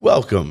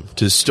Welcome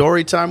to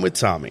Storytime with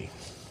Tommy.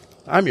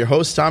 I'm your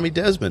host, Tommy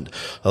Desmond,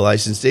 a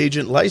licensed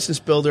agent,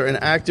 licensed builder,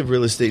 and active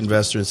real estate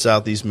investor in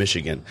Southeast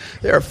Michigan.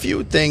 There are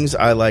few things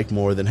I like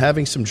more than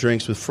having some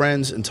drinks with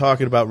friends and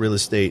talking about real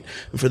estate.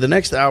 And for the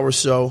next hour or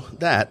so,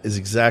 that is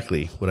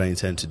exactly what I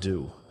intend to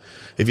do.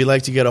 If you'd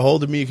like to get a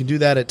hold of me, you can do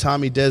that at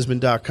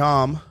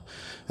TommyDesmond.com.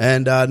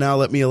 And now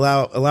let me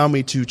allow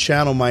me to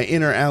channel my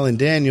inner Alan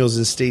Daniels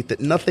and state that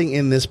nothing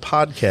in this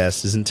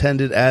podcast is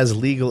intended as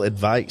legal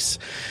advice.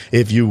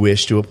 If you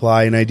wish to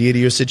apply an idea to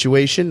your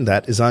situation,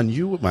 that is on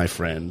you, my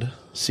friend.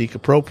 Seek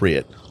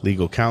appropriate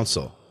legal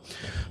counsel.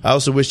 I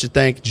also wish to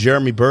thank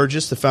Jeremy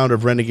Burgess, the founder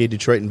of Renegade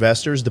Detroit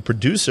Investors, the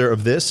producer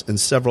of this and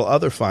several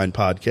other fine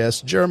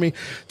podcasts. Jeremy,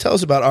 tell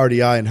us about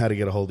RDI and how to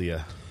get a hold of you.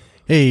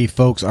 Hey,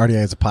 folks,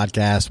 RDI is a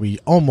podcast. We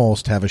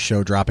almost have a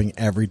show dropping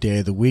every day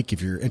of the week.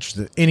 If you're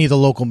interested in any of the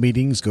local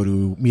meetings, go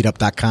to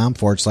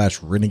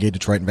meetup.com/Renegade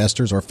Detroit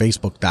Investors or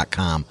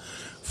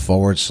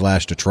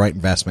Facebook.com/Detroit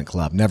Investment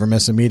Club. Never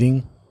miss a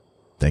meeting.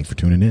 Thanks for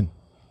tuning in.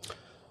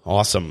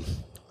 Awesome.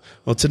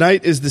 Well,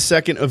 tonight is the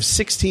second of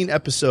 16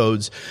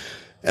 episodes,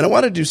 and I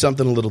want to do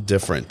something a little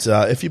different.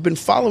 If you've been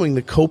following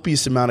the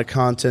copious amount of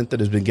content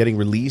that has been getting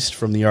released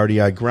from the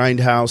RDI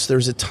Grindhouse,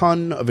 there's a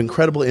ton of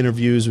incredible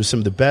interviews with some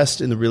of the best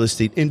in the real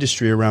estate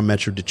industry around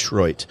Metro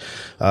Detroit.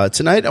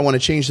 Tonight, I want to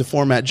change the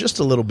format just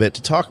a little bit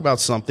to talk about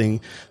something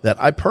that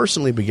I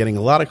personally have been getting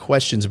a lot of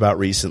questions about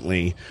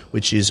recently,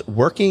 which is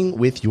working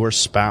with your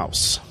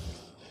spouse.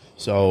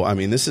 So, I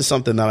mean, this is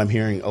something that I'm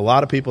hearing a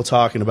lot of people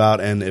talking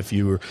about, and if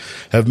you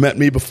have met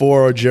me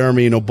before, or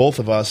Jeremy, you know, both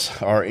of us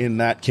are in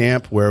that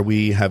camp where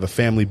we have a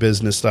family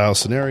business style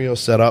scenario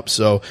set up,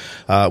 so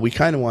we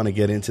kind of want to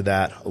get into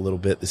that a little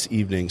bit this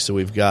evening. So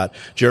we've got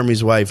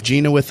Jeremy's wife,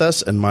 Gina, with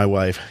us, and my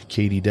wife,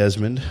 Katie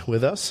Desmond,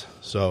 with us.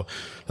 So,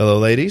 hello,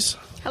 ladies.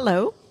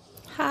 Hello.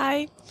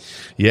 Hi.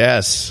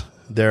 Yes,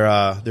 they're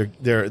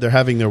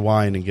having their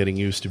wine and getting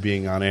used to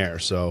being on air,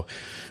 so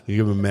you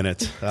give them a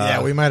minute.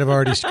 Yeah, we might have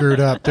already screwed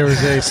up. There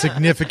was a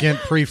significant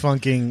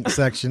pre-funking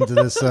section to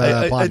this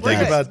podcast. I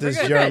think about this,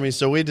 Jeremy.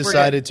 So we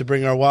decided to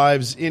bring our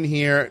wives in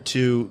here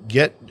to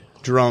get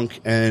drunk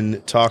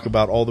and talk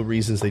about all the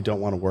reasons they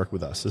don't want to work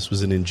with us. This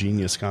was an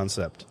ingenious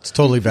concept. It's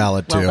totally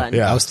valid, too. Well done.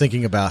 Yeah. I was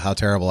thinking about how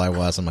terrible I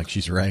was. I'm like,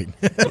 she's right.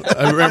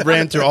 I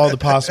ran through all the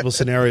possible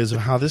scenarios of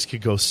how this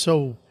could go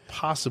so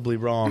possibly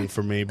wrong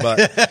for me, but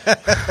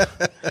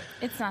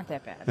It's not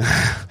that bad.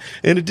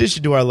 in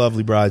addition to our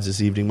lovely brides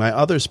this evening, my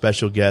other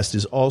special guest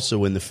is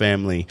also in the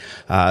family.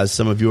 As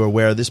some of you are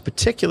aware, this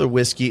particular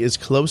whiskey is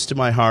close to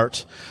my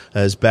heart,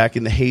 as back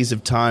in the haze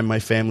of time, my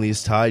family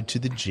is tied to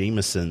the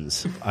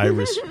Jamesons,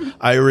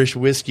 Irish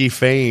whiskey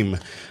fame.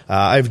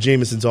 I have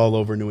Jamesons all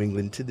over New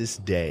England to this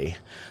day.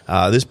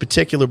 This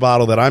particular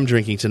bottle that I'm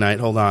drinking tonight,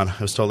 hold on,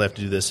 I was told I have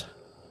to do this.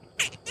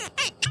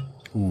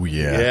 Ooh,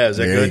 yeah. Yeah, is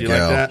that there good? You like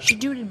go. that? You should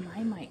do it in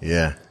my mic.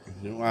 Yeah.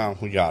 Wow,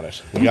 we got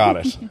it. We got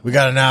it. We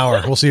got an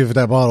hour. We'll see if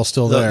that bottle's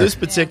still there. This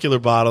particular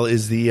bottle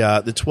is the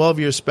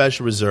 12-year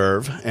Special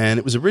Reserve, and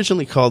it was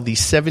originally called the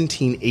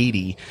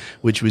 1780,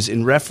 which was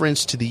in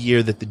reference to the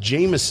year that the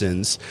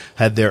Jamesons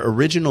had their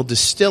original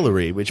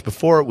distillery, which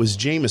before it was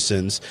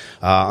Jamesons,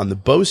 on the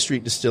Bow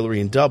Street Distillery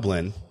in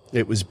Dublin.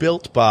 It was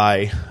built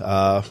by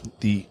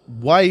the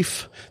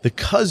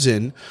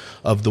cousin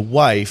of the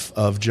wife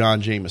of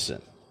John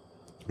Jameson,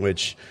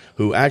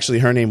 who actually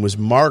her name was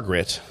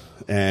Margaret.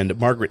 And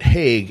Margaret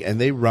Haig, and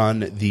they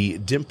run the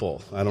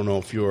Dimple. I don't know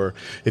if you're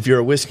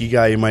a whiskey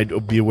guy, you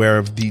might be aware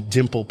of the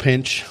Dimple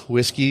Pinch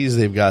whiskeys.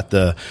 They've got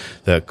the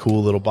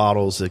cool little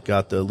bottles that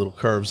got the little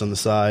curves on the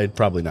side.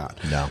 Probably not.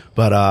 No.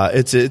 But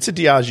it's a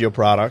Diageo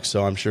product,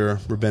 so I'm sure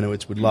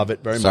Rabinowitz would love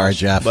it very much. Sorry,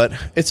 Jeff. But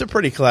it's a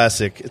pretty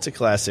classic. It's a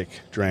classic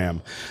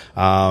dram.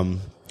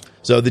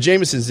 So the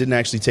Jamesons didn't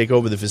actually take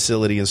over the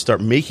facility and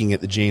start making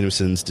it the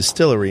Jamesons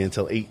Distillery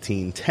until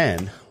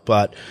 1810.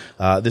 But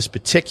this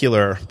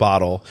particular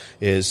bottle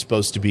is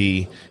supposed to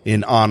be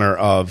in honor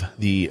of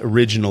the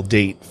original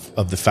date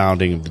of the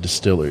founding of the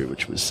distillery,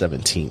 which was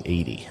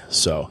 1780.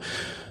 So,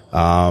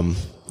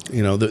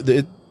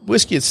 the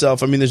whiskey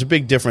itself, I mean, there's a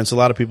big difference. A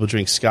lot of people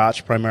drink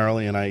Scotch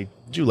primarily, and I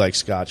do like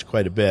Scotch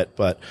quite a bit.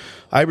 But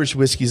Irish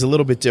whiskey is a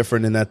little bit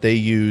different in that they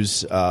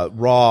use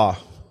raw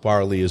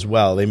barley as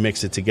well. They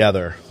mix it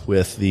together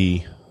with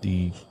the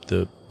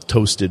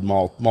toasted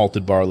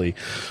malted barley.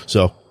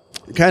 So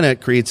it kind of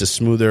creates a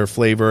smoother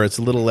flavor. It's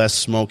a little less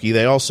smoky.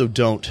 They also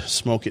don't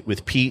smoke it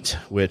with peat,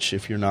 which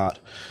if you're not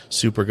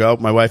super go,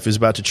 my wife is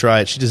about to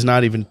try it. She does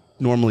not even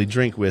normally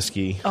drink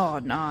whiskey. Oh,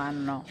 no, I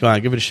don't know. Come on,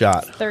 give it a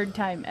shot. Third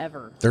time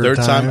ever. Third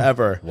time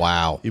ever.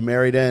 Wow. You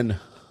married in.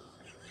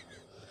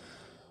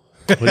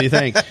 What do you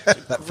think?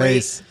 That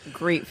face.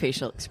 Great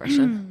facial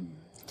expression.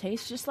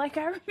 tastes just like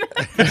I remember.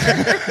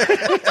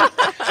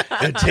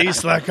 It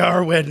tastes like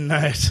our wedding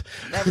night.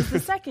 That was the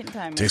second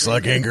time. Tastes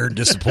like anger and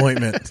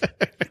disappointment.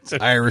 It's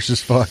Irish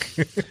as fuck.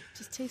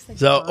 Just tastes like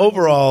So burn.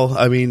 overall,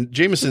 I mean,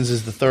 Jameson's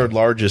is the third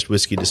largest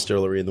whiskey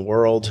distillery in the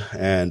world,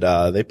 and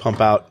they pump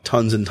out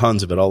tons and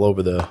tons of it all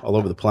over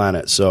the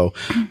planet. So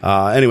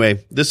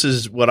anyway, this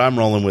is what I'm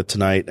rolling with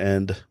tonight,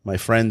 and my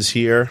friends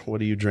here. What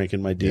are you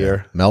drinking, my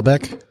dear?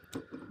 Melbeck,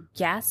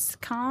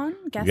 Gascon?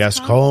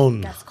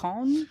 Gascon.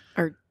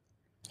 Or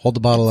hold the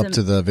bottle It's up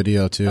to the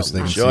video too, so they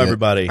can Show see it.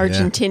 everybody.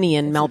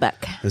 Argentinian Malbec.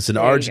 It's an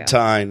There you go.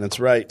 Argentine. That's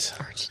right.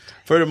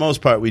 For the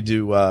most part, we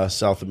do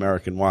South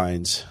American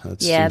wines.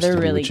 That Yeah, seems to they're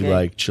be really what you good.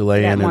 like.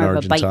 Chilean Got and more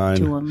of a bite to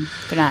Argentine.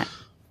 them.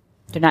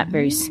 They're not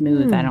very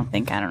smooth. I don't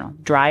think. I don't know.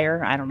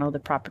 Drier. I don't know the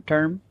proper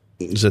term.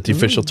 Is that the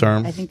official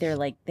term? I think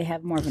they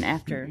have more of an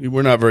after.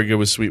 We're not very good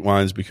with sweet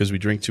wines because we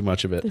drink too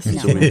much of it. This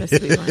is No. one of the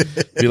sweet ones.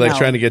 It'd be like No.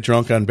 trying to get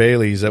drunk on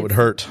Baileys. That would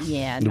hurt.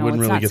 Yeah, It no,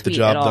 wouldn't it's really not get the sweet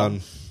job at all.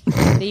 done.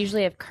 They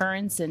usually have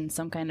currants and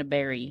some kind of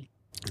berry.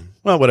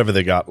 Well, whatever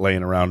they got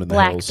laying around in the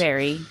hills.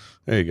 Blackberry.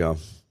 There you go.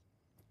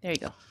 There you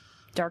go.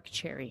 Dark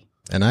cherry.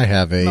 And I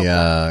have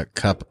a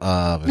cup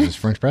of is this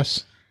French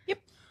press.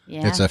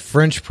 Yeah. It's a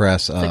French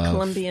press The of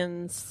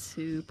Colombian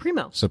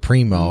Supremo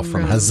Supremo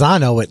from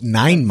Hazano at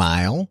 9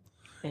 Mile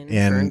in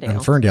in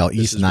Ferndale. Ferndale, This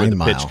East is where 9 the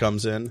Mile. pitch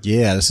comes in.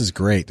 Yeah, this is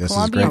great. This is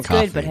Colombia's great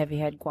coffee. good, but have you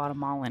had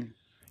Guatemalan?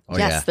 Oh,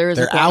 Yes, yeah. there is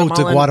a They're out to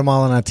Guatemalan-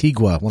 Guatemala and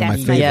Antigua, one of my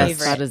That's my favorites. Yes,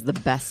 favorite. that is the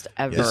best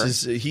ever.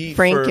 This is he.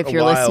 Frank, for if a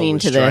you're while, listening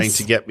was to trying this.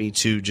 to get me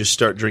to just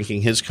start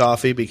drinking his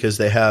coffee because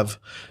they have,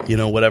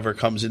 whatever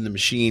comes in the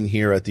machine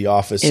here at the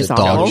office Is at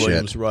awful. Dog Dog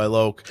Williams shit. Royal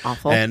Oak.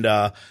 Awful. And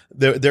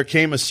there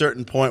came a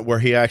certain point where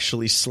he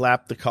actually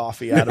slapped the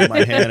coffee out of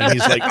my hand, and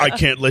he's like, "I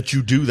can't let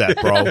you do that,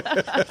 bro."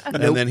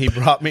 And then he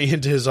brought me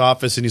into his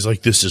office, and he's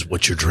like, "This is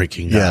what you're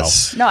drinking now."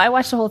 Yes. No, I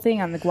watched the whole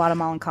thing on the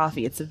Guatemalan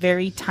coffee. It's a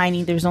very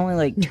tiny. There's only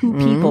like two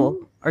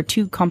people or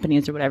two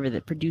companies or whatever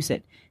that produce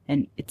it,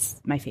 and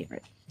it's my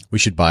favorite. We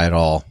should buy it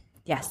all.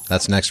 Yes.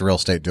 That's next real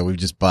estate deal. We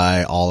just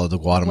buy all of the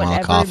Guatemala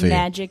Whatever coffee.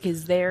 magic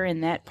is there in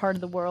that part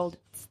of the world,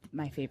 it's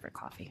my favorite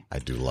coffee. I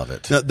do love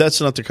it. No,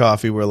 that's not the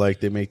coffee where like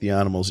they make the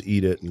animals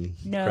eat it and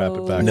No. crap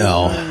it back.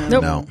 No.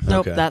 Nope. No.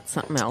 Nope. Okay. That's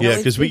something else. Yeah,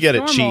 it's- because we it's get it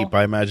normal. cheap.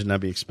 I imagine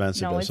that'd be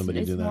expensive to No, have it's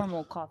somebody do that.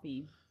 normal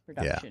coffee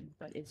production,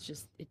 but it's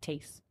just it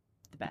tastes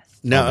the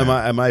best. Now, Oh,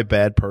 man. am I a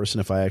bad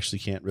person if I actually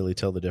can't really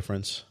tell the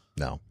difference?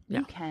 No.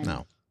 You can,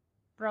 No.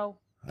 bro.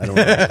 I don't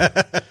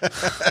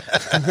know.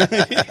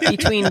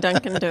 Between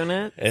Dunkin'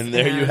 Donuts And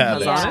there you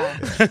have it.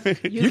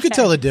 Hazano. Yeah. You can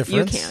tell the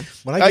difference. You can.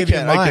 When I I give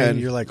can, you I mine, can.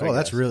 you're like, I oh,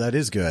 that's guess. real. That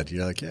is good.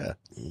 You're like, yeah.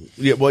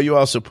 Yeah, well, you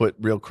also put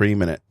real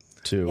cream in it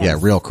too. Yes. Yeah,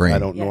 real cream. I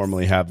don't Yes.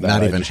 normally have that.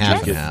 Not I even just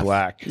half drink and it half.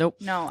 black. Nope.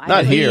 No, I Not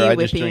buy- here. I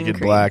just whipping drink it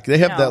cream. black. They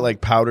have No. that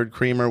like powdered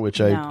creamer, which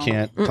No. I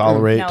can't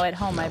tolerate. No, at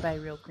home I buy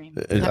real cream.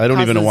 It I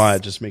don't even know causes- why.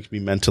 It just makes me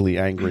mentally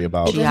angry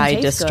about it. doesn't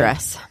GI taste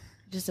distress.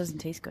 just doesn't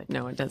taste good.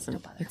 No, it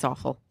doesn't. It's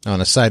awful.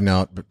 On a side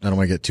note, I don't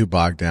want to get too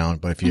bogged down,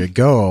 but if you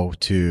go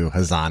to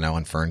Hazano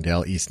in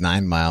Ferndale, East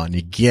 9 Mile, and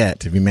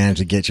if you manage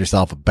to get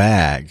yourself a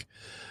bag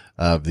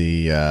of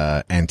the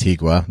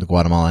Antigua, the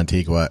Guatemala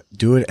Antigua,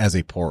 do it as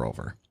a pour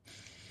over.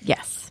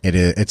 Yes. It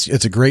is.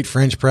 It's a great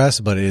French press,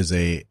 but it is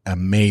a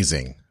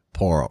amazing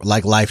pour,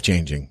 like life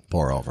changing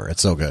pour over.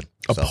 It's so good.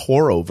 A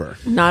pour over.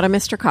 Not a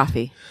Mr.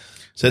 Coffee.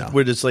 Is that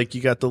where it's like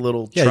you got the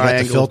little Yeah, you got the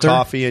triangle filter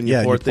coffee and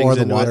you pour things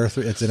the into water it?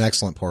 through. It's an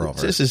excellent pour over.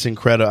 This is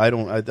incredible. I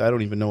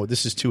don't even know what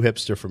this is. Too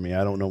hipster for me.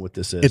 I don't know what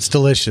this is. It's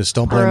delicious.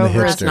 Don't blame Pour the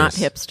over hipsters. is not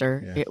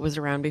hipster. It was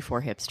around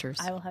before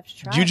hipsters. I will have to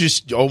try. You it.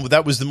 just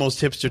that was the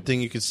most hipster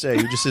thing you could say.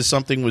 You just said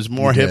something was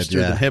more You did,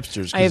 hipster yeah. than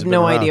hipsters. 'cause I have they've been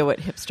no around. idea what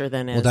hipster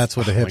then is. Well, that's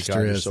what a my hipster God,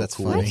 you're is. so That's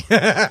cool. funny.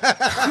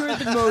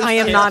 I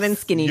am not in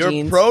skinny You're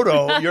jeans.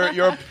 proto.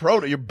 You're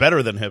proto. You're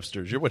better than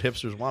hipsters. You're what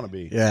hipsters want to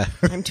be. Yeah.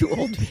 I'm too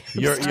old.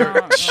 You're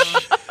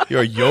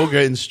a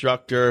yoga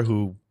instructor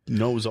who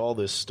knows all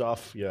this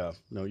stuff. Yeah.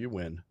 No, you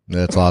win.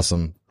 That's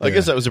awesome. I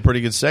guess that was a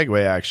pretty good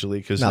segue, actually,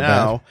 because Not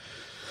now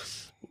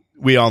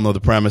we all know the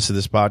premise of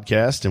this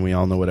podcast, and we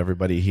all know what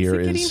everybody here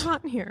Is it getting is.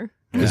 hot in here?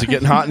 Is it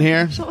getting hot in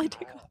here? Shall I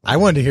take off? I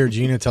wanted to hear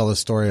Gina tell the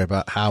story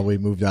about how we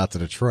moved out to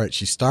Detroit.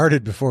 She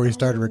started before we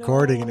started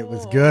recording, and it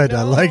was good.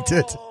 I liked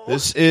it.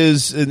 This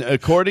is,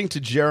 according to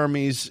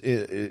Jeremy's,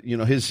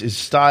 his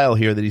style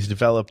here that he's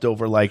developed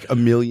over like a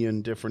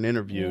million different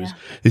interviews. Yeah.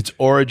 It's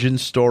origin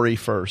story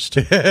first.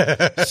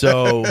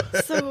 So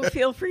So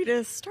feel free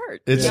to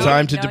start. it's No,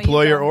 time to no, you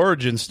deploy your go.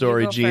 origin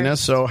story, You go Gina.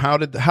 first. So how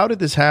did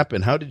this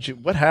happen?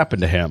 What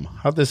happened to him?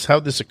 How'd this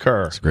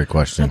occur? That's a great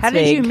question. How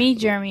did you vague. meet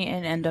Jeremy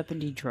and end up in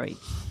Detroit?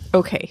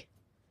 Okay.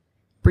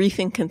 Brief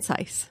and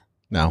concise.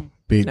 No,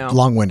 be No.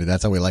 long-winded.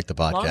 That's how we like the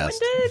podcast.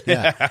 Long-winded?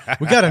 Yeah,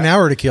 we got an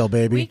hour to kill,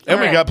 baby. And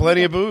we Alright. got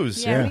plenty of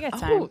booze. Yeah, we got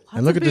time. Oh, lots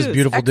And look of at this booze.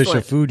 beautiful dish of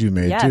Excellent. food you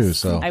made Yes. too.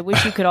 So I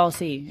wish you could all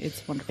see.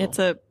 It's wonderful. It's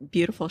a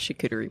beautiful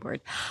charcuterie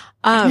board.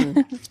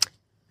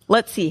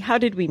 Let's see. How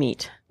did we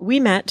meet? We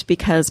met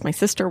because my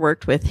sister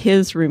worked with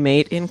his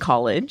roommate in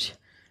college.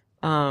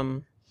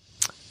 My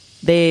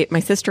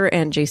sister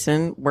and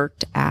Jason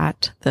worked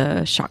at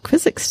the shock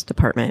physics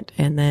department,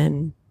 and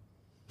then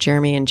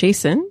Jeremy and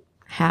Jason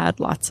had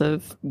lots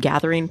of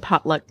gathering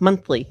potluck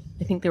monthly.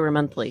 I think they were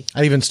monthly.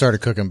 I even started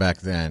cooking back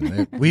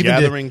then. We even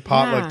Gathering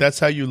potluck. Yeah. That's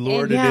how you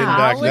lured it in Yeah,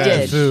 back he then.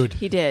 did. Food.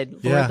 He did.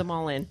 Lured Yeah. them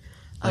all in.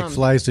 like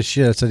flies to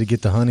shit. So to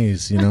get the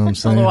honeys, you know what I'm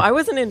saying? Although I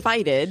wasn't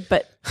invited,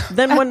 but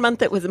then one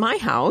month it was my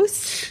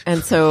house.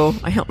 And so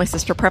I helped my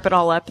sister prep it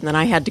all up. And then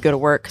I had to go to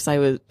work because I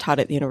was taught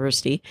at the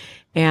university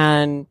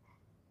and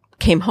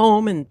came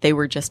home and they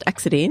were just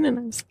exiting. And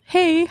I was,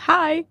 hey,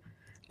 hi.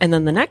 And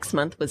then the next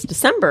month was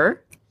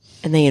December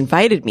and they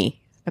invited me.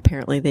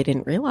 Apparently they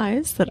didn't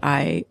realize that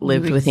I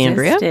lived with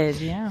Andrea,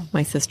 yeah.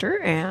 my sister.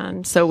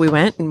 And so we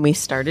went and we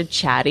started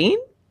chatting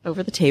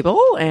over the table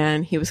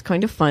and he was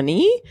kind of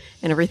funny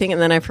and everything.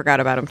 And then I forgot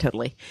about him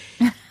totally.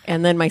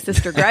 And then my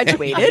sister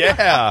graduated.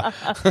 Yeah.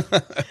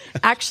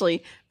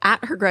 Actually,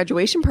 at her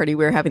graduation party,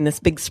 we were having this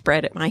big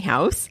spread at my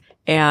house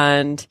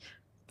and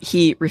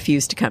he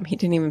refused to come. He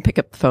didn't even pick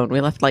up the phone.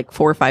 We left like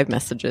 4 or 5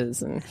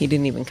 messages and he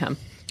didn't even come,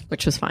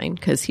 which was fine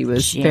because he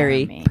was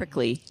very Jeremy.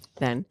 prickly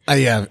then.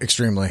 Yeah,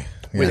 extremely.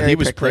 Wait, Yeah. he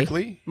was prickly.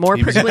 prickly? More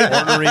He was an prickly.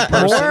 ornery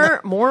person?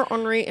 More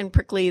ornery and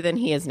prickly than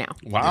he is now.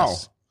 Wow.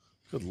 Yes.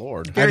 Good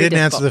Lord. I Very didn't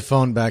answer difficult. the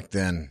phone back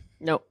then.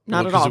 No,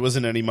 not at Because all. there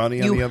wasn't any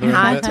money on You the other end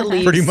had of to it?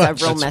 leave Pretty much.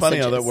 several That's messages. funny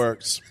how that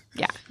works.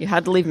 Yeah, you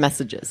had to leave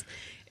messages.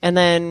 And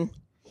then,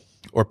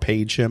 Or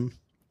page him.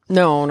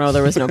 no,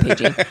 there was no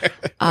paging.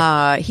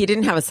 He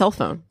didn't have a cell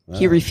phone.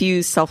 He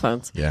refused cell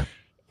phones. Yeah.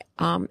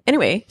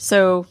 Anyway,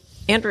 so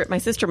Andrea, my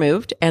sister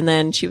moved and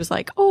then she was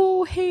like,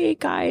 oh, hey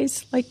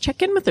guys, like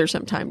check in with her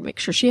sometime. Make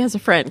sure she has a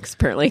friend because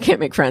apparently I can't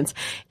make friends.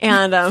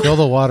 And, Fill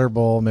the water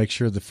bowl, make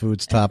sure the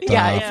food's topped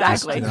Yeah, off.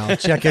 exactly.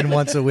 Just, check in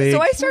once a week.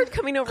 so I started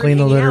coming over, Clean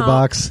the hanging litter out,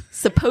 box.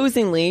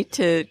 supposedly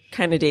to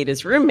kind of date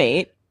his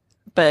roommate,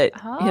 but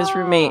his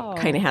roommate Oh.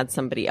 kind of had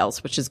somebody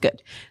else, which is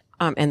good.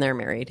 And they're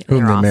married. And Whom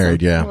they're they're awesome.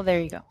 married, yeah. Well, there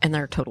you go. And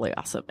they're totally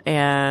awesome.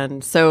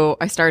 And so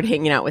I started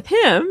hanging out with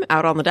him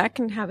out on the deck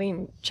and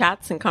having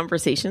chats and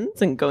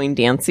conversations and going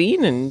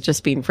dancing and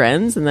just being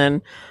friends. And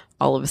then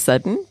all of a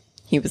sudden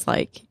he was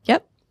like,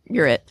 yep,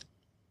 you're it.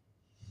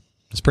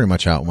 That's pretty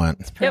much how it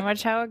went. Pretty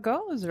much how it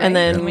goes, right? And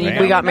then Yeah.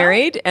 we got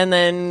married. And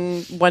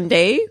then one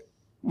day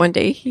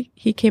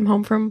he came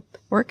home from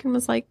work and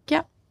was like,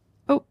 yeah,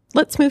 oh,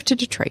 let's move to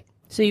Detroit.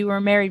 So you were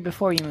married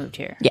before you moved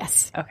here?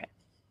 Yes. Okay.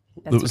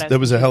 That's what I That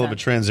was a hell of a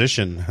confused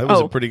transition. That was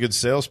Oh. a pretty good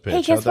sales pitch. on.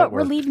 Hey, guess How'd that what? We're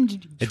work? leaving to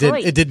It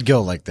Detroit. did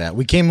go like that.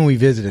 We came and we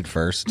visited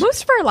first.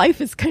 Most of our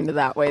life is kind of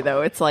that way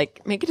though. It's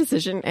like make a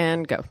decision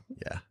and go.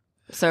 Yeah.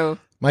 So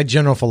My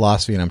general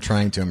philosophy, and I'm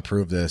trying to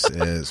improve this,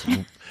 is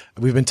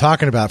we've been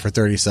talking about it for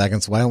 30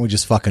 seconds. Why don't we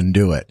just fucking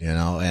do it? You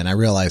know? And I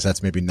realize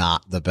that's maybe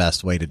not the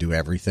best way to do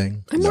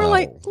everything. I'm more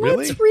like,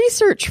 really? let's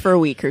research for a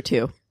week or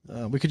two.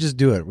 We could just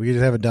do it. We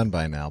could have it done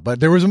by now. But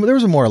there was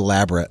a more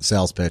elaborate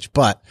sales pitch,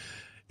 but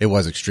it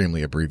was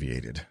extremely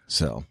abbreviated.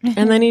 So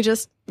And then he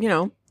just,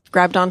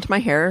 grabbed onto my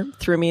hair,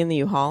 threw me in the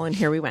U-Haul, and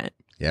here we went.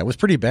 yeah, it was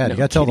pretty bad. No You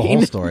got to tell the whole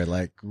kidding. story.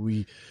 Like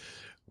we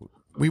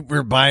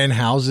were buying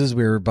houses.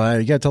 You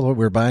got to tell what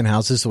we were buying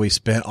houses. So we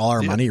spent all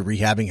our money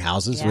rehabbing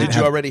houses. Yeah. We Did didn't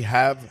you have- already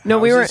have No,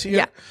 we were, houses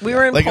here? we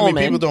were in Like, Pullman.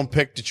 I mean, people don't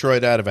pick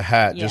Detroit out of a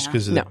hat just Yeah.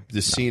 because of No.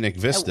 the scenic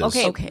vistas.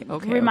 Okay.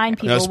 Okay. Remind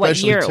No, people what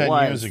especially year 10 it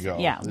was. years ago.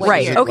 Yeah. This what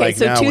Right. isn't year? Okay. like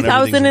So now when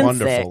everything's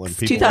wonderful 2006. and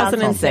people-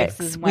 2006.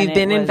 is when We've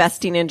been it was-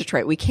 investing in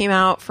Detroit. We came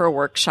out for a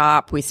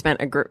workshop. We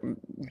spent a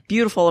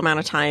beautiful amount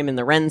of time in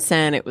the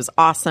Rensen. It was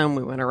awesome.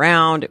 We went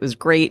around. It was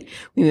great.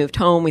 We moved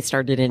home. We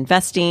started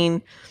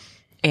investing,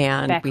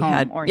 and Back we home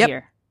had or yep,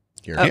 here?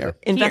 Here.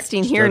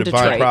 investing here in Started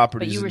buying Detroit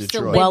properties But you in were still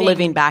Detroit. living- while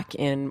living back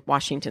in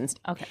Washington.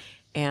 Okay.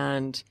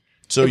 And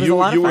So it was a you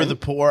lot of were fun. the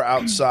poor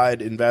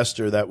outside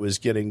investor that was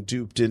getting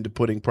duped into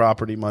putting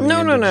property money No,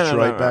 into no, no, no,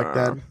 Detroit no, back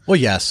no, no. then? Well,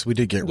 yes, we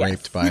did get Yes.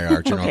 raped by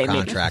our general Okay, maybe.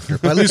 contractor,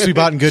 but at least we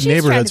bought in good She's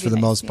trying to neighborhoods be for the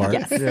nice. most part.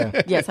 Yes.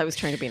 Yeah. Yes, I was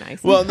trying to be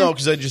nice. Well, no,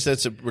 because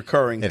that's a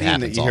recurring It theme that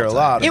happens you all hear a the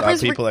lot time. It about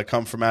was people that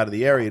come from out of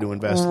the area to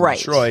invest Right.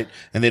 in Detroit,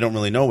 and they don't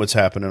really know what's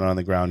happening on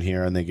the ground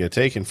here, and they get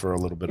taken for a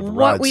little bit of a ride.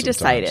 What we sometimes.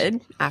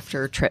 decided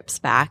after trips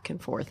back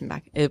and forth and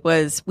back, it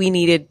was we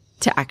needed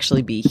to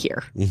actually be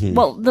here.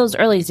 Well, those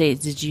early days,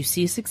 did you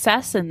see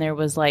success and there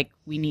was like,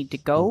 we need to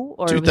go?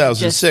 Or was it just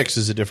 2006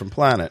 is a different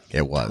planet.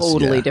 It was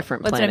Totally yeah.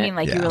 different That's what planet. I mean.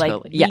 Like Yeah. you were like,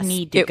 Totally. we Yes,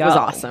 need to it go. was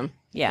awesome.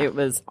 Yeah. It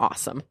was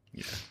awesome.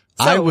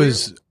 I So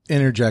was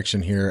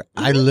interjection here.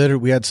 I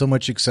literally we had so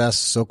much success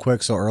so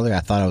quick, so early. I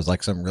thought I was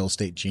like some real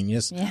estate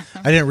genius. Yeah.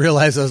 I didn't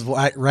realize I was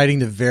riding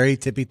the very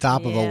tippy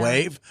top of a Yeah.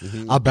 wave,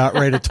 about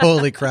ready to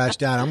totally crash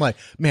down. I'm like,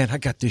 man, I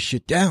got this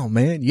shit down,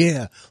 man.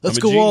 Yeah, let's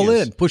I'm a go all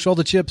genius. in, push all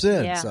the chips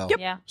in. Yeah. So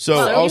Yeah. So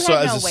Well, you also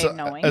had as no way of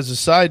knowing. as a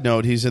side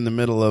note, he's in the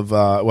middle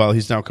of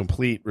he's now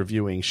complete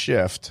reviewing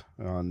Shift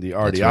on the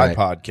RDI That's right.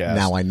 podcast.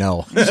 Now I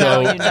know. So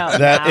you know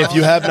that now. if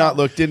you have not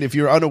looked in, if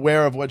you're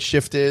unaware of what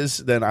Shift is,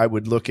 then I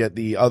would look at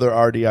the other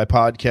RDI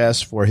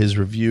podcast for his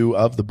review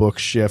of the book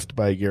Shift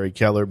by Gary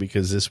Keller,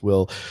 because this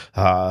will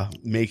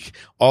make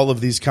all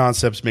of these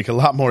concepts make a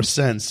lot more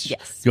sense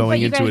Yes. going But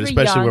you into guys it, were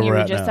especially young, where you we're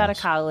were at just now. out of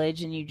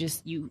college and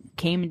you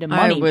came into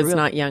I money. was real-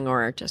 not young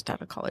or just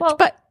out of college, Well,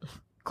 but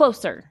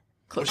closer.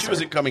 Well, she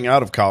wasn't coming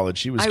out of college.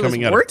 She was I was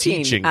coming out of working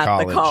teaching at the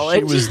college. college.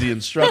 She was the But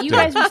instructor. you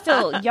guys were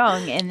still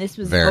young, and this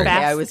was Very. fast,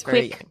 Okay, I was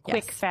very quick, young.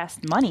 Yes.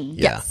 fast money.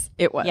 Yeah. Yes,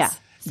 it was. Yeah.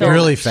 So,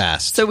 really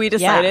fast. So we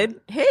decided,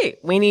 hey,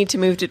 we need to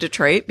move to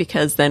Detroit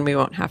because then we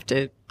won't have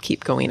to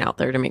keep going out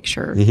there to make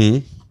sure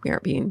we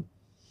aren't being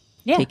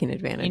yeah. taken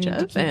advantage You need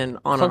to of keep and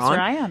on closer and on.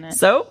 eye on it.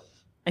 So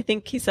I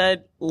think he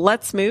said,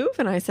 let's move.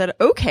 And I said,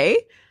 okay,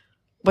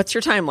 what's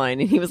your timeline?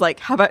 And he was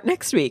like, how about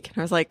next week? And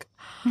I was like,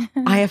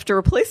 I have to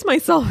replace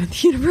myself at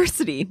the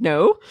university.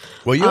 No.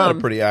 Well, you had a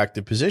pretty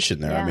active position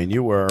there. Yeah. I mean,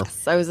 you were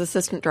So I was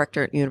assistant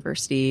director at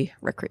University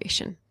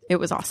Recreation. It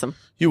was awesome.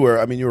 you were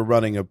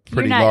running a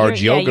pretty You're not- large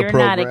you're- yoga you're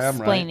program, not right?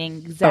 explaining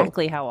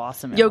exactly how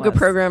awesome it Yoga was.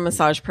 program,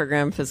 massage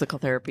program, physical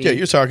therapy. Yeah,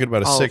 you're talking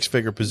about a all-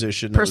 6-figure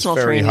position that was personal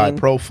very training. high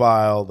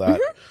profile.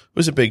 That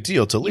was a big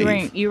deal to You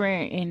leave. were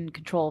in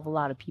control of a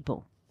lot of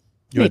people.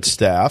 You had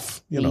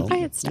staff, you know. I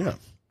had staff.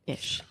 Yeah.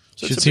 Ish.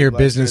 So Should it's a see her big life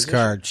business transition.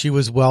 card. She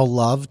was well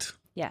loved.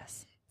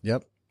 Yes.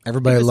 Yep.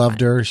 Everybody was loved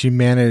fun. her. She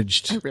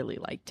managed I really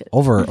liked it.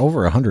 over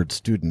 100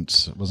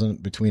 students. Wasn't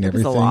it between It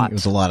was a everything? lot. It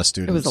was a lot of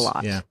students. It was a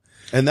lot. Yeah.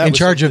 And that In was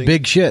charge of something-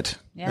 big shit.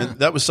 Yeah. And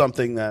that was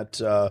something that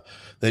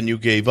then you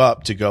gave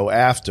up to go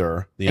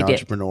after the I did.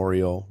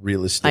 entrepreneurial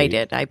real estate. I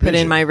did. I put in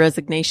vision. my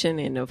resignation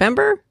in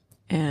November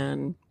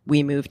and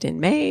we moved in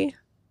May.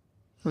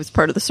 I was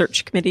part of the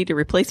search committee to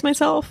replace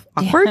myself.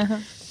 Awkward,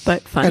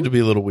 but fun. Had to be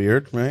a little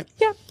weird, right?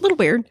 Yeah, a little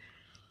weird.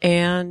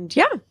 And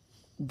yeah,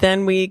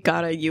 then we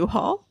got a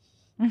U-Haul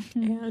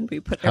and we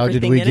put How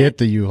everything did we in get it.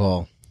 the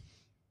U-Haul?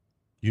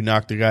 You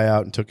knocked the guy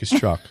out and took his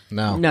truck.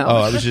 No. No.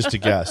 Oh, that was just a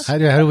guess. How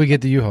did we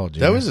get the U-Haul,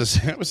 Jimmy?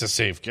 That was a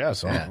safe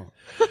guess. Yeah.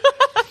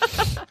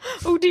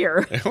 Oh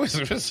dear. It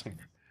was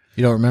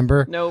You don't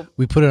remember? No.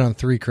 We put it on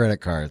 3 credit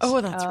cards. Oh,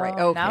 that's right.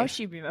 Oh, Okay. now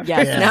she remembers.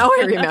 Yes, now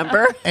I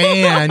remember.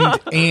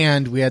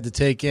 And we had to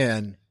take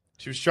in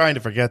She was trying to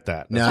forget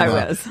that. I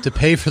was. to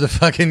pay for the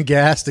fucking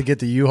gas to get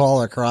the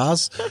U-Haul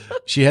across.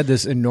 She had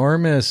this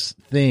enormous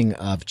thing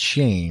of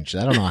change.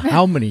 I don't know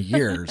how many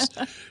years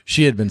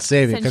she had been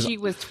saving Since because she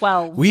was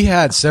 12. we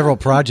had several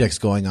projects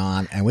going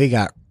on and we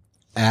got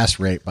ass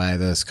raped by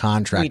this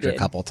contractor We a did.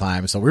 couple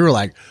times. So we were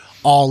like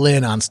all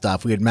in on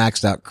stuff. We had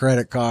maxed out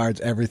credit cards,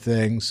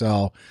 everything.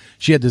 So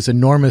she had this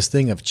enormous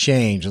thing of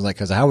change. And like,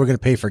 cause how are we going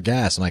to pay for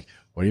gas? I'm like,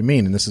 what do you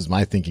mean? And this is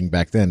my thinking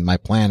back then, my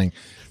planning.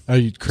 Are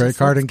you credit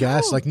card and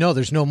gas? go. Like, no,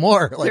 there's no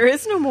more. Like, There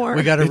is no more.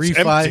 we got to It's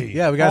refi. empty.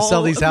 Yeah, we got to sell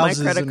All these of my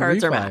houses credit and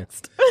cards are refi.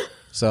 maxed.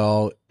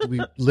 So we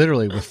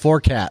literally with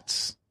 4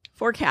 cats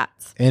 4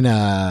 cats. in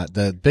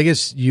the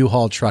biggest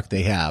U-Haul truck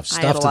they have, I had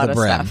stuffed a to lot the of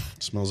brim. stuff.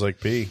 Smells like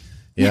pee.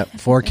 Yep,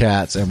 4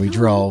 cats, and we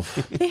drove,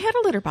 They had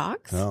a litter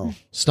box. Oh.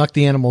 snuck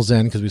the animals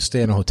in because we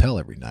stay in a hotel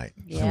every night.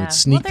 So Yeah. we'd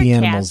sneak Well, the they're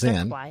animals cats,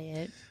 they're in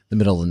quiet. the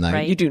middle of the night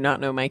Right. You do not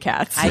know my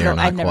cats. I They're don't.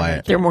 not I've never quiet.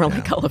 heard They're more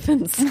like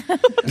elephants.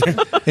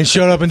 and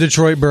showed up in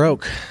Detroit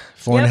broke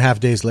 4.5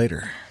 days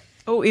later.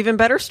 Oh, even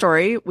better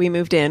story. We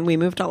moved in. We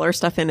moved all our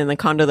stuff in the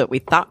condo that we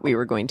thought we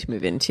were going to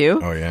move into.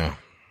 Oh yeah.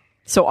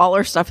 So all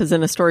our stuff is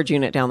in a storage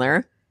unit down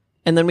there.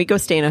 And then we go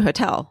stay in a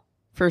hotel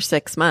for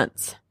 6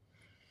 months.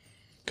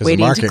 Because the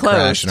Waiting to market close,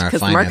 crashed and our 'cause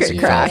the financing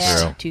market fell crashed.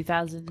 through.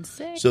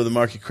 2006. So the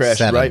market crashed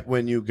 7. right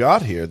when you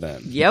got here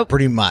then. Yep.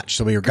 Pretty much.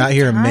 So we got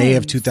here in May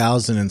of times.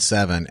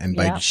 2007, and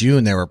by Yeah.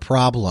 June there were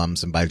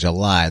problems, and by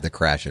July the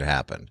crash had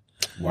happened.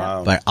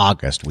 Wow. By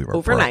August we were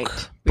Overnight.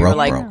 broke. We broke, were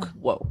like, broke.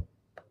 whoa,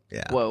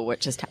 Yeah. whoa,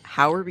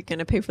 how are we going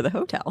to pay for the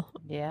hotel?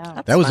 yeah.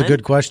 That's That was a fun.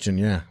 good question.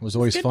 Yeah, it was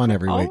always Good fun fun.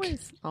 every week.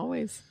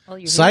 Always. Well, you're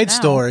here Side now.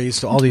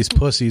 stories to all these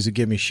pussies who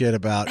give me shit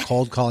about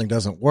cold calling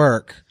doesn't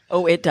work.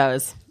 Oh, it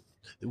does.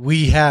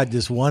 We had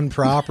this one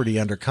property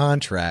under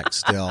contract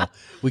still.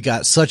 We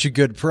got such a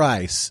good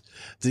price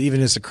that even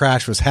as the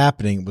crash was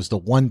happening, it was the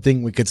one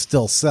thing we could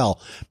still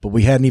sell, but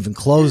we hadn't even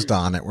closed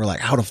on it. We're like,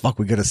 how the fuck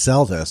we going to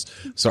sell this?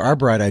 So our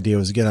bright idea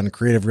was to get on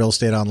Creative Real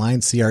Estate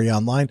Online, CRE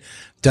Online,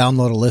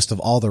 download a list of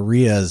all the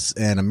RIAs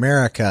in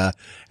America,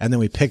 and then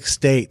we pick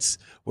states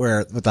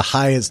where with the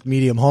highest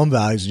medium home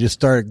values, we just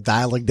started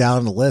dialing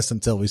down the list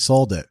until we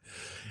sold it.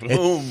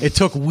 Boom. It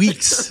took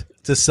weeks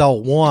to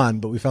sell one,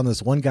 but we found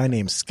this one guy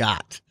named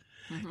Scott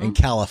in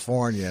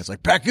California. It's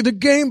like, back in the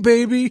game,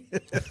 baby.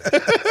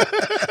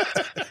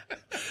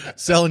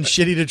 Selling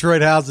shitty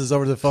Detroit houses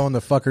over the phone to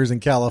fuckers in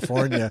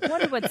California. I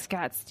wonder what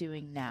Scott's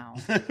doing now.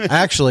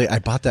 Actually, I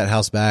bought that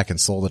house back and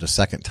sold it a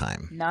second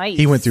time. Nice.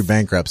 He went through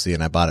bankruptcy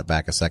and I bought it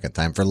back a second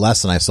time for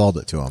less than I sold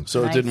it to him.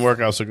 So Nice. it didn't work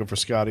out so good for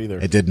Scott either.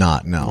 It did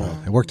not, no.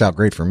 It worked out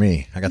great for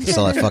me. I got to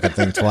sell that fucking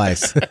thing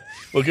twice.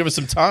 Well, give us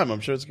some time. I'm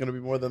sure it's going to be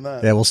more than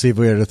that. Yeah, we'll see if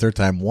we get it a third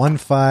time.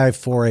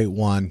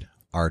 15481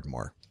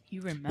 Ardmore.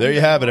 You remember? There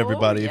you have it, Oh,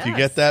 everybody. If you yes.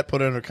 get that,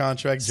 put it under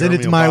contract. Send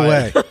it Jeremy to will my buy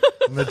way. it.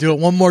 I'm going to do it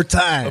one more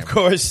time. Of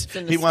course,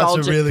 a he wants a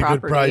nostalgic really good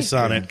property. price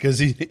on it because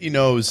he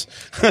knows.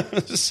 So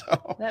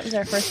That was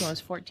our first one.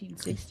 Was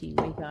 1460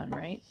 Wacon,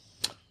 right?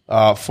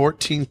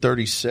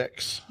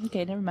 1436.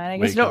 Okay, never mind. I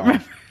guess Wacon. I don't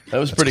remember. That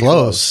was pretty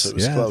close. close. It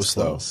was Yeah, close it's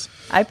though. close.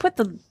 I put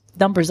the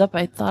numbers up.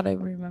 I thought I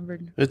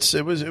remembered. It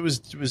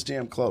was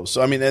damn close.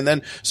 So I mean, and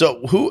then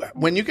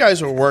when you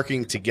guys were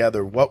working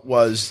together,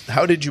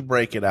 how did you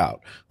break it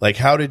out? Like,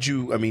 how did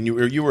you? I mean,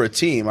 you were a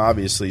team,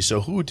 obviously.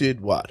 So who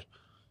did what?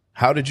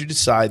 How did you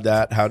decide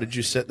that? How did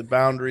you set the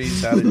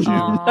boundaries? How did you?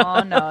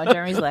 Oh no,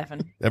 Jeremy's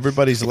laughing.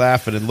 Everybody's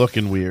laughing and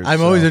looking weird.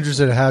 I'm always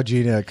interested in how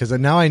Gina, because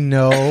now I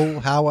know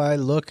how I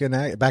look and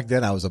act. Back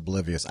then I was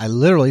oblivious. I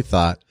literally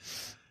thought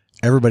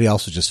everybody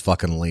else was just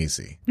fucking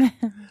lazy.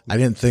 I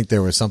didn't think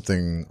there was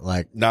something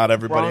like not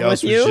everybody wrong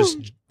else with was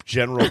you? just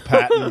General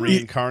Patton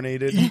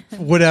reincarnated.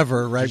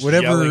 whatever, right? Just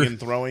Whatever, yelling and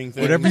throwing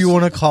things. whatever you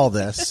want to call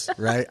this,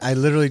 right? I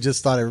literally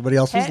just thought everybody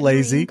else was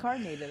lazy.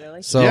 Reincarnated, I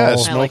like So Yeah, like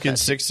smoking that.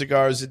 6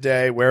 cigars a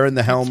day, wearing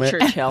the helmet.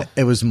 Churchill.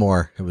 it was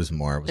more. It was It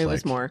like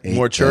was more.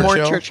 More Churchill?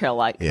 More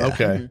Churchill-like. Yeah.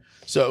 Okay,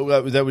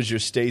 so that was your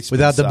statesman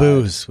without the side.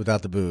 booze.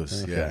 Without the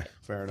booze. Okay, Yeah,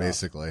 fair enough.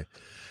 basically.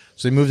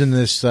 So we moved in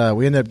this.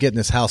 We ended up getting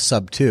this house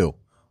sub 2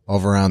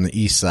 over on the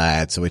east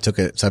side. So we took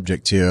it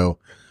subject to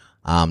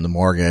the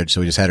mortgage. So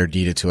we just had her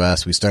deeded to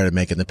us. We started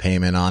making the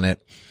payment on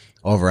it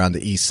over on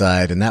the east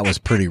side, and that was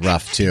pretty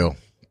rough too.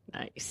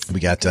 Nice. We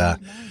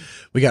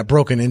got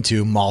broken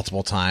into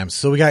multiple times.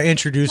 So we got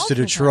introduced to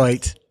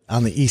Detroit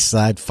on the east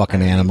side.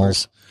 Fucking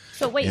animals.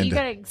 So wait, And, you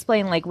gotta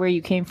explain like where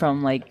you came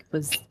from. Like,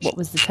 what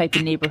was the type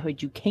of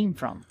neighborhood you came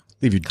from?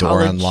 Leave your door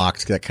College.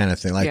 unlocked, that kind of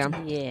thing. Like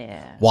Yeah.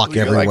 Yeah. walk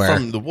You're everywhere. like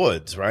from the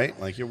woods, right?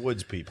 Like you're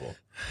woods people.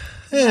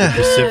 Yeah.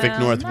 Pacific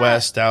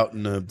Northwest, out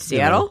in the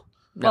Seattle?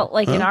 Well,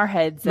 like in our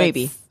heads,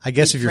 Maybe. that's- I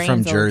guess it if you're from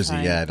rains all the Jersey,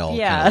 time. yeah, it all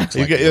Yeah. kind of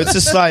looks like it's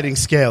a sliding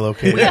scale,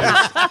 okay?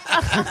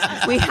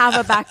 We have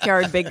a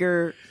backyard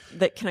bigger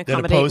that can a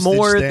accommodate postage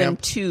more than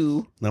stamp?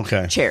 2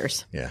 Okay.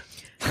 chairs. yeah.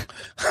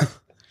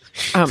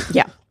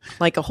 Yeah.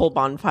 Like a whole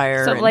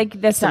bonfire. So and like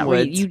that's some not where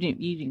woods. you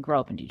didn't grow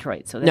up in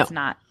Detroit, so that's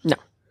not No.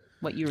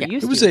 what you were Yeah.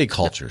 used It was to. a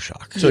culture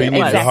shock. So you it need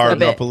was to a harden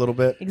bit. up a little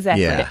bit.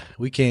 Exactly. Yeah,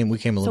 we came a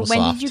So little when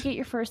soft. did you get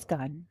your first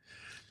gun?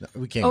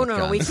 We came. Oh, with no,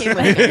 guns. we came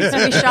with guns.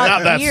 We shot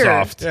Not that deer.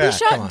 soft. Yeah, We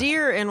come on. shot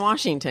deer in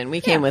Washington.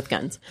 We came with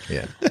guns.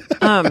 Yeah,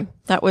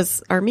 That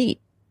was our meat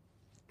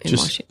in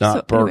Just Washington.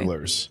 not So, anyway,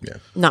 burglars.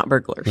 not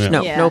burglars.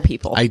 No, Yeah. no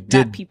people. I Not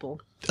did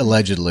people.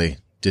 allegedly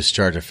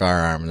discharge a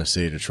firearm in the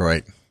city of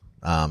Detroit.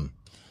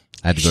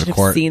 I had to go should to have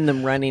court. seen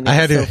them running. I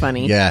It's had so to.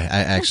 funny. Yeah, I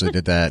actually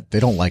did that.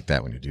 They don't like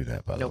that when you do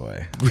that, by the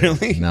way.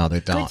 Really? No, they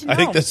don't. to I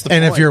think No. that's the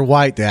And point. if you're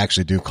white, they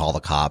actually do call the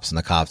cops, and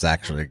the cops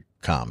actually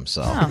come.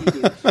 So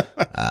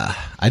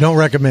I don't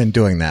recommend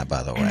doing that,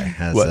 by the way.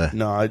 As What? a-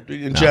 No,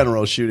 in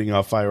general, shooting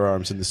off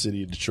firearms in the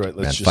city of Detroit,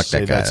 let's Man, just fuck say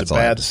that guy. that's That's a all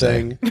I have bad to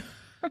say. thing.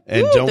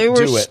 And Ooh, don't they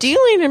were do it.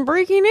 stealing and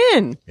breaking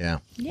in yeah.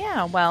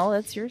 Yeah, well,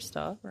 that's your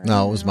stuff. Right?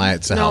 No, it was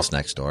it's the No. house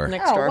next door.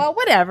 next Oh, door. well,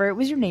 whatever. It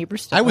was your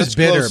neighbor's stuff. I was That's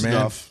bitter, close man.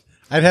 enough.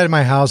 I've had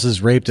my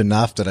houses raped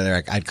enough that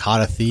I'd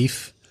caught a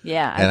thief,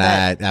 Yeah,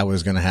 and I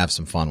was going to have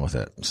some fun with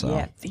it. So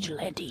yeah,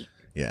 vigilante.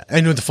 yeah.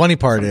 And the funny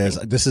part is,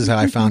 this is how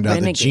I found out that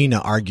Renegade. Gina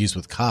argues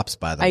with cops.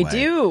 By the way,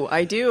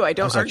 I do. I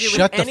don't was like, argue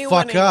shut with the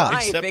anyone fuck in up.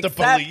 life Except the except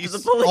police. the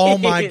police. Oh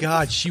my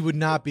God, she would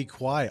not be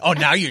quiet. Oh,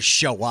 now you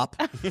show up,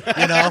 you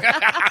know,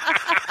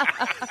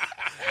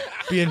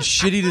 being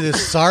shitty to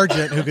this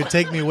sergeant who could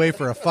take me away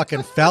for a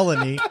fucking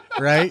felony,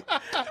 right?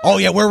 Oh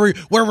yeah, where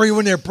were you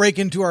when they break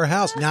into our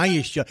house? Now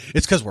you show.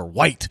 It's because we're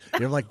white.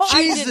 You're like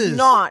Jesus. I did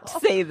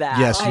not say that.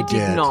 Yes, you I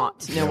did.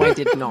 not. No, I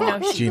did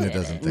not. No, she Gina didn't.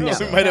 doesn't think No.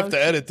 so. We might have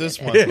to edit this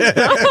one.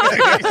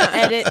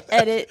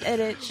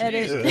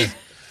 Edit.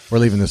 We're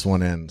leaving this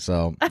one in.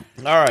 So All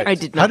right. I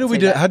did not. how do we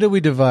say that. how do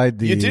we divide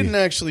the? You didn't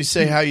actually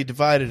say how you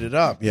divided it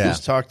up. Yeah. You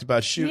just talked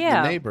about shooting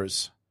Yeah. the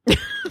neighbors.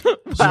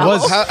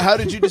 was- How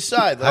did you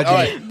decide? Like, all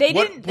right, They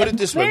what- didn't- put it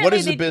this way. What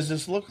does the apparently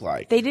business look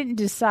like? They didn't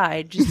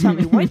decide. Just tell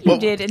me what you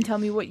did and tell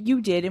me what you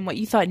did and what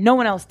you thought no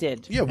one else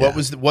did. Yeah,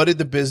 what did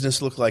the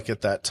business look like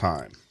at that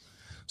time?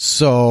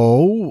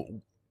 So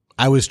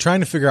I was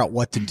trying to figure out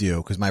what to do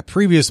because my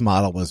previous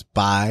model was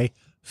buy,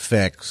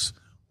 fix,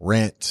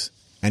 rent,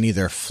 and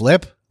either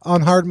flip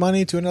on hard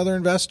money to another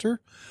investor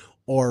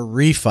or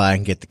refi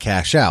and get the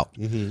cash out.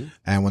 Mm-hmm.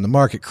 And when the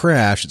market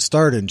crashed, it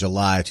started in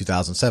July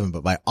 2007,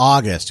 but by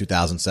August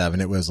 2007,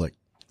 it was like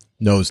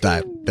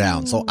nosedive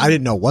down. So I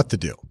didn't know what to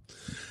do.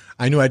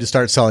 I knew I had to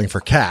start selling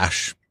for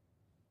cash,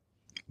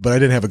 but I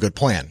didn't have a good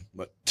plan.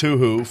 But to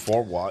who?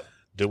 For what?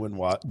 Doing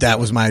what? That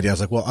was my idea. I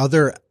was like, well,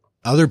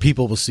 other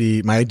people will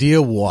see. My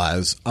idea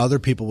was other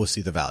people will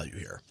see the value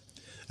here,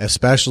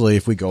 especially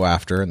if we go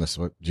after, and this is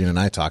what Gina and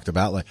I talked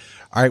about. Like,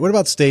 all right, what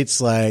about states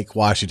like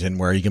Washington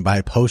where you can buy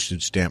a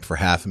postage stamp for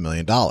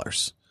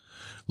 $500,000?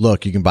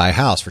 Look, you can buy a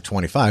house for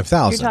You're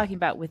 $25,000. talking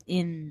about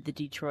within the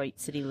Detroit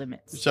city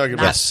limits. You're talking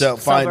not about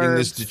finding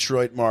this suburbs.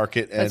 Detroit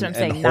market That's and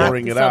what I'm saying, not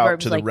whoring the it out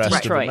suburbs to the like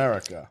rest Detroit. of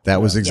America.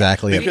 That was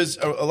exactly it. Because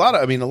a lot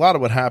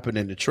of what happened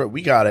in Detroit,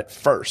 we got it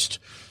first.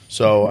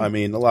 So, I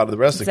mean, a lot of the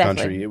rest of the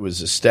Exactly. country, it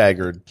was a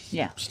staggered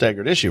Yeah.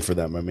 issue for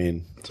them. I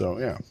mean, so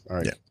yeah. All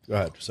right. Yeah. Go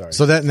ahead. Sorry.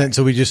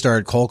 So we just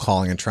started cold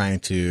calling and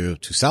trying to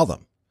sell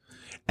them.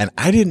 And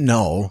I didn't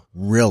know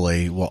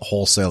really what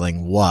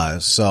wholesaling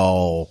was.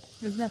 So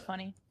Isn't that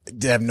funny?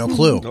 have no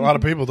clue. A lot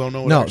of people don't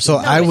know what No, actually- so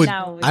I but would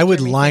now I would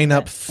Jeremy line thinks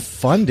up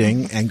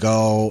funding and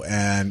go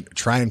and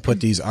try and put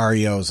these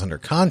REOs under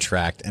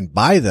contract and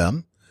buy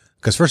them.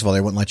 Because first of all, they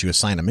wouldn't let you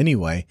assign them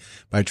anyway.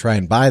 But I'd try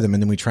and buy them,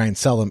 and then we try and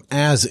sell them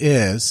as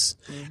is,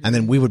 and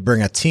then we would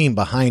bring a team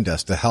behind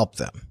us to help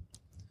them.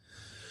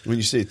 When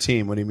you say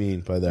team, what do you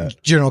mean by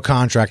that? General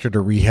contractor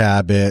to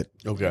rehab it,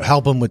 Okay.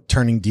 help them with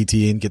turning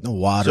DT and getting the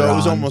water So it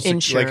was on. almost like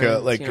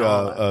Insurance, you know,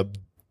 all a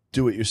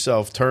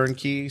do-it-yourself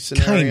turnkey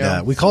scenario.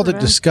 Kinda. We called it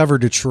Discover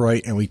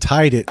Detroit, and we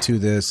tied it to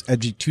this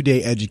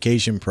 2-day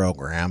education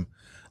program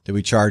that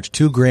we charged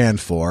 $2,000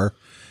 for,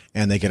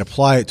 and they could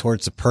apply it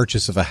towards the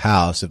purchase of a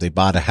house if they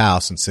bought a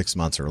house in 6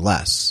 months or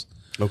less.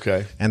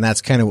 Okay. And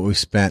that's kind of what we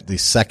spent the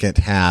second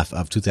half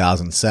of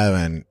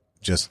 2007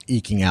 just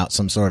eking out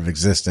some sort of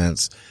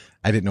existence.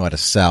 I didn't know how to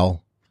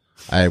sell.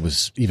 I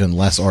was even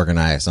less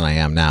organized than I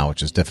am now,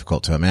 which is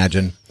difficult to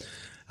imagine.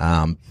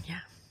 And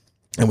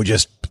we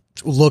just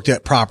looked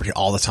at property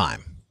all the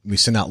time. We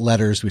sent out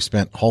letters. We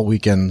spent whole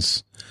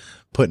weekends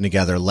putting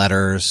together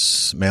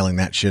letters, mailing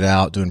that shit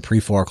out, doing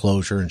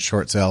pre-foreclosure and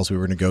short sales. We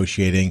were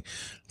negotiating,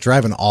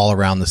 driving all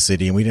around the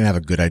city, and we didn't have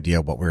a good idea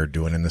of what we were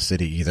doing in the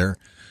city either.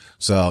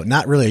 So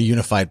not really a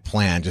unified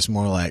plan, just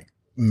more like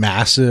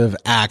massive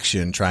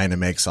action trying to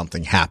make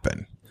something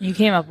happen. You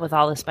came up with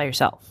all this by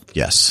yourself.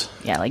 Yes.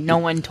 Yeah, like no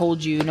one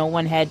told you, no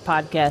one had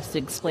podcasts to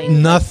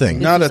explain. Nothing.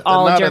 This Not is at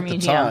all not at Jeremy the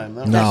and Gino. time.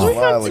 That No. was We a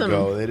had while some-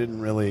 ago. They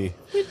didn't really.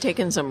 We'd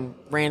taken some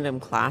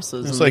random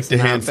classes. It's and like this the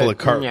and that, handful but, of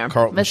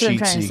Carlton That's what I'm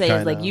trying to Sheetsy say.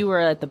 Is like kinda- you were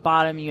at the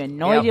bottom, you had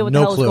no Yeah. idea what No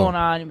the hell clue. was going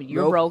on, but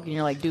you're Nope. broke, and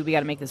you're like, dude, we got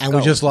to make this And go.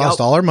 we just lost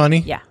Yep. all our money.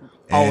 Yeah,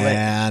 all of it.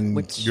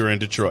 And You're in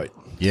Detroit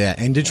yeah,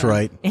 in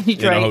Detroit, in in a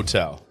Detroit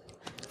hotel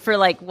for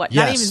like what?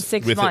 Yes. Not even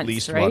 6 with months, at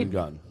least right? one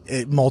gun.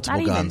 multiple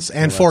Not even. guns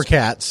and 4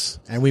 cats.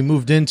 And we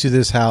moved into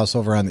this house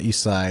over on the east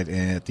side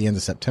at the end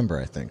of September,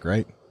 I think,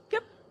 right?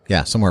 Yep.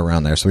 Yeah, somewhere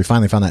around there. So we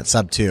finally found that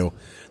sub 2.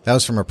 That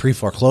was from a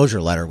pre-foreclosure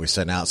letter we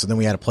sent out. So then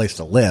we had a place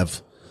to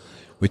live.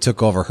 We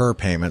took over her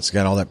payments,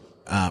 got all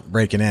that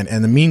breaking in.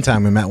 In the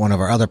meantime, we met one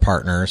of our other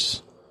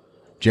partners,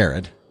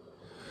 Jared.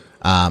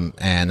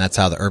 And that's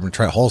how the Urban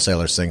Detroit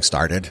Wholesalers thing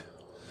started.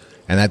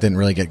 And that didn't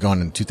really get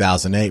going in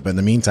 2008. But in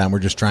the meantime, we're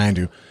just trying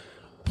to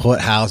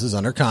put houses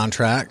under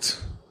contract,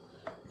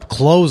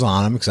 close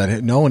on them because I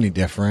didn't know any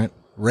different,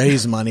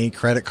 raise money,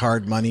 credit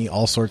card money,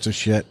 all sorts of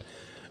shit.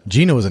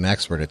 Gina was an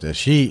expert at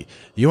this. You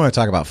want to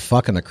talk about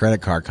fucking the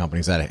credit card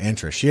companies out of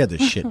interest. She had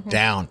this shit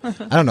down. I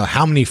don't know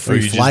how many Were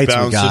free you flights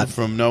just we bouncing got.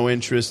 from no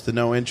interest to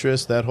no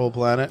interest, that whole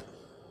planet?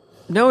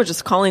 No,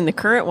 just calling the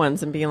current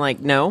ones and being like,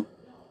 no,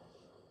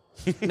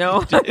 I'm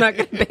not going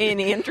to pay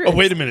any interest. Oh,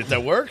 wait a minute.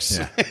 That works?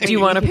 Yeah. Do you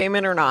want a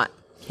payment or not?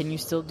 Can you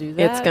still do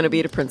that? It's going to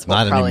be to principal.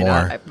 Not probably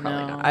anymore. not. Probably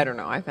No. not. I don't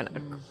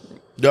know.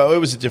 No, it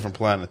was a different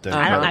planet then.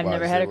 I've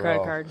never had a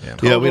credit card.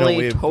 Yeah,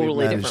 we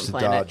Totally managed different to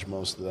planet. dodge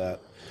most of that.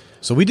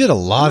 So we did a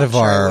lot of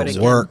sure I our would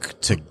again.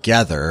 work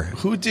together.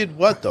 Who did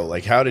what though?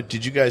 Like, how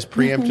did you guys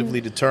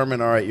preemptively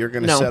determine? All right, you're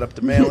going to No. set up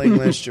the mailing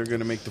list. You're going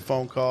to make the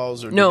phone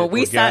calls. Or did No, it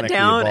we sat organically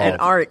down evolve?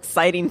 and our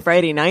exciting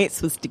Friday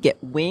nights was to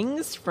get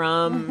wings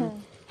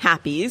from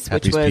Happy's,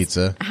 which Happy's was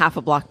Pizza. half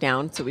a block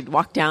down. So we'd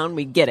walk down,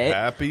 we'd get it.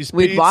 Happy's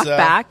We'd walk Pizza.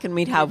 back and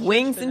we'd have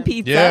wings and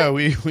pizza. Yeah,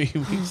 we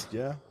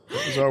yeah.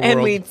 That was our And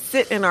world. we'd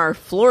sit in our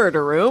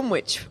Florida room,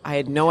 which I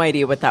had no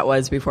idea what that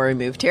was before we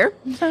moved here,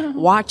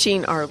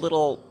 watching our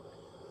little,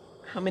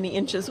 how many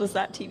inches was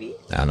that TV?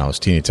 I don't know, it's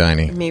teeny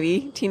tiny.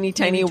 Maybe teeny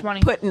tiny,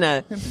 20. putting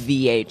a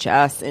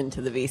VHS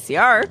into the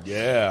VCR.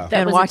 Yeah. That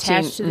And was watching-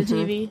 attached to the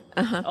TV.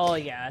 Oh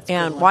yeah, that's a good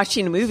And one.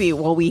 watching a movie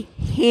while we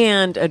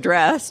hand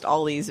addressed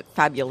all these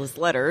fabulous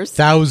letters.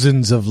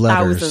 Thousands of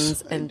letters.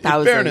 Thousands and In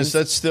thousands. fairness,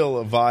 that's still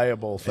a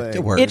viable thing.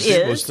 It works. It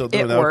People are is. still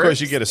doing It that. Of course,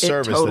 works. you get a It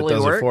service totally that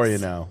does it for works. you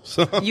now.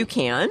 So, You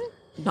can,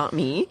 not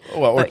me.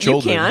 well, or but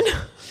children. You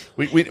can.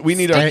 We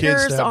need our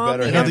kids Stickers to have on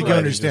better. the I don't think you handwriting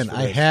understand. just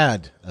for I this.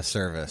 had a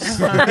service.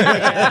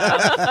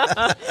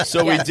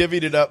 So we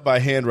divvied it up by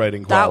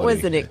handwriting That quality.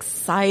 was an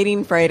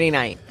exciting Friday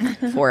night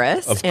for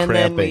us. Of and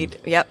then cramping.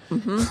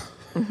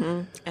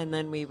 and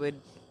then we would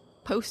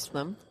post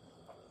them.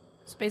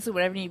 So basically,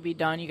 whatever needed to be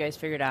done, you guys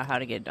figured out how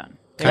to get it done.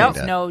 Kinda.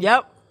 There's no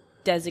Yep.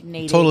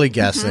 designated. Totally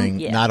guessing,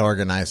 Yeah. not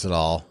organized at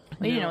all.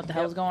 We didn't know what the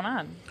hell was going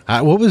on.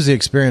 What was the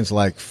experience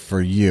like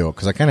for you?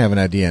 Because I kind of have an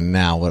idea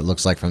now what it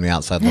looks like from the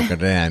outside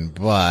looking in,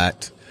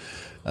 but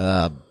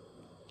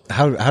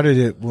how did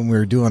it when we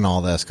were doing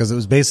all this? Because it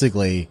was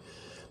basically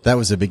that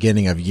was the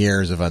beginning of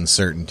years of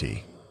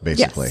uncertainty,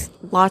 basically. Yes.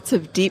 Lots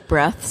of deep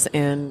breaths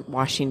and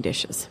washing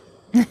dishes.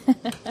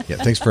 Yeah,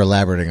 thanks for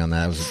elaborating on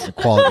that. It was a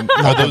quality.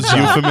 Are those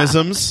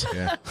euphemisms?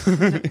 Yeah.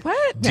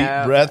 What? Deep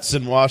breaths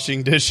and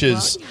washing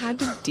dishes. Well, you had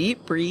to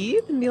deep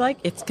breathe and be like,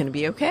 it's going to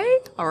be okay.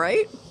 All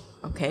right.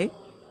 Okay.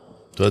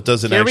 So it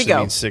doesn't Here we actually go.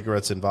 mean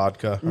cigarettes and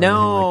vodka? or No,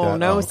 anything like that?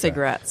 no Oh, okay.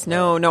 cigarettes.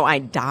 No, I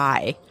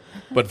die.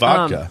 But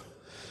vodka.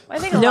 I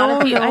think a lot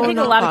of people. I think a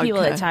not lot of people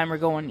at vodka. the time were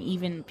going.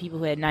 Even people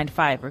who had 9 to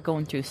 5 were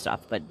going through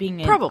stuff. But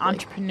being an Probably.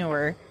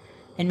 entrepreneur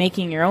and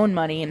making your own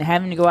money and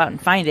having to go out and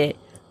find it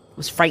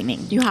was frightening.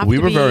 You have we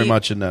to were be, very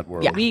much in that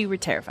world. Yeah. We were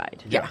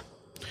terrified. Yeah.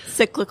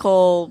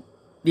 Cyclical,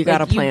 You got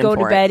to plan You'd go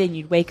for to bed and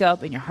you'd wake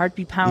up and your heart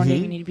be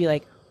pounding and you'd be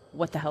like,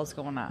 what the hell's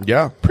going on?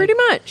 Yeah. Pretty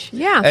much,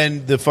 yeah.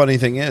 And the funny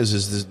thing is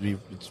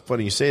it's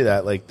funny you say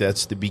that. Like,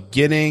 that's the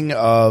beginning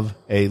of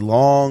a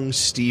long,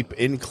 steep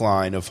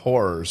incline of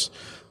horrors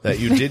that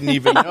you didn't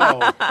even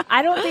know.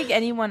 I don't think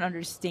anyone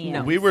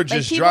understands. We were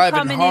just people driving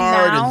coming in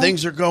hard now- and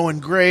things are going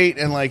great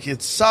and like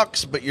it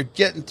sucks, but you're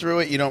getting through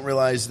it. You don't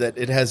realize that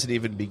it hasn't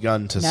even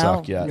begun to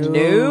suck yet.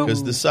 No.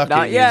 Because the sucking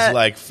Not yet. is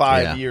like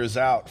 5 Yeah. years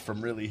out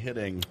from really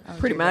hitting. Oh,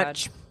 Pretty dear God.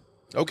 much.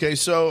 Okay,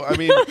 so, I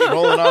mean,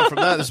 rolling on from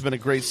that, this has been a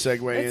great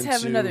segue Let's into...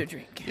 have another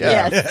drink.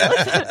 Yeah.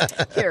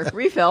 Yes. Here,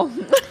 refill.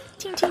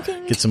 Ting, ting,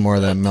 ting. Get some more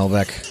of that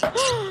Melbeck.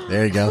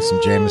 There you go.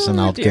 Some Jameson.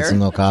 I'll dear. get some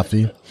little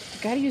coffee.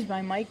 Gotta use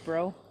my mic,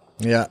 bro.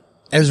 Yeah.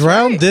 As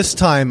around this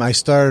time, I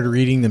started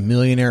reading The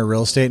Millionaire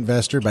Real Estate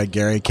Investor by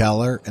Gary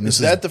Keller. And this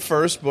Is that the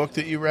first book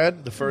that you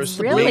read? The first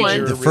Really?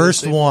 major the real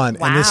first estate- one.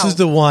 And this Wow. is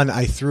the one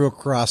I threw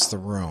across the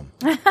room.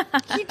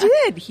 He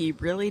did. He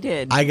really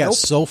did. I got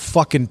so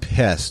fucking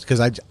pissed because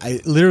I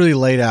literally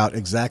laid out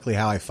exactly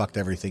how I fucked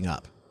everything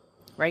up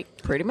Right?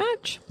 Pretty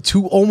much.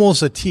 to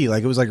almost a T.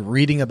 Like it was like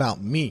reading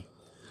about me.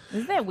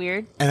 Isn't that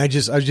weird? And I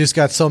just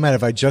got so mad.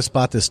 If I just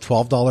bought this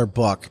 $12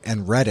 book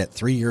and read it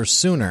 3 years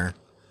sooner,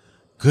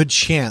 good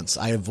chance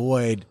I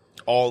avoid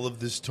All of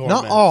this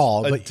torment. not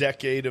all, a but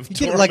decade of you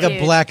get torment. like a Dude.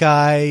 black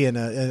eye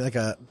and like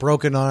a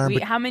broken arm.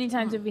 But How many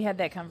times have we had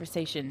that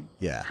conversation?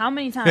 Yeah. How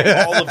many times?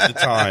 All of the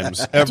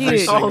times. Every Dude.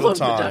 single All of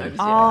the time. times.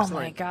 Oh Yeah.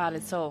 my God,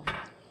 it's so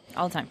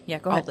all the time. Yeah,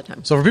 go All ahead. the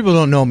time. So for people who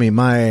don't know me,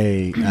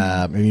 my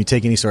when you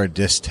take any sort of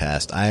disc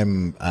test,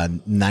 I'm a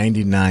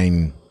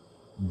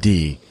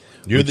 99D.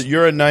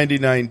 You're a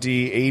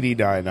 99D,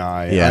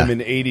 89I. Yeah. I'm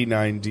an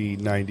 89D,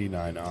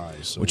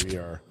 99I. So we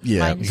are.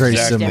 Yeah, Mine's very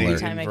changed exactly similar.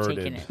 Every time I've inverted.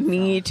 taken it.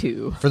 Me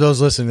too. For those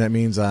listening, that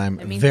means I'm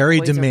That means very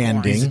boys are born.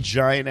 demanding. He's a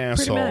giant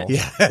asshole. much.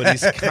 Yeah. But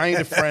he's kind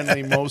of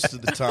friendly most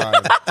of the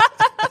time.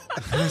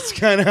 That's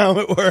kind of how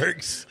it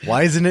works.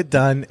 Why isn't it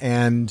done?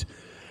 And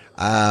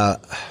I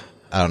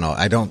don't know.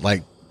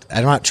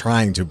 I'm not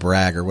trying to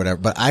brag or whatever,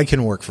 but I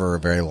can work for a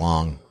very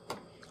long.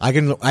 I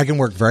can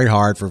work very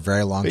hard for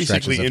very long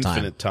Basically stretches of time.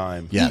 infinite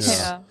time. Yes.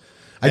 Yeah.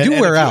 I do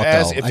And wear if you out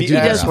ask- though. If I he do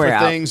asks wear for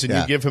out. things and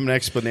Yeah. you give him an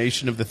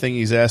explanation of the thing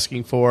he's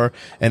asking for,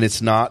 and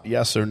it's not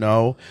yes or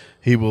no,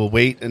 he will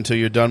wait until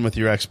you're done with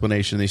your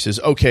explanation. And he says,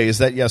 "Okay, is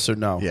that yes or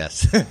no?"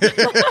 Yes.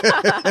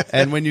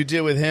 And when you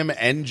deal with him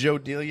and Joe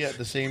Delia at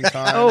the same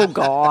time, Oh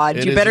God!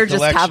 it You is better a just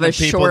collection have a of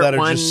people short that are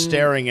one. just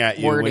staring at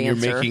you word when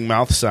answer. you're making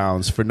mouth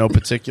sounds for no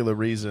particular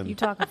reason. You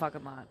talk a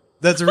fucking lot.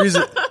 That's the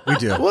reason we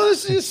do. Well,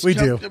 this is We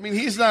do. I mean,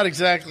 he's not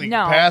exactly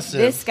No,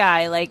 passive. this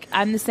guy, like,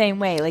 I'm the same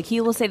way. Like,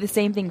 he will say the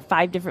same thing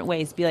 5 different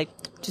ways. Be like,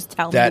 just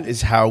tell That me.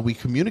 is how we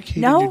communicate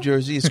No. in New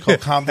Jersey. It's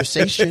called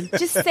conversation.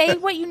 Just say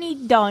what you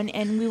need done,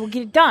 and we will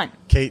get it done.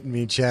 Kate and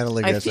me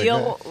channeling. I it's like,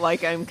 feel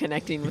like I'm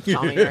connecting with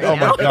Tommy right Oh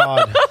now. my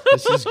God,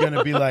 this is going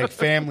to be like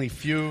Family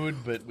Feud,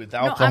 but with No,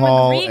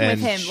 alcohol I'm agreeing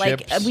and with him.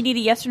 Like, chips. we need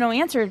a yes or no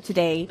answer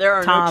today. There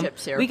are no Tom.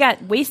 chips here. We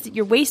got wasted.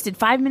 You're wasted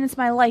 5 minutes of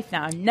my life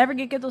now. I'm never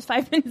gonna get those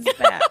 5 minutes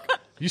back.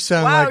 You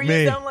sound Wow, like you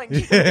me. sound like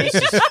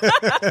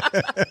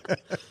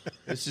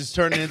This is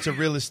turning into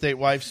real estate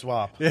wife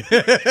swap. Oh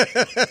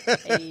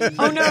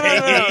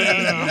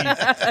no!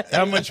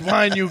 How much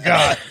wine you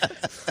got?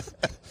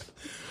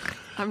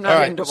 I'm All not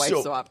right, into wife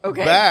so swap.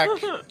 Okay. back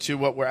to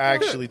what we're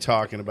actually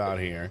talking about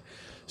here.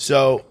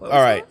 So, all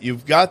right,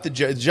 you've got the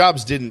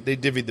jobs. They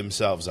divvied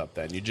themselves up.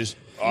 Then you just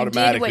You did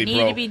automatically what needed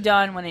broke. to be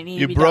done when it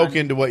needed You to be broke done.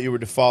 into what you were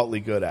defaultly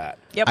good at.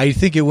 Yep. I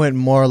think it went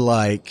more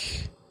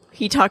like,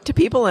 He talked to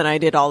people, and I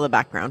did all the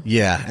background.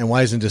 yeah, and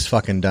why isn't this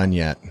fucking done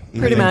yet? Pretty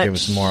I think much. It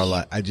was more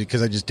like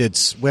because I just did.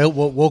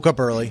 Woke up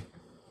early,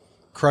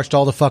 crushed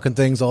all the fucking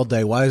things all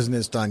day. Why isn't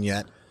this done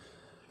yet?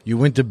 You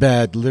went to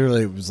bed.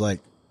 Literally, it was like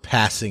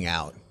passing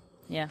out.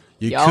 Yeah.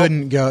 You Yup.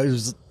 couldn't go. It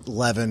was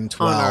 11,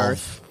 12. On our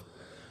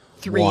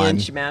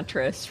 3-inch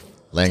mattress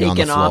Laying on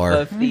the taken off floor.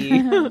 of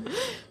the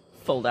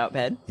fold-out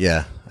bed.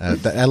 Yeah, I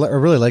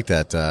really like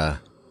that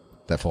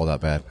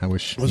fold-out bed. I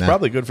wish It was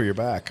probably good for your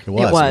back. It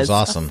was. It was. was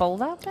awesome. A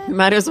fold-out bed? We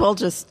might as well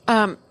just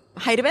hide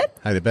a bed.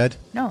 Had a bed.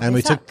 No, and they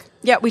we suck. took.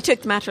 Yeah, we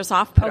took the mattress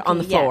off, put it on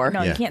the yeah. floor.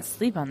 No, Yeah. you can't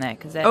sleep on that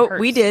because that Oh,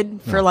 hurts. we did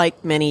for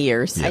like many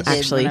years. I did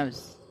Actually, when I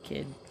was a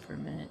kid for a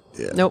minute.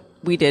 nope,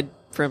 we did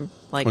from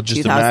like Well, just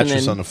the 2000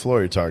 mattress and on the floor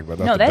you're talking about.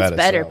 Not No, the that's bed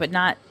better, itself. but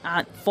not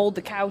fold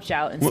the couch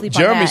out and Well, sleep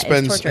Jeremy on that.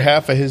 spends It's torture.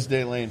 half of his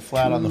day laying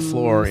flat on the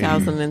floor in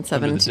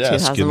 2007 under the to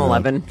desk in the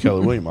 2011.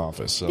 Keller Williams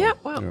office. So, Yeah,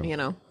 well, you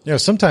know. Yeah,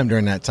 sometime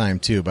during that time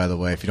too. By the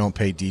way, if you don't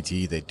pay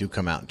DTE, they do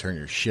come out and turn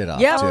your shit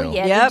off Yep. too. Oh,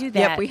 yeah. Yep, they do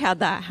yep, that. we had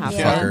that happen.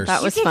 Fuckers.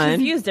 That was you get fun.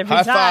 confused every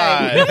High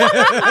time.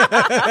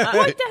 five.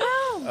 What the hell?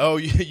 Oh,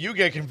 you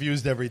get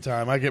confused every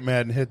time. I get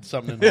mad and hit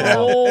something in the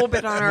wall. Oh,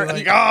 but on our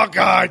Like, oh,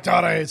 God, I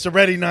thought it's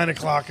already 9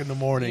 o'clock in the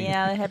morning.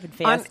 Yeah, that happened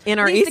fast. in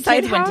our At least East the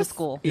kids Side went to house?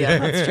 school. Yeah,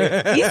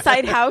 that's true. East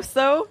Side house,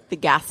 though, the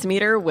gas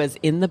meter was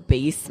in the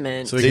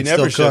basement. So They can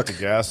never still shut cook.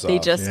 the gas off. They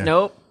just Yeah.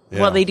 nope.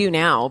 Yeah. Well, they do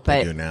now,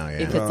 but do now, yeah. if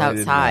No, it's they didn't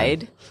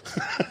outside,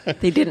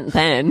 they didn't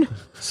then.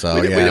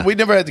 So we, yeah, we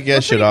never had to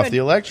get shit pretty off. good.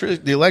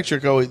 The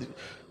electric always,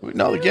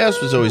 No, the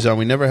gas was always on.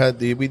 We never had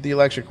the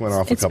electric went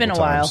off It's a couple been a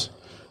while. times.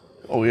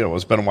 Oh, yeah, well,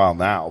 it's been a while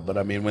now. But,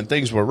 I mean, when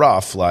things were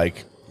rough,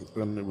 like,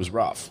 when it was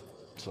rough.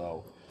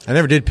 So... I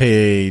never did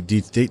pay.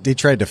 They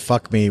tried to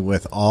fuck me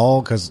with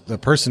all because the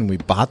person we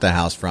bought the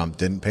house from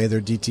didn't pay their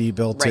DTE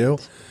bill too.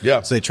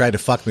 Yeah. So they tried to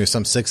fuck me with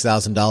some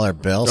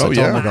 $6,000 bill. So I told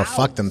them to go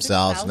fuck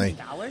themselves. And they,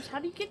 $6,000? How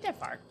do you get that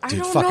far? dude,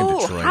 I don't fucking know.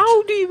 Detroit.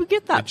 How do you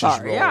get that It just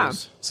far? Yeah.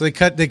 rolls. So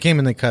they came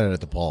and they cut it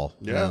at the pole.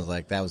 Yeah. And I was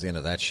like, that was the end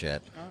of that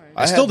shit.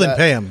 I still had didn't that-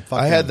 pay him. Fuck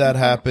I him. had that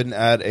happen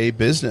at a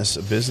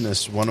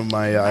business. One of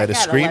my, I had a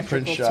got screen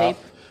print electrical shop.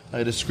 tape. I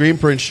had a screen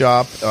print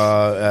shop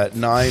at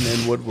 9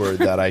 in Woodward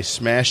that I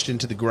smashed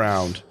into the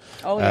ground.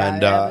 Oh, yeah,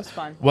 And, that was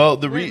fun. Well,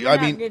 We're I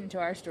not mean, getting to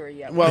our story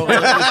yet. well, it's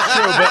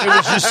true, but it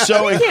was just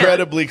so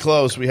incredibly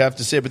close. We have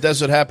to say, but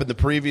that's what happened. The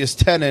previous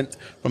tenant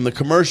from the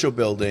commercial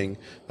building,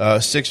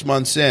 6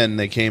 months in,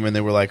 they came and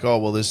they were like, "Oh,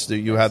 well,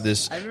 you have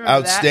this I remember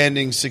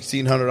outstanding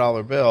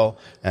 $1,600 bill,"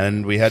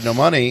 and we had no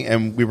money,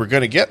 and we were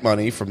going to get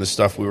money from the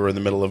stuff we were in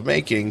the middle of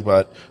making,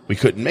 but we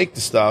couldn't make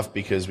the stuff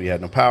because we had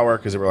no power.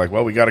 Because they were like,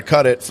 "Well, we got to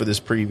cut it for this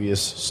previous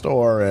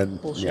store,"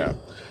 and Bullshit. yeah,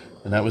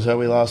 and that was how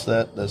we lost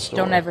that store.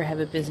 Don't ever have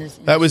a business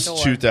in That the was store.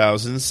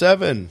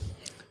 2007.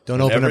 Don't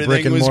open a brick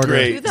Everything and was mortar.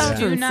 great.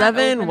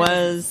 2007 open it.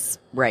 was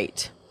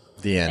right.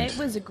 The end. It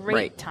was a great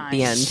Right. time.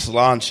 The end.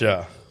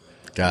 Slancha.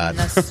 God. And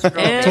the struggle.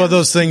 It's one of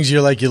those things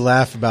you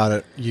laugh about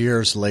it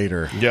years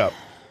later. Yep.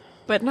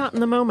 But not in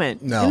the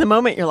moment. No. In the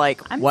moment, you're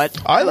like, what?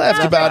 I laughed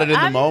not- about it in the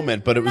I'm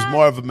moment, but it was not-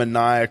 more of a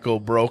maniacal,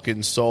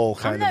 broken soul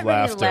I'm kind not of ready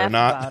laughter, to laugh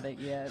not about it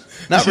yet.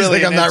 not She's really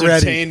like, an "I'm not ready."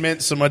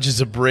 entertainment so much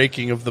as a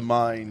breaking of the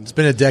mind. It's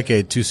been a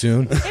decade. Too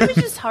soon. It was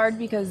just hard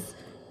because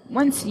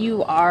once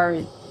you are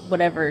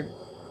whatever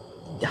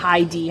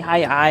high D,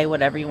 high I,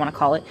 whatever you want to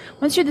call it,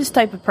 once you're this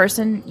type of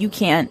person, you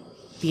can't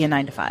be a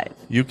 9 to 5.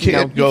 You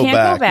can't, You go, can't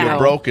back. go back. You're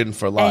broken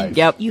for life. And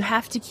Yep. you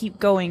have to keep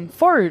going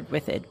forward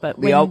with it. But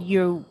when Yep.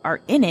 you are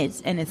in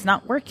it and it's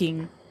not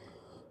working,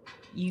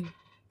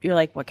 you're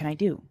like, what can I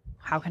do?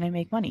 How can I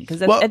make money? Because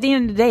Well- at the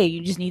end of the day,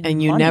 you just need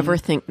And you money. never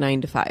think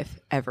 9 to 5,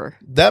 ever.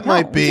 That No,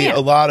 might be you can't.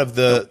 a lot of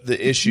the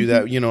issue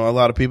that, a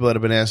lot of people that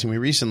have been asking me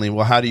recently,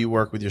 well, how do you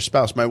work with your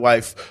spouse? My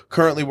wife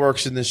currently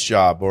works in this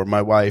job, or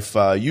my wife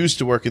used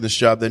to work in this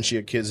job, then she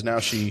had kids, now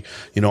she,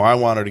 I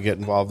want her to get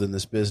involved in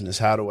this business.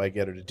 How do I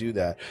get her to do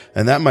that?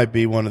 And that might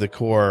be one of the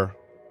core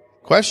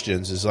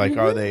questions is like,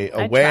 are they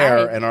I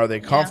aware tried. and are they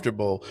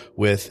comfortable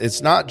with,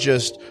 it's not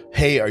just,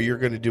 hey, are you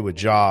going to do a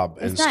job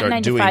and It's not start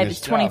 9 to doing 5, this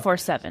it's job?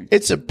 24/7.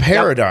 It's a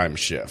paradigm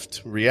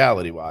shift,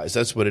 reality-wise.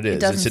 That's what it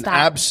is. doesn't It's an stop.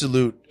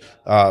 absolute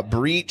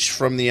breach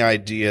from the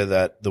idea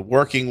that the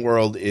working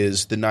world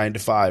is the 9 to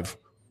 5,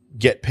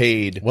 get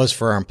paid Was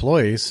for our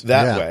employees.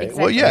 that Yeah. way.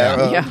 Exactly. Well, yeah,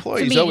 Yeah. To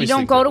employees me, you always don't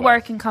think go that to way.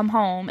 work and come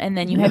home and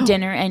then you have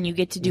dinner and you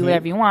get to do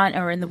whatever you want,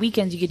 or in the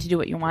weekends you get to do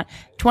what you want.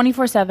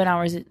 24/7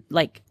 hours,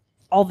 like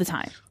all the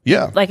time.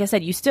 Yeah. Like I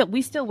said,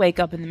 we still wake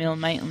up in the middle of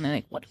the night and they're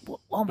like, what?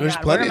 Oh my There's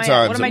god, plenty what of am I,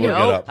 times what am I that we'll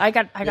doing? get up. I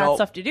got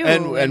stuff to do.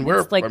 And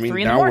we're, it's like I mean,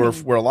 3 in the now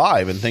morning. we're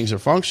alive and things are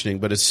functioning,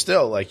 but it's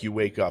still like you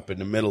wake up in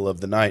the middle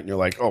of the night and you're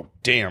like, oh,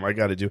 damn, I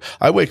got to do.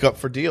 I wake up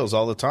for deals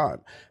all the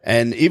time.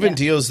 And even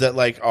deals that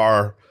like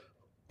are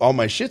all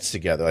my shit's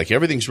together. Like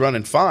everything's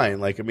running fine.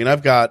 Like, I mean,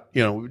 I've got,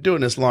 we're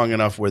doing this long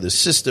enough where the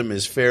system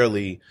is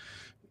fairly,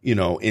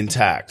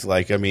 intact.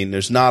 Like, I mean,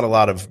 there's not a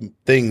lot of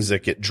things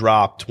that get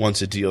dropped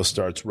once a deal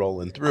starts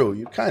rolling through.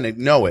 You kind of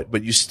know it,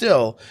 but you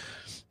still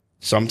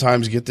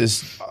sometimes get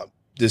this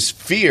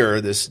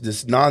fear,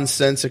 this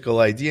nonsensical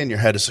idea in your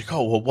head. It's like,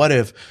 oh, well, what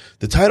if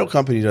the title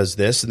company does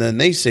this and then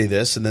they say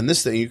this and then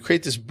this thing? You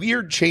create this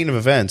weird chain of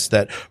events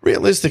that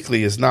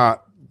realistically is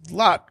not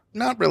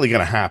really going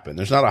to happen.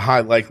 There's not a high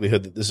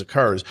likelihood that this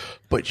occurs,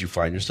 but you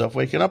find yourself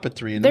waking up at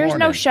 3 in the There's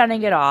morning. no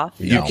shutting it off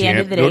You at the end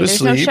of the can't go day. to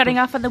There's no sleep. shutting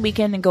off on the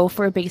weekend and go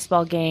for a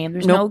baseball game.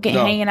 There's Nope. no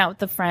No. hanging out with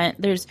the friend.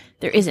 There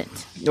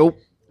isn't. Nope.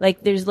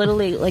 Like there's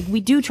literally like we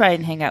do try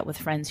and hang out with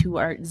friends who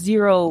are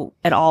zero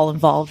at all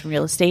involved in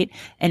real estate,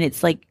 and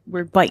it's like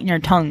we're biting our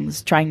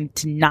tongues trying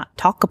to not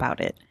talk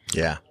about it.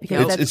 Yeah.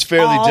 Because It's that's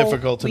fairly all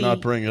difficult to we not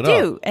bring it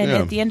do. up. And Yeah.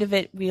 at the end of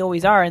it, we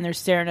always are, and they're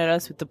staring at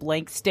us with the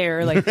blank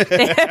stare, like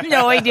they have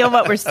no idea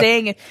what we're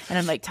saying. And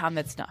I'm like, Tom,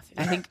 that's enough.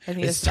 I think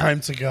It's that's time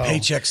to go.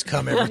 Paychecks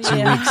come every 2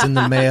 Yeah. weeks in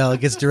the mail.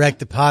 It gets direct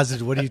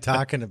deposited. What are you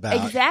talking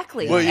about?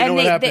 exactly. Well, you know And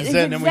what happens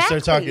then? Then we start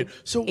exactly. talking.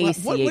 So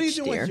what are you ACH,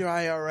 doing dear. with your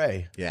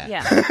IRA? Yeah.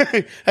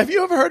 Yeah. Have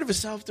you ever heard of a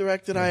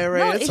self-directed IRA?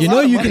 No, It's it's- a You lot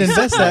know of you money. can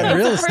invest that in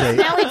real It's a estate.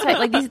 personality type.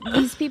 Like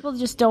these people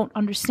just don't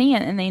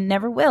understand, and they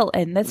never will,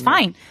 and that's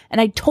fine.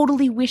 And I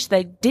totally wish that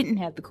I didn't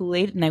have the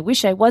Kool-Aid, and I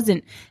wish I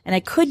wasn't, and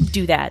I could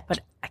do that, but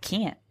I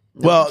can't.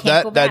 Well,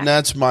 can't go back.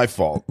 that's my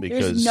fault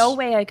because There's no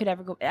way I could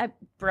ever go.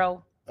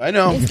 Bro, I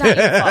know it's not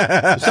your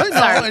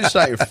fault. it's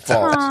not your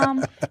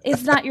fault.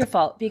 It's not your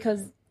fault because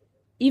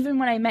even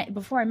when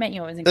before I met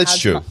you, I was in That's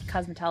true.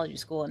 cosmetology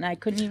school, and I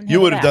couldn't even. You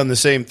handle would have that. done the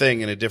same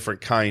thing in a different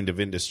kind of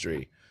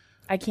industry.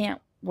 I can't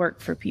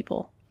work for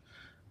people.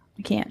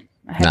 I can't.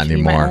 I have Not to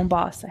be my anymore. own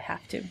boss. I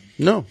have to.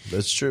 No,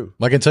 that's true.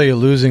 I can tell you,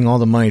 losing all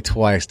the money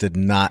twice did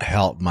not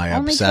help my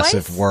Only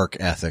obsessive twice? work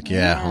ethic.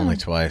 Yeah, only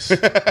twice.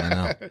 I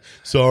know.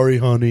 Sorry,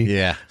 honey.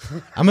 Yeah,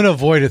 I'm gonna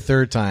avoid a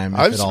third time. If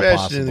I've at all smashed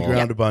possible. it in the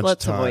ground a bunch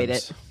Let's of times. avoid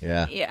it.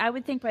 Yeah, Yeah, I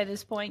would think by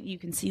this point you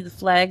can see the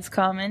flags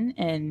coming,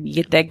 and you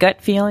get that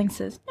gut feeling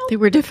says, "No, They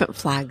were different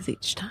flags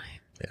each time.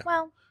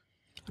 well,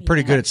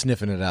 pretty good at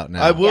sniffing it out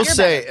now. I will You're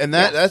say, better. and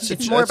that's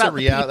It's more about the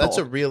people. that's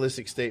a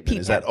realistic statement.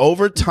 Is that People.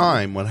 over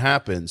time, what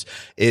happens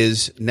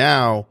is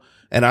now,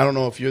 and I don't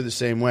know if you're the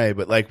same way,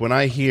 but like when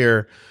I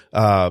hear,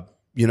 I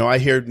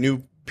hear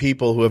new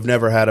people who have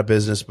never had a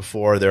business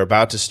before, they're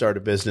about to start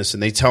a business,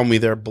 and they tell me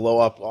their blow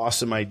up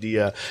awesome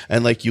idea,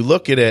 and like you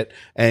look at it,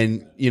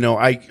 and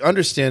I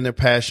understand their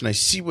passion, I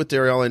see what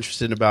they're all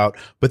interested about,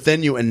 but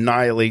then you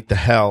annihilate the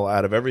hell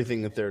out of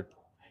everything that they're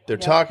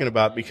talking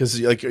about,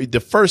 because like the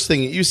first thing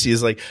that you see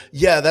is like,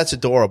 yeah, that's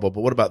adorable, but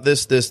what about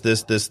this,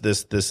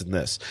 and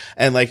this?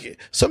 And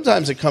like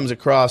sometimes it comes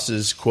across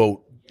as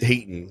quote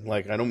hating.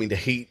 Like I don't mean to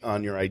hate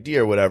on your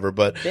idea or whatever,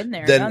 but Been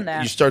there, then done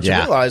that. you start to Yeah.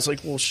 realize like,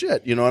 well,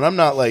 shit, and I'm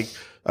not like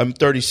I'm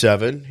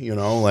 37,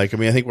 like I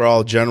mean I think we're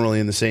all generally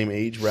in the same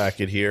age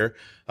bracket here.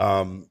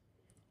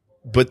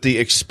 But the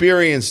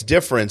experience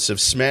difference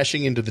of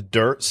smashing into the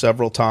dirt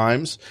several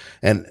times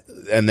and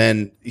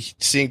then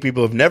seeing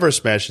people who've never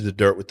smashed into the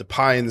dirt with the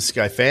pie in the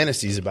sky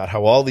fantasies about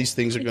how all these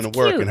things are going to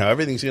work cute. and how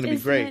everything's going to be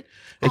Isn't great. it?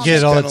 It's I get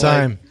it just all the kinda like,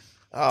 time.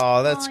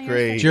 oh, that's you're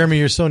great. Jeremy,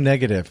 you're so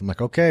negative. I'm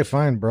like, okay,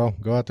 fine, bro,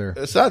 go out there.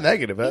 It's not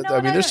negative. know I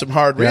what mean, I- there's some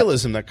hard Yeah.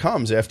 realism that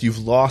comes after you've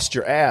lost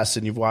your ass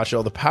and you've watched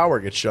all the power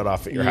get shut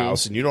off at your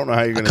house and you don't know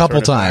how you're going to couple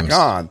turn it times. back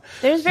on.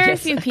 There's very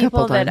Yes, few a people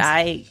couple that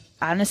times.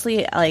 I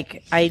honestly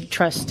like. I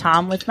trust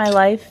Tom with my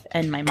life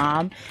and my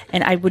mom,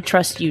 and I would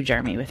trust you,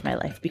 Jeremy, with my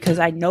life because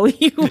I know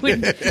you would.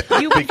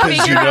 You would Because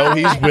figure out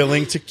he's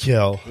willing to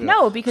kill.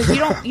 No, because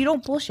you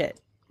don't bullshit.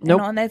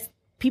 Nope. And that's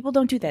people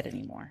don't do that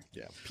anymore.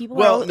 Yeah. People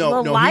Well,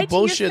 will no, lie he to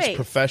your bullshits face.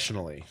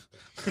 professionally.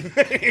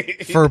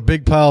 For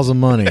big piles of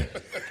money.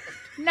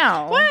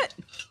 No. What?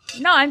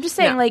 No, I'm just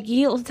saying, No. like,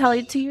 he'll tell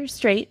you to your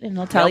straight, and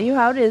he'll tell you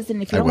how it is,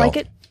 and if you I don't will. like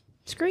it,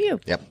 screw you.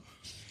 Yep.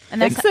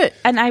 And that's Fix it.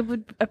 And I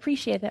would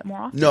appreciate that more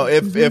often. No,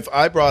 if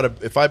I brought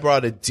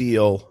a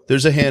deal,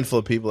 there's a handful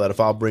of people that if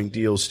I'll bring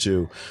deals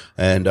to,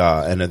 and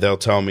they'll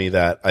tell me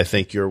that I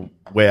think you're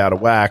way out of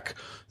whack,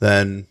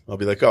 then I'll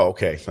be like, oh,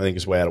 okay, I think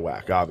it's way out of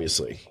whack,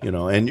 obviously,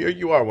 and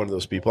you are one of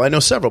those people. I know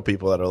several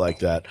people that are like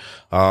that.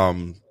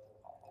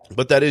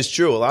 But that is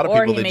true. A lot of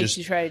Or people he they makes just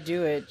you try to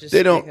do it just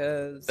they don't-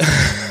 because.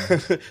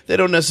 they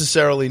don't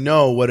necessarily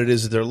know what it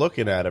is that they're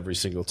looking at every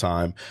single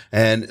time.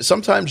 And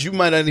sometimes you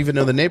might not even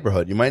know the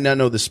neighborhood. You might not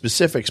know the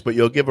specifics, but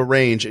you'll give a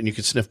range and you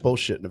can sniff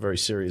bullshit in a very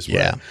serious way.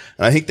 Yeah. And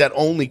I think that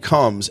only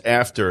comes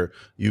after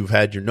you've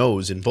had your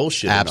nose in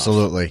bullshit enough,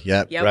 Absolutely.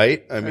 Yep. Yep.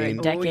 right? I mean,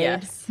 Decade. Oh,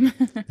 yes.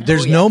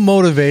 There's no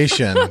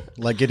motivation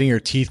like getting your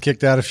teeth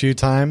kicked out a few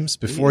times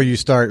before you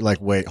start like,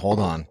 wait, hold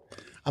on.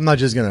 I'm not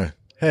just going to,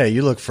 hey,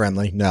 you look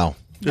friendly. No.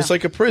 just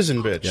like a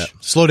prison bitch. Yeah.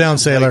 Slow down,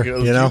 sailor.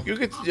 Like, You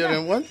get,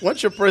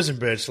 once you're a prison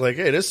bitch, like,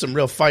 hey, there's some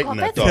real fighting Well,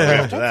 that that's, dog a, after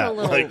that's that. a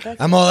little. Like, That's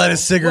I'm all out of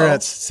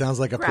cigarettes. Sounds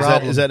like a is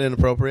problem. that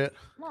inappropriate?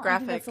 well, I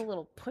think graphic. That's a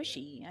little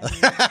pushy.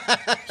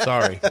 I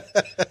Sorry. mean,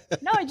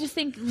 no, I just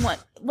think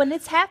when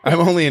it's happening.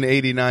 I'm only an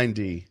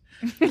 89D.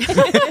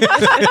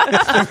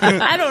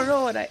 I don't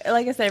know what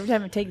like I said, every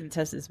time I'm taking the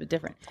test it's a bit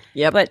different.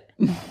 Yep. But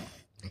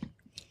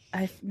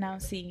I now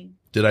see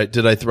Did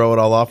I throw it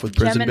all off with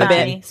prison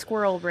Gemini bitch?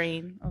 squirrel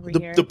brain over The,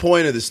 here. the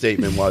point of the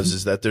statement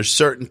is that there's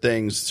certain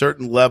things,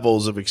 certain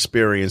levels of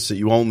experience that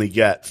you only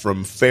get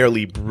from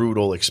fairly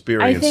brutal I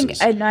experiences.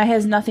 think and it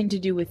has nothing to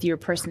do with your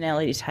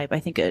personality type. I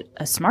think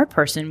a smart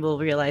person will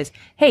realize,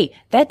 hey,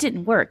 that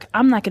didn't work.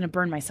 I'm not going to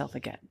burn myself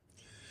again.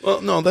 well,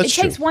 no, that's It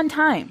true. takes one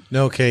time.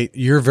 No, Kate,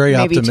 you're very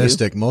Maybe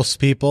optimistic. Most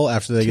people,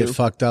 after they get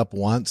fucked up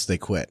once, they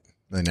quit.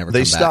 They never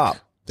They come stop.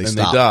 back. They and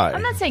stop. they die.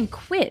 I'm not saying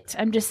quit.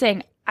 I'm just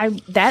saying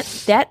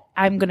that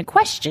I'm going to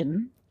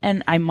question,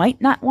 and I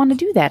might not want to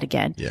do that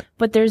again. Yeah.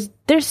 But there's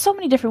so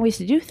many different ways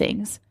to do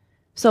things.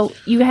 So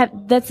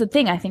that's the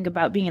thing I think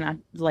about being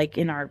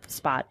in our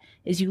spot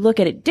is you look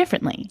at it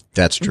differently.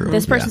 That's true.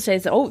 This person Yeah.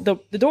 says, "Oh,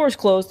 the door's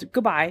closed.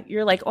 Goodbye."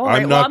 You're like, "All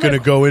right, I'm well, not going to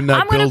go in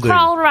that I'm going building. to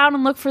crawl around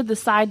and look for the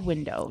side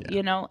window,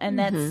 and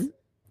that's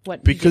what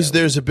you Because do.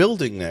 there's a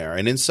building there,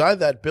 and inside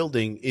that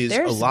building is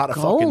There's a lot of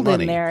gold fucking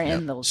money. in there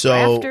in those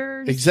So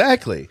rafters.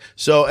 exactly.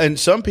 So and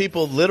some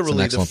people literally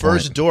the excellent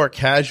first point. door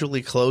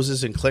casually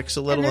closes and clicks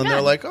a little, they're and they're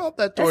done. like, "Oh,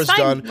 that That's door's fine.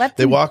 done." Let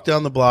They them- walk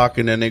down the block,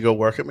 and then they go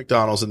work at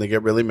McDonald's, and they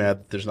get really mad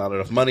that there's not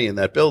enough money in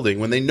that building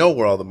when they know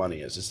where all the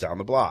money is. It's down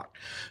the block.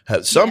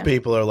 Some Yeah.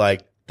 people are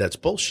like, "That's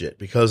bullshit,"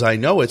 because I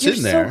know it's You're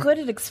in there. so good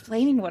at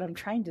explaining what I'm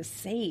trying to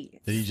say.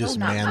 Did he It's just so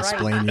not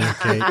mansplain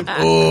right. you, Kate?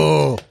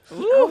 Oh,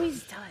 He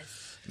always does.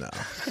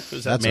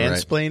 Is that that's all right.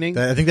 mansplaining?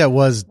 I think that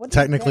was What is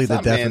technically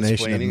that? the Not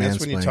definition of mansplaining. That's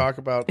when you mansplaining. talk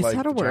about Is like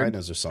that a word?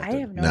 vaginas or something. I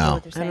have no No. idea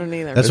what they're I saying. don't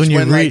either. That's when you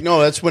read.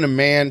 that's when a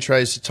man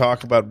tries to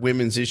talk about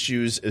women's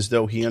issues as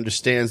though he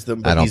understands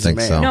them, but I don't he's think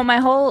a man. so.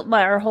 No,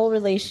 our whole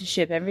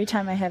relationship, every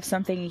time I have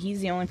something,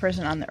 he's the only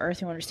person on the earth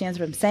who understands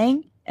what I'm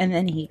saying. and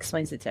then he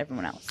explains it to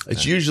everyone else.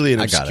 It's usually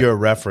an I got obscure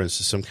reference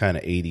to some kind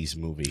of 80s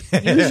movie.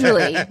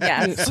 Usually,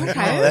 yes. Oh,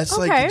 that's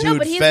like the dude No,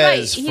 but he's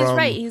Fez right. He's from,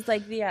 right. He's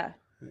like, yeah,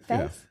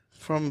 Fez.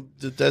 from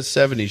that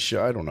 70s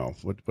show. I don't know.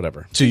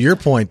 Whatever. To your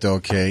point, though,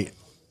 Kate,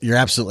 you're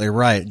absolutely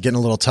right. Getting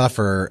a little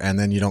tougher, and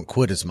then you don't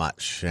quit as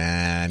much,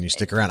 and you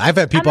stick around. I've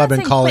had people I'm I've not been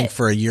saying calling quit.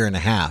 for a year and a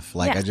half.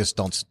 Like, Yeah. I just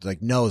don't,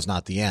 like, no is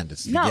not the end.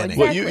 It's the No, beginning.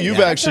 exactly. Well, you've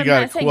Yeah. actually That's what I'm got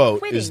a not saying quote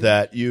quitting. is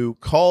that you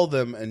call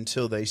them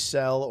until they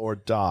sell or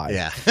die.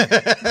 Yeah.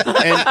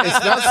 And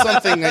it's not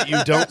something that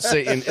you don't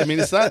say.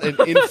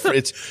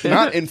 It's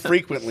not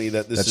infrequently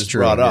that this That's is true,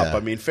 brought up. yeah. I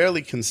mean,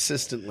 fairly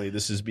consistently,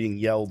 this is being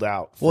yelled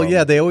out. Well, from-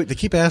 yeah, they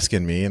keep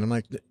asking me, and I'm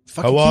like,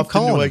 fucking How keep often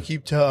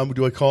calling.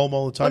 do I call them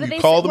all the time? What do You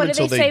they call say- them what do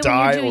until they they say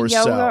die when you're or doing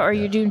yoga sell. or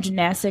you're doing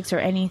gymnastics or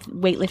any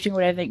weightlifting,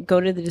 whatever? Go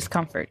to the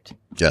discomfort.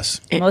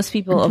 Yes. Most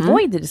people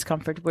avoid the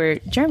discomfort. Where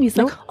Jeremy's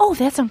like, "Oh,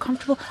 that's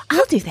uncomfortable.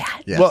 I'll do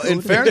that." Yeah. Well,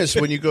 in fairness,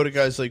 when you go to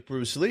guys like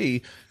Bruce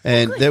Lee,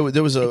 and there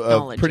was a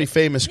Acknowledge pretty it.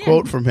 famous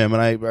quote from him,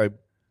 and I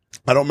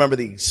don't remember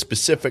the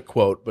specific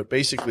quote, but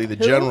basically the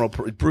general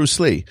Bruce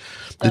Lee,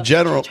 the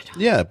general,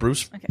 yeah,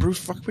 Bruce.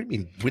 Fuck, what do you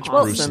mean? Which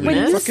Well, Bruce Awesome. Lee? when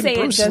you Fucking say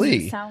Bruce it, doesn't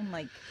Lee. sound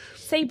like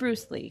say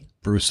Bruce Lee.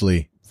 Bruce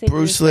Lee. Say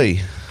Bruce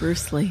Lee.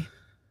 Bruce Lee.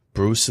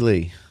 Bruce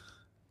Lee.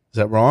 Is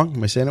that wrong?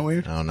 Am I saying it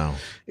weird? I don't know.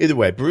 Either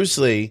way, Bruce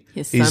Lee.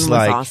 His son he's was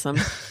like, awesome.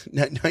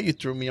 Now you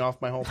threw me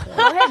off my whole point.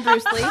 Go ahead,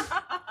 Bruce Lee.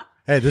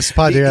 Hey, this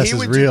podcast he is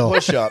would real. do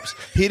push-ups.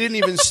 He didn't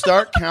even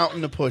start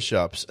counting the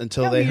push-ups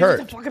until they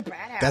hurt.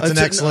 That's an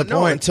excellent no,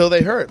 point. until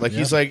they hurt. Like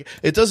he's like,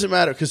 it doesn't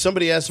matter because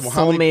somebody asked him, well,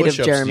 how many Soulmate of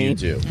push-ups do Jeremy. you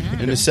do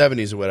in the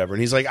 70s or whatever?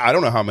 And he's like, I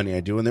don't know how many I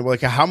do. And they were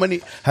like, how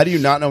do you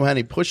not know how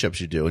many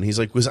push-ups you do? And he's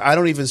like, because I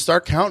don't even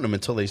start counting them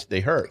until they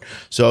hurt.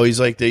 So he's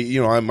like,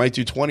 I might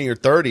do 20 or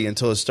 30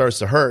 until it starts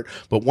to hurt.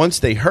 But once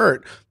they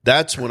hurt,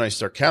 that's when I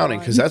start counting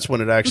because that's when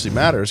it actually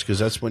matters because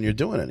that's when you're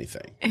doing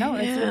anything. No,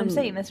 that's what I'm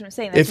saying. That's what I'm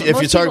saying. If That's what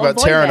you're most talking people about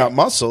avoid tearing that. up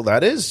muscle,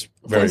 that is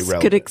very This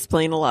relevant. could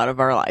explain a lot of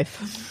our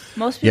life.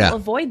 Most people Yeah.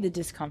 avoid the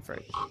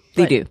discomfort.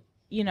 They But, do.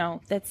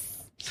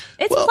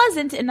 It's Well,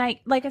 pleasant, and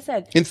like I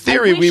said, In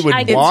theory, I wish we would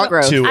I could- want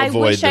growth. to I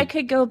avoid wish I the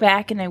could go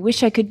back, and I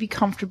wish I could be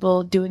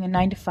comfortable doing a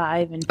 9 to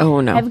 5 and Oh,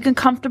 no. having a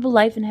comfortable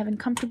life and having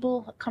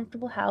comfortable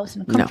house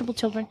and comfortable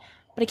children,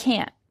 but I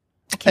can't.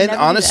 I can And never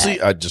do honestly,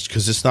 that. just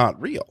because it's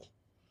not real.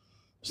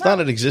 It's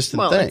not an existent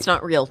Well, thing. it's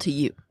not real to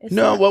you. It's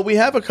No, not. well, we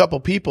have a couple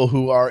people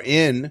who are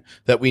in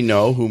that we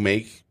know who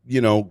make,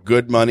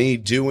 good money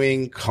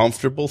doing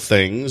comfortable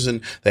things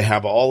and they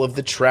have all of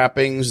the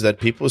trappings that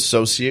people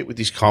associate with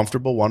these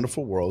comfortable,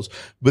 wonderful worlds.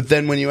 But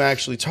then when you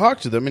actually talk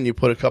to them and you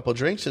put a couple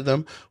drinks in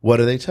them, what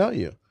do they tell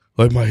you?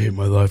 I hate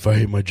my life. I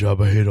hate my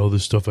job. I hate all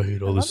this stuff. I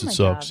hate all this. love It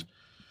my sucks. job.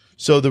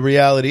 So the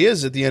reality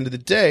is at the end of the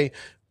day,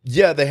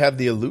 yeah, they have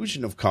the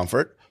illusion of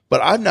comfort,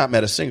 but I've not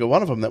met a single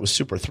one of them that was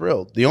super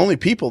thrilled. The only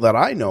people that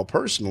I know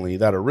personally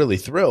that are really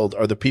thrilled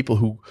are the people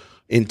who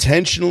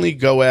intentionally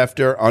go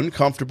after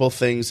uncomfortable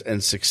things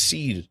and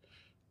succeed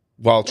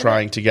while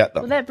trying to get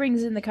them. Well, that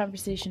brings in the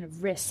conversation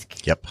of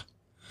risk. Yep.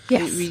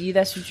 Yes.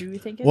 That's what you were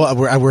thinking? Well,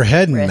 we're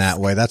heading Risk. that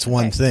way. That's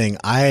one Okay. thing.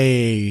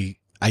 I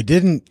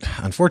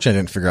unfortunately,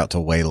 I didn't figure out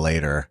till way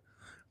later.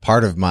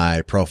 Part of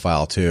my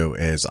profile too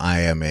is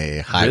I am a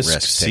high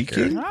risk taker.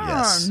 Risk-seeking?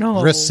 Yes.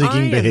 no. Risk I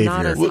seeking am behavior.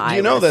 not as- Well,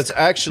 high that's risk.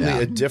 actually Yeah.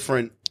 a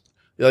different,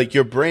 like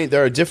your brain,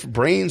 there are different,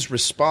 brains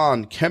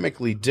respond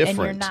chemically And you're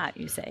different not,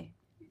 you say.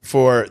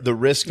 for the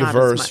risk Not as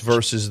averse much.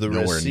 versus the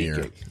Nowhere risk near.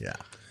 seeking. Yeah.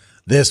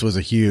 This was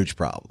a huge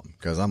problem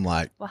because I'm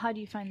like, Well, how do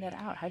you find that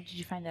out? How did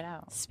you find that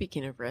out?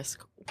 Speaking of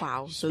risk,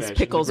 wow, Smashing those the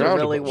pickles are ground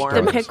a really bunch of warm.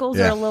 The times. pickles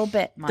Yeah. are a little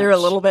bit much. They're a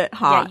little bit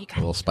hot. Yeah, you a got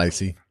little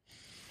spicy.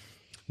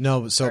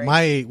 No, so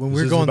Sorry. when This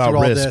we're is going about through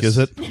all risk, this, is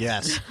it?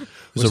 Yes.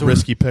 It's a So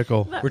risky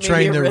pickle. We're Maybe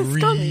trying a to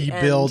risk on the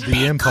rebuild end.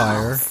 the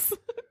empire.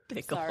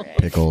 Pickle. Sorry.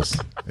 Pickles.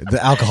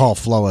 The alcohol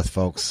floweth,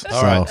 folks. All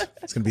so right.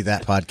 it's going to be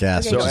that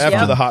podcast. So Okay, after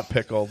yeah. the hot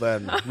pickle,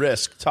 then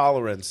risk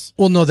tolerance.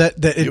 Well, no,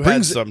 that You it had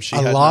brings some, she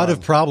a had lot none.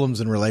 of problems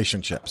in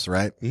relationships,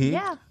 right?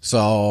 Yeah.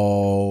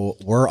 So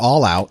we're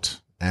all out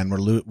and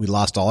we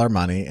lost all our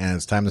money and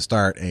it's time to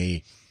start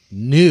a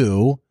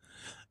new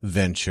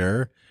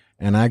venture.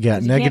 And I got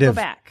 'Cause you can't negative,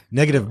 go back.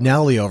 negative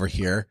Nelly over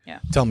here. Yeah.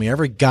 Tell me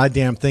every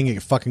goddamn thing that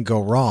could fucking go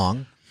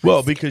wrong.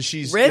 Well, because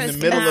she's in Risk the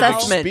middle of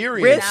assessment.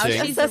 experiencing.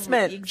 Risk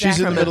assessment. She's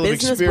in the From a middle of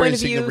business point of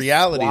experiencing the view,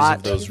 realities of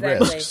SWOT. those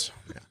Exactly. risks.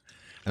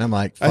 And I'm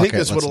like, I fuck think it,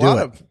 that's what let's a do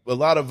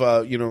lot it.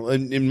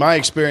 of in my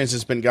experience,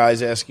 it's been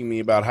guys asking me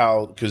about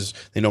how, because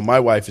they know my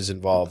wife is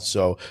involved.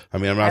 So, I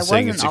mean, I'm not I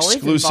saying it's wasn't always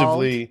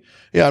exclusively,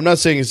 I'm not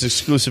saying it's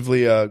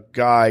exclusively a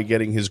guy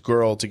getting his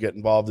girl to get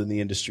involved in the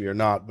industry or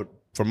not, but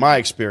from my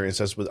experience,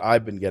 that's what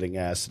I've been getting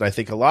asked. And I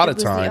think a lot It of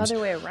was times, the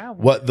other way around.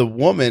 what the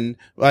woman,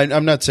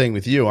 I'm not saying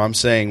with you, I'm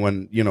saying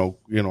when,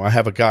 I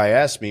have a guy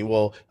ask me,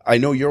 well, I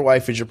know your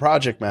wife is your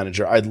project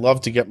manager. I'd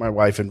love to get my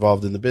wife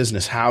involved in the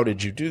business. How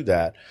did you do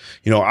that?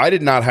 I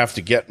did not have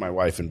to get my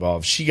wife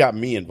involved. She got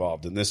me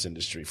involved in this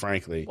industry,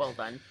 frankly. Well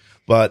done.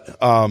 But,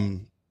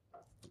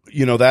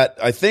 that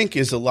I think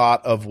is a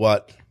lot of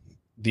what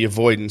the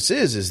avoidance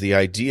is the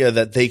idea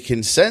that they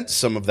can sense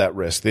some of that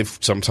risk. They've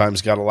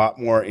sometimes got a lot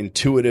more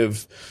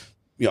intuitive,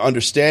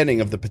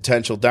 understanding of the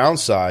potential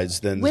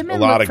downsides than Women a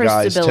lot look of for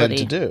guys stability.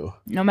 tend to do.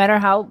 No matter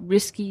how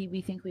risky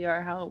we think we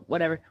are, how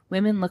whatever,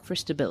 women look for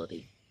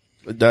stability.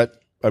 That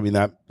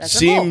That's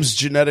seems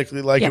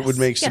genetically like it Yes, would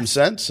make some yes.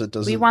 sense. It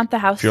doesn't. We want the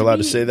house. If you're to allowed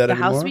be, to say that the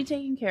anymore. house to be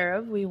taken care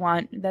of. We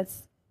want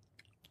that's.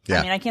 Yeah.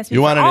 I mean, I can't speak You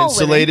for want an all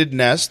insulated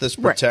nest that's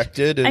Right.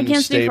 protected and women. I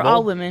can't stable. speak for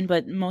all women,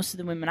 but most of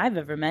the women I've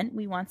ever met,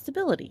 we want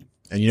stability.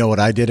 And you know what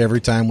I did every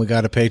time we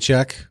got a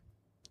paycheck?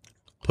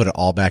 Put it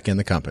all back in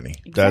the company.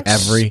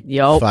 That's- Every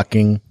Yep.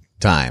 fucking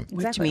time.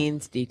 Which Exactly.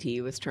 means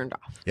DT was turned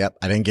off. Yep.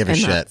 I didn't give a And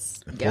shit.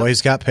 that's- yep.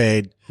 Employees got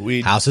paid.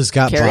 We Houses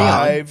got Carry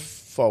bought. on. drive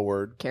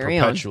forward Carry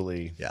on.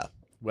 perpetually, Yeah.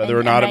 whether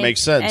or not it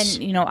makes sense.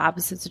 And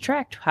opposites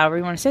attract, however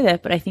you want to say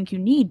that. But I think you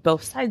need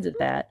both sides of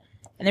that,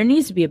 and there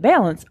needs to be a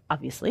balance,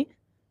 obviously.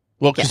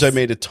 Well, because Yes. I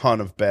made a ton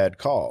of bad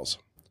calls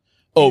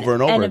over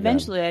and over And again.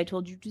 eventually, I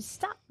told you to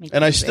stop making.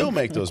 And I bad still calls.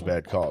 make those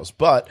bad calls,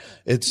 but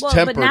it's Well,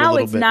 tempered but now a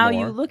little it's bit now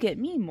more. you look at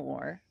me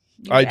more.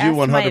 You I do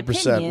ask my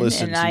 100% opinion,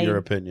 listen and to your I-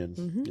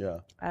 opinion. Yeah.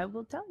 I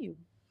will tell you.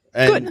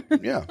 And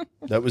yeah,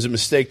 that was a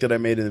mistake that I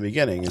made in the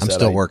beginning. I'm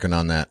still working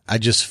on that. I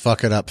just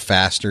fuck it up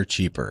faster,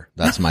 cheaper.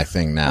 That's my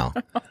thing now.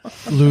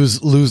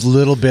 lose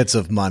little bits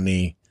of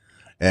money,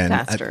 and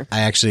Faster.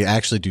 I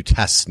actually do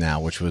tests now,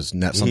 which was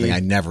something I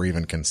never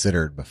even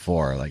considered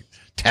before. Like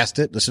test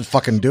it, let's just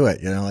fucking do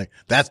it. Like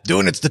that's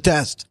doing it's the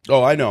test.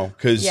 Oh, I know,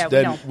 because Yeah, we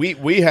then know.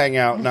 we hang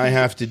out, and I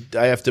have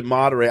to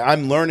moderate.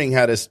 I'm learning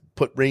how to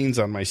put reins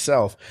on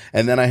myself,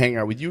 and then I hang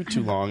out with you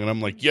too long, and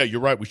I'm like, yeah,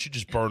 you're right. We should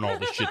just burn all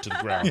this shit to the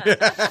ground.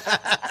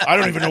 I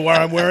don't even know why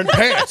I'm wearing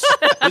pants.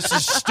 This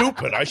is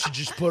stupid. I should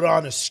just put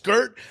on a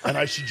skirt, and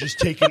I should just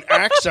take an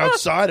axe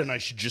outside, and I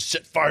should just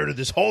set fire to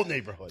this whole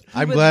neighborhood.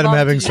 I'm would glad I'm love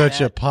having to do such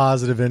that. a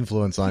positive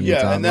influence on you,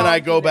 Yeah, Tom. and then I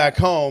go back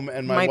home,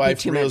 and my Might be wife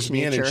too reels much me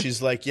in, and nature.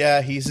 she's like,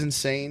 yeah, he's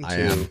insane,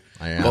 too.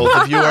 I am. Both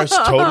of you are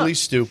totally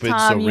stupid,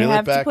 Tom, so you reel it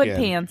have to back put in.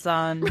 pants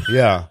on.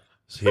 Yeah.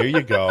 So here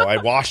you go. I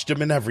washed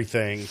them and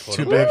everything. Put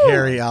Two 'em big in.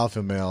 hairy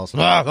alpha males.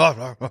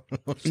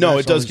 No,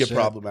 it does get Shit.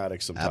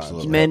 problematic sometimes.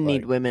 Absolutely. Men But,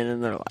 need women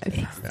in their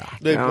life.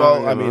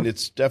 well, I mean,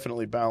 it's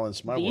definitely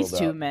balanced my These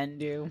world two out. men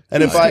do.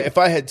 And if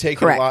I had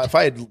taken Correct. if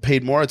I had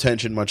paid more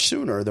attention much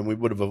sooner, then we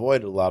would have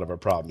avoided a lot of our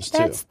problems too.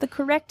 That's the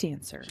correct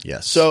answer.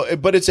 Yes. So,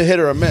 but it's a hit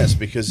or a miss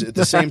because at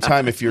the same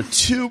time, if you're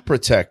too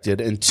protected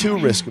and too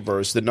risk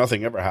averse, then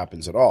nothing ever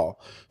happens at all.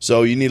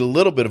 So you need a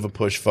little bit of a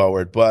push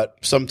forward, but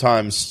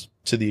sometimes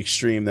to the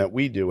extreme that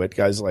we do it,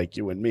 guys like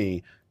you and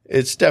me,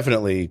 it's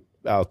definitely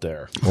out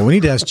there. Well, we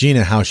need to ask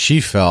Gina how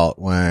she felt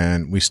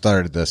when we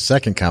started the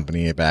second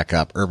company back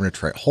up, Urban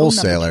Detroit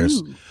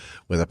Wholesalers, two.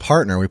 with a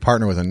partner. We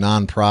partnered with a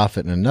nonprofit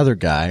and another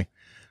guy,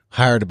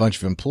 hired a bunch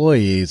of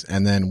employees,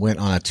 and then went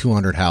on a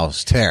 200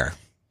 house tear.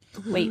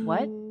 Wait,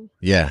 what?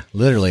 Yeah,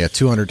 literally a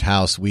 200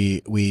 house.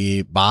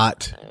 We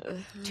bought,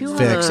 200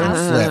 fixed, and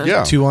houses? flipped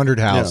Yeah. 200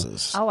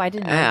 houses. Oh, I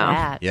didn't know Yeah.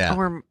 that. Yeah.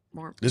 Or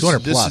more. This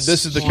 200 plus.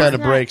 this is the More. kind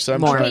of breaks I'm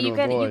More. trying Okay, to you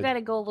got avoid.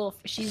 to go a little.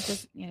 She's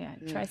just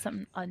try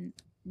something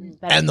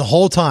better. And the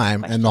whole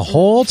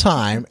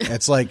time,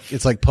 it's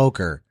like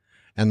poker.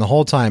 And the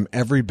whole time,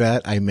 every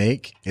bet I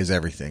make is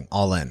everything,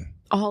 all in.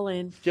 All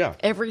in. Yeah.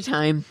 Every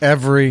time.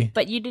 Every,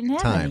 But you didn't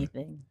have Time.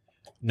 anything.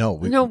 no,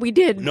 No, we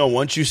did. No,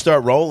 once you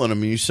start rolling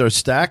them and you start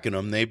stacking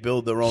them, they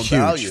build their own huge,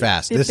 value.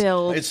 fast. It This,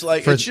 builds. It's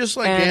like For- it's just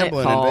like and it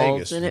gambling falls, in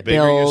Vegas. and The it bigger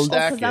your builds.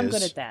 stack Because I'm good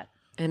is, at that.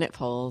 and it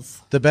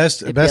falls. the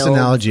best It best builds.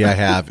 analogy I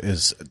have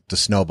is the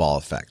snowball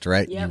effect,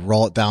 right? Yep. You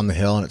roll it down the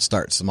hill and it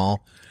starts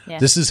small. Yeah.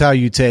 This is how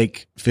you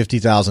take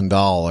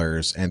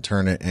 $50,000 and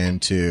turn it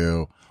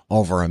into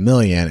over $1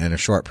 million in a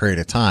short period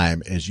of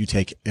time. Is you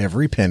take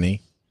every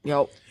penny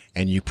Yep.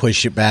 and you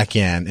push it back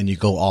in and you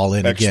go all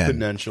in again,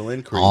 exponential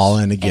increase. all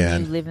in And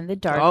again. you live in the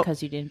dark Oh.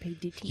 because you didn't pay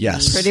DT.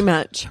 Yes. Pretty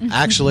much.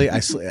 Actually, I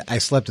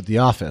slept at the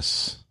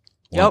office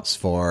Yep. once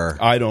for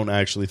I don't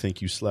actually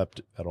think you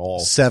slept at all.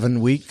 7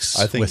 weeks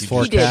I think with you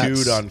 4 just cats.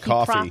 chewed on He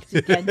coffee. propped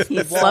against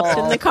the slept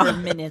in wall the car. for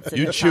minutes at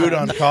You a chewed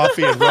time. on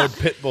coffee and rode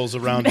pit bulls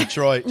around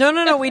Detroit.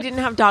 No. We didn't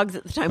have dogs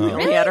at the time. We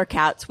only had our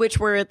cats, which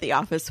were at the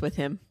office with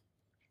him.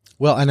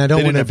 Well, and I They don't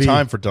didn't want to have be.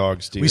 time for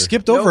dogs, dear. We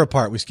skipped over a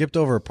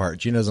part.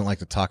 Gina doesn't like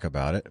to talk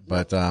about it,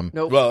 but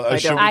Nope. Well, I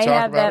should don't. we I talk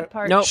have about that it?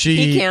 part. Nope. She-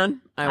 he can.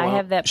 I I won't.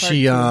 have that part.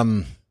 she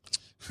too.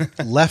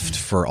 left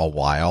for a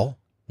while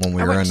when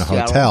we I were went in the to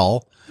Seattle.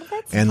 hotel Well,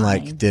 that's and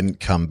fine. didn't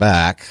come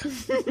back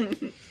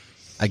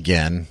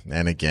again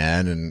and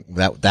again, and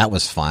that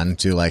was fun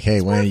too. Like, hey,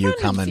 when are you fun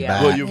in coming Seattle.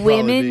 back? Well, you're probably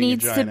Women being a need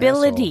giant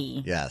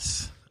stability.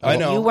 Yes. asshole. I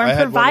know. You weren't I had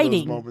one of providing.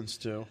 those moments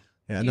too.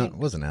 Yeah, no, it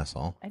was an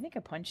asshole. I think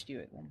I punched you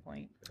at one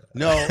point.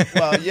 No,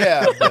 well,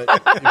 yeah,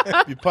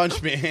 but you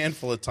punched me a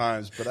handful of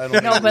times, but I don't. No,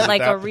 think it but was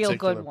like at that a real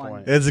particular good one.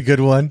 point. It's a good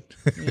one.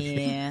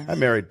 Yeah. I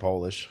married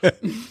Polish.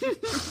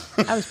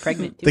 I was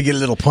pregnant, They too. get a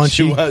little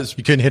punchy. She was.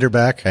 You couldn't hit her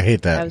back. I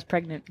hate that. I was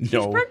pregnant.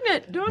 No,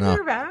 Pregnant. Don't No. hit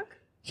her back.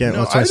 Can't.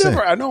 no, What's I I say?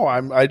 never. I know.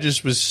 I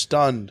just was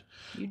stunned.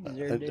 You I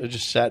deserved it.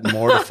 just sat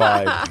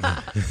mortified.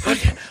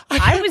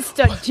 I was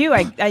stuck, too.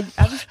 I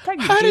was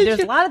pregnant, dude. There's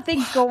a lot of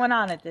things going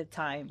on at the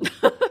time.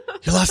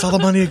 You lost all the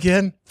money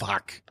again?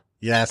 Fuck.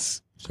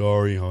 Yes.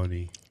 Sorry,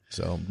 honey.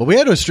 So, but we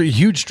had a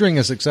huge string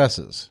of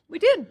successes. We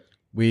did.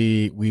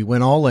 we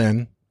went all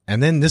in,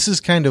 and then this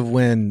is kind of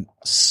when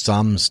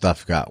some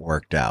stuff got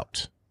worked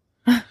out.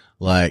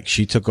 Like,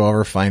 she took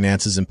over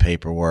finances and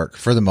paperwork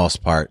for the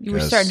most part. You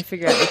were starting to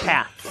figure out your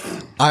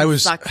path.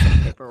 Sucks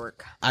with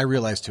paperwork. I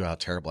realized too how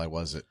terrible I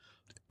was at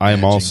I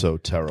am managing also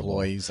terrible.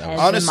 employees. As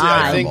Honestly, am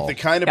I I. think the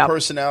kind of Yep.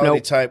 personality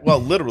Nope. type, well,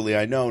 literally,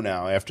 I know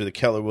now after the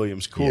Keller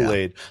Williams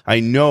Kool-Aid, I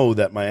know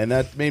that and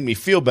that made me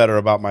feel better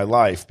about my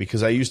life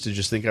because I used to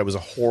just think I was a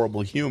horrible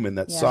human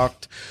that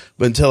sucked.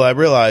 But until I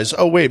realized,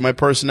 oh, wait, my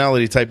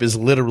personality type is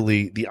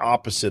literally the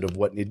opposite of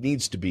what it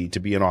needs to be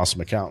an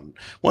awesome accountant.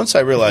 Once I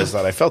realized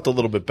that, I felt a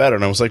little bit better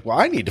and I was like, well,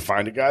 I need to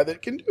find a guy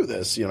that can do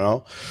this, you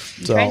know?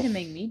 You tried to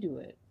make me do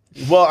it.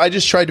 Well, I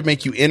just tried to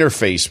make you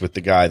interface with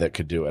the guy that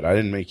could do it. I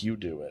didn't make you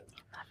do it.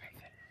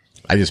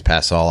 I just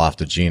pass all off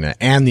to Gina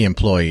and the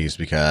employees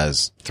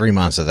because 3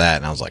 months of that,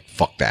 and I was like,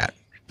 fuck that.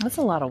 That's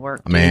a lot of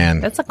work. Dude. Man.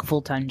 That's like a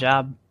full-time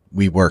job.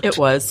 We worked. It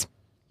was.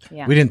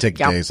 Yeah. We didn't take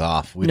Yep. days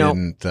off. We Nope.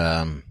 didn't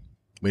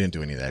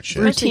do any of that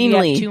shit. Especially if you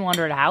Routinely. have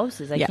 200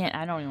 houses. I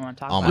Yeah. don't even want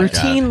to talk Oh about my it.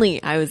 God. Routinely,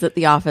 I was at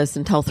the office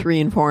until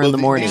 3 and 4 in the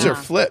morning. These are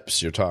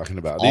flips you're talking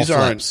about. All These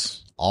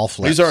flips. All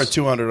flips. These aren't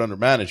 200 under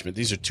management.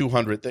 These are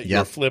 200 that you're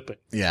Yep. flipping.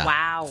 Yeah.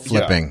 Wow.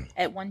 Flipping.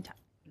 At one time.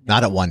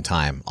 Not at one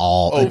time.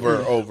 All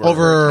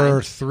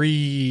Over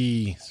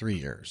 3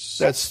 years.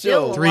 That's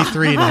still three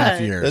and a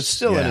half years. That's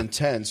still Yeah. an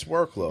intense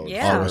workload.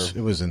 Yeah. Oh,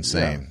 it was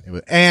insane. It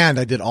was, and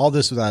I did all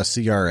this without a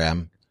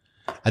CRM.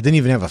 I didn't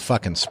even have a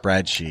fucking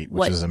spreadsheet,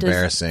 which was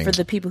embarrassing. For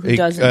the people who A,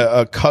 doesn't.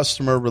 a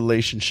customer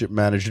relationship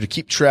manager to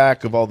keep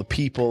track of all the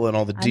people and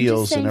all the I'm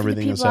deals just saying and for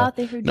the everything. people out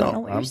there who don't know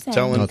what I'm you're saying.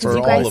 telling Because for you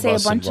all guys of say a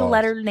us bunch of involved.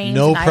 letter names.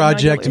 No and I have idea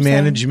project what you're saying.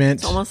 management.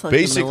 It's almost like the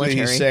Basically, he's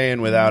military.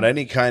 saying without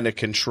any kind of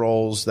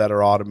controls that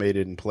are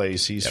automated in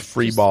place, he's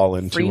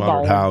freeballing 200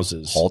 freeballing.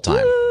 houses. Whole time.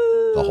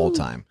 The whole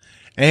time.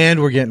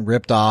 And we're getting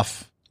ripped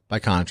off by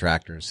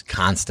contractors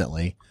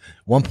constantly.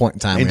 One point in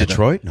time. In we had to-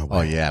 Detroit? No way.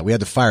 Oh, yeah. We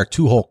had to fire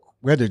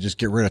we had to just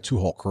get rid of 2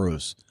 whole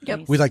crews.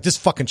 Yep. We like, this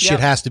fucking shit Yep.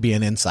 has to be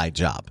an inside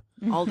job.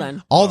 All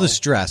done. All the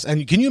stress.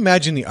 And can you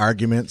imagine the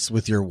arguments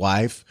with your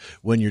wife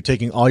when you're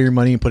taking all your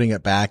money and putting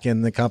it back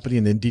in the company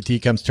and then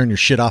DT comes to turn your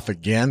shit off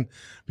again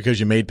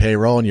because you made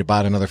payroll and you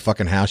bought another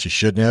fucking house you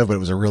shouldn't have, but it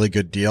was a really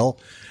good deal.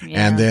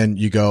 Yeah. And then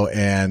you go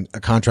and a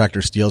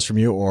contractor steals from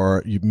you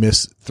or you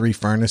miss 3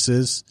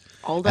 furnaces.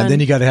 All done. And then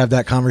you got to have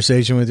that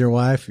conversation with your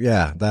wife.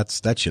 Yeah,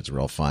 that shit's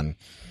real fun.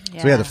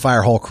 So we had to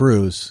fire whole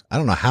crews. I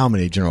don't know how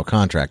many general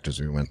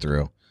contractors we went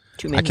through.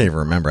 Too I many. can't even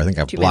remember. I think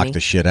I Too blocked many. the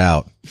shit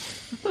out.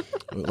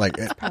 Like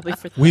Probably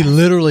for we that.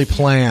 literally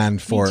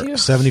planned for too.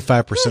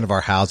 75% of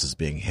our houses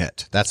being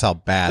hit. That's how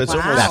bad That's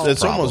Wow. almost, that that's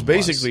problem almost was.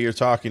 basically you're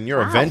talking,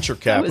 you're a Wow. venture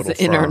That capital was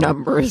in our firm,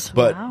 numbers.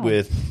 but Wow.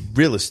 with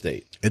real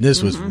estate. And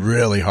this was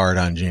really hard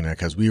on Gina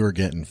because we were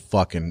getting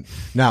fucking.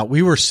 Now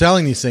we were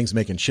selling these things,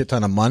 making shit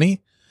ton of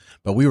money,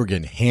 but we were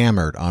getting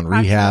hammered on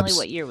Approximately rehabs.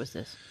 what year was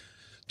this?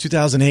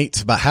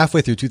 2008, about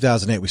halfway through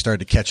 2008, we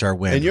started to catch our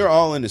wind. And you're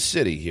all in the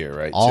city here,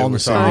 right? All too? in the We're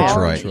city talking of Oh,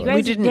 Detroit. You We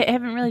guys didn't-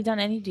 haven't really done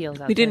any deals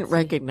outside We didn't the city.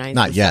 recognize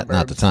not the yet,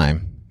 not the suburbs.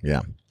 time.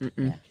 Yeah.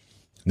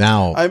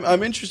 Now,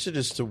 I'm interested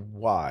as to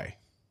why.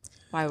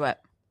 Why what?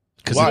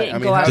 because Why? You didn't I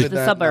mean, go how out to did the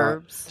that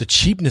suburbs. the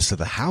cheapness of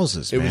the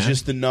houses, It man. was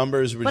just the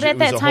numbers. But it at was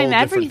that a time, whole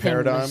different everything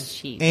paradigm. was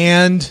cheap.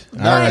 and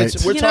all No, right.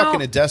 we're You talking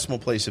know- a decimal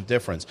place of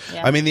difference.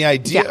 Yeah. I mean, the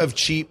idea Yeah. of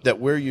cheap that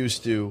we're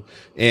used to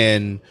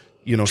in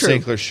True.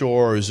 St. Clair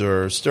Shores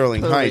or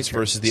Sterling Totally Heights true.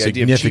 versus the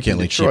idea of cheap in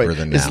Significantly Detroit cheaper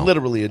than is now.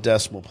 literally a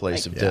decimal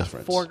place of Like,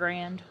 difference.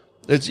 $4,000.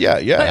 It's yeah.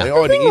 But Oh,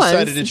 on the the thing east side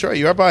was- of Detroit,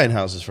 you are buying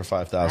houses for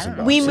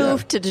 $5,000. We Yeah.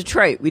 moved to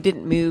Detroit. We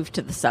didn't move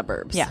to the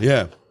suburbs. Yeah.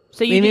 Yeah.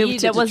 So We moved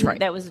to that wasn't Detroit.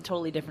 that was a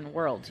totally different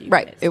world to you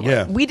Right. guys. It-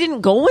 Yeah. We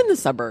didn't go in the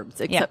suburbs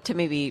except Yeah. to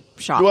maybe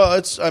shop. Well,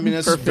 it's. I mean,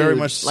 it's For very food,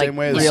 much the like same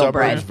way the real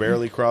suburbs bread.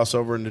 barely cross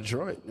over in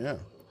Detroit. Yeah.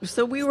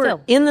 So we were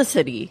Still. in the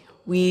city.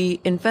 We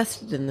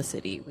invested in the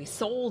city. We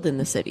sold in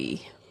the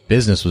city.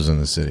 Business was in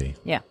the city.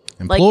 Yeah.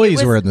 Employees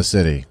was- were in the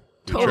city.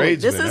 Totally.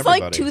 This tradesmen, is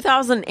like everybody.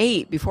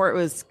 2008 before it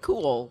was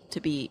cool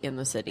to be in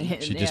the city.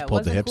 She Yeah, just it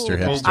pulled the wasn't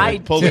hipster cool. hipster. I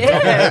Pulled did. it.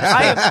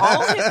 I am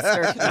all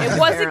hipster. It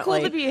wasn't cool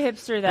apparently. to be a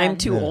hipster then. I'm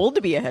too old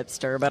to be a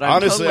hipster, but I'm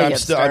Honestly, totally I'm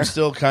hipster.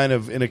 still kind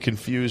of in a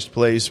confused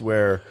place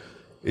where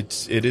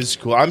it is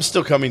cool. I'm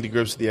still coming to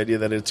grips with the idea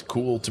that it's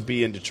cool to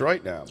be in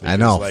Detroit now. I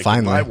know, Because, in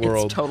finally. my It's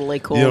world, It's totally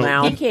cool you know,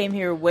 now. He came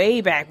here way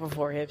back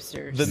before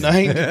hipsters. The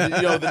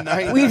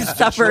 90s. We've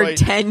suffered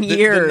 10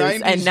 years, the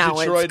 90s and now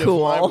it's Detroit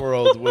cool. Of my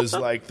world was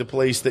like the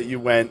place that you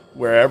went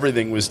where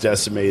everything was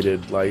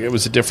decimated. Like it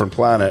was a different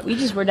planet. We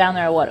just were down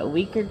there, a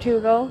week or two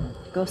ago?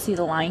 Go see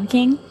The Lion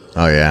King.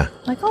 Oh yeah.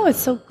 Like, oh, it's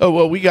so Oh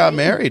well, we got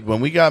married.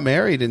 When we got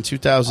married in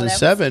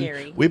 2007,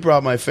 scary. we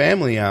brought my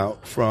family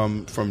out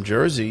from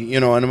Jersey. You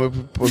know, and I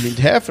mean,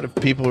 half of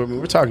the people. I mean,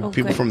 we're talking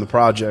people good. from the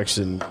projects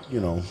in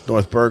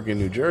North Bergen,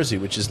 New Jersey,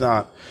 which is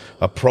not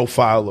a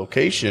profile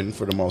location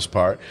for the most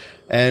part.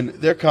 And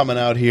they're coming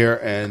out here,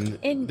 and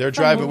From they're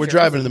driving. New We're Jersey.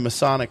 driving to the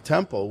Masonic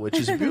Temple, which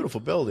is a beautiful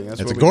building. That's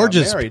It's where a we got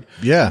gorgeous. married.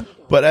 Yeah.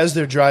 But as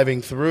they're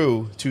driving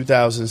through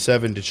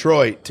 2007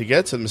 Detroit to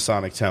get to the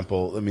Masonic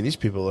Temple, I mean, these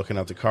people are looking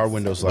out the car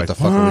windows like, the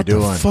fuck are we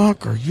doing? What the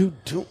fuck are you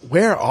doing?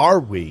 Where are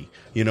we?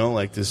 You know,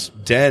 like this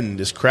den,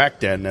 this crack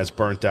den that's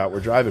burnt out. We're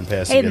driving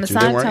past Hey, it. the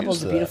Masonic Temple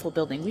is a beautiful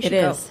building. We should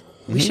It go. is.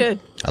 We should.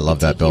 I love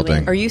that Take you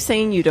building. Are you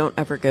saying you don't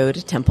ever go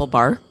to Temple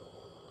Bar?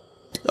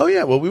 Oh,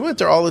 yeah. Well, we went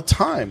there all the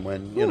time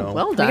when, you know.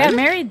 Well We done. got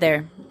married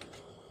there.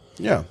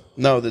 Yeah.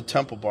 No, the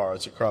Temple Bar.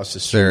 It's across the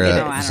Is street. there,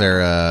 No, I is don't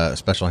there a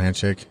special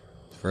handshake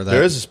for that?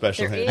 There is a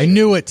special There hand. I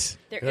knew it.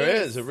 There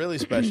is a really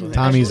special hand.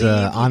 Tommy's Actually,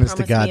 a you honest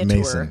to promised God me a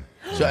Mason.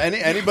 So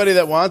anybody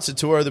that wants a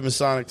tour of the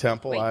Masonic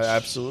Temple, I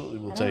absolutely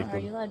will I take don't know, are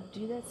you them. allowed to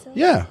do that still?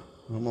 Yeah,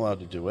 I'm allowed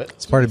to do it.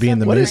 It's part of being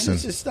the What Mason.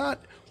 is it's not.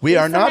 We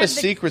are still not a have the-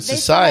 secret they still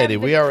society.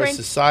 have the We are a crank-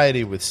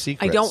 society with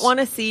secrets. I don't want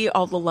to see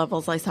all the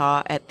levels I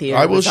saw at the.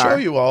 I will Bazaar. show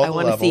you all I the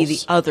want to see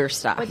levels. the other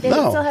stuff. But they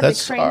No, still have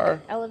that's the crank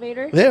our-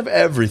 elevator. They have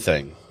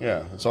everything.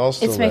 Yeah, it's all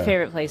still It's my there.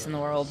 favorite place in the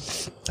world.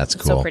 That's It's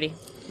cool. so pretty.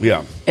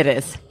 Yeah. It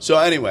is. So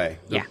anyway,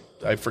 Yeah.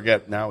 I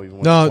forget now even.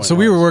 What No, the so point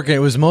we were was. working. It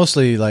was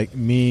mostly like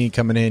me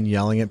coming in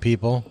yelling at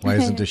people. Why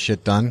isn't this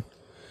shit done?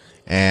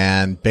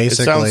 And It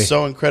basically, sounds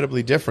so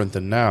incredibly different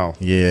than now.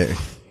 yeah,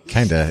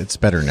 kind of. It's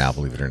better now,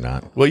 believe it or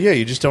not. Well, yeah,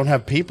 you just don't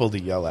have people to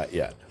yell at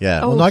yet.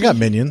 Yeah. Oh, well, no, I got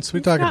minions. We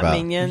You've talking got about?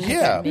 minions.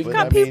 Yeah, You've but got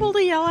I mean, people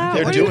to yell at.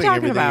 They're What are you doing talking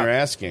everything about? you're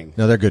asking.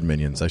 No, they're good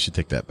minions. I should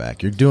take that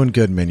back. You're doing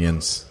good,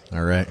 minions.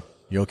 All right.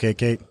 You okay,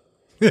 Kate?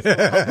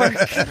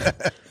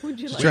 Would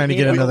you like trying to me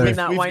get another- open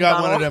that We've wine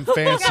got bottle? one of them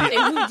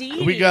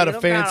fancy. We got a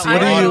fancy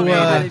What are you, automated-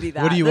 I know how to do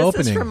that. what are you this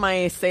opening? Is from my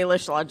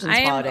Salish Lodge and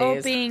I Spa am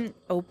days.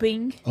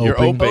 oping. You're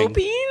Open. open.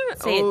 Oping?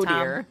 Say it, Oh Tom.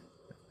 dear.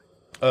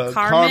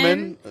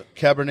 Carmen,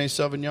 Cabernet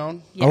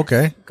Sauvignon. Yes.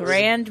 Okay.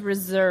 Grand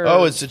Reserve.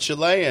 Oh, it's a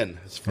Chilean.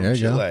 It's from There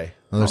you go. Chile.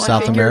 Another Well, I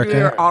South figured American.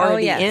 We were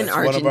already yes. in That's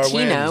one of our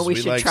Argentina. wins. We We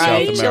should like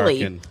try South Chile.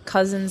 American.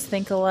 Cousins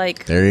think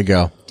alike. There you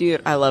go.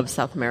 Dude, I love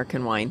South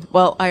American wine.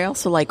 Well, I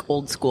also like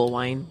old school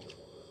wine,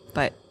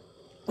 but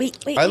Wait.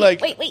 I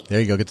like- Wait.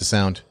 There you go. Get the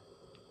sound.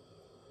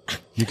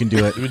 You can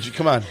do it. Would you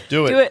come on?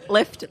 Do it. do it.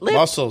 Lift.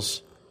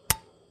 Muscles.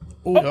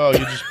 Oh, you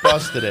just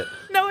busted it.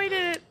 No, I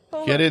didn't.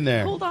 Hold Get on. in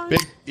there. Hold on.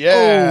 Big,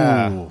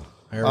 yeah. Ooh,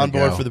 there On we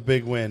board go. for the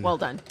big win. Well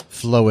done.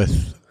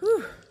 Floweth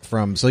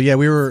from. So yeah,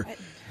 we were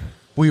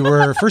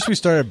first we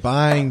started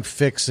buying,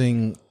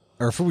 fixing,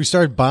 or we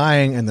started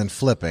buying and then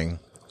flipping.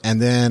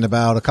 And then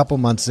about a couple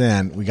months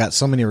in, we got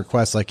so many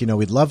requests like,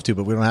 we'd love to,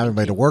 but we don't have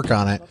anybody to work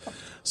on it.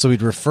 So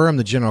we'd refer them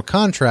to general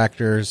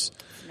contractors,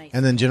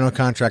 and then general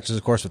contractors,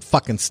 of course, would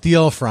fucking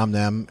steal from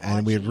them,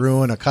 and we'd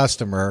ruin a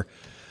customer.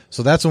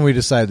 So that's when we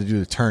decided to do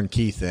the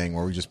turnkey thing,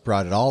 where we just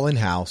brought it all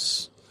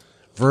in-house,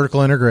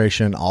 vertical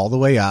integration all the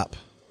way up.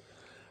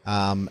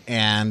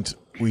 And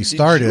we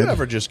started. Did you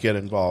ever just get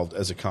involved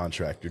as a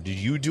contractor? Did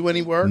you do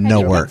any work? No Have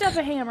you work. picked up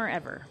a hammer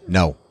ever?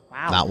 No,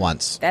 Wow. not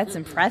once. That's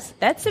impressive.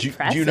 That's Do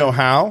impressive. you know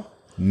how?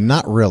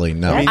 Not really,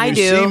 no. I mean, I you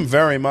do. seem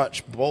very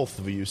much, both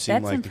of you seem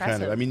That's like the kind of,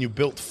 impressive. I mean, you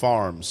built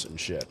farms and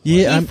shit.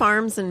 Yeah, He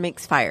farms and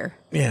makes fire.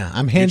 I'm You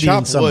handy in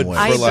chop some wood way.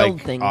 for I build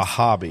like things. a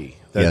hobby.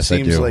 That Yes, I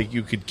seems do. like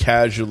you could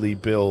casually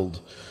build.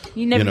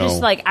 You never you know,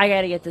 just like, I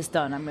got to get this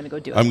done. I'm going to go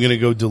do it. I'm going to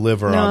go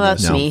deliver No, on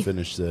that's this me. and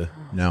finish the.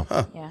 No,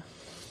 yeah.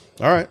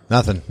 All right.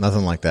 nothing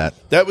like that.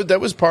 That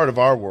was part of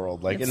our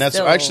world, like, It's and that's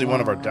still, actually one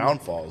of our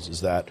downfalls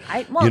is that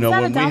Well, you it's know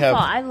not when a we downfall. have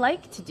I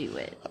like to do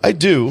it. I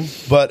do,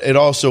 but it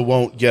also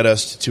won't get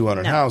us to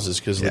 200 No. houses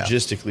because Yeah.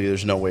 logistically,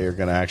 there's no way you're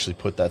going to actually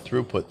put that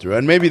throughput through.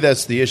 And maybe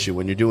that's the issue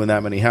when you're doing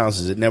that many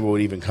houses. It never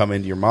would even come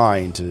into your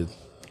mind to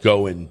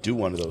go and do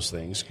one of those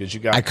things because you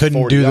got. I couldn't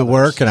 40 do the others.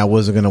 work, and I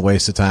wasn't going to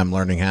waste the time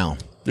learning how.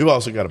 You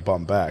also got a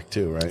bum back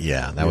too, right?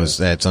 Yeah,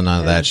 that's none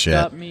of that shit.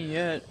 Got me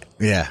yet.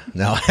 Yeah,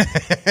 no.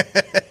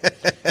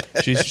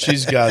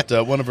 She's got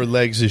one of her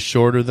legs is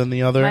shorter than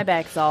the other. My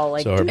back's all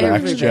like, So her back's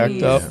everybody's-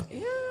 jacked up. Yeah,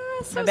 My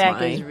so's back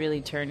mine. is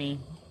really turny.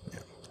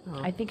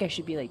 I think I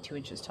should be like 2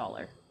 inches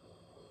taller.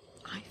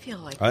 I feel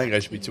like I think I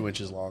should be 2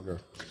 inches longer.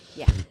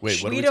 Yeah.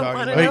 Wait, what we are we don't talking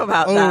want to about? know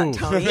about Oh. that,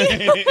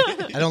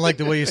 Tony. I don't like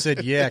the way you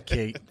said, yeah,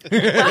 Kate.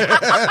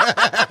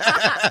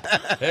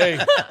 Hey,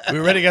 we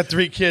already got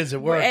 3 kids.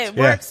 It worked. It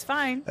works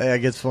fine. Hey, I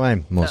get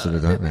fine most of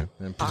the time.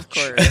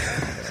 Awkward.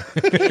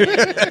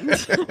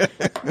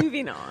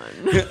 Moving on.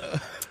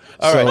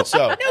 All right,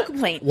 so No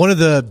complaint. One of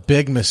the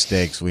big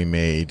mistakes we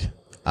made,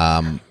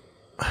 I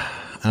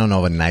don't know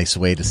of a nice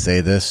way to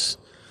say this.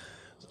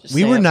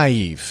 We say were it.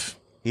 naive.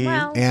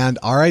 Well, And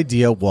our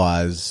idea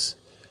was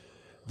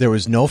there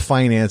was no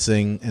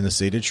financing in the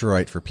city of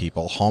Detroit for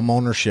people. Home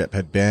ownership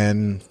had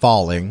been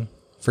falling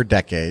for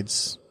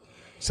decades.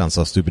 Sounds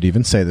so stupid to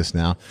even say this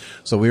now.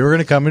 So we were going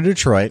to come to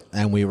Detroit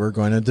and we were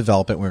going to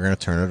develop it and we were going to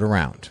turn it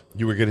around.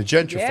 you were going to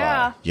gentrify.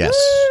 yeah. Yes.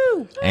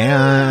 Woo!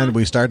 And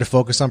we started to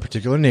focus on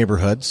particular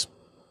neighborhoods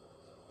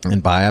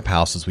and buy up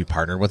houses. We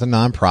partnered with a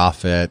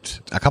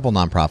nonprofit, a couple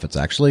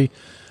nonprofits actually.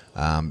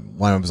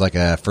 One was like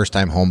a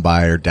first-time home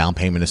buyer down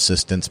payment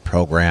assistance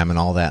program and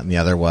all that. And the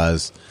other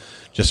was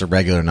just a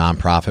regular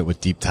nonprofit with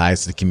deep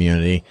ties to the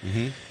community.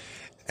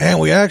 And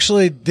we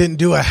actually didn't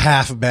do a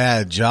half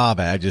bad job.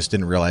 I just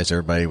didn't realize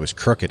everybody was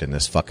crooked in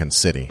this fucking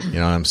city. You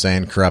know what I'm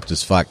saying? Corrupt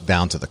as fuck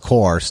down to the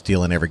core,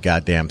 stealing every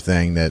goddamn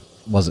thing that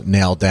wasn't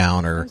nailed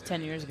down That or was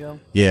 10 years ago.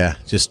 yeah,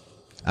 just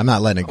I'm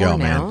not letting it go, Or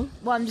now. man.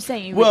 Well, I'm just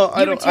saying. I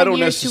were don't 10 years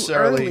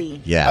necessarily. Too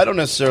early. Yeah. I don't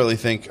necessarily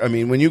think. I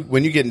mean, when you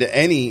get into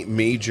any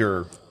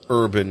major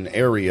urban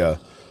area,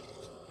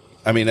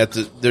 I mean,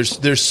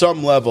 there's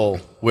some level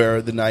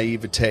where the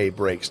naivete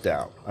breaks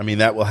down. I mean,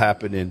 that will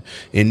happen in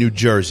New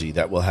Jersey.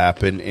 That will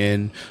happen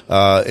in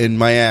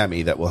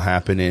Miami. That will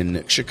happen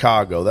in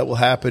Chicago. That will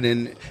happen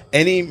in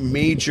any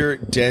major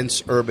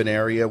dense urban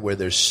area where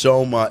there's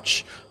so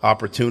much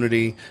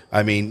opportunity.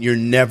 I mean, you're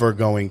never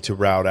going to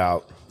rout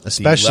out.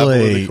 Especially the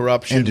level of the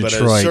corruption, in but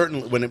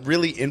Detroit. when it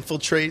really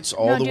infiltrates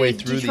all the way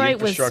through Detroit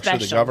the was infrastructure of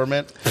the special.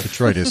 government,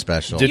 Detroit is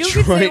special. You can say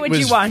Detroit what was-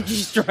 you want.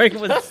 Detroit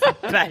was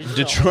special.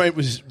 Detroit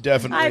was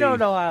definitely. I don't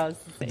know how else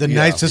to say The it.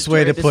 nicest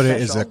way to Detroit put is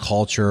it is a special.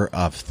 culture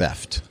of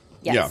theft.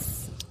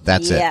 Yes.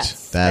 That's Yes,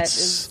 it. that That's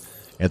is-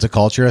 it's a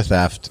culture of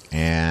theft,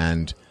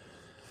 and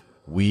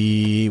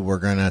we were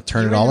gonna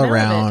turn You it were in all the middle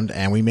of around,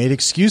 and we made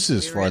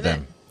excuses We were for in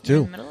them it. We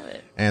were in too. the middle of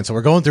it. And so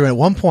we're going through it. At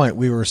one point,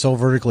 we were so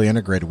vertically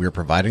integrated. We were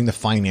providing the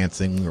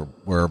financing. We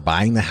were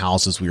buying the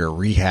houses. We were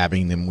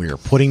rehabbing them. We were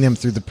putting them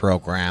through the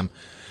program.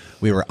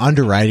 We were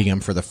underwriting them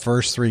for the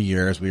first 3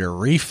 years. We were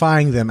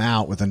refining them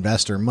out with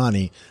investor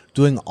money,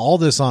 doing all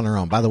this on our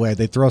own. By the way,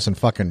 they throw us in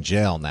fucking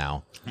jail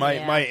now.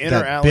 My inner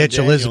That Alan bitch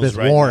Daniels Elizabeth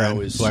right Warren,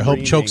 now is who I hope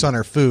chokes on screaming.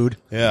 her food.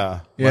 Yeah,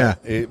 Yeah.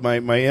 My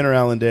inner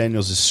Alan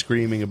Daniels is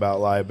screaming about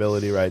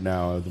liability right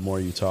now. The more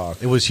you talk,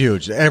 It was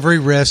huge. Every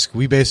risk,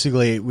 we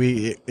basically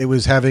it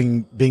was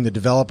being the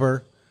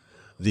developer,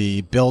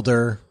 the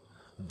builder,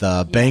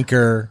 the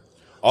banker,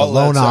 all the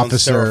loan that sounds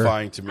officer.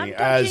 terrifying to me I'm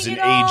as touching an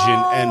it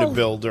agent and a all.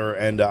 builder,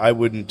 and I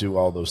wouldn't do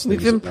all those things. We've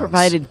been at once.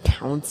 provided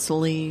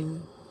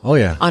counseling Oh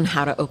yeah. on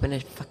how to open a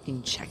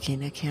fucking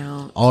checking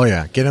account, Oh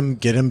yeah. Get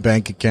them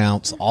bank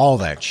accounts, all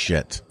that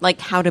shit. like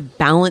how to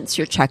balance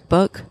your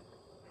checkbook.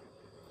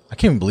 I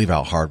can't even believe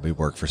how hard we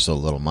work for so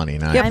little money.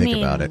 Now Yep. I I think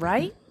mean, about it.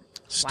 right?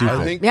 Stupid.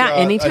 I think, Yeah,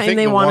 anytime I think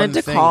they the wanted one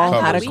to thing call,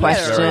 covers had a it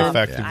question. very I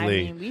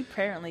effectively. mean, we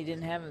apparently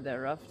didn't have it that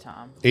rough,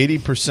 Tom.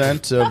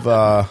 80% of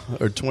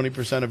or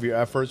 20% of your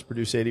efforts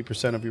produce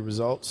 80% of your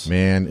results.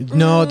 Man,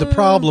 no, the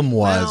problem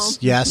was,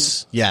 well.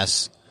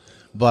 yes.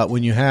 But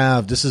when you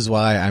have, this is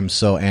why I'm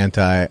so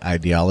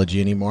anti-ideology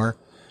anymore,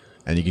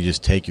 and you can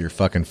just take your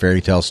fucking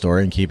fairy tale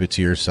story and keep it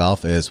to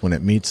yourself, is when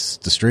it meets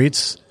the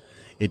streets,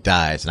 it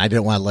dies. And I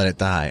didn't want to let it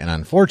die. And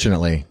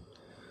unfortunately,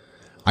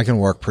 I can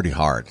work pretty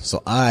hard.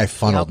 So I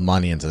funneled Yep.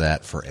 money into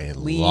that for a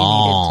We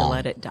long needed to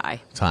let it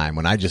die. time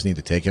when I just need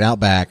to take it out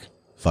back,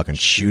 fucking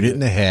shoot it in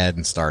the head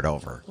and start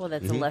over. Well,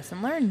 that's a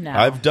lesson learned now.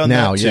 I've done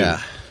Now, that too.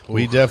 yeah.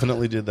 We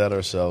definitely did that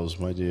ourselves,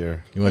 my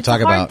dear. You want It's to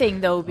talk a hard about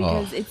thing though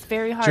because it's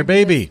very hard. your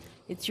baby. because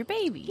It's your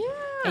baby. Yeah.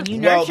 And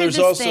you Well, nurtured there's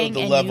this also thing the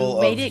and level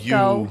you made of it you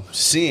go.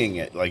 seeing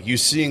it, like you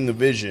seeing the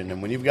vision,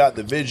 and when you've got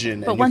the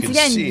vision, But and once you can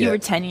again, see you it, were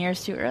 10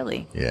 years too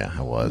early. Yeah,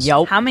 I was.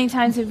 Yup. How many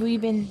times have we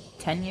been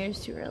 10 years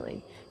too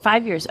early?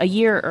 5 years, a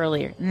year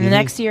earlier. And the Mm-hmm.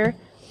 next year,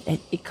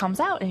 it comes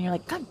out and you're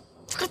like, God,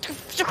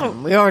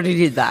 We already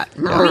did that.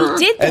 we did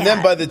that. and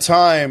then by the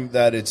time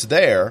that it's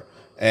there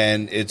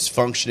and it's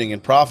functioning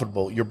and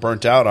profitable, you're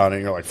burnt out on it.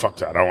 And you're like, fuck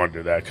that, I don't want to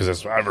do that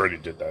because I've already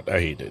did that.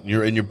 I hate it.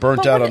 You're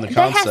burnt But out what- on the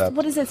that concept.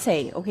 what does it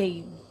say?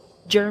 Okay,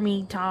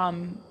 Jeremy,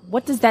 Tom,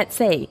 what does that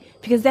say?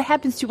 Because that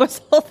happens to us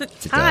all the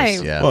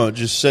time. yeah. Well, it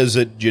just says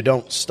that you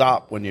don't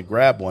stop when you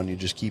grab one; you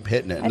just keep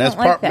hitting it, and I that's don't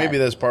like part. that. Maybe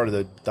that's part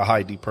of the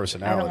high D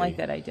personality. I don't like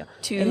that idea.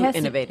 It Too has to-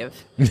 innovative.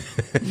 No,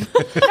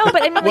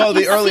 but I mean, Well, like,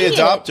 the you early see it.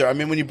 adopter. I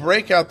mean, when you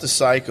break out the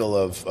cycle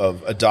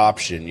of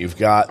adoption, you've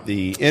got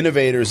the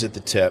innovators at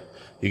the tip.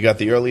 You got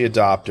the early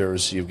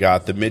adopters. You've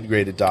got the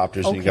mid-grade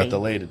adopters, and you got Okay. the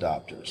late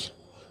adopters.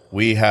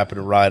 We happen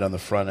to ride on the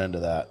front end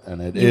of that,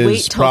 and it You wait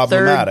is till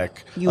problematic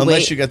third- you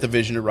unless wait. you got the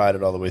vision to ride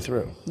it all the way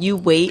through. You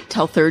wait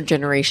till third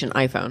generation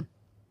iPhone.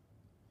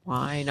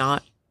 Why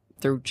not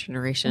third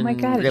generation Oh my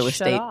God, real it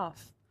shut estate?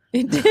 off.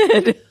 It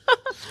did.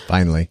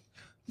 Finally.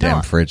 Damn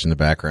No. fridge in the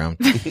background.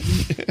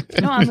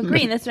 No, I'm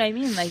agreeing. That's what I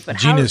mean. Like, but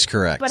Gina's how,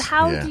 correct. But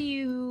how Yeah. do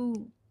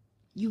you?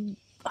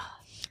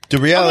 The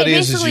reality Okay,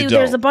 is basically, you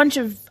there's a don't. bunch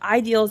of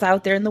ideals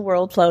out there in the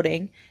world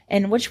floating,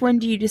 and which one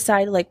do you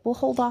decide? Like, we'll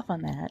hold off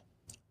on that.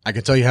 I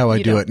can tell you how I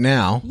You do don't. it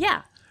now.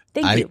 Yeah,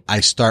 thank you. I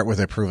start with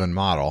a proven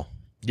model.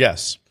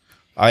 Yes,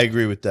 I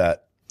agree with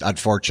that.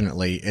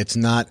 Unfortunately,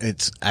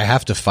 I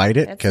have to fight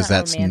it because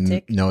That's that's, not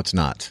romantic. no, it's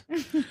not.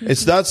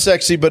 It's not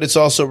sexy, but it's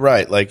also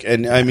right. Like,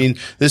 and I mean,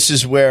 this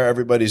is where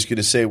everybody's going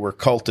to say we're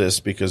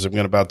cultists because I'm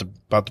going about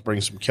to bring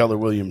some Keller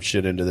Williams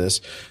shit into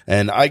this.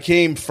 And I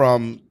came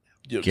from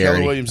Gary,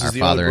 Keller Williams our is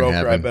the only Father in broker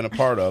heaven. I've been a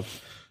part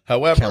of.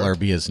 However, Keller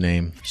be his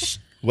name.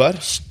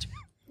 what?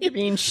 You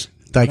mean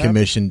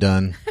Commission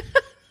done.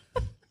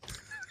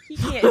 He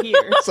can't hear.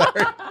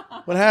 Sorry,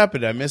 what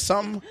happened? I missed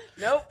something.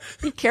 Nope.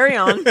 carry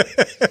on?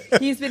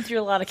 He's been through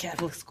a lot of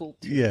Catholic school.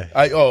 Too. Yeah.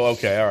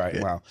 Okay, all right,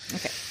 wow.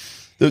 Okay.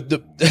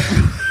 The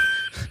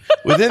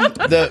within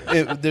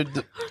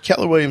the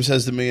Keller Williams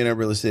has the Millionaire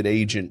Real Estate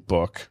Agent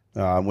book,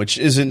 which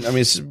isn't, I mean,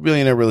 it's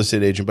Millionaire Real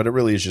Estate Agent, but it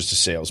really is just a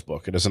sales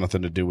book. It has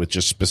nothing to do with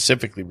just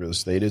specifically real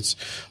estate. It's,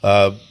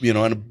 and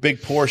a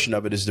big portion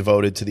of it is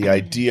devoted to the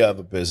idea of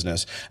a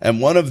business.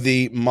 And one of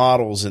the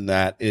models in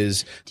that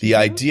is the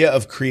idea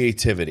of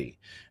creativity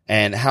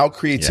and how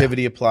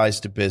creativity applies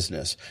to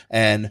business.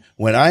 And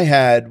when I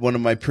had one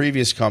of my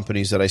previous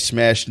companies that I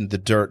smashed into the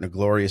dirt in a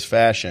glorious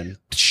fashion,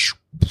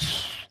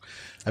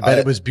 I bet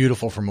it was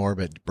beautiful from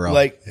orbit, bro.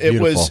 Like it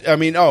Beautiful. was, I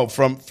mean,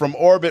 from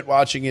orbit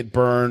watching it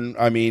burn.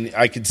 I mean,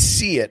 I could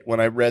see it when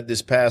I read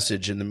this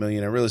passage in the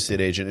Millionaire Real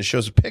Estate Agent. It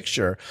shows a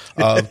picture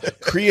of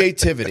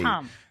creativity.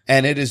 Tom.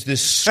 And it is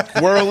this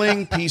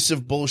swirling piece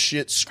of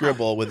bullshit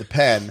scribble with a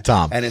pen.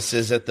 Tom. And it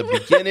says at the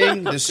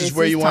beginning, this is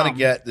where you want to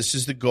get, this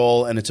is the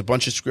goal, and it's a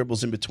bunch of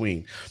scribbles in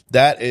between.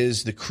 That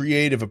is the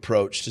creative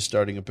approach to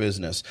starting a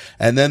business.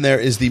 And then there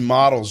is the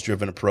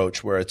models-driven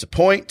approach, where it's a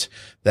point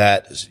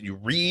that you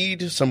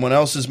read, someone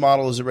else's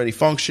model has already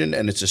functioned,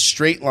 and it's a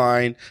straight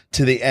line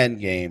to the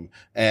end game.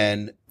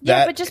 And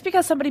Yeah, but just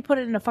because somebody put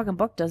it in a fucking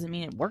book doesn't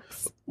mean it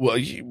works.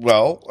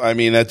 Well, I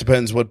mean, that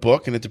depends what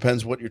book, and it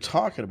depends what you're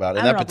talking about.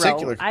 In that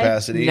particular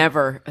capacity, a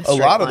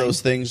lot of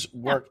those things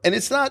work, and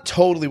it's not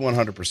totally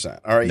 100%.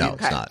 All right, No,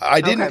 it's not.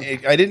 I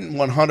didn't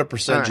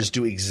 100% just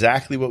do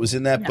exactly what was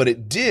in that, but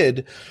it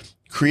did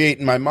create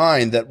in my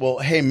mind that, well,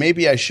 hey,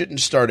 maybe I shouldn't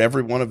start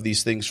every one of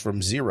these things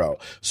from zero.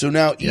 So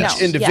now each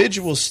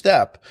individual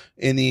step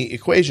in the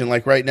equation,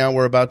 like right now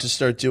we're about to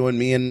start doing,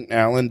 me and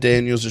Alan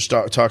Daniels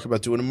are talking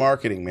about doing a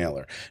marketing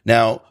mailer.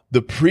 Now,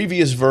 the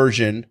previous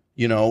version,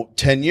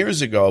 10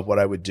 years ago of what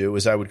I would do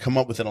is I would come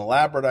up with an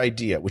elaborate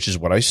idea, which is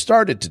what I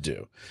started to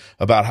do,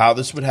 about how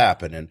this would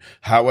happen and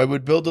how I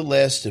would build a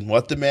list and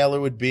what the mailer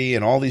would be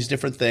and all these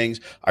different things.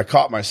 I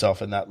caught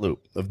myself in that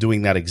loop of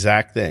doing that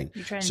exact thing.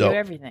 You're trying to do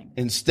everything.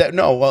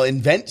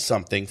 Invent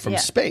something from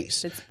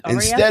space.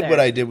 Instead, what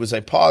I did was I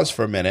paused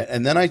for a minute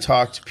and then I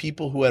talked to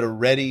people who had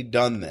already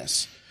done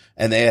this.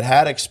 And they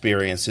had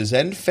experiences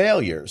and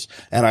failures.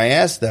 And I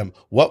asked them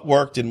what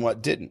worked and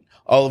what didn't.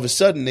 All of a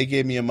sudden, they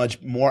gave me a much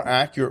more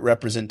accurate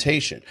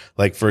representation.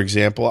 Like, for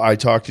example, I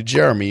talked to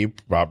Jeremy. You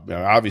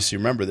obviously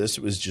remember this.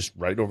 It was just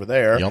right over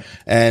there. Yep.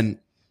 And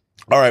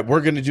all right,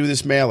 we're going to do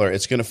this mailer.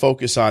 It's going to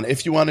focus on,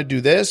 if you want to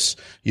do this,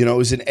 it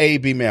was an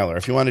A-B mailer.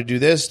 If you want to do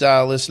this,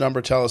 dial this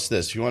number, tell us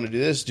this. If you want to do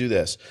this, do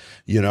this.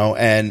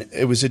 And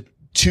it was a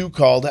 2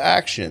 call to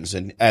actions.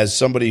 And as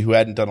somebody who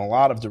hadn't done a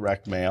lot of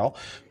direct mail,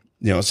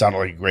 it sounded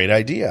like a great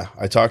idea.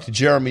 I talked to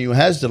Jeremy, who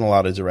has done a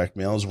lot of direct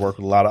mail, has worked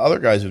with a lot of other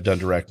guys who've done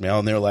direct mail,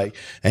 and they're like,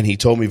 and he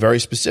told me very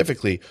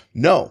specifically,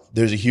 no,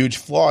 there's a huge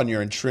flaw in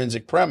your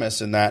intrinsic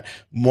premise in that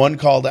one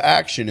call to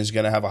action is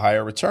going to have a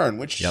higher return,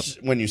 which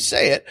when you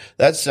say it,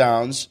 that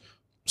sounds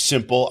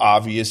simple,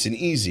 obvious, and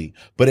easy.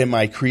 But in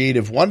my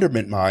creative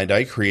wonderment mind,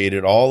 I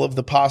created all of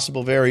the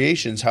possible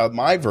variations, how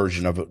my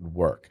version of it would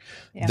work.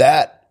 Yeah.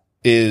 That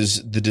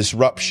is the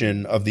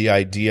disruption of the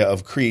idea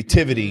of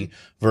creativity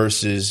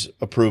versus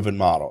a proven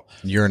model.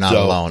 You're not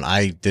alone.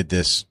 I did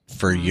this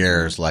for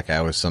years like I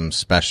was some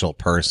special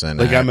person.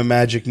 Like I'm a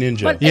magic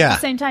ninja. But at the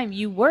same time,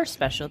 you were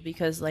special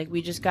because, like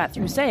we just got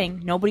through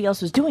saying, nobody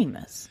else was doing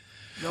this.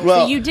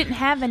 So you didn't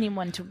have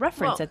anyone to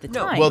reference at the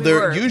time. Well,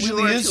 there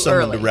usually is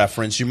someone to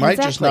reference. You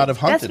might just not have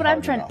hunted. That's what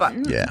I'm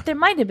trying to. There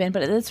might have been,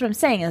 but that's what I'm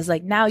saying is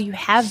like now you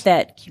have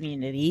that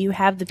community. You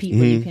have the people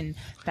you can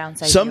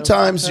bounce ideas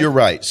Sometimes you're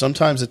right.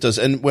 Sometimes it does.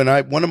 And when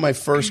one of my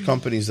first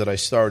companies that I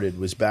started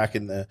was back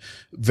in the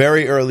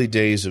very early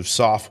days of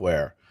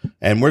software,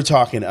 and we're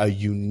talking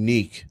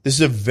this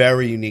is a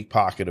very unique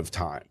pocket of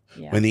time.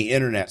 Yeah. When the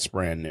internet's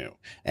brand new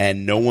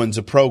and no one's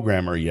a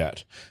programmer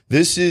yet.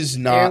 This is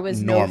not normal. There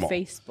was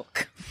no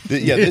Facebook.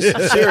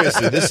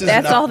 Seriously, this is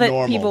That's not all that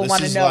normal. people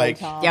want to know,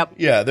 Tom. Yep.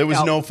 Yeah, there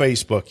was no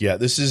Facebook yet.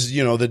 This is,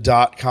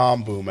 the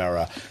 .com boom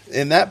era.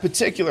 In that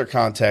particular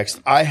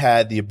context, I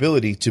had the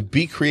ability to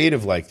be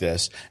creative like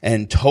this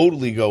and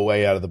totally go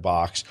way out of the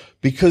box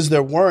because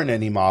there weren't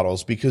any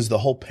models, because the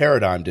whole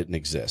paradigm didn't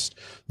exist.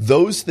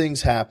 Those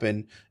things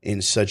happen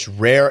in such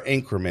rare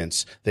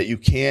increments that you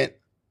can't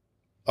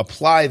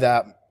apply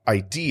that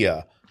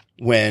idea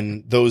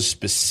when those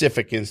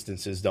specific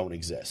instances don't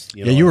exist.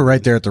 You were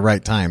right there at the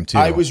right time, too.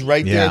 I was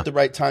right there at the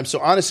right time. So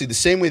honestly, the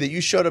same way that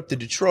you showed up to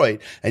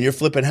Detroit and you're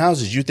flipping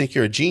houses, you think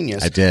you're a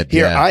genius. I did.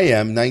 Here I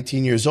am,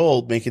 19 years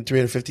old, making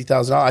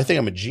 $350,000. I think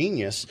I'm a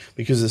genius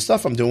because of the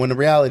stuff I'm doing. When the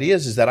reality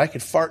is that I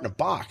could fart in a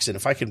box, and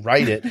if I could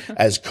write it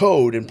as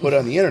code and put it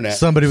on the internet,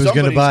 somebody's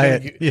going to buy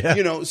it.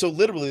 Yeah. So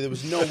literally there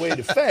was no way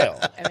to fail.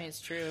 I mean,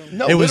 it's true.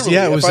 No, it was,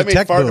 it was a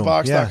tech boom. If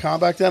I made fartinabox.com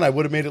back then, I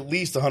would have made at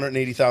least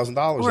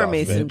 $180,000 or a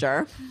mason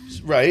jar.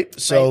 Right.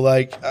 So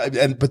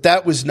but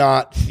that was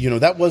not,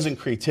 that wasn't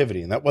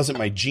creativity and that wasn't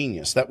my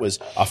genius. That was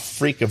a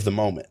freak of the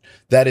moment.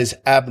 That is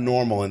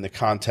abnormal in the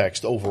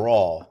context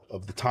overall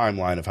of the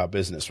timeline of how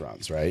business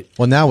runs, right?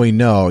 Well, now we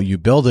know you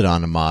build it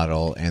on a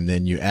model and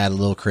then you add a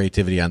little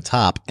creativity on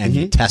top and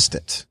you test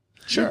it.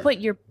 Sure. You put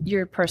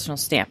your personal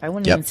stamp. I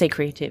wouldn't even say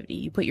creativity.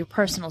 You put your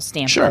personal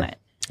stamp on it.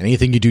 And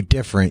anything you do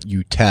different,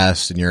 you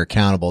test and you're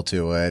accountable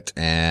to it.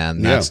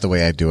 And that's the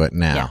way I do it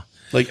now. Yeah.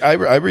 Like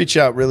I reach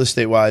out real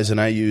estate wise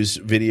and I use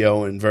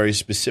video and very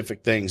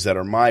specific things that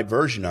are my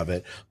version of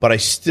it, but I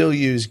still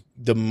use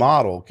the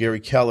model,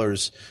 Gary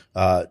Keller's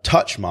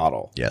touch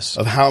model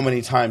of how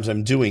many times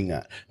I'm doing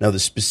that. Now the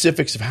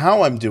specifics of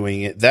how I'm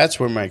doing it, that's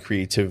where my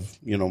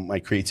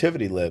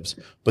creativity lives.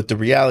 But the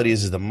reality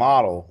is the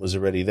model was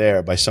already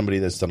there by somebody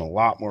that's done a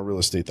lot more real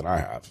estate than I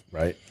have,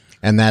 right?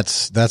 And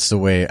that's the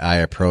way I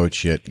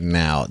approach it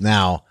now.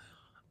 Now,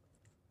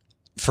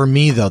 for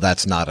me though,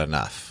 that's not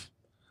enough.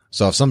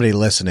 So if somebody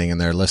listening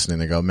and they're listening,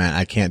 they go, man,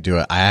 I can't do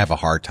it. I have a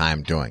hard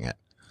time doing it.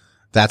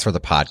 That's where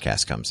the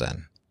podcast comes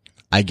in.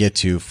 I get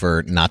to,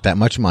 for not that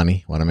much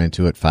money, when I'm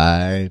into it,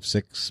 5,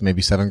 6,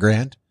 maybe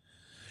 $7,000.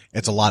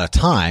 It's a lot of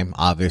time,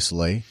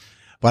 obviously,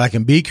 but I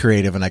can be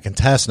creative and I can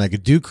test and I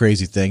could do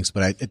crazy things,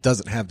 but it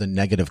doesn't have the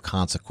negative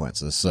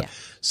consequences. So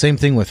same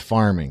thing with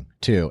farming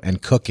too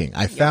and cooking.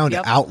 I found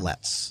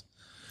outlets.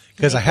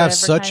 Because I have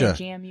such kind of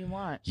jam you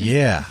want.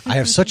 I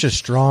have such a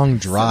strong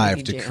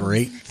drive to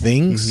create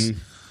things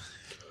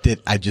that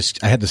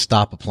I had to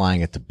stop applying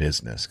it to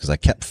business because I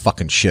kept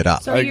fucking shit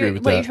up. So I agree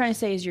with what that. you're trying to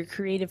say is you're a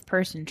creative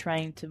person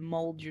trying to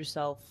mold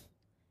yourself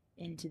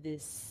into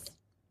this.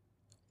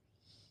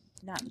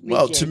 Not rigid.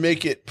 Well, to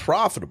make it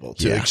profitable,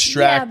 to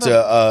extract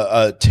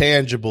a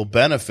tangible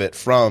benefit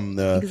from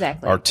the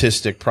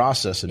artistic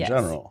process in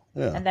general.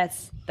 Yeah. And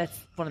that's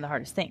one of the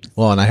hardest things.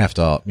 Well, and I have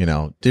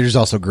to, there's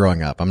also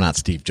growing up. I'm not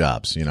Steve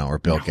Jobs, or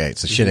Bill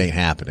Gates. The shit ain't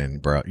happening,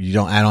 bro.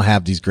 I don't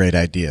have these great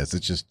ideas.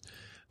 It's just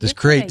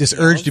this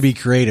urge to be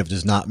creative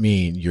does not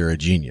mean you're a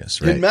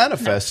genius, right? It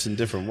manifests in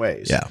different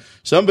ways. Yeah.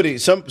 Some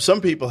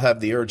people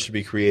have the urge to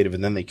be creative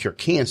and then they cure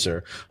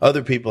cancer.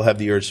 Other people have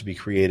the urge to be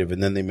creative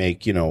and then they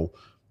make,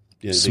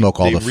 smoke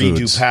all the redo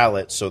foods.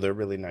 Pallets, so they're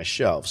really nice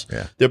shelves.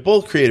 Yeah. They're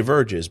both creative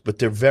urges, but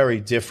they're very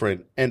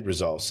different end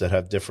results that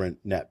have different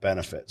net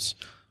benefits.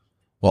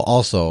 Well,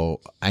 also,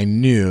 I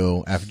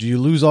knew after you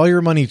lose all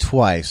your money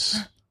twice,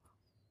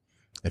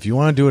 if you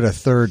want to do it a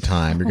third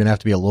time, you're going to have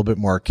to be a little bit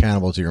more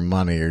accountable to your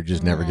money or you're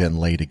just never getting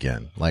laid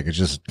again. Like it's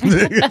just.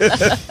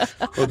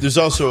 Well, there's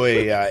also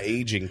a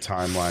aging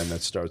timeline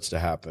that starts to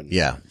happen.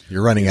 Yeah.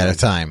 You're running out of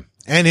time.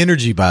 And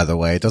energy, by the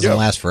way. It doesn't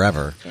last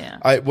forever.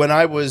 Yeah. When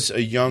I was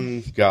a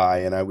young guy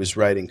and I was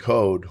writing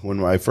code,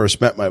 when I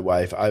first met my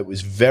wife, it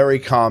was very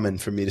common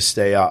for me to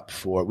stay up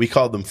we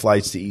called them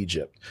flights to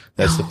Egypt.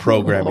 That's the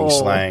programming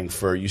slang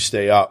for you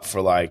stay up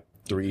for like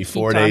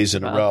 3-4 days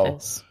in a row.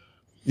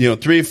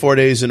 3 or 4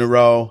 days in a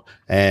row,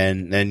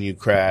 and then you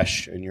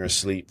crash and you're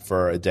asleep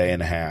for a day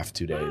and a half,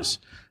 2 days.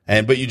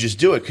 But you just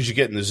do it because you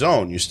get in the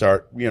zone. You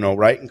start,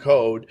 writing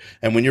code.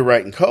 And when you're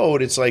writing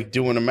code, it's like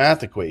doing a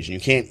math equation. You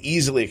can't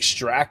easily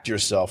extract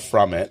yourself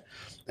from it.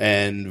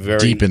 And very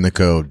deep in the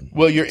code.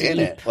 Well, you're in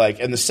it.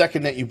 And the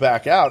second that you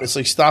back out, it's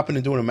like stopping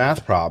and doing a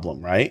math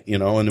problem, right? In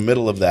the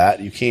middle of that,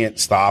 you can't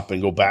stop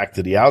and go back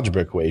to the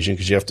algebra equation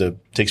because it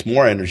takes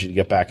more energy to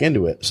get back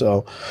into it.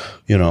 So,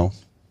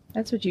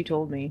 That's what you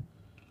told me.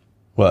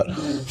 What?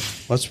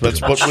 That's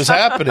what was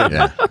happening.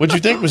 Yeah. What'd you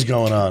think was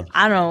going on?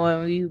 I don't know.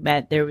 When we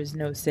met, there was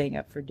no staying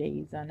up for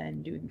days on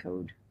end doing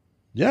code.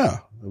 Yeah.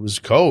 It was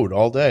code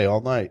all day,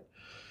 all night.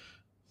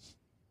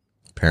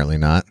 Apparently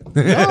not.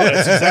 No,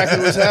 that's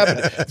exactly what's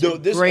happening.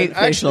 No, Great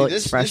facial this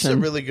is expression. a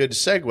really good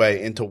segue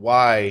into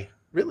why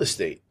real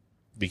estate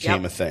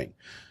became a thing.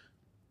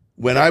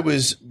 When I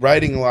was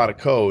writing a lot of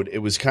code, it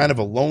was kind of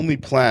a lonely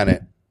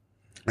planet.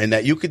 And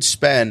that you could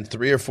spend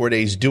 3 or 4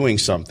 days doing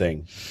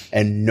something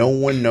and no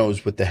one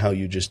knows what the hell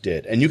you just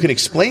did. And you can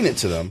explain it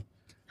to them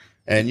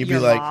and you'd be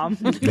like, mom.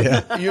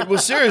 well,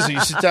 seriously, you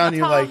sit down and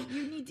you're like,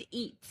 you need to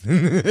eat.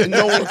 and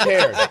no one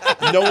cared.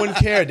 No one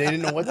cared. They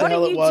didn't know what the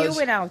hell it was. What are you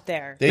doing out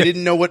there? They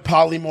didn't know what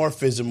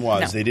polymorphism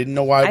was. No. They didn't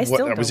know why I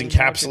still I was don't know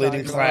what encapsulating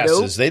you're talking classes.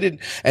 about. They didn't.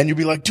 And you'd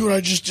be like, dude, I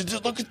just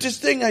did, look at this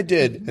thing I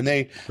did. And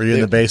Were you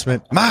in the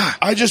basement? Ma!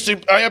 where's the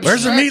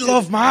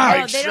meatloaf, Ma?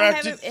 No, they don't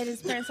have it at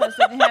his parents' house.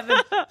 They didn't have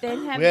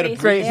it. We had a basement.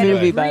 great They had a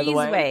movie, by the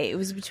way. breezeway. It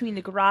was between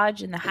the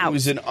garage and the house. It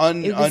was It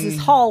was this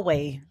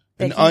hallway.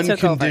 an that he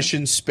took over.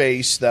 unconditioned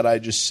space that I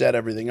just set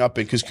everything up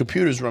in because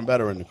computers run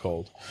better in the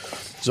cold.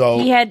 So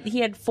He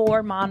had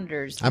 4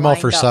 monitors. I'm all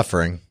lined for up.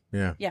 suffering.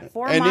 Yeah. Yeah,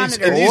 4 and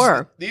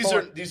monitors.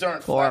 these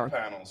aren't Four. flat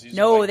panels. These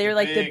No, are they're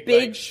like the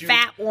big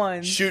fat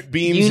ones. shoot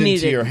beams You into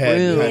needed your head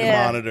room. kind of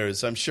Yeah.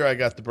 monitors. I'm sure I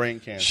got the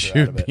brain cancer out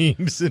Shoot of it.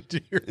 beams into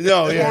your.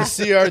 No, yeah, Yeah.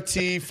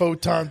 CRT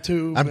photon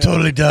tube. I'm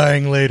totally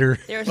dying later.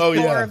 There's Oh,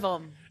 4 yeah. of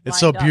them. It's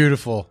so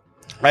beautiful.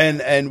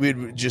 And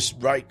we'd just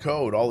write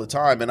code all the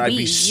time, and I'd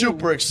be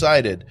super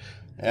excited.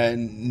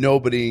 And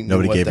nobody knew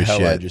what gave the a hell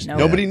shit. I just. No.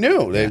 Nobody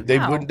knew. They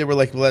No. wouldn't. They were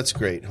like, "Well, that's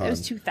great, huh?" It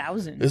was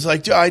 2000. It's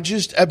like, dude, I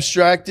just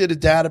abstracted a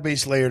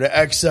database layer to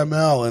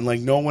XML, and like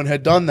no one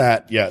had done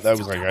that yet. That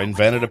was like I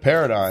invented a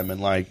paradigm,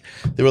 and like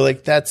they were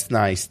like, "That's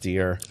nice,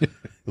 dear.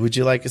 Would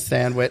you like a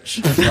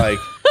sandwich?" Like,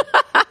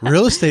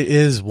 Real estate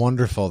is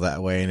wonderful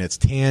that way, and it's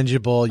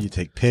tangible. You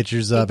take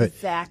pictures of it.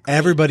 Exactly.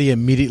 Everybody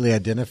immediately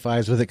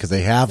identifies with it because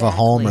they have a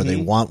home or they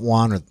want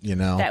one, or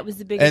That was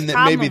the biggest And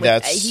problem. maybe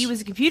he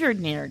was a computer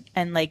nerd,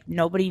 and like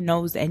nobody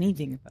knows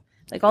anything about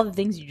like all the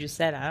things you just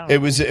said. I don't.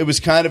 It was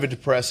kind of a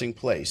depressing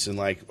place, and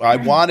like I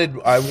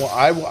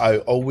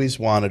always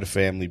wanted a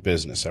family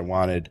business. I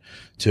wanted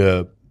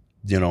to,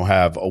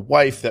 have a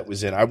wife that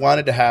was in. I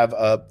wanted to have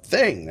a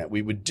thing that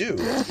we would do.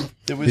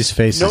 There was These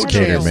faces no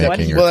Kate are chance.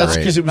 making are Well, that's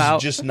great. because it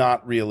was just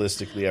not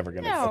realistically ever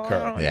going to No,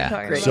 occur.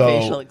 Yeah. Great So-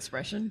 facial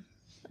expression.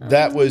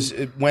 That was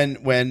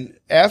when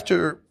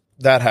after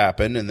that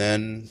happened, and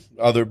then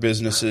other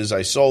businesses.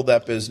 I sold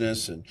that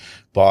business and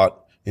bought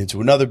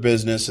into another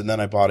business, and then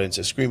I bought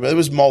into Screen. But there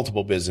was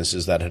multiple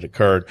businesses that had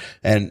occurred,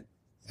 and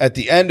at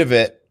the end of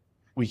it,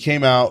 we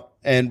came out,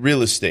 and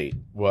real estate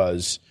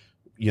was,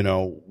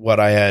 what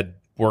I had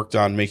worked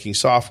on making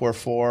software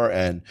for,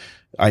 and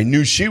I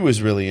knew she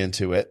was really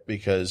into it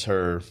because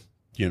her,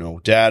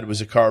 dad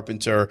was a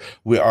carpenter.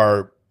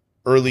 Our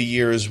early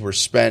years were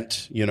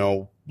spent,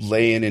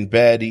 laying in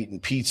bed, eating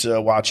pizza,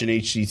 watching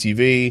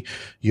HGTV,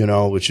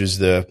 which is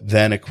the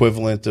then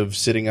equivalent of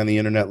sitting on the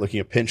internet looking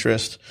at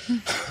Pinterest,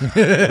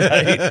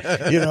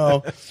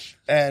 right?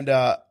 And,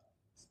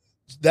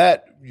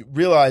 that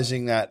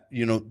realizing that,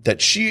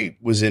 that she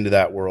was into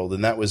that world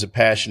and that was a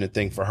passionate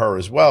thing for her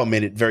as well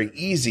made it very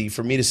easy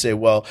for me to say,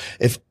 well,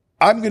 if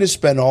I'm going to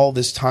spend all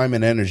this time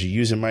and energy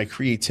using my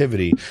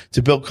creativity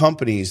to build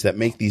companies that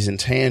make these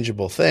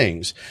intangible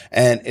things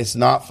and it's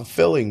not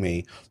fulfilling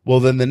me, well,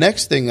 then the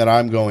next thing that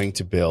I'm going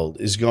to build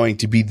is going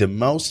to be the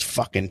most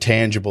fucking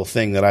tangible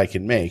thing that I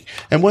can make.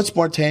 And what's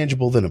more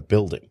tangible than a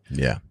building?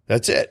 Yeah.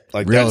 That's it.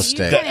 Like Real that's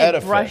estate. You the kind of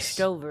edifice. brushed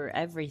over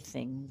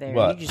everything there.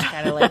 What? You just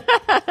kind of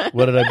like,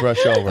 What did I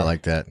brush over? I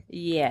like that.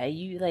 yeah,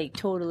 you like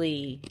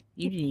totally.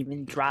 You didn't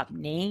even drop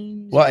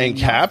names. Well, or I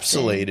nothing.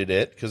 encapsulated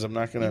it because I'm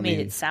not going You to. made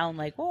it sound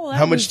like, oh,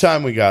 How much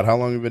time we got? How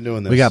long have we been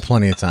doing this? We got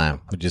plenty of time.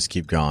 We just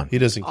keep going. He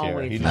doesn't care.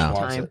 Always He just No.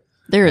 wants time. it.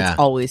 There is Yeah.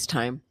 always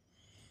time.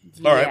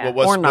 All right.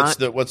 Well, Or not.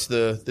 what's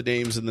the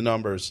names and the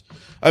numbers?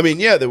 I mean,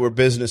 yeah, there were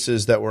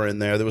businesses that were in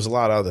there. There was a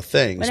lot of other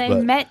things, When but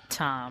I met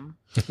Tom,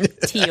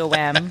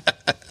 Tom,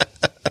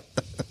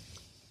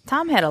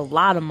 Tom had a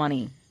lot of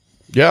money.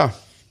 yeah,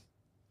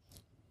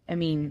 I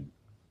mean,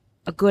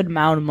 a good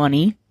amount of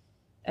money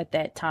at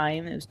that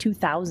time. It was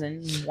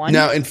 2001.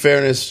 Now, in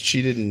fairness,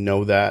 she didn't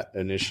know that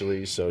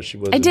initially, so she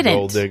wasn't I a didn't.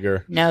 gold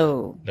digger.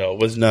 No, No, it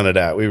was none of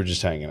that. We were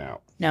just hanging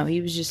out. no,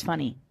 he was just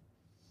funny.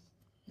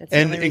 That's the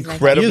And only reason I thought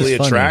incredibly He is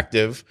funny.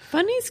 attractive.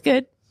 Funny's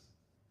good.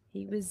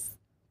 He was,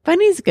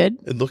 Funny's good.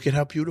 And look at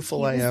how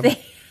beautiful I he was am. the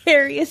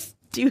hairiest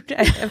dude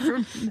I ever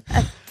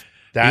met.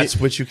 That's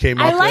what you came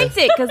up I liked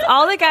with? it because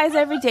all the guys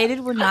I ever dated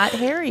were not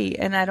hairy,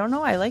 and I don't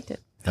know, I liked it.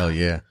 Hell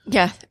yeah.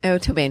 Yeah. Oh,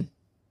 Tobin.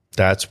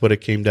 That's what it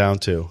came down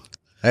to.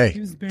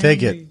 Hey,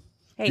 take it.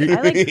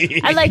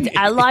 Hey,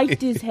 I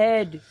liked his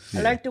head.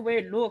 I liked the way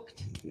it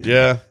looked.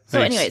 Yeah. So,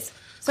 thanks. anyways,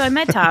 so I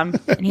met Tom,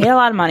 and he had a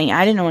lot of money.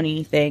 I didn't know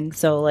anything,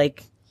 so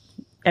like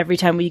every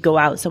time we go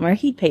out somewhere,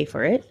 he'd pay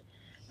for it,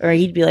 or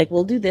he'd be like,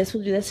 "We'll do this,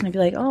 and I'd be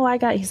like, "Oh, I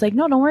got." He's like,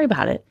 "No, don't worry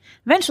about it."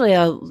 Eventually,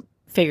 I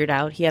figured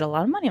out he had a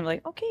lot of money. I'm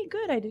like, "Okay,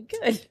 good, I did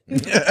good."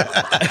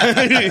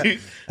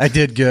 I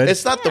did good.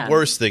 It's not Yeah. the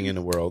worst thing in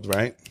the world,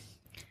 right?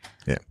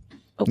 Yeah.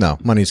 No,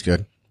 money's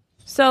good.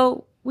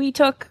 So we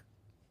took,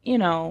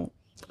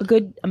 a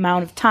good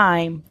amount of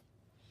time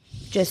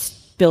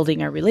just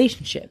building our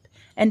relationship.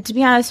 And to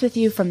be honest with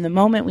you, from the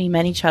moment we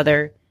met each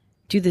other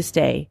to this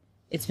day,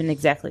 it's been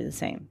exactly the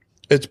same.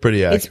 It's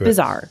pretty accurate. It's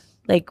bizarre.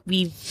 Like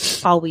we've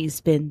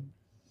always been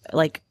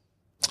like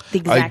the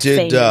exact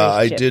same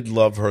I relationship. did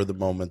love her the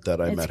moment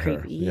that I It's met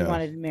creepy. her. He Yeah.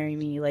 wanted to marry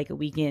me like a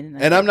weekend.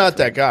 And I'm not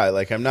that guy.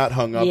 Like I'm not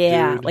hung up,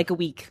 Yeah, dude. like a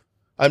week.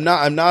 I'm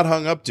not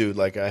hung up, dude.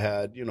 Like I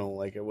had,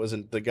 like I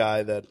wasn't the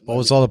guy that. What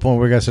was all the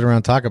point? We got to sit around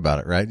and talk about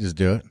it, right? Just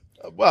do it.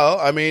 Well,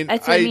 I mean,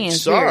 That's what I I mean,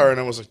 it's saw her weird. and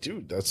I was like,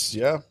 dude, that's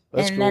And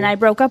cool. then I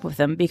broke up with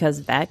him because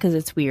of that, because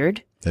it's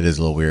weird. That is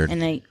a little weird.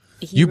 And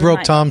You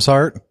broke Tom's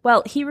heart?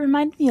 Well, he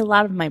reminded me a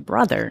lot of my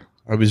brother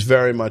I was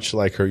very much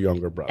like her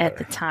younger brother. at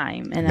the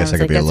time, and I Guess was that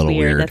could like, be a "That's little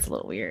weird. weird. That's a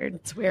little weird."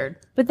 It's weird.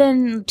 But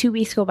then 2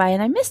 weeks go by,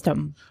 and I missed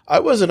him. I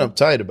wasn't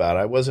uptight about it.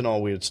 I wasn't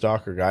all weird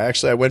stalker guy.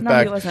 Actually, I went No,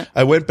 back. he wasn't.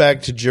 I went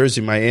back to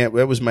Jersey. My aunt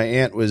was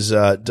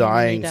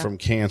dying Anita. from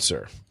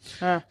cancer,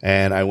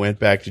 and I went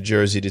back to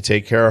Jersey to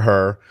take care of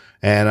her.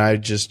 And I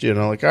just,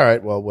 like, all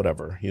right, well,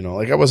 whatever.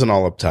 Like I wasn't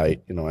all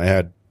uptight. I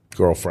had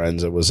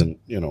girlfriends. I wasn't,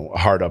 a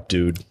hard up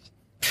dude.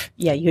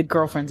 Yeah, you had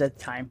girlfriends at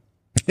the time.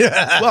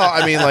 Well,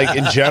 I mean, like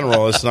in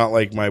general, it's not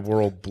like my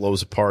world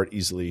blows apart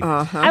easily.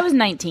 I was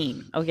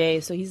 19.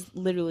 Okay, so he's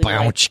literally like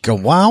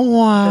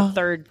Wow. the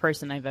third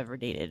person I've ever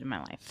dated in my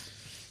life.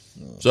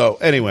 So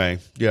anyway,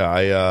 yeah,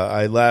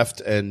 I left,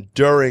 and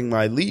during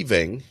my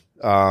leaving,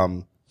 I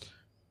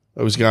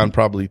was gone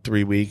probably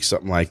 3 weeks,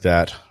 something like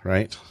that,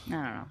 right? I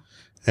don't know.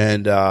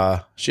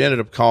 And she ended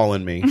up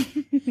calling me,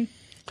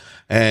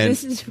 and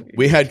This is weird.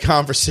 we had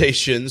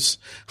conversations.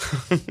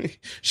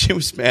 She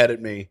was mad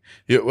at me.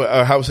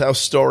 How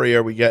story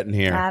are we getting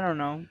here? I don't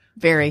know.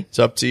 Very. It's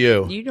up to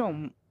you. You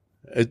don't.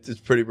 It's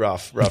pretty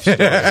rough story.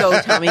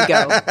 Go, Tommy,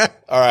 go.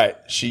 All right.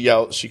 She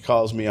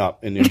calls me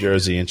up in New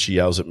Jersey and she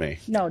yells at me.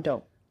 No,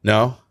 don't.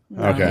 No?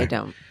 Okay. You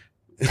don't.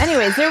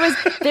 Anyways,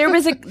 there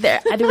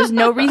was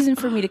no reason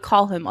for me to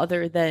call him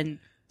other than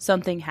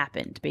something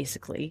happened,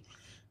 basically.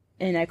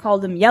 And I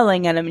called him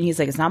yelling at him, and he's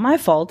like, "It's not my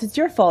fault. It's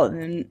your fault."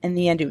 And in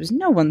the end, it was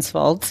no one's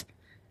fault.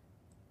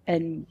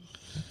 And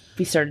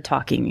we started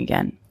talking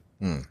again.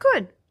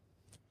 Good.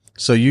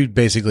 So you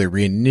basically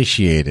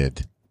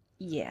reinitiated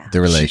Yeah. the She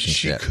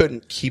relationship.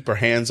 couldn't keep her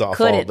hands off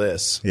all Couldn't.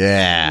 this.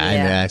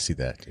 Yeah, I see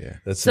that. Yeah.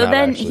 That's So not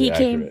then actually he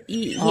came. accurate.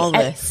 He, All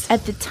at, this.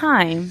 at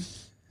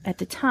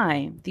the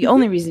time, the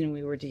only reason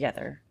we were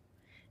together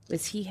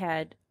was he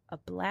had a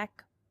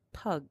black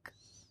pug,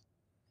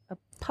 a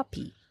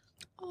puppy.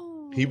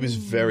 He was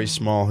very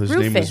small. His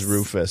name was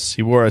Rufus. Rufus.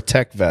 He wore a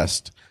tech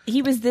vest.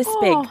 He was this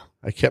Oh. big.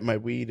 I kept my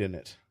weed in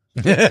it.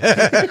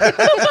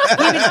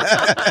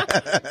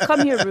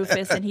 Come here,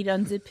 Rufus, and he'd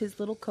unzip his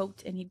little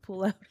coat and he'd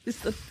pull out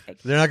his little bag.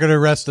 They're not going to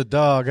arrest a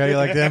dog. How do you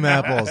like them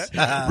apples?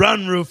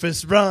 Run,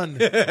 Rufus, run.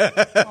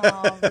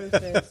 Aw,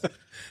 Rufus.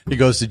 He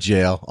goes to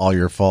jail. All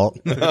your fault.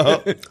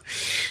 So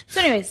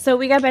anyway, so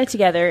we got back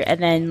together,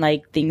 and then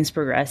like things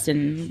progressed,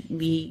 and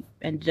we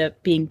ended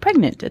up being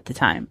pregnant at the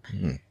time.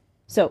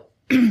 So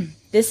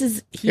this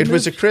is It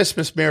was a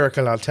Christmas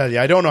miracle, I'll tell you.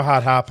 I don't know how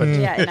it happened.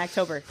 in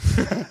October.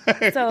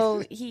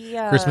 So he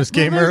Christmas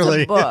came There's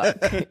early. a book.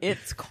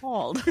 It's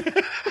called.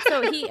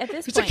 So he at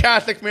this It's a point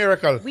Catholic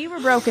miracle. we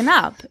were broken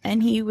up,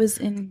 and he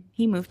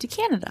moved to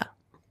Canada.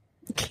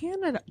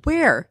 Canada.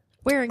 Where?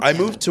 Where in I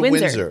Canada? moved to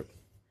Windsor. Windsor.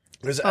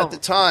 Because at the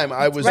time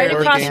I was Right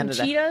across working. from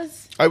Canada.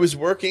 Cheetahs. I was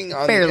working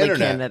on Fairly the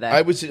internet. Canada.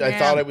 I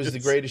thought I was the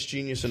greatest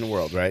genius in the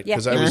world, right? Yeah.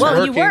 Because I was Well,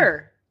 working. you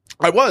were.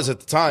 I was at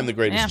the time the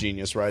greatest Yeah.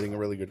 genius, writing a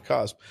really good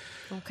cause.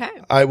 Okay.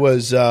 I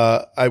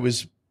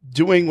was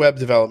doing web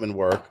development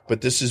work,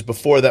 but this is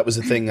before that was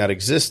a thing that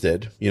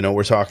existed. You know,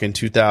 we're talking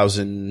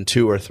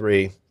 2002 or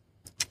 3.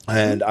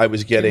 And I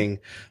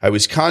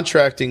was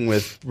contracting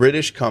with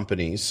British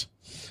companies,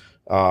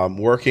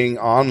 working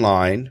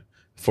online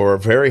for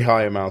very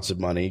high amounts of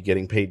money,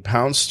 getting paid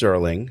pounds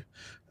sterling.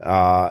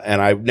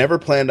 And I never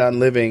planned on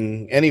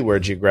living anywhere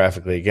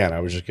geographically again. I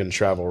was just going to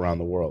travel around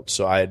the world.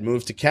 So I had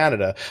moved to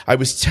Canada. I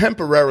was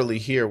temporarily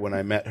here when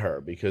I met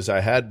her because I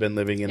had been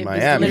living in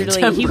Miami.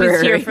 Literally, he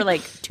was here for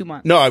like 2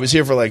 months. No, I was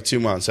here for like 2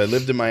 months. I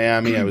lived in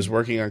Miami. I was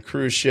working on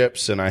cruise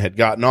ships and I had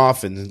gotten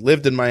off and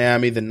lived in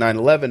Miami. Then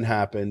 9/11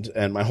 happened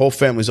and my whole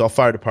family was all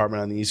fire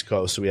department on the East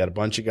Coast. So we had a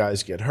bunch of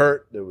guys get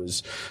hurt. There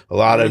was a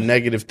lot of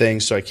negative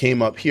things. So I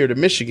came up here to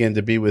Michigan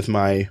to be with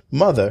my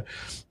mother,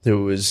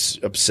 who was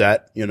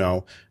upset, you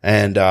know.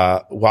 And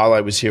while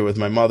I was here with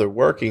my mother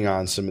working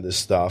on some of this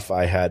stuff,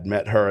 I had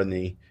met her in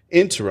the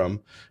interim.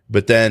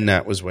 But then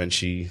that was when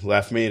she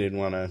left me. I didn't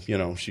want to, you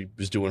know, she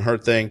was doing her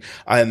thing.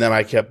 And then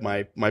I kept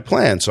my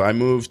plan. So I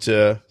moved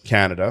to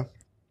Canada.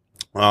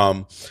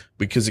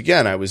 Because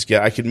again,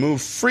 I could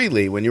move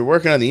freely when you're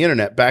working on the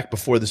internet. Back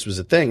before this was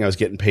a thing, I was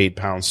getting paid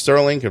pounds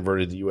sterling,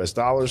 converted to US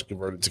dollars,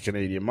 converted to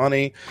Canadian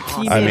money.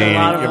 I mean,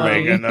 you're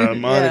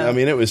making money. Yeah. I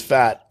mean, it was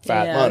fat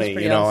Yeah, it was money.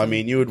 pretty You know, awesome. I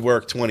mean, you would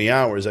work 20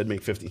 hours, I'd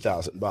make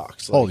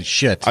 $50,000. Holy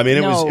shit. I mean,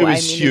 it was No, I mean, it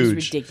was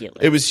huge.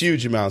 ridiculous. It was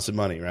huge amounts of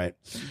money, right?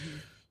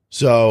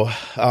 So,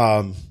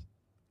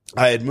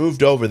 I had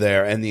moved over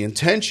there and the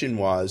intention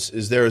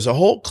is there is a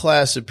whole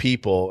class of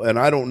people, and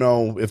I don't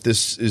know if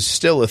this is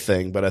still a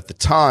thing, but at the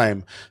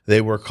time they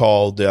were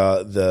called,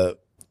 the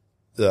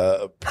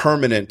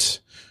permanent,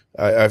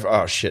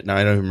 oh shit, now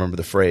I don't even remember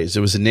the phrase.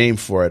 There was a name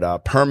for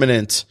it,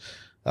 permanent,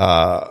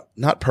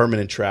 not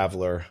permanent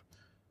traveler,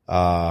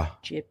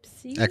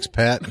 Gypsy.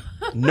 Expat.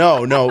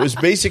 No, it was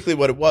basically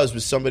what it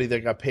was somebody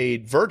that got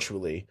paid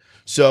virtually.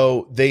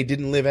 So they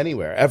didn't live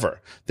anywhere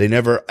ever. They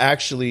never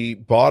actually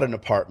bought an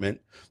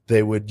apartment.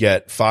 They would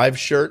get 5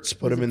 shirts,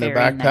 put them in their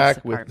very nice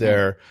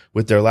backpack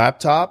with their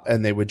laptop,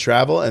 and they would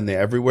travel. And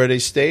everywhere they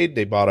stayed,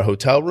 they bought a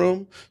hotel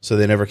room. So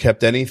they never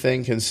kept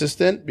anything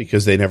consistent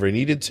because they never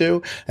needed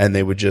to. And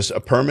they would just a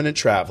permanent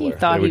traveler. He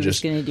thought They he would was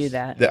going to do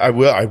that. I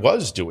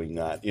was doing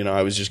that. You know,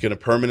 I was just going to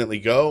permanently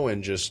go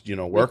and just, you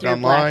know, work your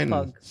black online.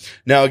 pug.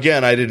 Now,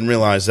 again, I didn't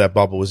realize that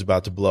bubble was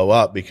about to blow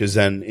up because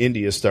then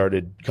India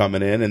started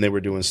coming in and they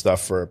were doing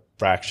stuff for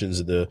fractions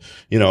of the,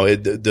 you know,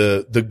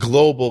 the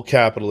global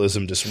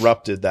capitalism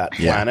disrupted that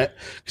planet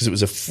because it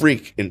was a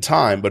freak in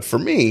time. But for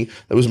me,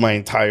 that was my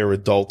entire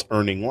adult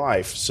earning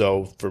life.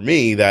 So for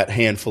me, that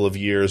handful of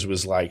years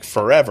was like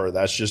forever.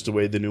 That's just the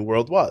way the new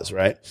world was,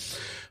 right?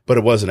 But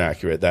it wasn't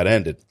accurate. That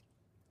ended.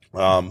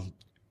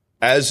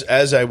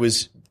 As I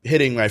was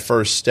hitting my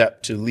first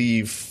step to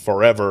leave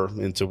forever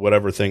into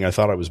whatever thing I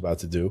thought I was about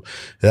to do,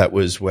 that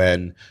was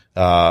when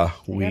we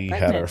had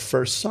pregnant. our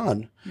first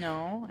son.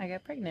 No, I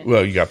got pregnant.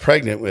 Well, you got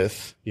pregnant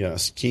with, you know,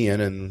 Kian,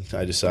 and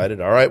I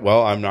decided, all right,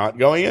 well, I'm not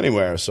going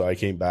anywhere. So I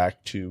came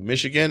back to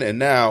Michigan, and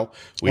now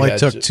It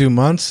took 2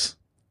 months.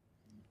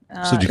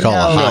 So did you call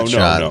a hot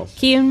shot? No.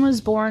 Kian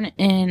was born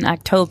in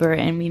October,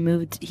 and he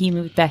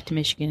moved back to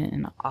Michigan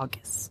in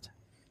August.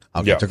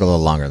 Okay, Yeah. it took a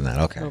little longer than that.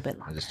 Okay. A little bit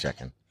longer. I'm just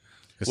checking.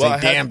 Say,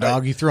 damn,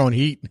 dog, you throwing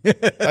heat.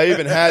 I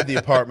even had the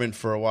apartment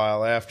for a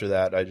while after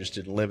that. I just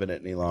didn't live in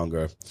it any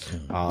longer.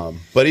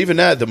 But even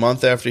that, the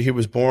month after he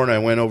was born, I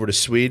went over to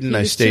Sweden. He was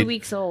I stayed 2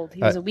 weeks old.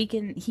 He was a week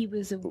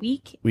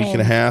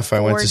and a half. I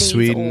went 4 to days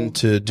Sweden old.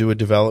 to do a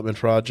development And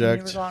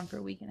project. they were gone for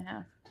a week and a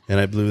half. And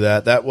I blew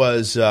that. That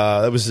was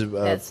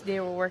They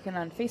were working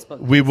on Facebook.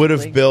 we would have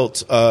basically.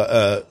 built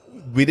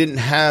we didn't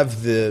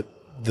have the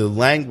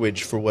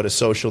language for what a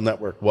social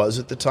network was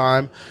at the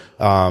time,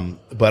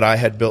 but I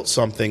had built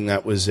something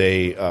that was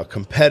a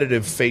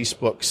competitive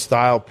Facebook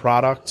style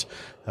product.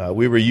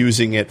 We were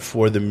using it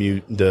for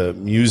the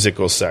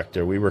musical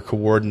sector. We were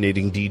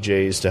coordinating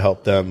DJs to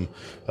help them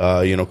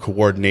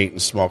coordinate in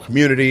small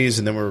communities,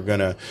 and then we were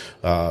going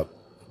to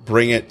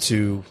bring it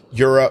to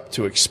Europe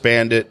to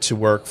expand it to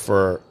work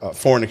for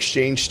foreign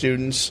exchange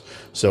students.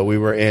 So we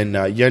were in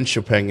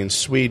Jönköping in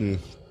Sweden,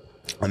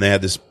 and they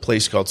had this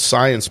place called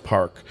Science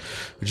Park,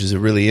 which is a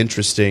really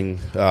interesting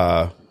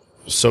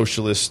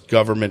socialist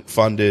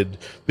government-funded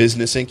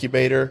business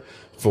incubator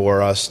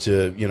for us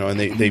to, and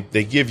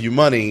they give you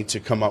money to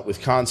come up with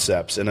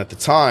concepts. And at the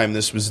time,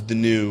 this was the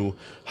new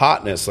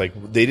hotness. Like,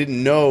 they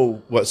didn't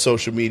know what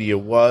social media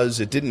was.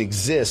 It didn't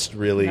exist,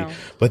 really. No.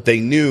 But they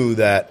knew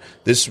that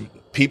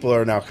people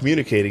are now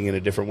communicating in a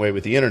different way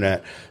with the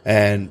internet.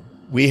 And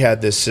we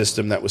had this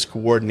system that was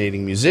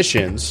coordinating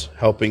musicians,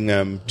 helping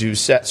them do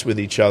sets with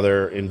each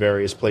other in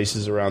various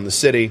places around the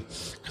city,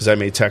 because I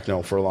made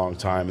techno for a long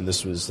time, and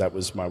that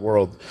was my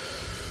world.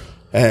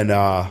 And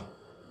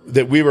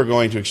that we were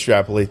going to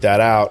extrapolate that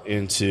out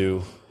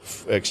into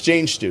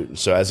exchange students.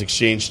 So as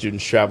exchange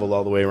students traveled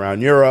all the way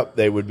around Europe,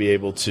 they would be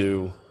able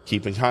to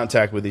keep in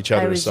contact with each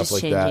other and stuff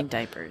like that. I was just changing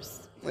diapers.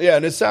 Yeah,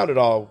 and it sounded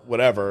all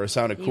whatever. It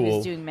sounded He cool.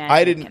 was doing magic,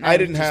 I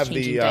didn't was have just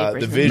the changing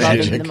diapers and vision.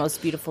 loving the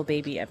most beautiful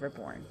baby ever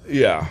born.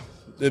 Yeah.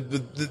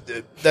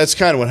 That's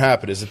kind of what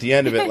happened. Is at the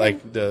end of it,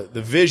 like the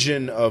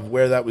vision of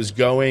where that was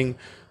going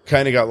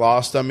kind of got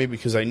lost on me,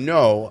 because I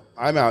know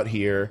I'm out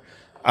here.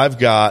 I've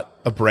got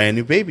a brand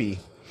new baby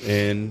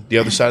in the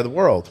other side of the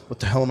world. What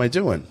the hell am I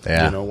doing?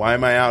 Yeah. Why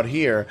am I out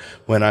here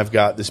when I've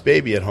got this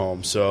baby at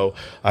home? So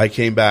I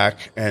came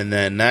back, and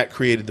then that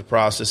created the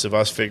process of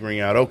us figuring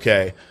out,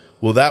 okay,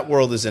 well, that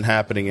world isn't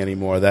happening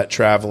anymore. That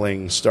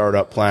traveling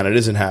startup planet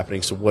isn't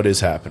happening. So what is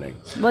happening?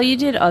 Well, you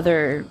did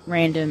other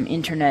random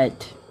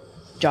internet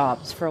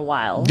jobs for a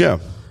while. Yeah.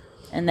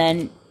 And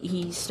then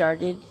he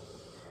started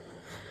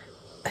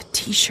a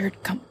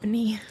T-shirt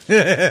company.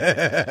 This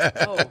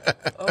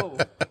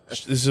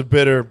is a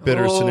bitter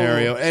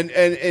scenario. And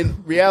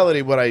in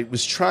reality, what I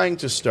was trying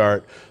to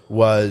start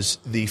was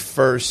the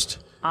first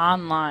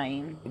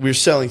Online. We were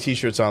selling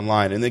T-shirts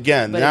online, and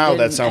again, But it now that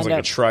didn't sounds end like a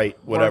up trite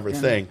whatever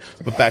working. thing.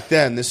 But back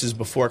then, this is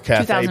before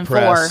Cafe 2004,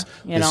 Press.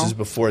 you This know? is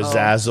before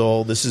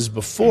Zazzle. This is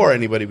before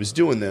anybody was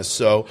doing this.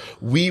 So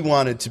we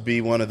wanted to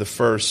be one of the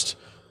first.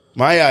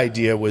 My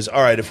idea was,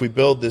 all right, if we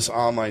build this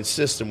online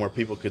system where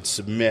people could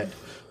submit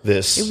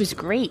this, It was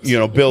great. build If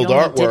you only did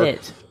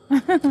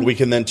artwork. it. We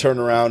can then turn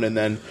around and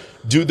then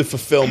do the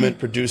fulfillment,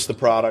 produce the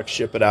product,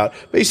 ship it out.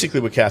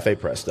 Basically, what Cafe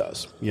Press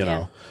does,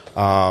 Yeah.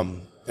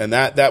 And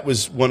that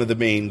was one of the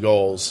main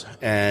goals.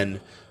 And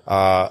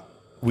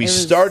we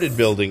started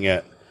building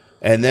it,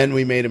 and then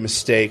we made a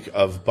mistake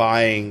of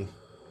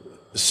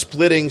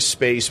splitting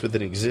space with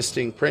an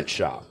existing print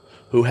shop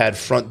who had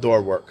front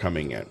door work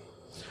coming in.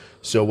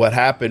 So what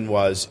happened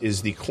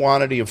is the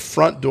quantity of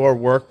front door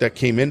work that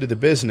came into the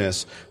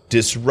business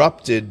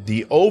disrupted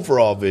the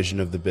overall vision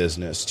of the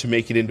business to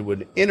make it into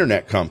an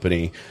internet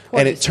company,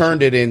 and it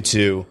turned it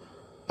into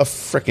a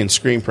frickin'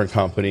 screen print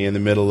company in the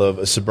middle of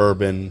a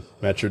suburban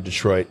Metro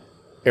Detroit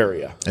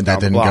area. And that down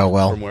the didn't block go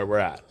well? from where we're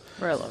at.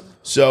 Royal.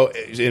 So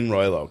in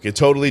Royal Oak, it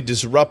totally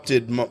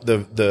disrupted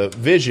the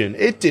vision.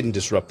 It didn't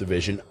disrupt the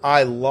vision.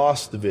 I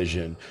lost the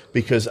vision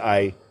because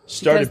I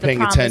started Because the paying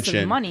promise of the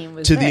attention money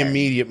was to the there.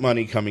 immediate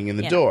money coming in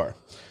the Yeah. door.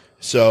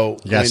 So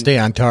You gotta stay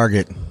on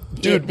target.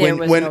 dude, There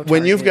was when no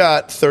you've target.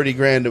 got 30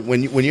 grand,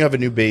 when you have a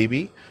new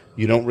baby,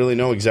 you don't really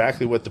know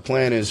exactly what the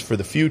plan is for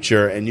the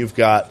future, and you've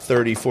got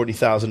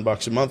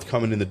 $40,000 a month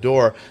coming in the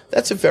door.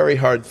 That's a very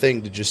hard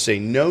thing to just say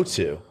no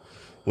to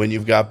when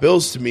you've got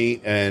bills to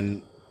meet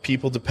and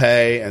people to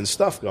pay and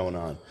stuff going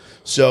on.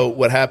 So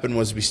what happened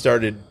was we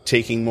started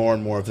taking more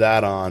and more of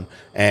that on,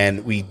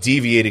 and we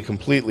deviated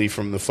completely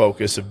from the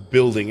focus of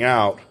building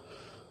out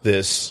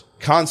this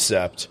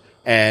concept,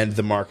 and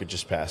the market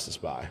just passed us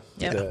by.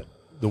 Yep.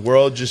 The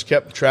world just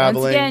kept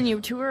traveling. Once again, you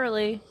were too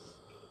early.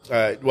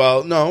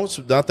 Well, no, it's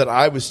not that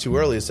I was too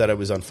early. It's that I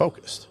was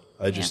unfocused.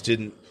 I just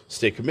didn't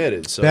stay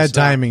committed. So Bad it's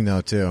not- timing though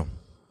too.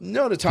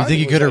 No, the You timing. think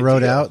you was could have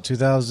wrote ideal. out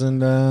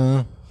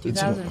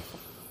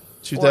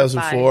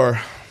 2004?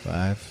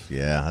 5?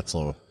 Yeah, that's a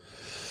little.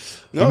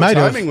 No, You the might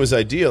have. timing was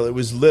ideal. It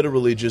was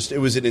literally it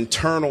was an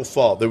internal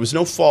fault. There was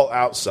no fault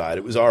outside.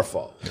 It was our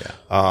fault.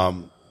 Yeah.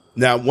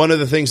 Now, one of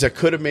the things that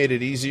could have made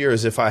it easier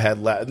is if I had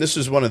and this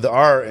was one of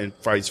our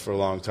fights for a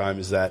long time,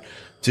 is that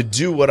to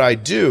do what I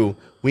do,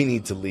 we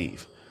need to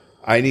leave.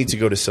 I need to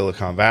go to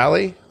Silicon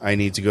Valley. I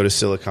need to go to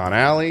Silicon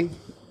Alley.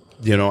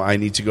 I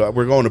need to go.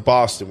 We're going to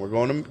Boston. We're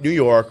going to New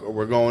York, or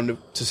we're going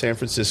to San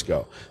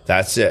Francisco.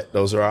 That's it.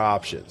 Those are our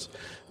options.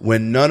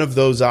 When none of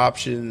those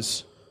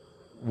options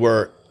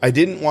were, I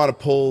didn't want to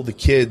pull the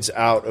kids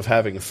out of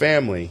having a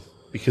family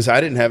because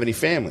I didn't have any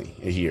family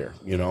here.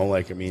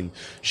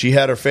 She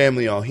had her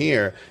family all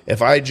here.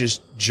 If I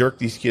just jerk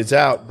these kids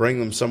out, bring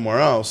them somewhere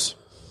else,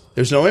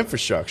 there's no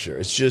infrastructure.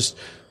 It's just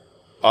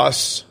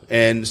us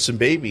and some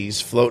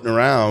babies floating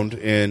around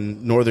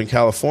in Northern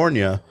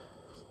California.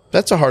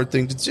 That's a hard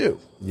thing to do,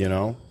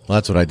 Well,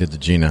 that's what I did to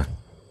Gina.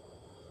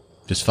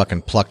 Just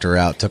fucking plucked her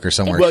out, took her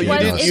somewhere. Well,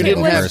 you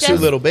didn't have two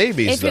little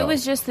babies, If it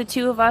was just the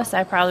two of us,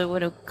 I probably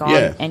would have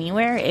gone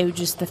anywhere. It was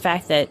just the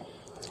fact that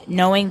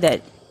knowing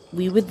that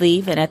we would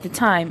leave, and at the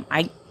time,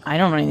 I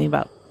don't know anything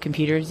about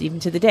computers even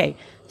to the day.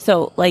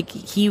 So,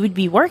 he would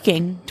be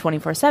working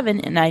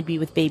 24/7, and I'd be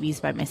with babies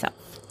by myself.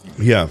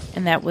 Yeah.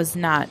 And that was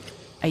not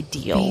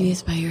ideal.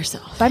 Babies by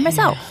yourself. By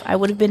myself. I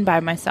would have been by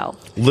myself.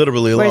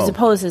 Literally alone. Whereas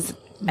opposed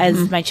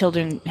as my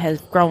children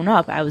have grown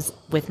up, I was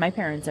with my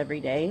parents every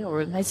day, or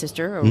with my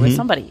sister, or with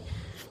somebody.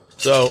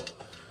 So,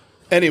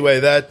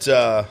 anyway, that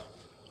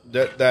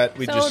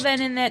we So just...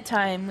 then in that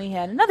time, we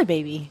had another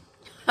baby.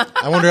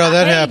 I wonder how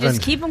that happened.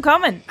 Just keep them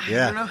coming.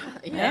 Yeah.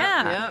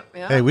 Yeah.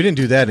 Hey, we didn't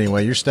do that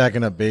anyway. You're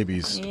stacking up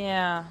babies.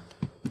 Yeah.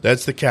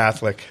 That's the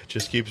Catholic.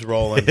 Just keeps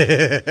rolling.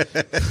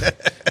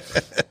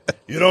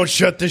 You don't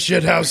shut the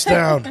shit house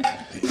down.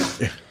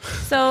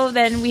 So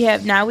then we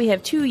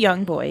have two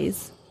young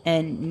boys,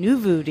 and New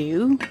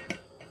Voodoo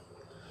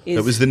is...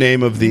 That was the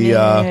name of the...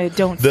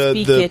 don't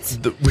speak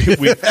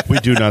it. We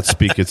do not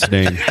speak its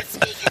name.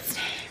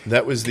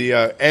 That was the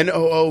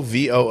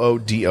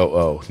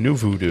Noovoodoo. New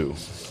Voodoo.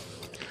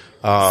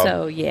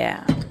 So,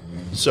 yeah.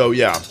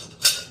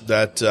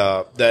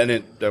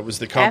 That was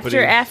the company.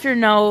 After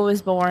Noah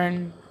was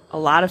born, a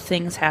lot of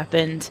things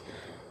happened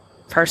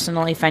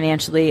personally,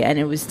 financially, and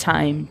it was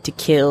time to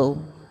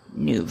kill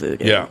New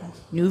Voodoo. Yeah.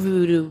 New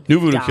Voodoo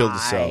killed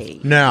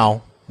itself.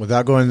 Now,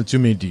 without going into too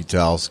many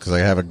details, because I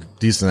have a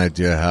decent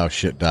idea how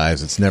shit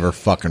dies, it's never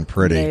fucking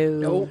pretty.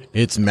 No.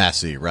 It's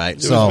messy, right?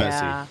 It was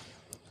messy. Yeah.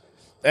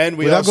 And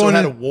we Without also going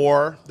had in- a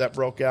war that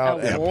broke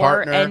out, and a War,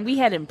 partner. and we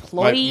had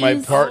employees.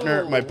 My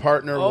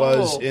partner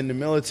was in the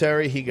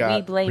military. He got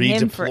We blame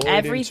him for redeployed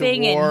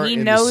everything, into war and he in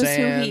the knows who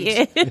sand. he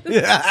is.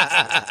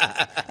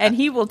 And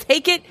he will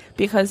take it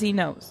because he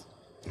knows.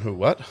 Who?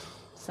 What?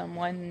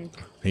 Someone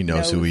He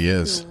knows who he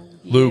is.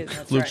 Luke.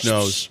 That's Luke right.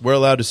 knows. We're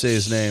allowed to say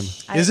his name.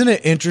 Isn't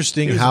it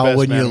interesting He was the how best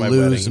when man you at my lose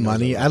wedding. He knows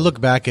money, that. I look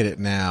back at it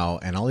now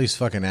and all these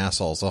fucking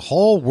assholes, the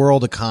whole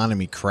world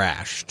economy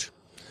crashed.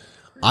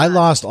 I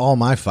lost all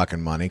my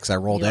fucking money because I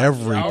rolled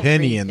every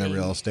penny in the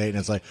real estate, and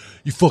it's like,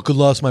 you fucking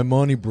lost my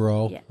money,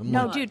 bro. Yeah. I'm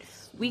No, like, dude,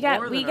 we got.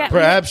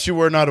 Perhaps you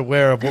were not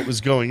aware of what was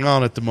going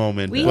on at the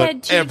moment, We but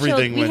had two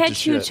everything we went had to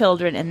two shit.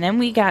 children, and then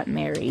we got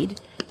married,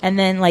 and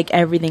then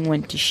everything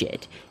went to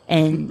shit,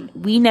 and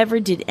we never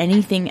did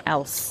anything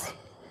else.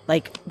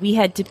 We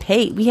had to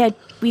pay. We had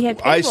payroll.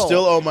 I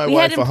still owe my We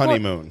wife had a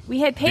honeymoon. We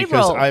had because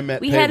payroll. I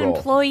met we had payroll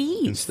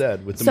employees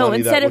instead with the so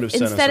money that instead would of have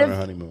sent us instead on of our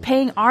honeymoon.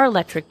 paying our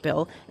electric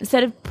bill,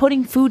 instead of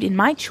putting food in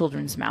my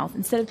children's mouth,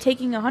 instead of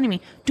taking a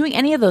honeymoon, doing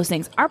any of those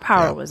things, our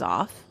power was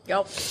off.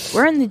 Yep.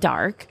 We're in the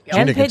dark. Gina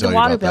And can paid tell the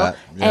you water about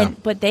bill, that. Yeah.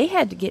 but they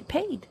had to get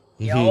paid.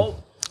 Yep.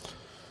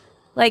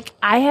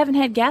 I haven't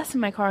had gas in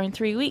my car in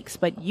 3 weeks,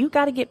 but you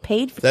got to get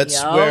paid for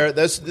That's it. where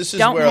this is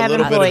Don't where a have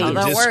little bit of employees. the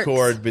How that works.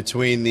 discord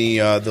between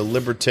the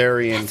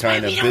libertarian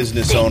kind of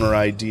business owner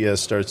idea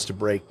starts to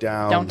break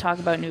down. Don't talk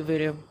about New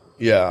Voodoo.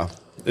 Yeah,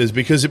 is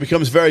because it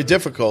becomes very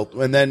difficult,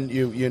 and then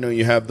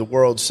you have the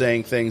world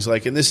saying things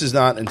like, and this is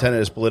not intended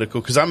as political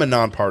because I'm a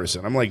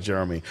nonpartisan. I'm like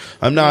Jeremy.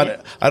 I'm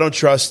not. I don't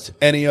trust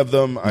any of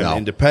them. I'm No.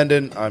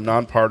 independent. I'm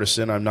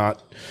nonpartisan. I'm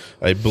not.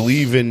 I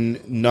believe in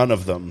none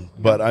of them.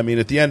 But I mean,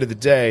 at the end of the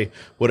day,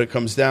 what it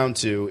comes down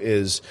to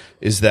is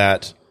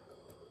that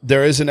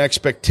there is an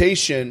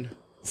expectation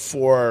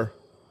for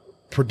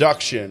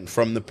production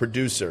from the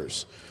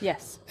producers,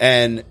 Yes.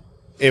 and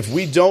if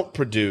we don't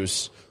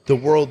produce, the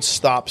world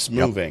stops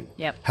moving.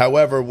 Yep.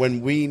 However,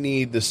 when we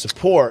need the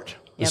support,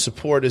 the Yep.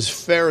 support is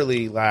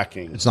fairly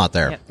lacking. it's not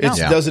there. Yep. It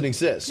No. doesn't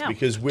exist No.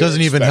 because we're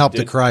Doesn't even help to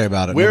expected- cry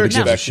about it. We're Nobody gives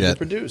a expected to shit.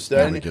 produce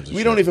Nobody that. gives a We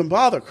shit. don't even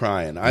bother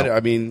crying. I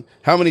mean,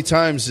 how many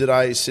times did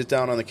I sit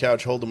down on the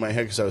couch holding my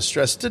head because I was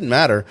stressed? It didn't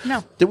matter.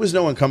 No. There was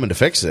no one coming to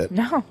fix it.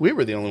 No. We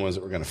were the only ones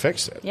that were going to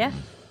fix it. Yeah.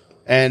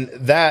 And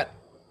that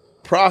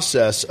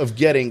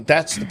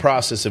that's the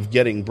process of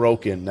getting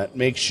broken that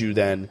makes you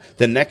then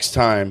the next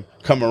time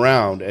come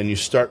around and you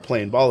start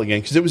playing ball again.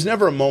 Because there was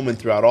never a moment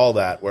throughout all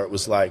that where it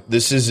was like,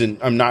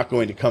 I'm not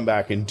going to come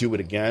back and do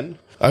it again.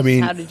 I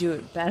mean, How to do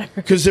it better.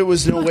 because there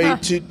was no way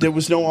there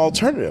was no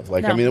alternative. I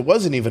No. mean, it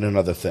wasn't even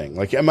another thing.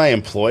 Am I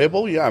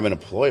employable? Yeah, I'm an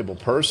employable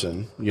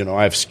person.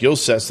 I have skill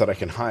sets that I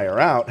can hire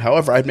out.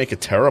 However, I'd make a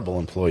terrible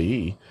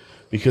employee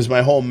because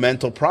my whole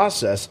mental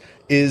process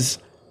is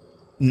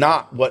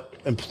not what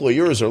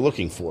employers are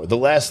looking for. The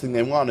last thing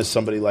they want is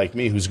somebody like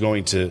me who's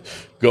going to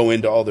go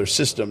into all their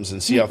systems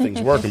and see how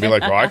things work and be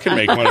like, well, I can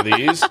make one of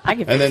these.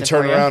 And then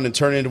turn around and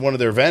turn into one of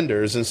their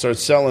vendors and start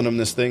selling them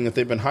this thing that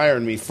they've been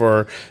hiring me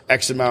for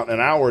X amount an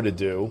hour to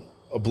do.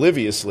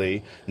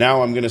 Obliviously,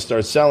 now I'm going to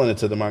start selling it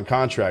to them on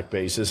contract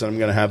basis, and I'm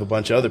going to have a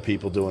bunch of other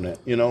people doing it.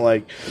 You know,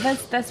 like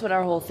that's what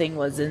our whole thing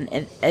was.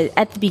 And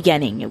at the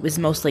beginning, it was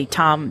mostly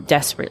Tom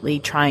desperately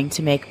trying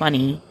to make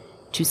money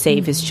to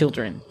save his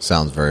children.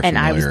 Sounds very and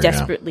familiar, I was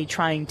desperately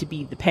trying to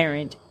be the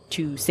parent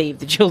to save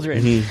the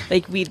children.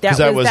 Like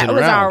that was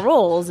around. our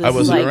roles. I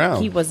wasn't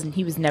around. He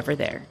was never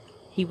there.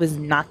 He was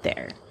not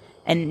there.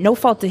 And no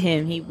fault to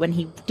him. When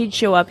he did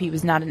show up, he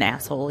was not an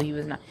asshole. He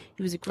was not.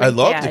 He was a great I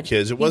loved dad. the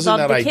kids. It He wasn't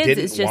loved that the I kids.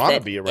 didn't It's just want to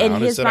that be in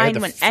around. his It's that I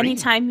had mind, to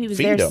anytime he was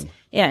feed there, them.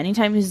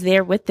 anytime he was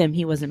there with them,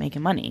 he wasn't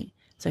making money,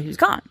 so he was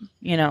gone.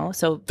 You know,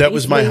 so That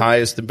was my basically,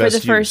 highest and best for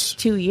the first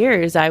 2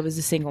 years. I was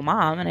a single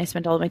mom, and I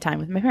spent all of my time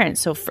with my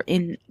parents. So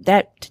in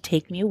that to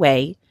take me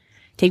away,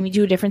 take me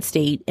to a different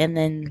state, and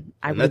then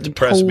I would be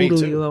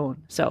totally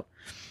alone. So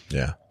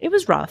yeah, it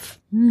was rough.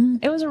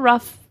 It was a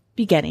rough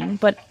beginning,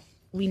 but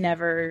we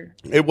never.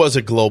 It was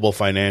a global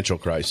financial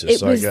crisis.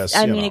 So I guess.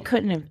 I mean, it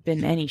couldn't have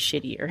been any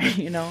shittier.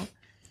 You know.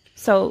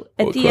 So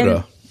at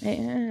the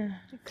end,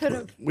 Could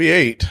have. we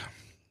ate.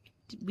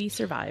 we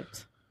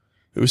survived.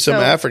 It was some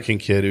African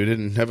kid who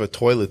didn't have a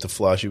toilet to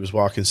flush. He was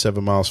walking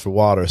 7 miles for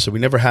water. So we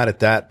never had it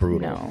that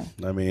brutal.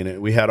 No. I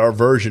mean, we had our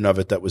version of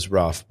it that was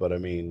rough, but I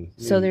mean.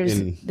 So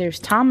there's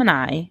Tom and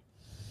I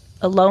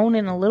alone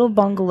in a little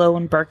bungalow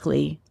in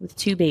Berkeley with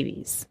 2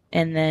 babies.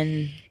 And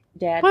then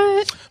Dad.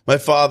 What? My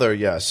father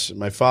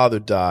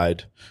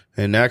died.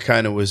 And that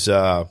kind of was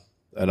an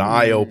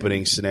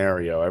eye-opening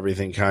scenario.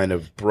 Everything kind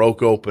of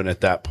broke open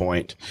at that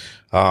point.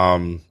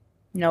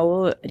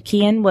 No,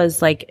 Kian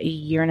was like a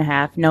year and a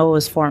half. Noah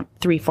was 4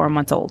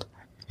 months old.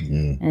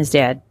 And his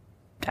dad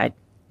died.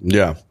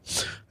 Yeah.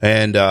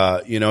 And,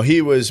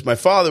 my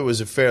father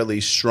was a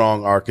fairly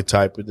strong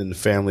archetype within the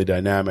family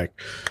dynamic.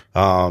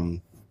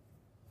 And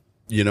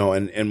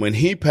when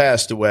he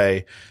passed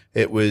away,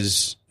 it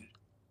was,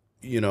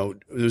 there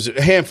was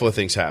a handful of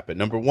things happened.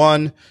 Number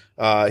one,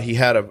 he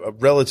had a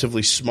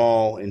relatively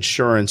small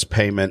insurance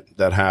payment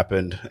that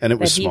happened, and it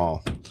was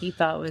small. He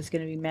thought it was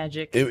going to be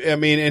magic. I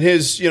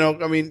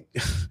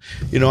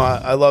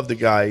love the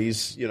guy.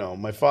 He's,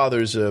 my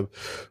father's he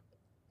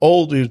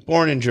was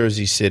born in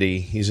Jersey City.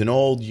 He's an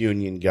old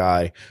union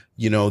guy.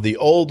 The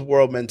old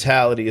world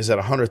mentality is that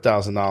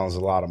 $100,000 is a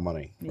lot of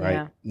money, right?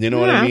 Yeah. You know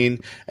what I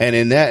mean? And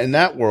in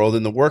that world,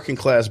 in the working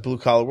class blue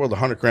collar world,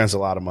 $100,000 is a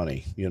lot of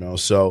money,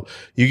 So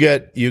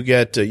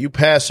you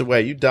pass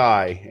away, you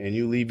die, and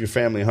you leave your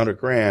family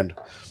 $100,000.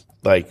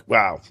 Like,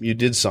 wow, you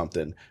did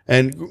something.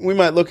 And we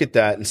might look at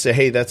that and say,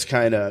 hey, that's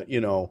kind of,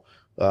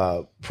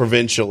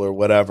 provincial or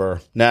whatever.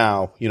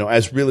 Now,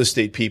 as real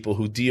estate people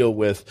who deal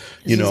with,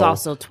 This is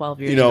also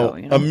 12 years ago.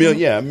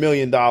 $1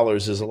 million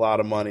is a lot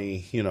of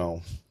money,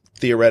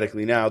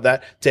 theoretically. Now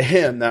that to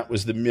him, that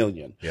was the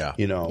million. Yeah.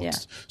 Yeah.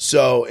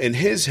 So in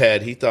his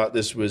head, he thought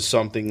this was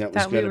something that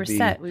was going to be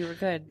set. We were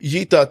good.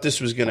 He thought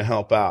this was going to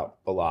help out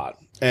a lot.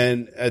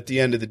 And at the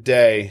end of the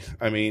day,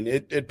 I mean,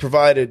 it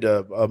provided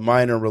a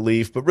minor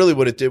relief, but really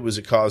what it did was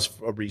it caused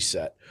a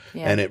reset.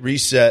 Yeah. And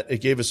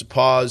it gave us a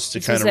pause to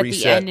kind of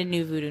reset. At the end of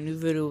New Voodoo.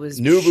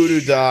 New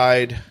Voodoo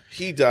died.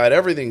 He died.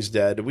 Everything's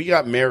dead. We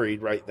got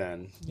married right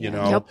then,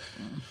 Yep.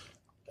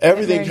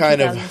 Everything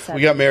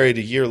we got married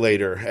a year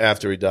later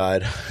after he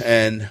died.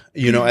 And,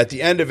 at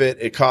the end of it,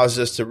 it caused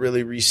us to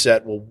really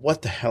reset. Well,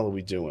 what the hell are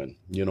we doing?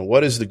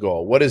 What is the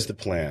goal? What is the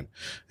plan?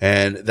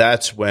 And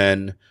that's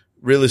when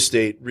real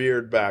estate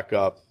reared back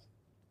up,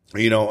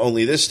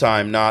 only this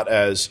time not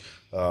as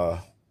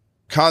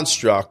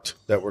construct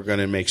that we're going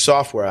to make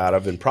software out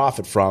of and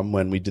profit from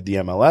when we did the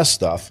MLS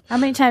stuff. How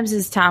many times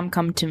has Tom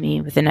come to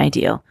me with an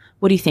idea?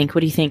 What do you think?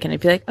 What do you think? And I'd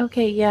be like,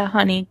 okay, yeah,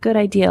 honey, good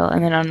idea.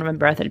 And then under my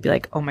breath, I'd be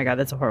like, oh my God,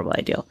 that's a horrible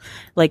idea.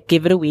 Like,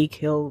 give it a week.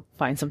 He'll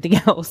find something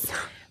else.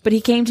 But he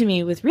came to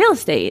me with real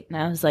estate. And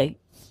I was like,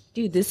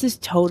 dude, this is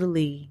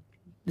totally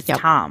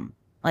Tom.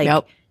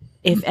 Like,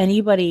 if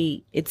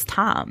anybody, it's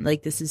Tom.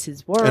 Like, this is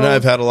his world. And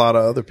I've had a lot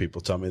of other people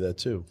tell me that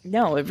too.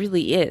 No, it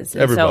really is.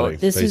 And everybody, so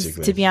this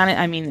basically. is, to be honest,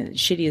 I mean,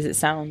 shitty as it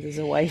sounds as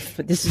a wife,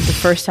 but this is the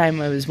first time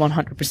I was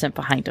 100%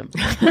 behind him.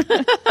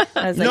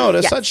 I was like, no,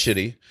 that's not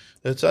shitty.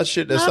 That's not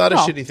shit. That's not a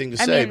shitty thing to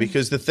say, mean,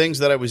 because the things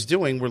that I was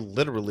doing were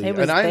literally, and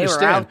I they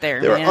understand, were out there,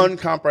 they were man.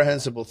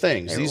 incomprehensible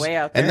things. They were way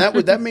out there.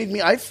 And that made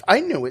me. I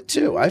knew it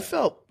too. I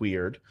felt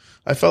weird.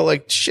 I felt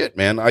like shit,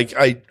 man.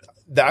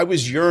 I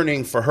was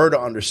yearning for her to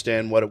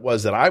understand what it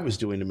was that I was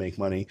doing to make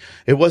money.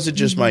 It wasn't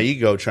just my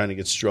ego trying to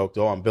get stroked.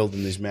 Oh, I'm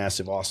building these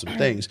massive, awesome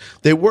things.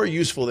 They were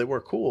useful. They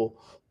were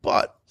cool,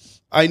 but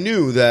I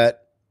knew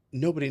that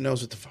nobody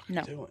knows what the fuck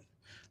I'm doing.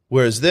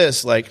 Whereas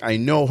this, like, I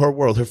know her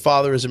world. Her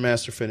father is a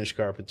master finish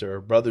carpenter.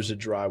 Her brother's a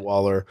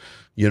drywaller.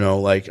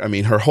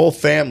 Her whole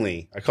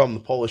family, I call them the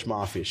Polish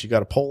mafia. She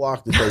got a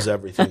Polak that does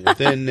everything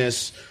within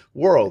this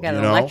world. We got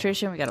an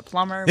electrician. We got a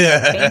plumber. We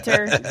got a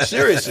painter.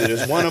 Seriously,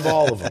 there's one of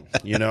all of them,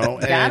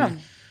 Got him.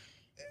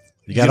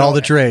 You got all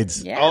the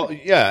trades.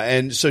 Yeah.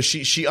 And so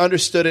she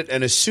understood it.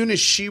 And as soon as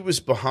she was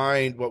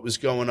behind what was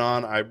going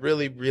on, I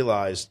really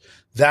realized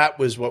that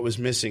was what was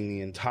missing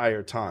the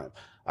entire time.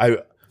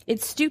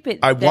 It's stupid.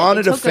 I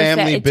wanted a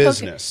family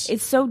business.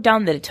 It's so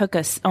dumb that it took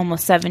us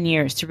almost 7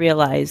 years to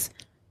realize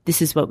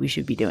this is what we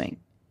should be doing.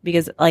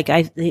 Because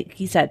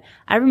he said,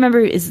 I remember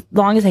as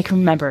long as I can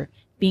remember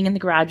being in the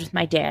garage with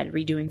my dad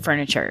redoing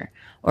furniture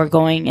or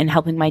going and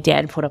helping my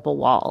dad put up a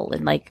wall.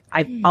 And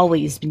I've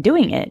always been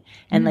doing it.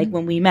 And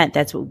when we met,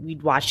 that's what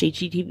we'd watch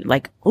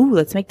HGTV. Oh,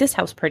 let's make this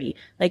house pretty.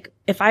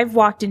 If I've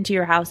walked into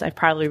your house, I've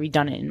probably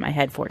redone it in my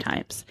head 4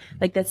 times.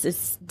 That's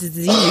this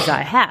disease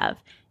I have.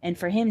 And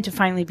for him to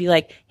finally be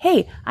like,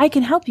 hey, I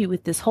can help you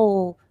with this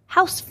whole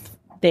house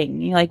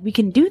thing. We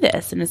can do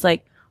this. And it's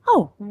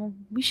oh, well,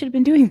 we should have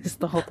been doing this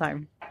the whole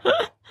time.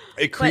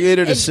 It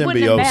created a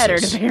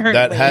symbiosis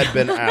that had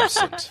been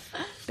absent.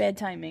 Bad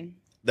timing.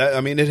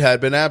 It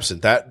had been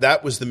absent.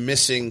 That was the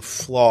missing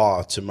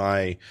flaw to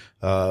my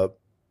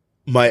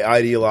my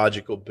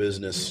ideological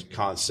business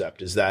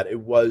concept, is that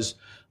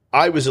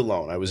I was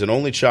alone. I was an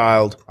only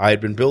child. I had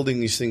been building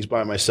these things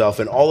by myself,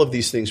 and all of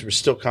these things were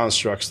still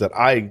constructs that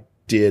I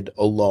did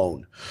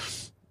alone.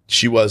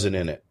 She wasn't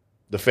in it.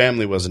 The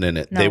family wasn't in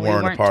it. No, they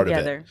weren't a part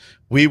together. of it.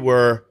 We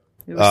were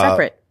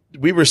separate.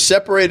 We were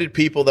separated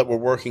people that were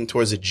working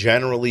towards a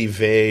generally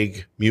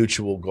vague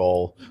mutual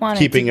goal,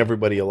 keeping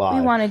everybody alive.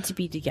 We wanted to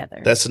be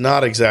together. That's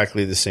not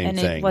exactly the same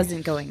thing. And it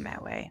wasn't going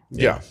that way.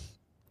 Yeah.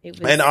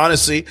 And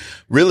honestly,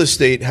 real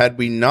estate, had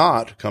we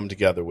not come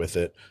together with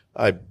it,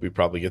 we'd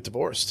probably get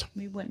divorced.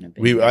 We wouldn't have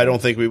been. I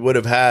don't think we would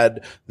have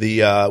had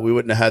we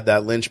wouldn't have had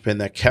that linchpin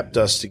that kept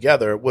us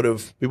together.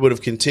 We would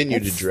have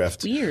continued to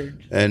drift.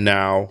 Weird. And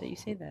now that you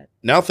say that.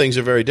 Now things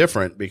are very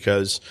different,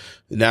 because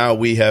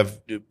now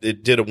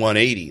it did a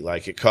 180.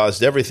 It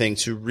caused everything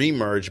to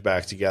remerge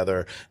back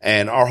together,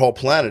 and our whole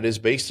planet is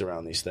based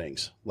around these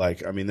things.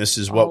 This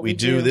is what we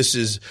do. This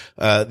is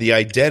the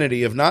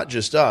identity of not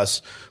just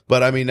us,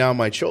 but now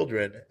my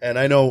children. And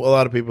I know a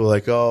lot of people are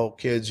like, oh,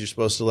 kids, you're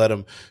supposed to let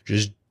them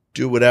just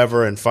do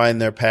whatever and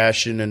find their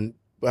passion and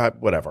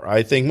whatever.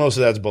 I think most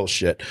of that's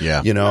bullshit.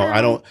 Yeah. You're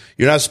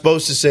not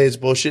supposed to say it's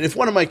bullshit. If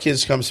one of my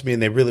kids comes to me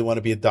and they really want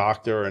to be a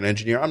doctor or an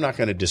engineer, I'm not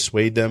going to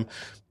dissuade them.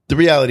 The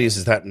reality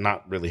is that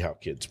not really how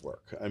kids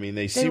work.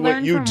 They see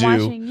what you do.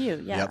 Watching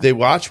you. Yeah. They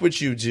watch what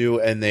you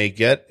do and they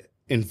get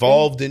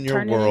involved in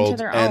your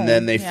world, and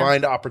then they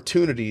find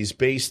opportunities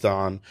based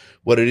on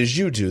what it is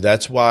you do.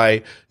 That's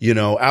why,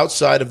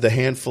 outside of the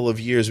handful of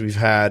years we've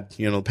had,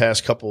 the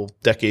past couple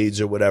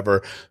decades or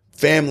whatever,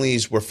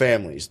 families were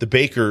families. The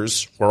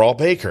bakers were all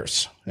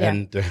bakers,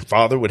 and the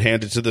father would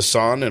hand it to the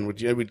son, and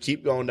would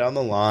keep going down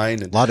the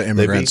line. And a lot of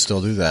immigrants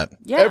still do that.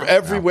 Yeah.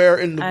 Everywhere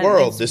in the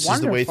world, this wonderful.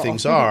 is the way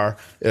things are.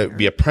 It would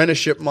be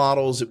apprenticeship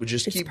models. It would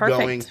just keep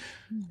going.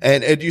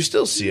 And you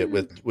still see it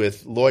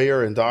with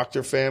lawyer and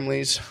doctor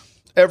families.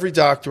 Every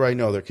doctor I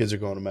know, their kids are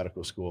going to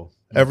medical school.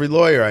 Every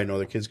lawyer I know,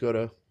 their kids go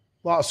to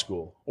law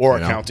school or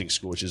accounting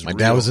school, which is my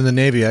dad was in the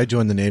Navy. I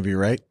joined the Navy,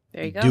 right?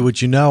 There you go. Do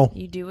what you know.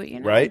 You do what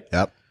you know. Right?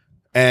 Yep.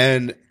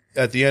 And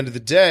at the end of the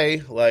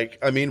day,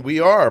 we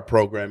are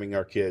programming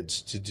our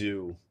kids to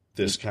do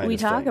this kind of thing. We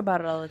talk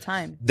about it all the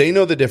time. They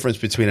know the difference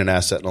between an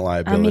asset and a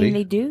liability.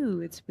 They do.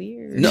 It's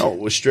weird. No, it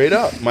was straight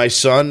up. My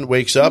son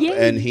wakes up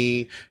and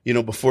he,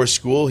 before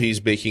school,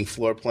 he's making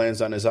floor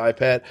plans on his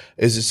iPad.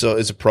 Is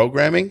it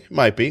programming?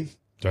 Might be.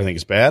 Do I think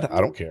it's bad?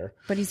 I don't care.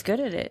 But he's good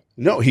at it.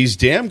 No, he's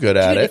damn good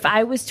at it. If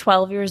I was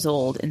 12 years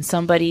old and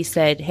somebody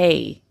said,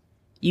 hey,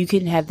 you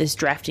can have this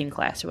drafting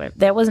class or whatever,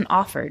 that wasn't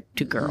offered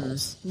to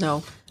girls.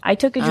 No. I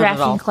took a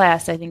drafting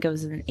class, I think I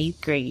was in 8th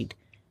grade,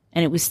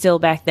 and it was still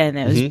back then.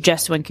 It was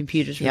just when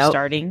computers were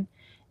starting,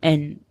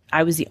 and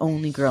I was the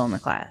only girl in the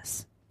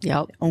class.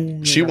 Yep.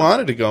 She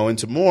wanted to go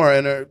into more,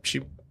 and her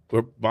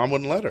mom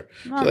wouldn't let her.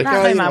 Well,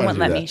 my mom wouldn't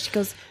let me. She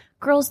goes,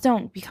 girls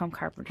don't become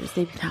carpenters;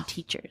 they become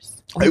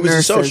teachers. It was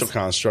a social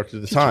construct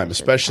at the time,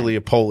 especially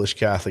a Polish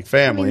Catholic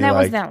family. That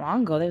wasn't that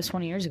long ago. That was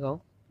 20 years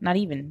ago. Not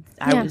even.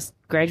 I was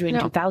graduating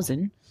in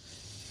 2000.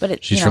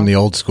 But she's from the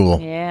old school.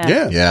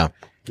 Yeah. Yeah.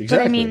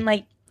 Exactly.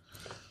 But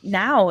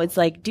now it's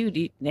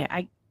dude,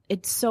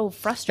 it's so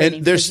frustrating.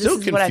 And they're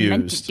still confused. What I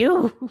meant to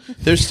do.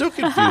 They're still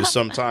confused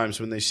sometimes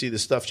when they see the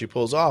stuff she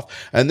pulls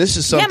off. And this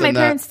is something my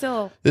parents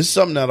still. This is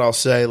something that I'll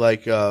say,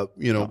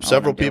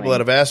 several people that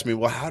have asked me,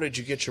 well, how did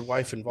you get your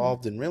wife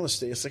involved in real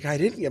estate? It's I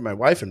didn't get my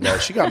wife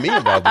involved. She got me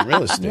involved in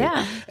real estate.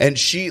 Yeah. And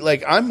she,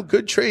 I'm a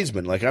good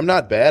tradesman. I'm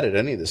not bad at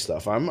any of this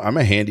stuff. I'm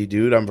a handy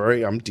dude.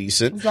 I'm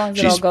decent. As long as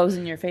it all goes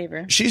in your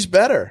favor. She's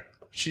better.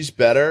 She's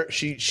better.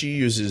 She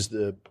uses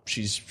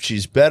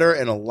she's better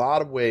in a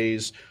lot of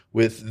ways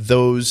with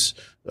those,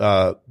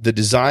 the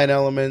design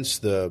elements,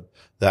 the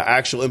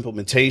actual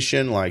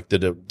implementation,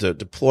 the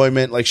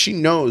deployment. She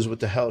knows what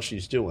the hell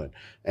she's doing.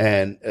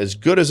 And as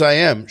good as I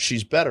am,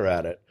 she's better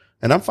at it.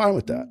 And I'm fine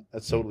with that.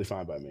 That's totally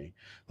fine by me.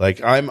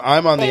 I'm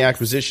on the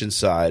acquisition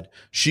side.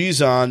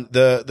 She's on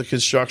the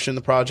construction,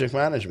 the project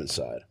management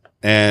side.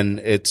 And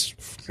it's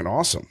fucking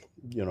awesome.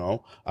 You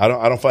know, I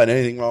don't find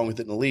anything wrong with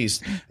it in the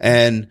least.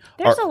 And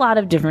There's a lot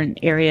of different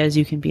areas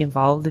you can be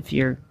involved if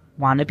you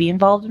want to be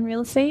involved in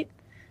real estate.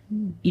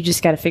 You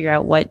just got to figure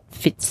out what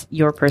fits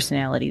your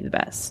personality the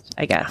best,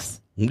 I guess.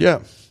 yeah,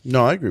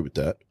 no, I agree with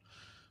that.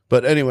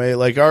 But anyway,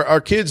 like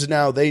our kids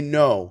now, they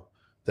know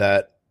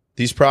that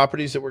these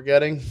properties that we're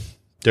getting,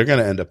 they're going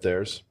to end up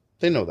theirs.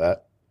 They know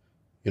that,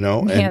 you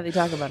know. Yeah, they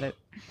talk about it.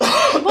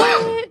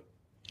 What?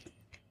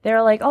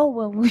 They're like, oh,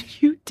 well, when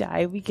you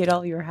die, we get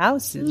all your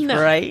houses,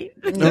 right?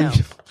 No.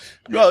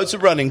 No, it's a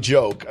running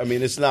joke. I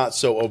mean, it's not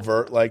so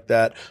overt like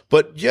that.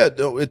 But yeah,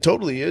 no, it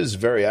totally is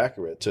very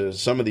accurate to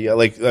some of the,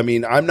 like, I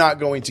mean, I'm not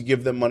going to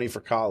give them money for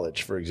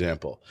college, for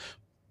example.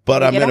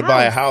 But I'm going to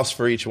buy a house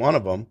for each one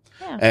of them.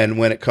 Yeah. And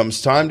when it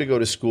comes time to go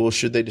to school,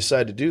 should they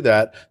decide to do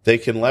that, they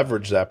can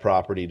leverage that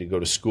property to go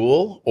to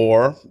school,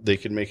 or they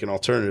can make an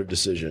alternative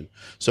decision.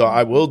 So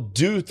I will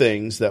do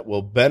things that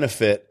will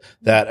benefit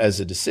that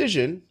as a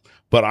decision.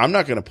 But I'm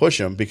not going to push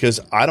them because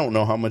I don't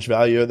know how much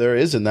value there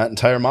is in that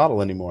entire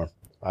model anymore.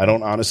 I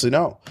don't honestly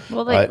know.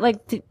 Well,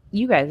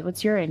 you guys,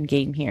 what's your end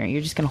game here?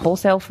 You're just going to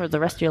wholesale for the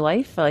rest of your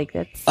life? Like,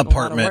 that's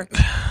apartment.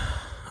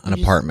 An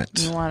apartment.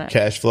 You want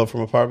cash flow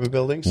from apartment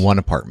buildings? One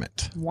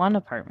apartment.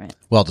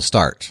 Well, to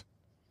start,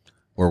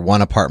 we're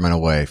one apartment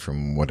away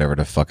from whatever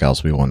the fuck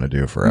else we want to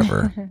do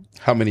forever.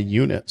 How many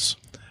units?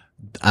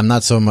 I'm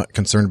not so much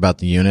concerned about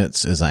the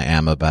units as I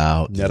am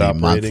about net the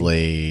operating?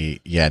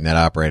 monthly, net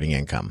operating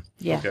income.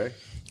 Yeah. Okay.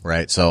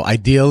 Right. So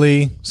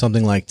ideally,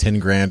 something like 10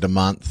 grand a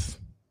month.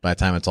 By the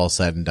time it's all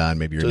said and done,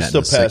 maybe you're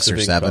netting 6 or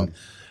 7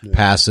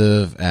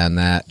 passive, and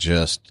that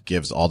just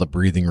gives all the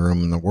breathing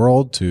room in the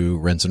world to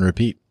rinse and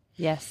repeat.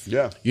 Yes.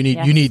 Yeah. You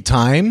need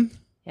time.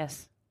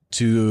 Yes.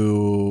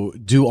 To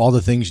do all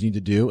the things you need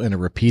to do in a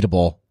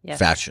repeatable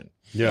fashion.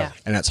 Yeah.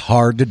 And that's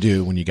hard to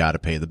do when you got to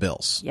pay the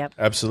bills. Yep.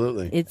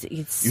 Absolutely. It's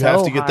you so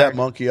have to get hard. that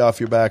monkey off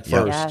your back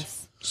first.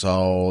 Yes.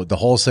 So the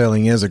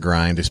wholesaling is a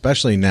grind,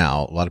 especially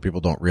now. A lot of people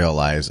don't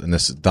realize, and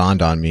this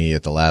dawned on me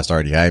at the last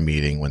RDI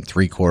meeting when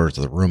 3/4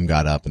 of the room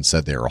got up and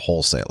said they were a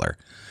wholesaler.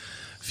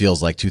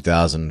 Feels like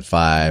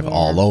 2005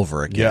 all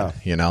over again,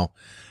 you know?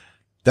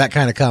 That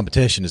kind of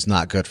competition is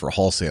not good for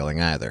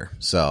wholesaling either.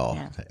 So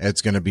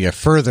it's going to be a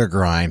further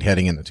grind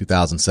heading into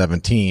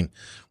 2017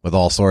 with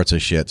all sorts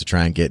of shit to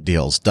try and get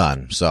deals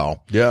done.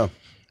 So yeah.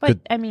 But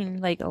I mean,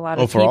 like a lot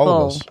of for people,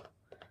 all of us.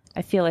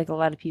 I feel like a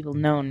lot of people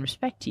know and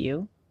respect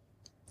you.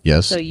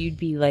 Yes. So you'd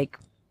be like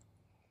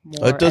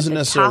more It doesn't at the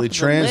necessarily top of the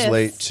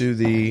translate list. to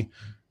the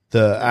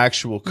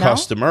actual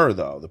customer,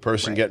 though, the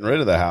person getting rid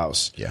of the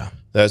house. Yeah.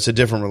 That's a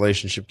different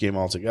relationship game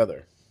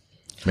altogether.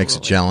 Makes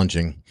it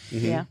challenging.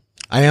 Mm-hmm. Yeah.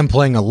 I am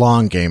playing a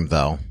long game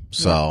though.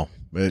 So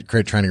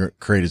trying to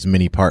create as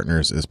many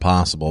partners as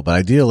possible, but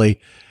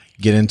ideally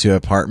get into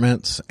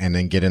apartments and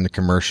then get into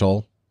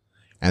commercial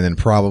and then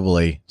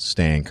probably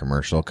stay in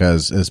commercial.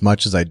 Cause as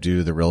much as I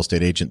do the real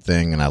estate agent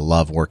thing and I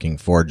love working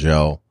for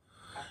Joe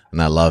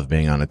and I love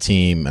being on a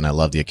team and I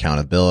love the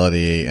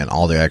accountability and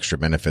all the extra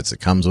benefits that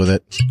comes with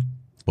it.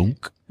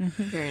 Boonk.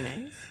 Very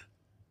nice.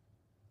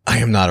 I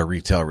am not a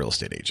retail real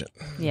estate agent.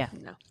 Yeah.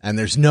 No. And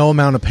there's no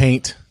amount of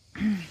paint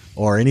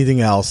or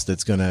anything else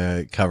that's going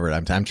to cover it.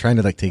 I'm trying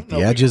to take the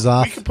edges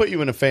off. We can put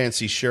you in a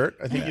fancy shirt.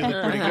 I think you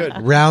look pretty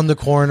good. Round the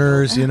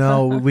corners,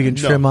 we can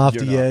trim off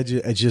the you're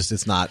not. edge.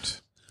 It's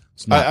not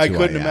I who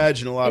couldn't am.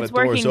 imagine a lot It's of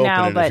doors working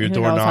now, opening but if your who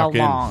door knows how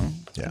knocking. long?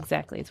 Yeah.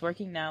 Exactly. It's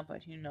working now,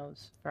 but who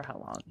knows for how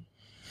long?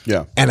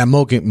 Yeah. And I'm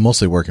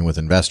mostly working with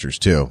investors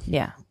too.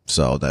 Yeah.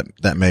 So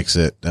that makes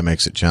it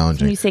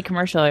challenging. When you say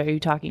commercial, are you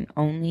talking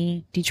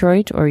only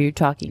Detroit, or are you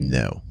talking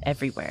No.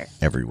 everywhere?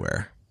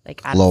 Everywhere.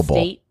 Like out Global.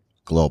 of state?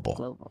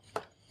 Global.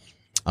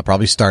 I'll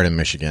probably start in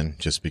Michigan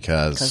just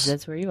because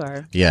that's where you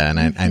are. Yeah, and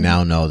I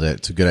now know that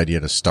it's a good idea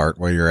to start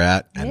where you're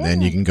at, and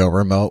then you can go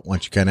remote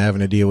once you kind of have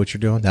an idea what you're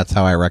doing. That's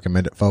how I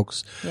recommend it,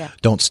 folks. Yeah.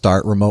 Don't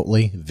start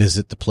remotely.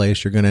 Visit the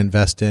place you're going to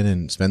invest in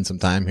and spend some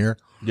time here.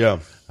 Yeah.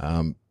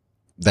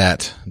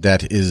 That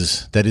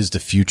is the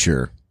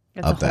future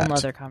That's of a whole that.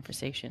 other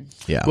conversation.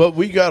 Yeah. Well,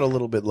 we got a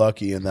little bit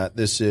lucky in that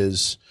this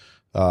is,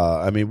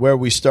 where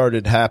we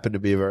started happened to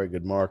be a very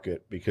good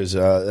market because,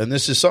 and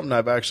this is something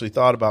I've actually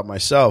thought about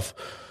myself.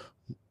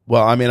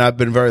 Well, I mean, I've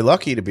been very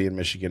lucky to be in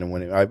Michigan, and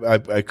when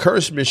I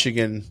cursed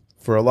Michigan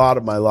for a lot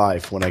of my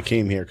life when I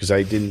came here because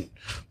I didn't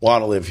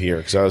want to live here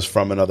because I was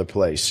from another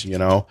place,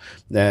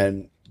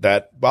 and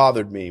that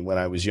bothered me when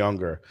I was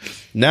younger.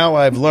 Now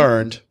I've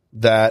learned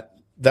that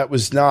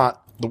was not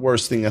the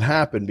worst thing that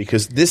happened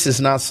because this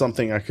is not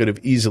something I could have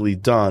easily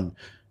done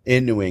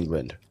in New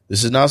England.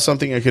 This is not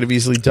something I could have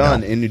easily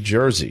done in New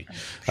Jersey.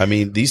 I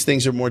mean, these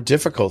things are more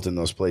difficult in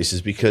those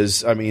places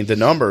because, I mean, the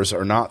numbers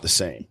are not the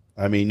same.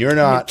 I mean, you're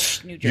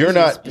not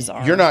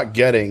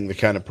getting the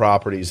kind of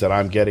properties that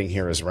I'm getting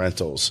here as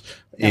rentals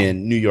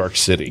in New York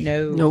City.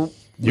 No.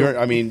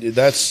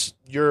 That's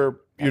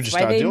just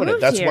not doing it.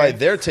 That's why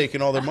they're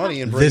taking all their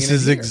money and bringing it here.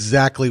 This is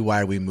exactly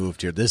why we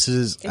moved here. I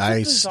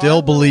bizarre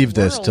still believe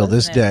this world, till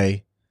this isn't it?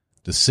 day.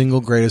 The single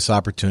greatest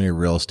opportunity of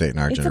real estate in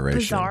our It's generation. a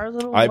bizarre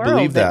little I world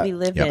believe that. we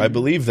live Yeah, in. I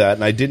believe that,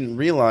 and I didn't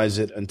realize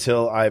it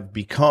until I've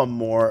become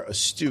more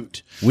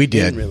astute. We in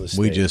did. real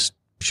estate. We just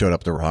showed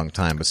up the wrong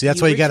time. But see, that's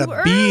You why you were got too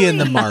to be in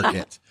the early.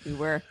 market. We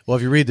were. Well,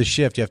 if you read the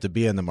shift, you have to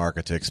be in the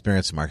market to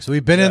experience the market. So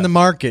we've been in the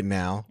market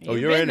now. Oh,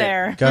 You've you're been in it.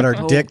 there. Got our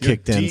dick You're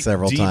kicked in deep,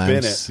 several deep in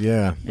times. it.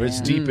 Yeah. It's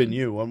deep in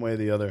you, one way or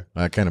the other.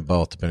 Kind of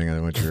both, depending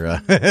on what you're.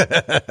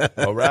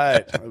 All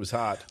right, it was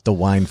hot. The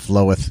wine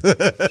floweth.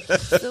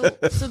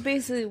 So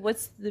basically,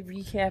 what's the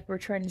recap we're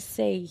trying to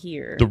say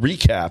here? The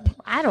recap.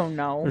 I don't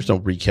know. There's no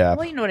recap.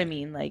 Well, you know what I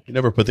mean. Like You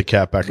never put the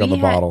cap back on the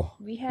bottle.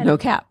 We had No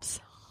caps.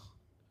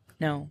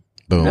 no.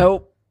 Boom.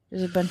 Nope.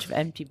 There's a bunch of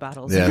empty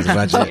bottles. Yeah, there's a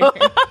bunch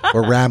of-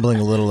 We're rambling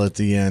a little at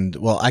the end.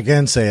 Well, I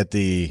can say at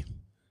the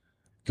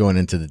going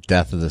into the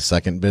death of the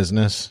second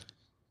business.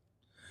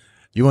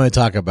 You want to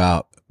talk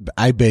about?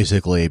 I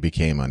basically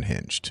became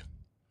unhinged.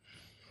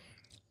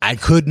 I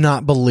could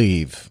not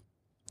believe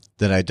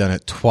that I'd done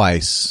it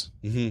twice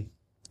in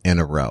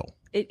a row,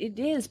 It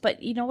is,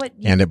 but you know what?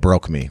 and it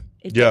broke me.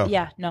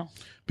 No.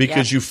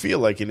 Because Yeah. you feel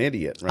like an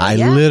idiot, right? I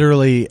Yeah.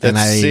 literally That and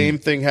I same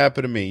thing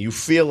happened to me. You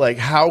feel like,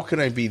 how can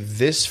I be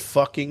this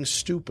fucking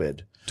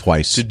stupid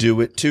twice. to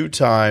do it 2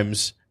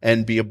 times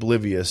and be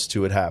oblivious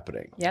to it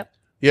happening? Yep.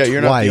 Yeah,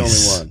 you're not the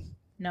Twice. only one.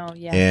 No.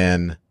 Yeah.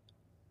 in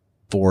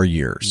 4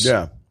 years.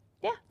 Yeah,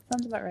 Yeah.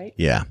 Sounds about right.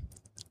 Yeah.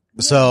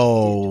 did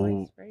So it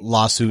twice, right? I've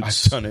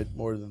lawsuits. done it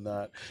more than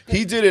that.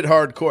 He did it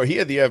hardcore. He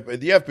had the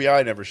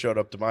FBI never showed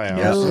up to my house.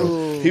 Yep.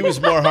 So he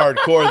was more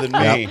hardcore than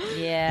me.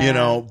 Yeah. You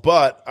know,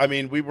 but I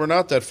mean, we were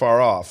not that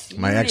far off.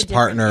 My You're in a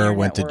ex-partner different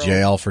went to internet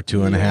jail for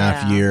 2.5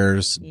 Yeah.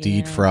 years.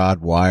 Deed fraud,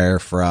 wire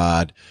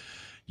fraud,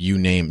 you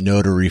name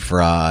notary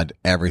fraud,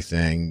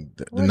 everything.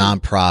 The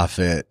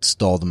nonprofit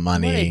stole the What a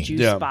money. juice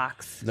Yeah.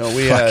 box. No,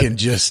 we Fucking had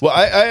just Well,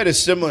 I had a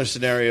similar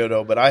scenario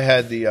though, but I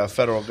had the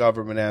federal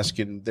government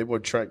asking. They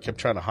kept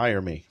trying to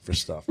hire me for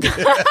stuff.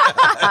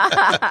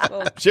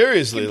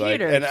 Seriously, like,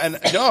 Computers.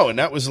 and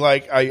that was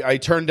like I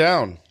turned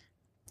down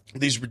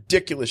these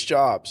ridiculous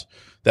jobs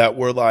that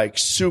were like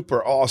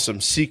super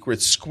awesome,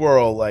 secret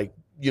squirrel, like,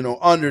 you know,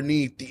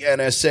 underneath the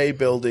NSA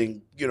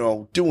building, you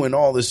know, doing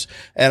all this,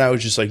 and I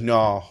was just like,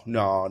 no,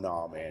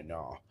 man,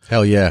 no.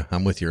 hell yeah,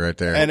 I'm with you right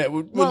there.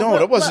 And Well,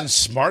 that wasn't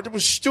smart. It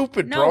was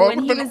stupid, No, bro. It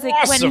when would he have was been a,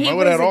 awesome. when he I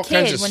would have had all was a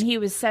kinds kid, of. when he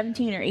was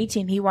 17 or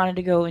 18, he wanted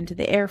to go into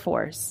the Air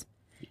Force,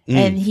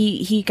 and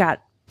he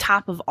got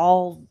top of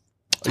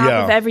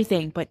Yeah.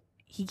 everything, but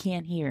he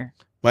can't hear.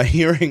 My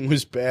hearing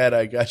was bad.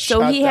 I got So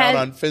shot he down had-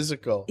 on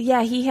physical.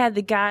 Yeah, he had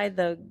the guy,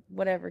 the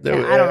whatever. Dude,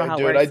 I don't know how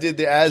dude, it works. I did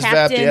the ASVAB.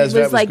 Captain The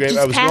ASVAB was like, great. just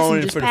I was pass going him,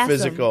 in just for the pass him.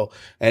 physical,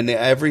 and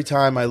every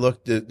time I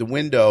looked at the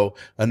window,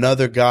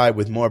 another guy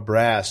with more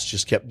brass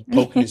just kept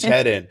poking his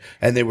head in,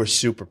 and they were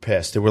super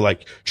pissed. They were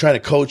like trying to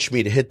coach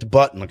me to hit the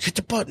button. Like, hit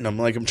the button. I'm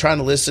like, I'm trying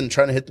to listen,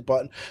 trying to hit the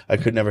button. I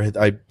could never hit.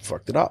 I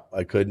fucked it up.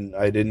 I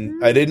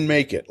didn't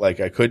make it. Like,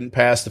 I couldn't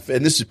pass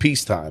and this is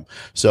peacetime,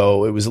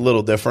 so it was a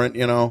little different,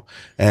 you know.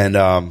 And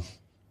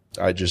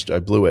I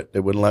blew it.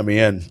 It wouldn't let me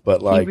in. But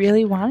He like,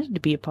 really wanted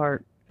to be a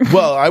part.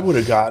 well, I would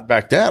have got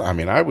back then. I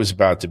mean, I was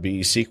about to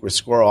be secret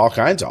squirrel, all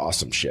kinds of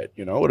awesome shit.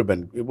 You know, it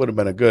would have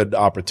been a good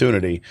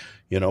opportunity.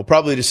 You know,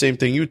 probably the same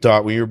thing you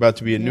thought when you were about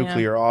to be a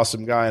nuclear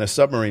awesome guy in a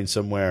submarine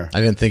somewhere.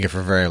 I didn't think it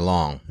for very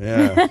long.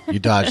 Yeah, You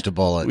dodged a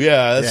bullet.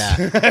 yeah. That's,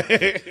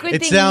 Good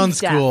It thing sounds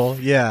he's deaf. cool.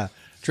 Yeah.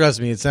 Trust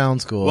me, it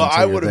sounds cool. Well, until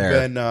I you're would have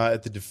there. been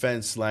at the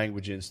Defense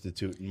Language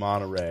Institute in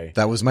Monterey.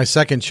 That was my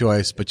second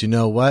choice, but you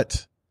know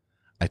what?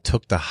 I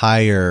took the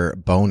higher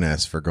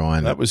bonus for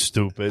going. That was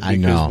stupid. I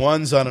because know.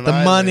 one's on an the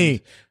island.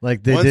 money,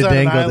 like they One's did on an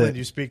dangle island. it.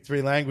 You speak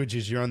 3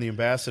 languages. You're on the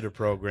ambassador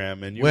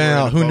program, and you were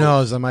Well, in a who boat.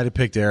 knows? I might have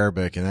picked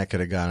Arabic, and that could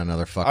have gone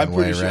another fucking I'm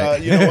pretty way, sure.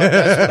 right? You know what?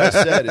 That's what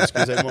I said. Is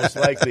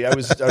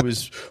because I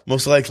was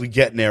most likely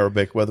getting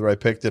Arabic, whether I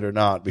picked it or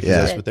not, because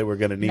Yeah. that's what they were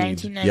going to need.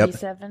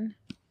 1997.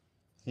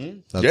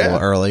 That's a Yeah. little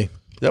early.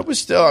 That was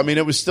still. I mean,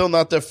 it was still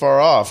not that far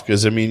off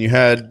because I mean, you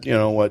had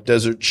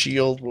Desert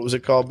Shield. What was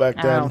it called back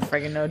I then? don't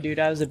friggin' know, dude.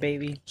 I was a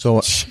baby. So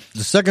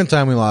the second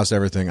time we lost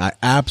everything, I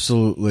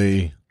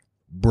absolutely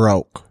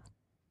broke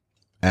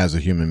as a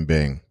human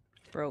being.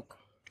 Broke.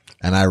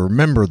 And I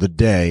remember the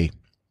day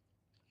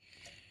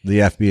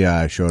the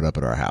FBI showed up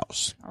at our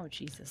house. Oh,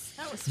 Jesus.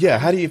 Yeah.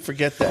 How do you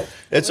forget that?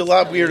 It's a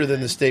lot weirder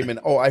than the statement.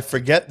 Oh, I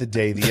forget the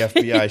day the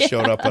FBI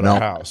showed up at No. our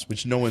house,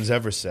 which no one's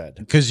ever said.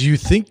 Because you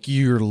think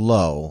you're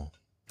low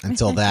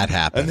until that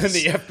happens. And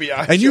then the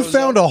FBI. And you shows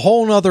found up. a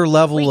whole nother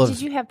level Wait, of...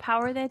 did you have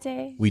power that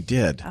day? We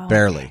did, Oh,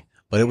 barely. okay.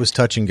 But it was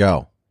touch and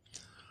go.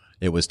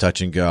 It was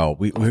touch and go.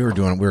 We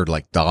were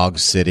like dog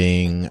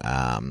sitting,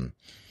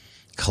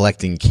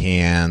 collecting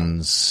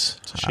cans,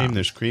 It's a shame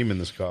there's cream in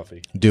this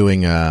coffee.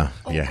 doing Go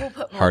put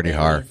more hardy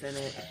har. mayonnaise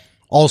in it.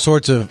 All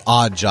sorts of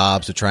odd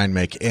jobs to try and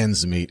make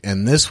ends meet.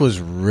 And this was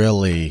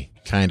really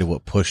kind of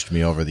what pushed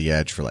me over the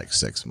edge for like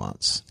 6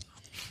 months.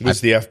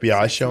 Was the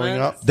FBI showing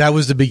up? That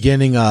was the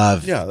beginning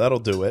of Yeah, that'll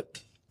do it.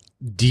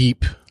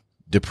 deep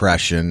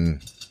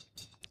depression.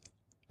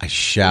 I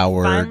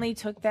showered. Finally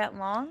took that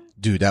long?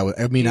 Dude, that was,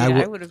 I mean, Dude,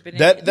 I I would have been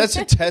That's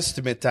a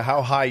testament to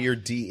how high your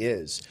D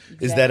is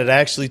that it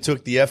actually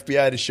took the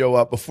FBI to show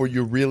up before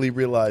you really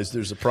realized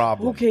there's a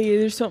problem. Okay,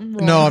 there's something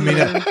wrong. No, I mean,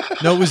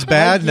 no, it was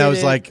bad, and I get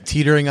was it. like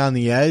teetering on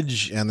the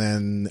edge, and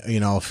then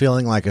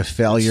feeling like a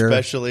failure.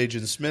 Special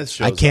Agent Smith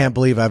shows I can't up.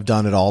 believe I've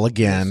done it all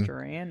again.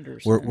 Mr.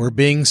 Anderson. We're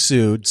being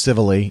sued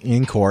civilly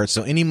in court,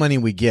 so any money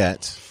we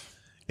get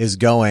is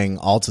going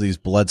all to these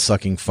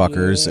blood-sucking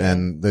fuckers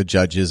and the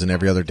judges and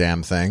every other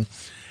damn thing.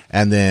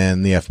 And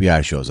then the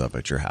FBI shows up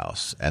at your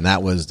house. And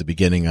that was the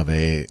beginning of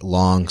a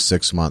long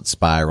 6-month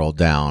spiral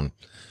down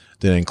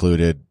that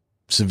included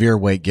severe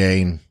weight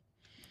gain.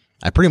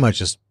 I pretty much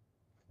just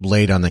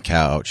laid on the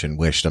couch and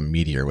wished a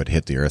meteor would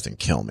hit the earth and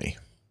kill me.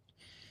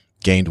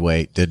 Gained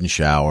weight, didn't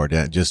shower,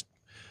 just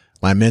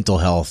my mental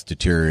health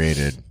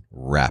deteriorated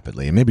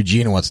rapidly. And maybe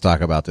Gina wants to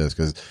talk about this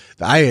because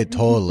I had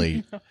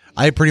totally,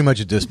 I pretty much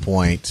at this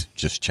point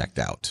just checked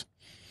out.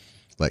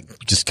 Like,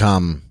 just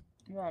come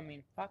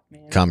fuck,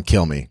 man. Come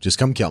kill me. Just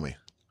come kill me.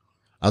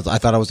 I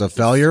thought I was a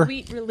failure.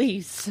 Sweet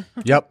release.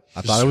 Yep.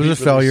 I thought I was a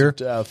failure.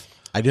 Death.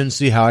 I didn't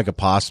see how I could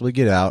possibly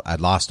get out. I'd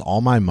lost all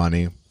my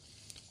money,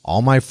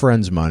 all my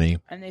friends' money,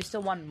 And they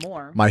still want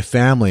more. my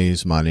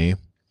family's money,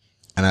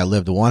 and I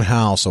lived one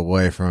house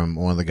away from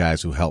one of the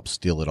guys who helped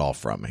steal it all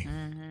from me.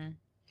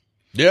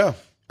 Yeah.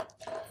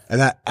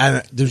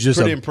 And there's just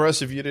Pretty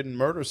impressive you didn't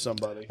murder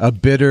somebody. a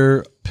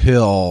bitter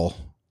pill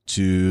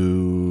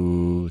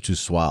to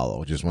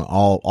swallow. Just went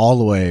all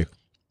the way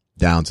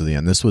down to the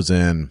end. This was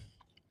in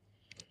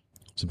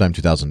sometime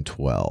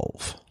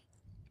 2012.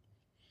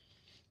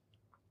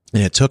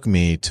 And it took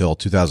me till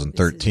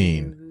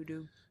 2013.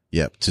 Voodoo.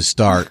 Yep, to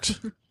start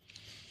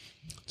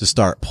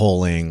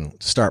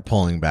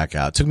pulling back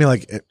out. It took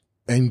me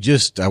and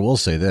just I will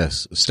say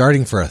this,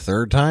 starting for a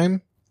third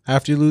time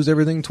after you lose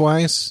everything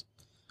twice,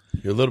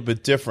 You're a little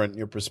bit different in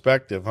your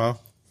perspective, huh?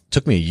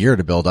 took me a year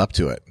to build up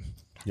to it.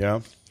 Yeah.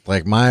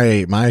 Like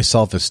my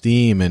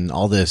self-esteem and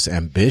all this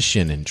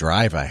ambition and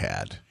drive I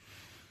had,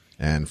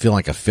 and feeling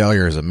like a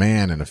failure as a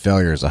man and a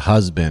failure as a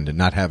husband and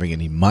not having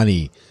any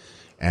money.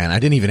 And I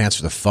didn't even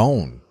answer the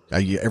phone.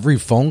 Every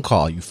phone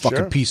call, you fucking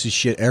Sure. piece of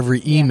shit.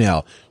 Every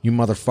email, you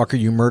motherfucker,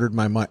 you murdered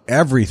my money.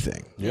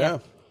 Everything. Yeah.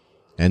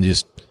 And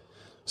just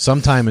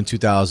sometime in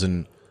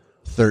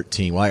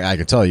 2013, well, I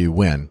can tell you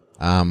when,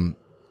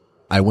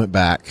 I went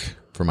back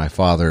for my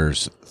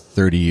father's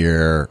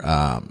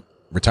 30-year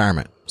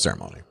retirement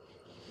ceremony.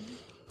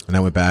 And I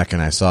went back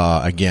and I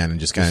saw again and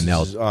just kind of This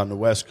nailed. is on the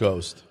West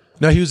Coast.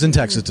 No, he was in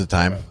Texas at the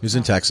time. He was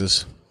in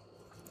Texas.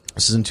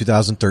 This is in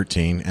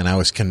 2013, and I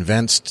was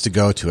convinced to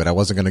go to it. I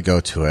wasn't going to go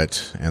to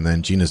it, and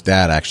then Gina's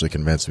dad actually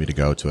convinced me to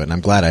go to it, and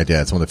I'm glad I did.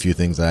 It's one of the few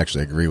things I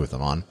actually agree with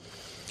him on.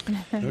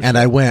 And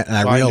I went, and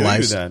I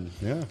realized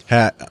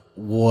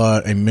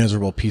what a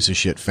miserable piece of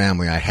shit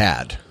family I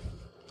had,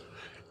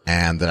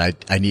 and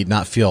that I need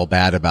not feel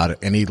bad about it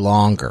any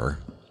longer.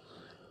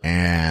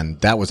 And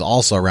that was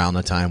also around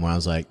the time when I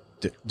was like,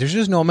 there's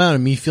just no amount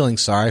of me feeling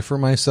sorry for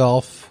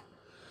myself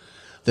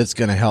that's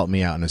going to help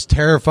me out. And as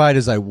terrified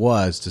as I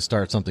was to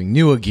start something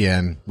new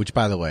again, which,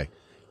 by the way,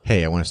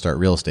 hey, I want to start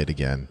real estate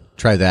again.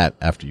 Try that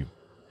after you.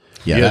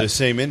 Yeah, the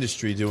same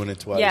industry doing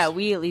it twice. Yeah,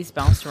 we at least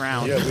bounced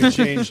around. Yeah, we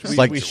changed.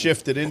 like we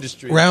shifted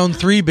industry. Round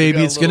 3, baby.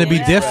 got a It's going to be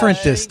little different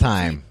fresh. this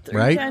time,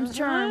 right? Times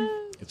charm.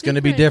 It's going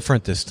to be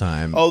different this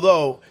time.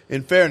 Although,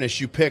 in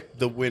fairness, you picked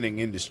the winning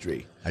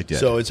industry. I did.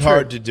 So it's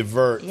hard to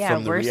divert Yeah,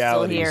 from the we're still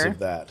realities here. of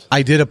that.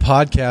 I did a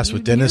podcast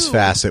with Dennis do.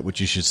 Fassett, which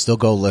you should still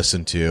go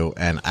listen to.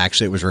 And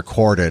actually, it was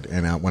recorded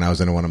when I was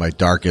in one of my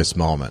darkest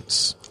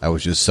moments. I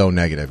was just so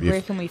negative.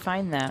 Where can we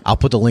find that? I'll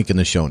put the link in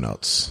the show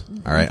notes.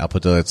 All right. I'll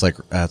put it's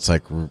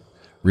like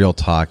real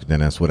talk,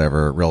 Dennis,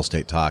 whatever, real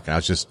estate talk. And I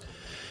was just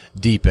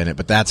deep in it,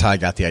 but that's how I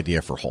got the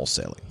idea for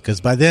wholesaling.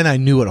 Because by then I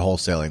knew what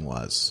wholesaling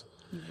was.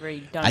 You've already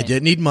done I it.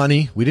 didn't need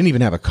money. We didn't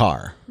even have a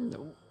car.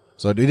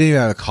 So I didn't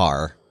even have a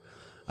car.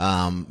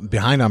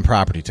 Behind on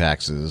property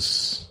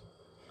taxes.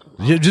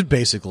 Just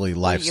basically Were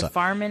you lifestyle.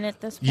 farming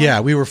at this point? Yeah,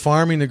 we were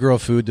farming to grow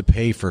food to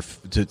pay for.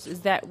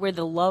 Is that where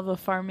the love of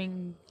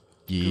farming?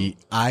 I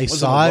Wasn't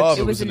saw a love,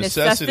 it. It was a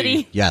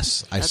necessity.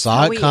 Yes, I That's saw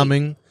how it we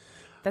coming.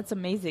 That's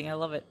amazing. I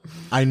love it.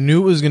 I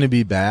knew it was going to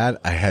be bad.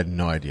 I had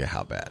no idea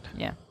how bad.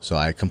 Yeah. So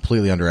I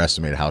completely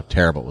underestimated how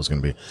terrible it was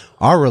going to be.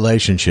 Our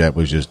relationship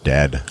was just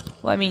dead.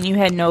 Well, I mean, you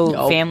had no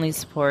Nope. family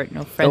support,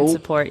 no friend Nope.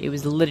 support. It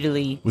was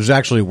literally. It was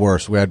actually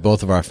worse. We had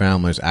both of our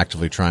families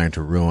actively trying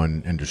to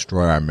ruin and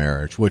destroy our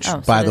marriage, which, Oh, so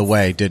by the that's-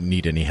 way, didn't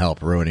need any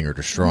help ruining or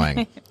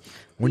destroying.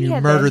 When We you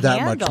had murder that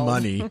that much handled.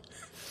 money,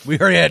 we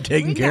already had it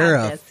taken We care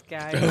got of. this,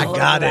 guy. I All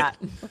got of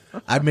it.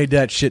 that. I made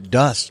that shit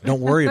dust.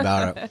 Don't worry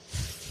about it.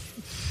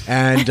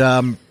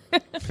 And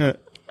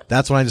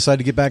that's when I decided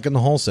to get back in the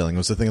wholesaling. It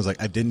was the thing. I was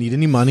like, I didn't need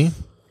any money.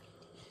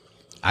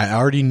 I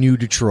already knew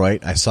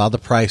Detroit. I saw the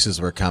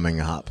prices were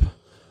coming up.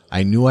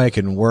 I knew I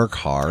could work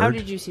hard. How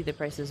did you see the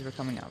prices were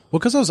coming up? Well,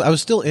 because I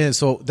was still in.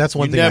 So that's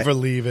one You thing. never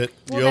leave it.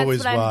 Well, you that's always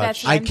what I'm- watch.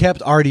 that's what I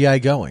kept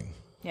RDI going.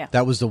 Yeah.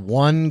 That was the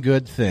one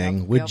good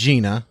thing with Yep.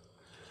 Gina.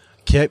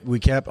 we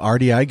kept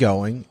RDI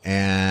going,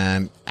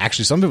 and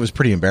actually some of it was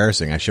pretty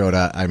embarrassing. I showed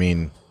up. I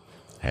mean,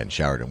 I hadn't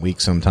showered in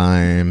weeks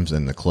sometimes,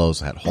 and the clothes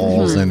had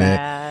holes in it.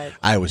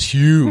 I was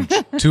huge,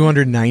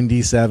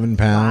 297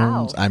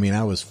 pounds. Wow. I mean,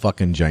 I was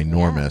fucking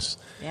ginormous.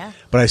 Yeah.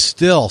 But I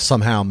still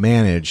somehow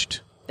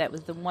managed. That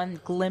was the one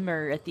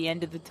glimmer at the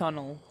end of the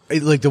tunnel.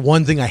 Like the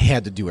one thing I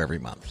had to do every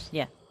month.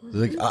 Yeah.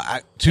 Like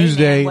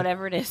Tuesday, Amen,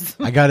 whatever it is.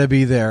 I got to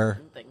be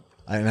there.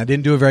 And I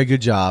didn't do a very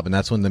good job, and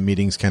that's when the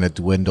meetings kind of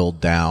dwindled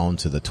down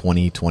to the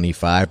 20,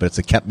 25, but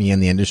it kept me in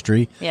the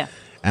industry. Yeah.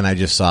 And I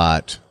just saw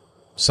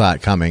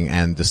it coming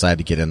and decided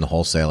to get into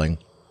wholesaling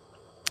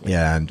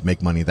and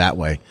make money that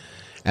way.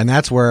 And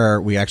that's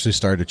where we actually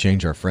started to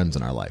change our friends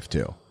in our life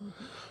too.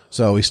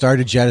 So we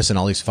started to jettison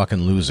all these fucking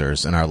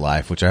losers in our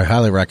life, which I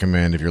highly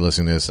recommend if you're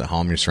listening to this at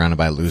home, you're surrounded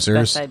by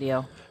losers. Best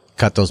idea.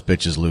 Cut those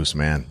bitches loose,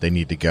 man. They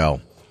need to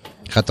go.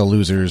 Cut the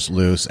losers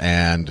loose.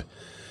 And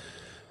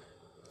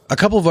a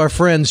couple of our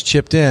friends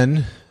chipped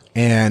in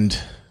and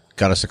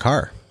got us a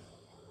car.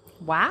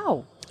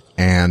 Wow.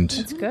 And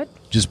That's good.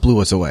 just blew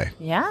us away.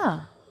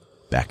 Yeah.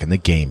 Back in the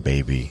game,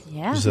 baby.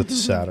 Yeah. Was that the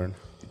Saturn?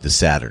 The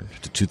Saturn,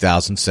 the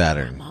 2000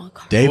 Saturn.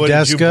 Dave Boy,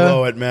 did you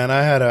blow Deska. it, man.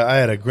 I had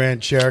a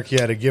Grand Cherokee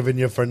I'd have given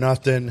you for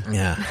nothing.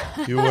 Yeah.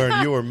 You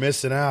were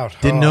missing out.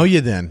 Didn't Oh. know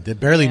you then.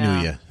 Barely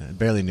Yeah. knew you.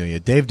 Barely knew you.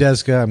 Dave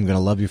Deska, I'm going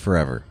to love you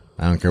forever.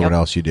 I don't care what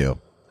else you do.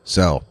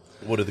 So,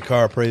 What did the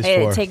car appraise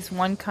Hey, for? it takes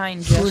one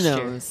kind gesture. Who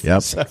knows?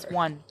 yep. It's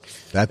one.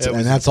 That's It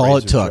was that's a all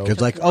it razor took. joke.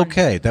 It's like, One.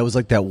 okay, that was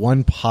like that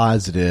one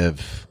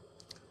positive,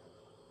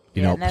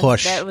 And that's-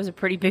 push. That was a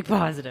pretty big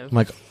positive. I'm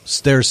like,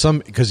 there's some,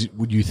 because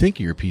when you think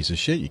you're a piece of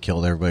shit, you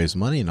killed everybody's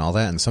money and all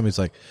that, and somebody's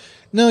like,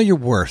 no, you're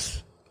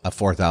worth a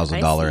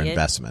 $4,000 I see it.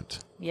 investment.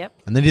 Yep.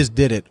 And they just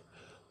did it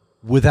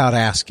without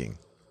asking.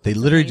 They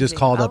literally just amazing.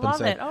 called I up and love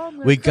said, it. Oh, I'm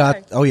gonna we cry.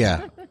 got, oh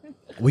yeah,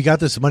 we got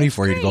this money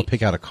for you to go great.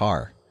 pick out a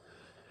car.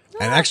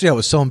 And actually, I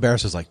was so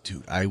embarrassed. I was like,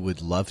 dude, I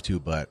would love to,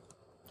 but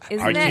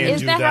Isn't I that, can't is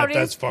do that how that. it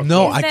That's is? fucked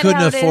No, up. I Isn't that couldn't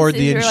how it afford is?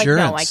 the You're like,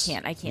 insurance. no,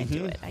 I can't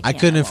do it. I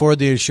couldn't afford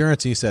the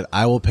insurance. And he said,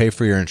 I will pay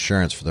for your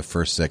insurance for the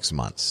first 6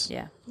 months.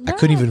 Yeah. I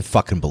couldn't even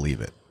fucking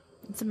believe it.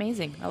 It's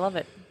amazing. I love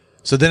it.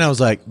 So then I was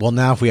like, well,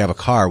 now if we have a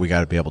car, we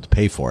got to be able to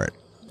pay for it.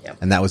 Yep.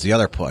 And that was the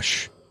other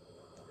push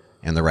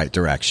in the right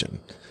direction.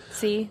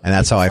 See? And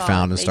that's how I Saw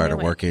found it. and They started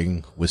knew it.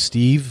 working with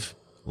Steve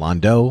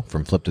Londo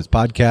from Flipped His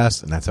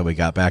Podcast. And that's how we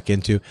got back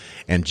into.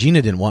 And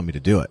Gina didn't want me to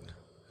do it.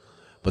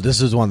 But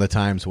this is one of the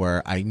times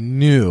where I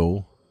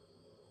knew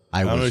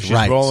I I don't know. was She's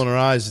right. rolling her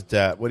eyes at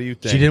that. What do you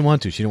think? She didn't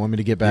want to. She didn't want me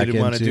to get back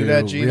didn't want to into do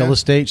that, Gina? real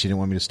estate. She didn't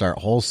want me to start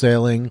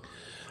wholesaling.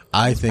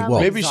 I think, well,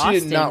 probably Maybe she did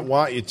Exhausting. not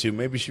want you to.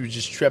 Maybe she was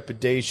just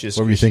trepidatious.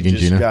 What were you because she thinking,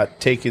 just Gina? Got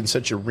taken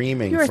such a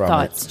reaming Your from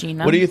thoughts, it.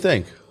 Gina. What do you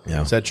think?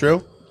 Yeah. Is that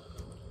true?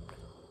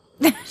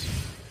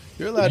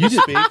 You're allowed to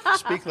speak.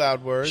 Speak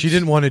loud words. she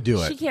didn't want to do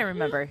She it. can't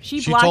remember.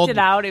 She She blocked told- it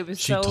out. It was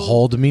She so...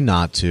 told me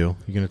not to.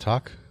 You going to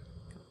talk?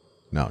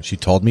 No, she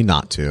told me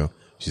not to.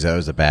 She said it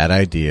was a bad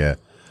idea,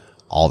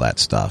 all that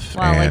stuff.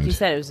 Well, like and you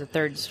said, it was a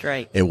third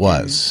strike. it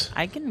was.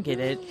 I can get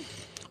it.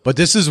 But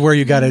this is where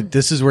you got to,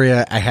 this is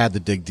where I had to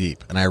dig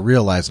deep. And I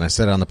realized, and I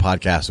said it on the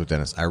podcast with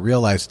Dennis, I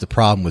realized the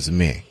problem was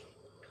me.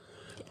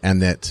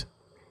 And that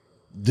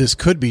this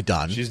could be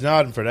done. She's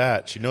nodding for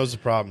that. She knows the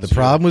problem. The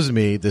problem was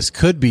me. This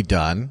could be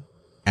done,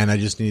 and I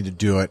just need to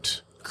do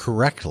it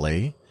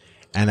correctly.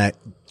 And I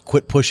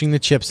quit pushing the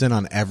chips in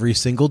on every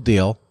single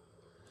deal.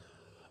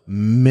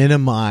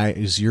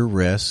 Minimize your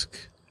risk.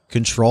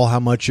 Control how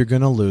much you're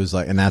going to lose.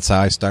 And that's how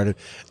I started.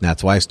 And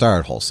that's why I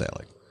started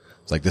wholesaling.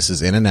 It's like, this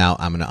is in and out.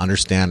 I'm going to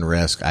understand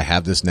risk. I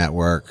have this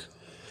network.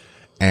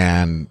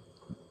 And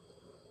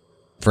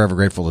forever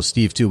grateful to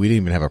Steve, too. We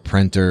didn't even have a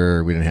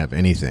printer. We didn't have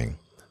anything.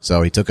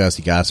 So he took us,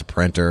 he got us a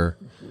printer,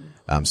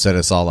 set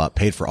us all up,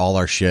 paid for all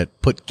our shit,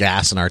 put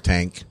gas in our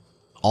tank,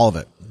 all of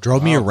it.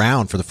 Drove me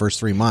around for the first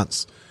 3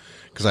 months.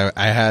 Because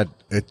I had,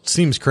 it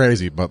seems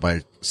crazy, but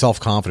my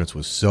self-confidence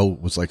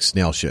was like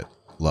snail shit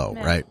low,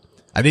 right?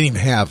 I didn't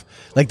even have,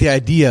 like, the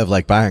idea of,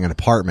 like, buying an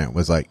apartment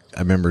was like,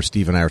 I remember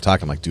Steve and I were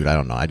talking, like, dude, I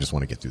don't know. I just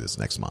want to get through this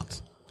next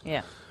month.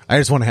 Yeah. I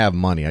just want to have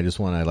money. I just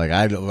want to, like,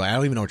 I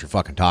don't even know what you're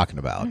fucking talking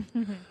about.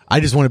 I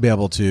just want to be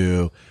able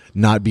to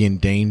not be in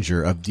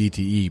danger of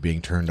DTE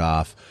being turned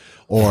off.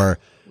 Or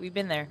We've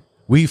been there.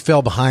 we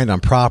fell behind on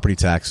property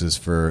taxes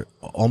for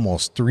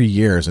almost 3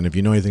 years. And if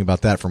you know anything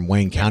about that from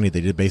Wayne County, they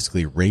did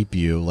basically rape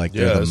you like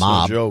Yeah, they're the that's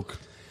mob. no joke.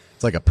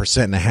 It's like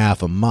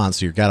 1.5% a month.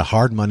 So you've got a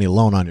hard money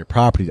loan on your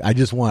property. I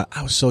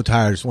was so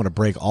tired. I just want to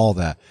break all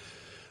that.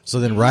 So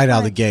then right out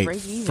of the gate,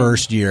 break even.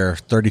 first year,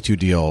 32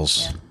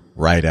 deals,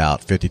 right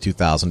out,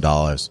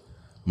 $52,000.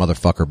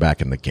 Motherfucker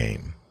back in the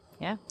game.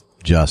 Yeah.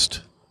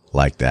 Just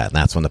like that. And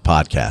that's when the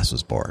podcast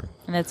was born.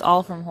 And it's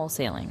all from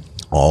wholesaling.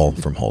 All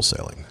from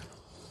wholesaling.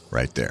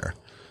 Right there.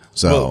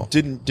 So, Well,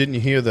 didn't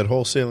you hear that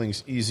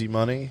wholesaling's easy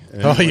money?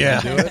 And oh when you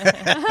yeah. do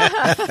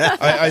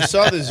it- I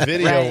saw this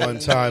video Right. one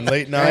time,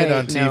 late night Right,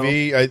 on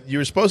TV. You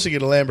were supposed to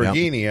get a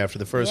Lamborghini after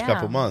the first Yeah.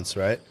 couple months,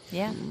 right?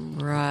 Yeah.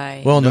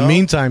 Right. Well, in the No?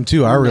 meantime,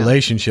 too, our No.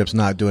 relationship's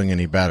not doing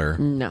any better.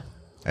 no.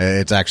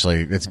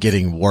 It's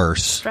getting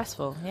worse.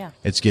 Stressful, yeah.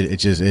 It's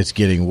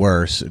getting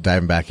worse,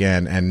 diving back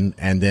in.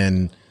 And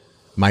then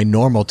my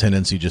normal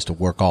tendency just to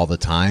work all the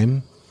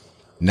time,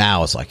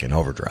 now it's like an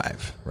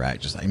overdrive, right?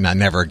 Just like,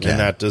 never again. And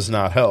that does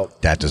not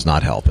help. That does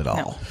not help at all.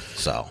 No.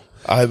 So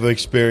I've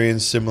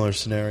experienced similar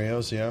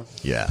scenarios, yeah.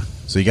 yeah.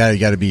 So you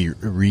got to be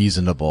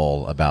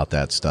reasonable about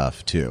that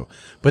stuff too.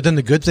 But then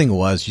the good thing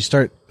was you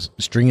start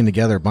stringing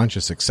together a bunch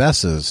of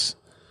successes,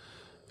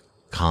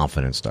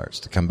 confidence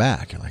starts to come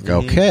back. You're like,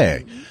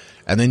 okay.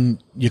 And then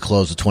you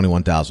close a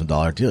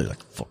 $21,000 deal. You're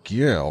like, fuck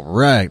yeah, all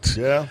right.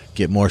 Yeah.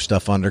 Get more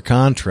stuff under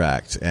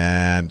contract.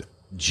 And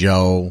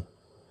Joe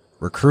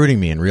recruiting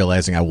me and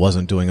realizing I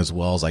wasn't doing as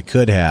well as I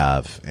could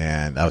have.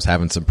 And I was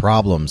having some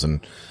problems.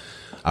 And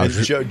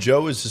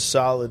Joe is a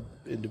solid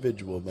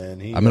individual,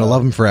 man. I'm going to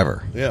love him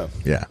forever. Yeah.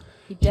 Yeah.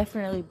 He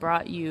definitely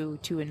brought you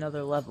to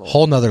another level.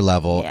 Whole nother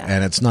level. Yeah.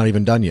 And it's not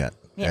even done yet.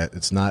 Yeah.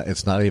 It's not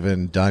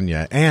even done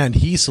yet. And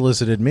he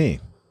solicited me.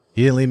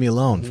 He didn't leave me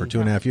alone for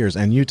 2.5 years.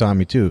 And you,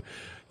 Tommy, too.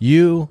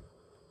 You,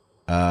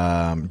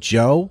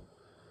 Joe,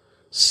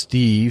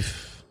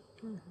 Steve,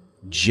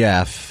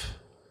 Jeff,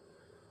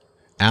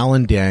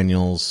 Alan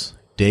Daniels,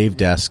 Dave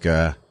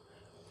Deska,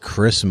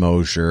 Chris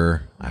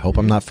Mosier. I hope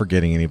I'm not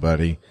forgetting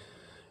anybody.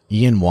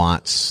 Ian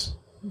Watts.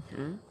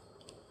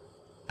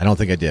 I don't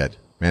think I did.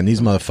 Man,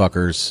 these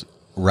motherfuckers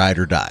ride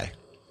or die.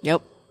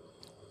 Yep.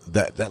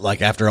 That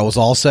like after it was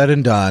all said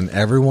and done,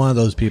 every one of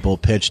those people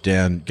pitched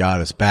in,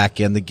 got us back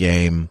in the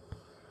game,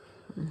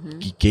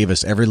 gave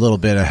us every little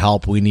bit of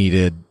help we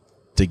needed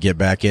to get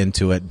back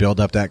into it, build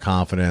up that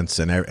confidence,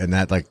 and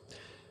that, like,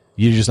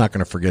 you're just not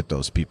going to forget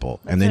those people.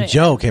 And then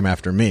Joe came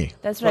after me.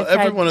 That's what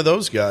every one of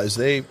those guys,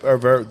 they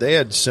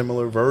had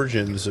similar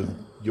versions of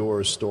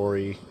your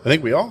story. I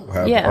think we all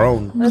have our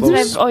own. That's what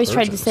I've always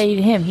tried to versions. say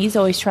to him. He's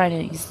always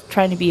trying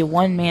to be a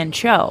one man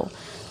show.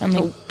 I'm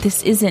like,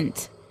 this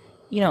isn't.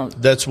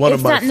 That's one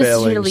of my failings. It's not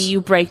necessarily failings.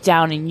 you break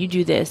down and you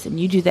do this and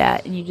you do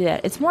that and you do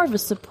that. It's more of a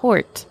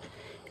support,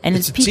 and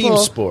It's a people, team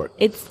sport.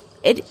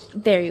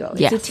 There you go.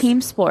 Yes. It's a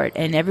team sport,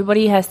 and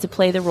everybody has to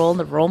play the role. And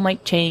the role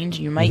might change.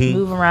 You might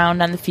move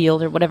around on the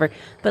field or whatever,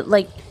 but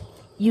like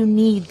you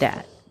need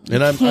that.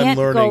 And I'm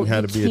learning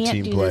how to be a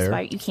team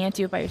player. You can't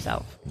do it by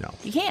yourself. No.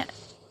 You can't.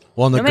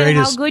 Well, and the No matter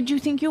greatest. how good you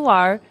think you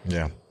are,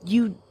 Yeah.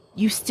 you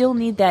still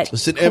need that.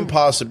 It's an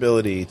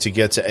impossibility to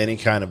get to any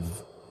kind of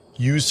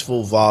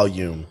useful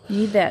volume You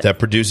need that.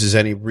 produces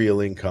any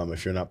real income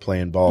if you're not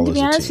playing ball And to as be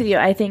a honest team. with you,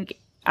 I think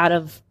out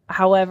of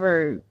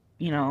however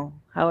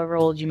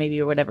old you may be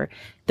or whatever,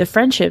 the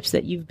friendships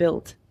that you've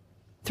built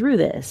through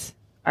this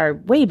are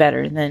way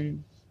better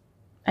than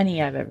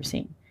any I've ever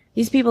seen.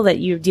 These people that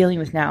you're dealing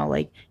with now,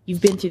 like,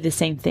 you've been through the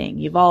same thing.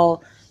 We've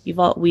all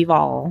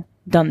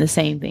done the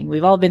same thing.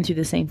 We've all been through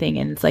the same thing.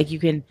 And it's like, you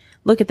can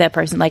look at that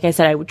person. Like I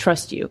said, I would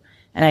trust you.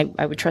 And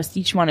I would trust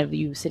each one of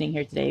you sitting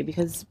here today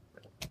because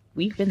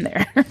we've been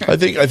there. I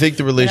think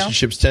the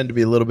relationships tend to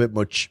be a little bit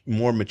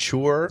more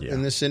mature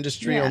in this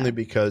industry, Yeah. only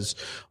because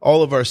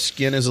all of our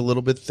skin is a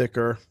little bit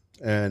thicker,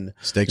 and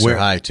Stakes are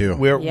high, too.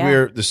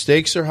 The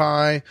stakes are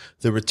high,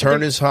 the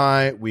return is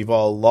high. We've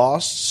all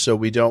lost, so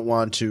we don't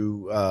want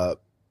to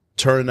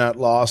turn that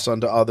loss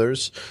onto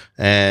others.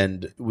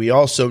 And we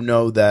also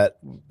know that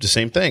the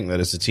same thing, that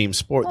it's a team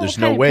sport. There's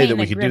no way that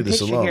we could do this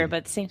alone. Here, but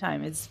at the same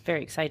time, it's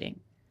very exciting.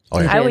 Oh,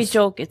 yeah. I always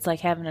joke it's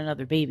like having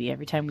another baby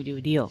every time we do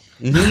a deal.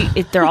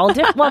 They're all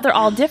different. Well, they're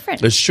all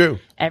different. It's true.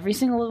 Every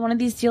single one of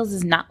these deals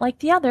is not like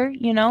the other,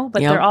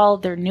 but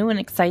Yep. they're new and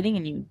exciting,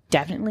 and you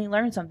definitely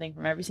learn something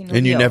from every single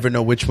And deal. you never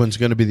know which one's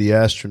going to be the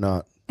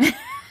astronaut.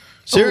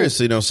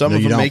 Seriously, some No,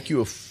 of you them don't. make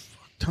you a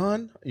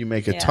ton. You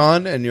make a Yeah.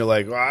 ton, and you're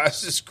like, wow,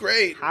 this is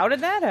great. How did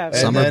that happen? And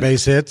Summer then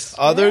base hits.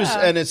 Others, Yeah.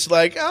 and it's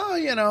like,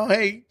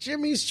 hey,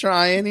 Jimmy's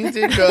trying. He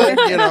did good,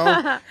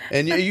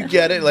 and you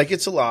get it. Like,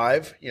 it's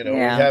alive. We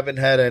Yeah. haven't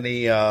had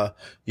any,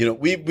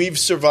 we've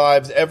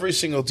survived every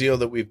single deal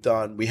that we've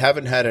done. We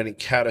haven't had any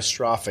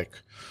catastrophic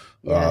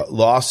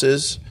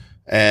losses.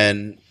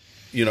 And,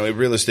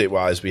 real estate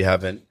wise, we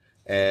haven't.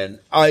 And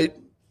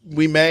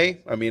we may.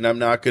 I mean, I'm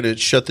not going to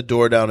shut the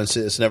door down and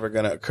say it's never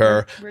going to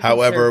occur.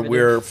 However, conservative.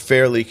 we're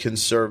fairly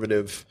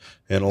conservative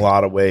in a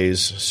lot of ways.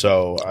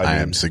 So I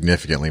am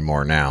significantly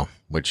more now,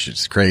 which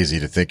is crazy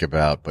to think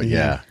about. But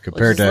yeah, Well,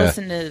 compared just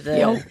to listen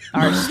to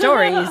our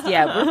stories.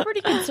 Yeah, we're pretty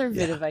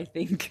conservative, I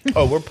think.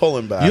 Oh, we're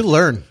pulling back. you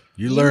learn quick.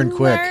 You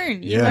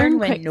learn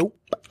when Quick. nope.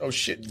 Oh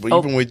shit! Well,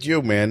 even with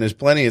you, man, there's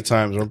plenty of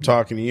times where I'm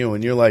talking to you,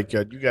 and you're like,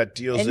 you got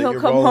deals And that he'll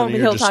you're come rolling, home and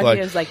and you're he'll just talk to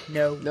you. like, It's like,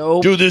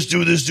 no. do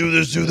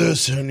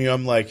this, and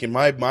I'm like, and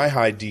my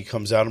high D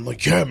comes out. I'm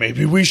like, yeah,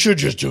 maybe we should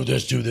just do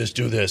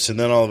this, and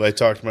then all of I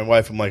talk to my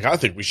wife. I'm like, I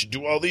think we should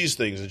do all these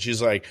things, and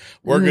she's like,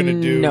 we're gonna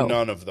do No.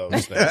 none of those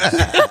things.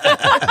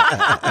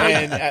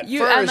 And at I'm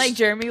first, like,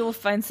 Jeremy will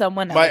find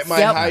someone my else.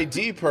 high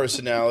D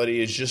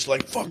personality is just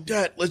like, fuck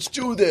that, let's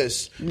do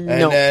this. No.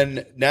 And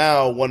then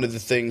now one of the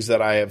things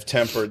that I have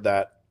tempered that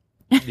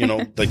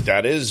like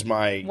that is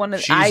my.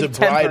 She's a I've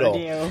bridal.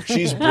 tempered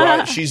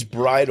you. She's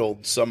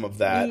bridled some of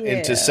that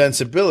into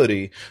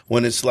sensibility.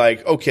 When it's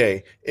like,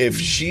 okay, if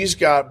she's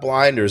got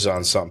blinders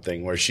on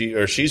something, or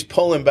she's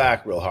pulling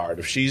back real hard,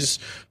 if she's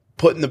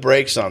putting the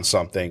brakes on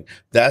something,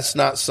 that's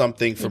not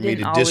something for me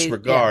to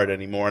disregard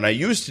anymore. And I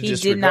used to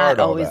disregard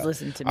all that.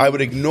 Listen to me. I would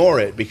ignore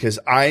it because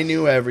I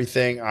knew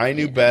everything. I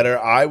knew better.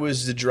 I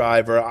was the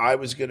driver. I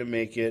was going to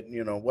make it,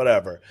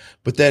 whatever.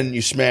 But then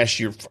you smash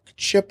your fucking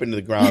chip into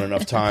the ground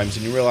enough times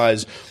and you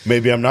realize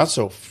maybe I'm not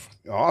so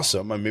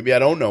awesome. Maybe I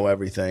don't know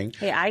everything.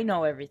 Hey, I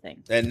know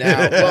everything. And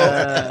now,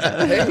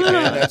 hey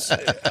man, that's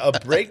a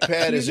brake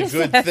pad is a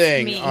good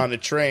thing on a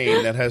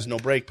train that has no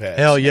brake pads.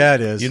 Hell yeah,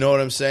 it is. You know what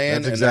I'm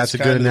saying? That's a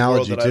good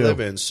analogy the world that I live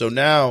in. So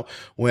now,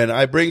 when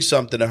I bring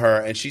something to her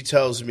and she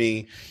tells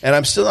me, and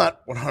I'm still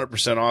not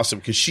 100% awesome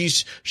because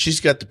she's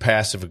got the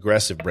passive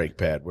aggressive brake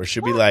pad where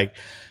she'll be like,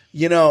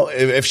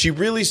 if she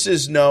really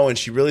says no and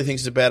she really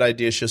thinks it's a bad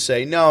idea, she'll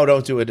say, no,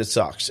 don't do it. It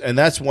sucks. And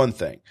that's one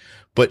thing.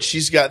 But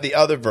she's got the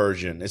other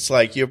version. It's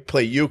like you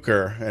play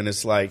euchre, and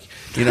it's like,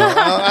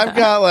 I've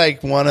got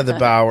like one of the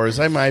Bowers.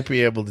 I might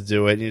be able to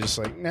do it. And you're just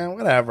like, no,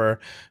 whatever.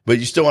 But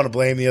you still want to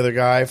blame the other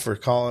guy for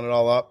calling it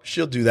all up.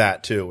 She'll do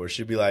that too, where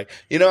she'll be like,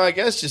 I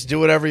guess just do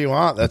whatever you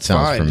want. That's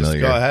fine.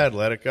 Familiar. Just go ahead,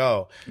 let it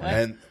go. What?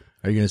 And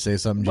are you going to say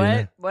something,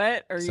 Gina?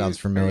 What? Sounds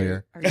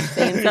familiar. Are you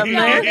saying something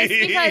No, there?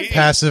 it's because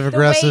Passive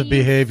aggressive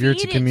behavior to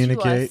feed it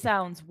communicate. us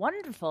sounds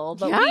wonderful,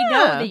 but Yeah. we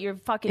know that you're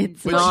fucking.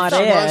 It's But not she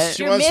it. wants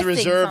to You're missing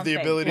reserve the something.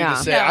 ability Yeah. to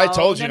say, I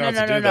told you not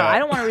to do that. I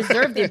don't want to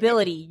reserve the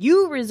ability.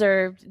 You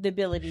reserved the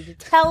ability to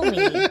tell me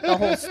the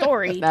whole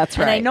story. That's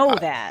And I right. know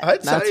that.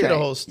 I'd tell That's you the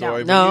right. whole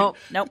story. No.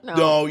 but Nope.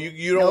 No,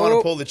 you don't want to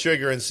Nope. pull the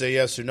trigger and say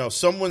yes or no.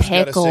 Someone's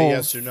got to say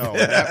yes or no.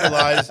 And that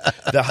relies,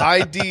 the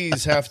high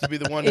D's have to be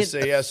the one to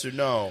say yes or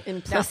no.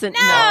 Implicit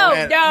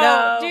No,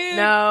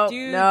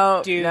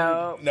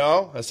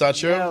 that's not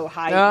true. No,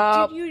 high.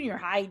 No. Dude, you and your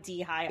high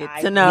D, high I.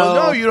 It's a no. Well,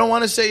 no, you don't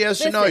want to say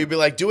yes or no. Listen. You'd be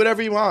like, do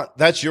whatever you want.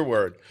 That's your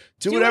word.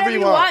 Do whatever you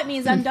want.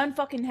 means I'm done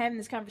fucking having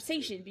this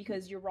conversation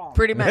because you're wrong.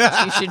 Pretty much.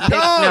 You should pick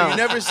No, you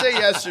never say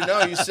yes or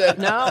no. You said,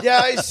 No.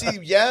 yeah, I see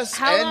yes,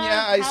 How and long-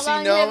 yeah, I how see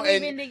long no, have we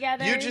and been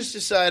together? you just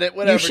decided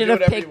whatever. You should do have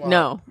whatever you picked want.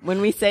 no. When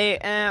we say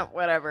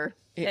whatever,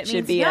 it That should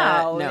means be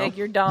no. no. Like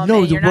you're dumb. No,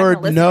 and the you're not gonna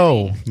word listen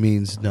no to me.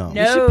 means no.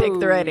 No. You should pick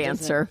the right it doesn't.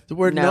 answer. The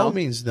word no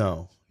means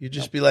no. You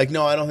just be like,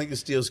 no, I don't think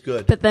this deal's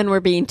good. But then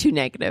we're being too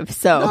negative.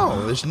 So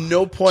No, there's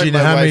no point. Gina,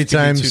 my how wife many can be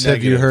times too have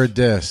you negative. heard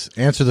this?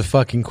 Answer the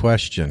fucking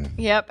question.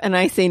 Yep. And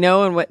I say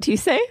no. And what do you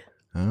say?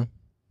 Huh?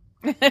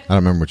 I don't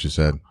remember what you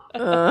said.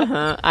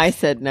 I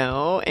said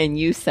no, and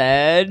you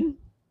said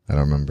I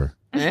don't remember.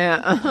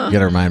 yeah. You got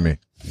to remind me.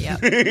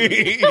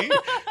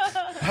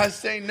 I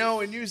say no,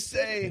 and you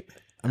say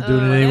I'm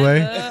doing it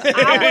anyway.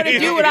 I want to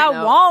do what I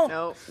No, want.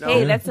 no,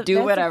 Hey, that's do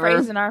a whatever.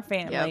 phrase in our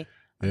family. Yep.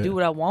 Yeah. Do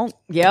what I want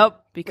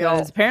Yep.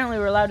 because apparently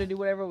we're allowed to do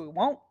whatever we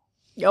want.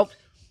 Yep.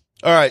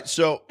 All right,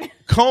 so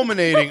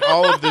culminating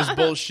all of this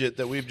bullshit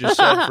that we've just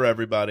said for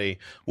everybody,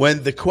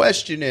 when the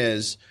question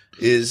is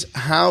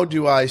how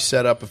do I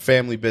set up a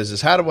family business?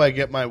 How do I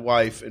get my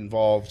wife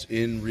involved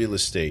in real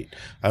estate?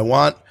 I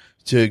want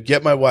to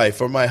get my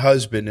wife or my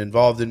husband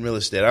involved in real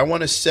estate. I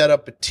want to set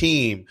up a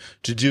team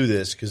to do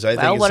this because I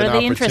think it's what an are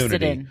they opportunity.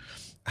 interested in?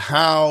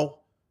 How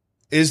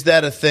is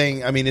that a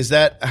thing? I mean, is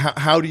that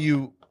how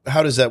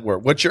does that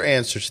work? What's your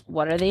answer?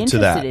 What are they that.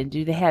 interested in?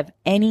 Do they have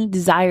any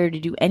desire to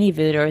do any of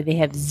it, or they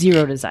have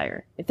zero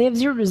desire? If they have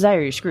zero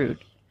desire, you're screwed.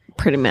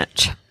 Pretty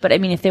much. But I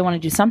mean, if they want to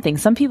do something,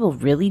 some people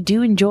really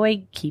do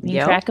enjoy keeping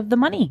Yep. track of the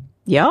money.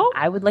 Yep.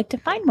 I would like to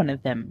find one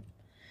of them.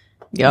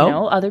 Yep. You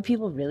know, other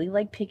people really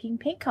like picking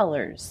paint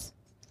colors.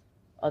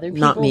 Other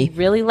Not people me.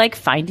 really like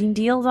finding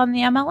deals on the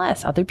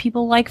MLS. Other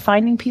people like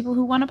finding people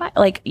who want to buy.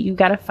 Like, you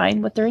got to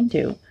find what they're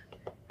into.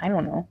 I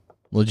don't know.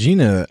 Well,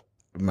 Gina,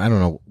 I don't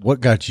know what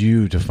got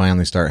you to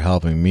finally start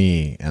helping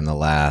me in the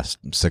last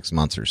 6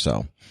 months or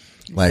so.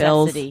 Like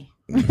Bills. Necessity.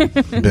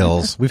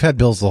 bills. We've had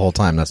bills the whole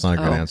time. That's not a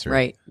good answer.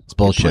 Right. It's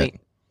bullshit. Good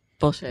point.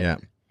 Bullshit. Yeah.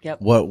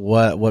 Yep.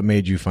 What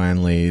made you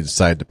finally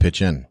decide to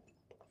pitch in?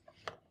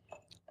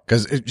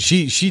 Because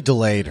she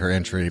delayed her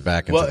entry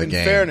back into Well, the in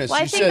game. fairness, Well,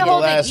 I you think said the the whole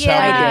last thing, how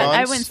many months?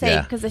 I wouldn't say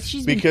Yeah. because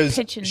she's been Because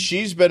pitching.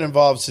 she's been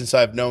involved since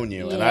I've known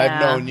you, and I've Yeah.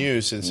 known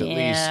you since at least.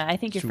 Yeah, I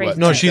think you're to phrasing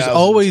No, that. she's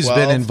always been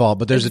 2012. involved,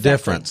 but there's Exactly. a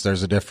difference.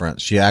 There's a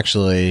difference. She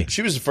actually,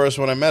 She was the first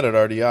one I met at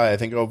RDI. I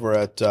think over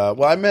at I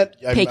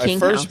Peking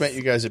first House. met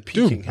you guys at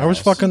Peking dude, I was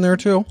House. fucking there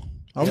too.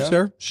 I was Yeah.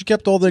 there. She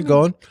kept all that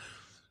going.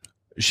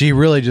 She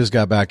really just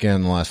got back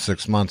in the last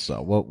 6 months,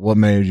 though. What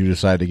made you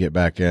decide to get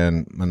back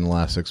in the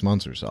last 6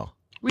 months or so?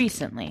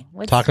 Recently.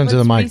 Talking to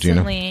the mic,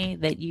 Gina. Recently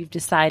that you've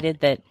decided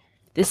that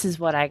this is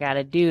what I got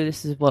to do.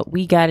 This is what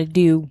we got to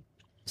do.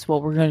 It's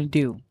what we're going to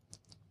do.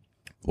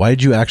 Why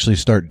did you actually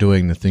start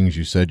doing the things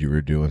you said you were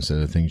doing instead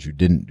of the things you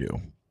didn't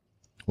do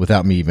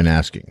without me even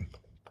asking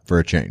for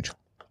a change?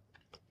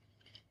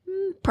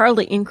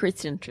 Probably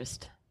increased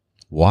interest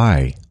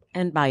Why?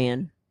 and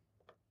buy-in.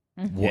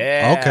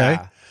 Yeah. Okay.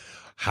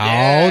 How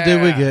Yeah.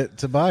 did we get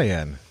to buy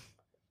in?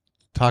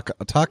 Talk.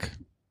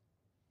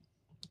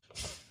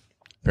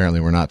 Apparently,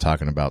 we're not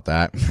talking about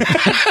that.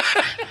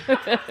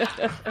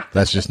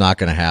 That's just not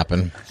going to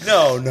happen.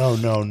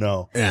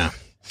 No. Yeah.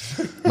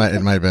 It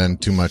might have been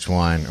too much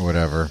wine or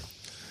whatever.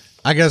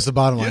 I guess the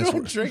bottom line You is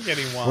don't drink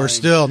any wine. we're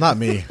still, not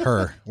me,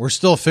 her. We're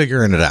still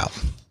figuring it out.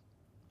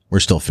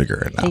 We're still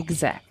figuring it out.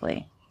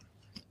 Exactly.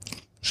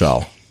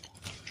 So.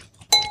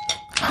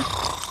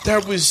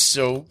 That was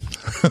so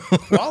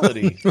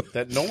quality.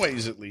 That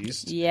noise, at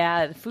least.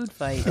 Yeah, the food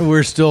fight.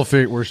 We're still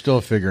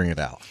figuring it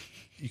out.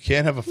 You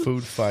can't have a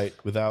food fight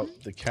without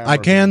the camera. I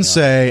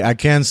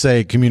can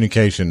say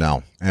communication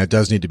now, and it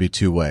does need to be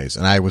two ways,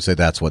 and I would say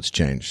that's what's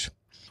changed.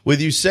 With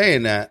you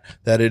saying that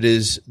there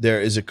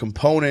is a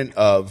component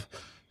of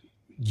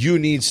you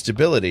need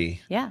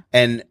stability. Yeah.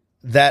 And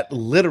that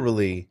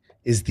literally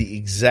is the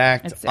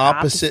exact It's the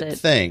opposite opposite.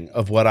 thing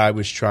of what I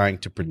was trying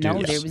to produce.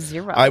 No, there was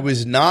zero. I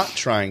was not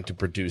trying to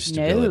produce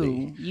stability.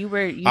 No, you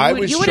were. You I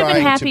would was have been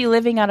trying happy to-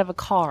 living out of a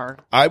car.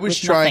 I was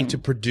with trying nothing. to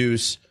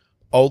produce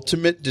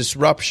ultimate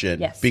disruption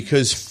Yes.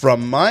 because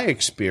from my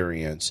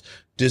experience,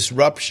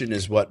 disruption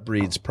is what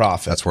breeds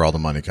profit. That's where all the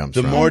money comes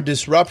The from. more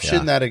disruption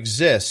Yeah. that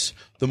exists,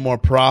 the more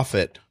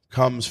profit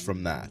comes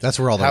from that. That's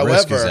where all the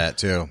risk is at,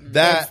 too.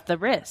 That's That the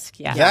risk.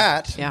 Yeah.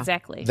 that Yeah.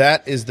 Exactly.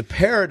 that is the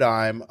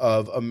paradigm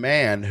of a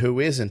man who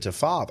isn't a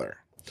father.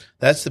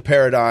 That's the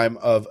paradigm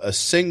of a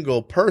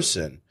single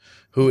person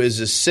who is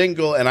a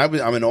single, and I'm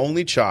an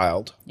only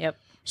child. Yep.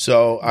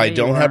 So I you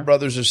don't are. have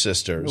brothers or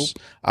sisters.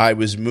 I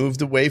was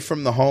moved away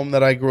from the home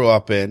that I grew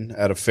up in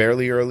at a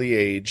fairly early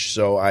age.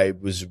 So I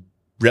was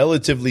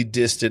relatively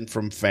distant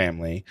from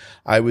family.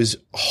 I was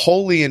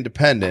wholly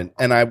independent,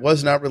 and I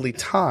was not really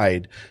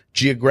tied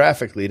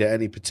geographically to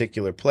any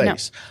particular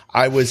place.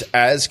 I was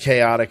as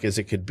chaotic as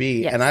it could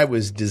be, Yes. and I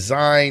was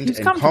designed He was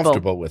and comfortable.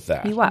 comfortable with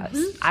that. He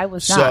was. I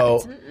was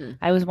So- not.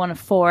 I was one of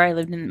four. I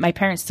lived in. My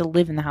parents still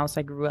live in the house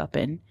I grew up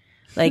in.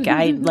 Like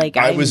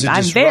I was a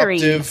I'm very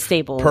disruptive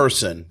stable.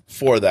 person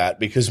for that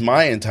because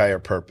my entire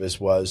purpose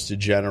was to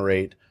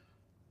generate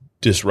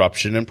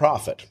disruption and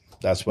profit.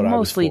 That's what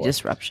Mostly I was for.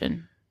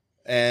 disruption.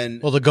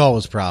 And Well, the goal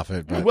was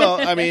profit, but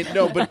well, I mean,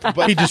 no,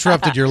 but he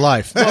disrupted your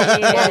life. what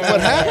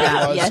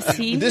happened was Yes,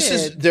 he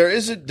there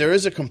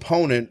is a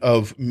component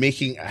of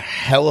making a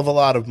hell of a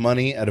lot of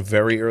money at a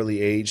very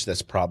early age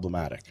that's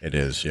problematic. It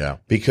is, yeah.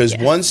 Because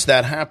once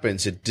that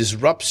happens, it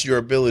disrupts your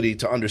ability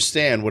to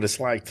understand what it's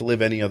like to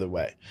live any other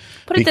way.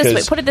 Put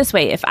it this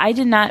way. If I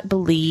did not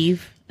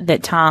believe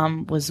that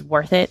Tom was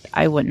worth it,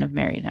 I wouldn't have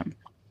married him.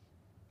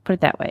 Put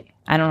it that way.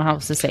 I don't know how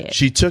else to say it.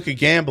 She took a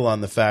gamble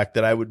on the fact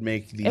that I would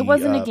make the It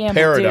wasn't a gamble, dude.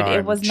 paradigm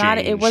It was not.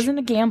 It change. wasn't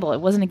a gamble.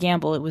 It wasn't a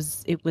gamble. It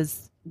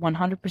was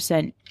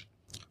 100%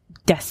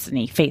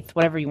 destiny, faith,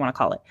 whatever you want to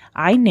call it.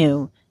 I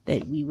knew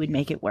that we would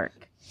make it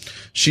work.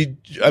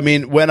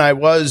 When I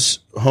was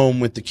home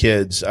with the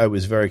kids, I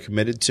was very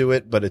committed to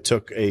it, but it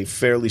took a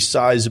fairly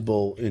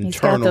sizable He's got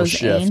internal those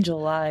shift.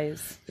 angel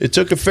eyes. It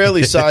took a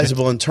fairly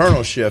sizable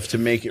internal shift to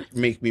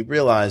make me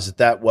realize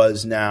that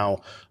was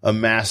now a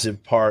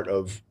massive part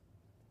of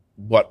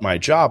what my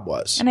job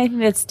was. And I think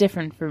that's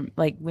different for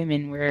like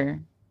women.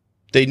 Where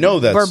They know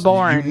that we're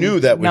born you knew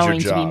that was your knowing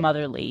to be job.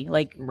 motherly.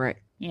 Like, Right.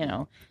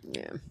 yeah,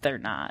 they're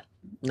not.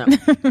 No.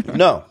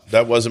 No,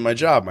 that wasn't my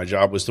job. My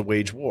job was to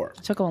wage war.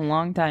 It took a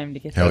long time to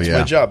get Hell there. That's yeah.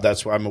 my job.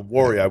 That's why I'm a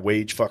warrior. I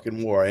wage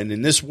fucking war. And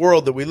in this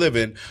world that we live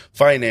in,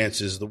 finance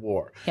is the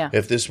war. Yeah.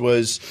 If this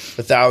was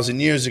 1,000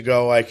 years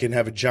ago, I can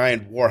have a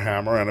giant war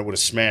hammer and I would have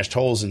smashed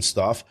holes and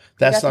stuff.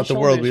 That's got not the the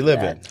world we shoulders live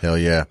for in. that. Hell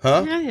yeah.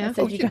 Huh? Yeah.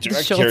 Oh, You yeah, got dude, the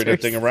I carry that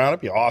shoulders. thing around.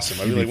 That'd be awesome.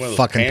 I'd be like one of those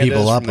fucking pandas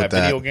people up from with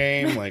that video that.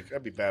 game. Like,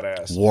 that'd be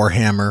badass.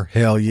 Warhammer.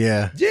 Hell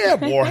yeah. Yeah,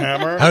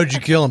 Warhammer. How'd you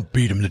kill him?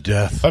 Beat him to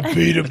death. I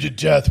beat him to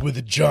death with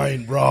a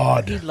giant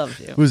rod. He'd love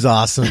to. It was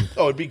awesome.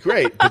 Oh, it'd be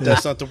great, but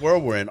that's not the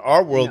world we're in.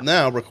 Our world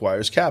now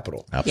requires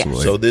capital.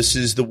 Absolutely. So this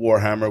is the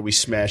Warhammer we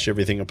smash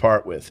everything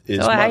apart with. Is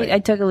So money. I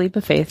took a leap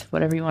of faith,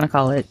 whatever you want to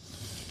call it,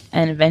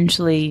 and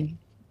eventually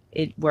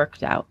it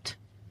worked out.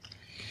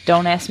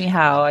 Don't ask me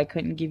how. I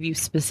couldn't give you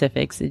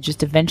specifics. It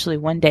just eventually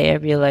one day I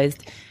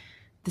realized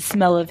the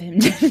smell of him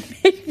didn't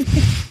make me.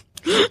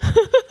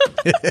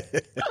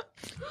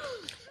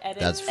 Edit,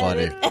 That's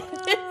funny. edit.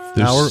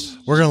 Now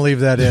we're gonna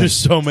leave that in. There's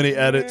so many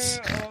edits.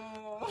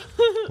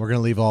 We're gonna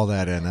leave all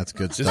that in. That's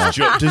good Does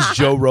stuff.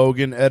 Joe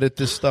Rogan edit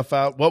this stuff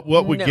out? What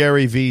would No.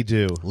 Gary V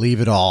do?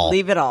 Leave it all.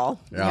 Leave it all.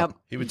 Yeah. Yep.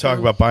 He would talk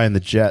about buying the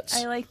jets.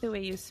 I like the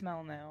way you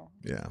smell now.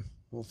 Yeah.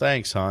 Well,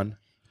 thanks, hon.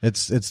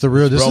 It's the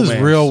real. This is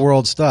romance. real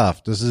world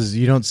stuff. This is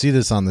you don't see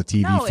this on the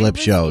TV No, flip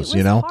shows. It was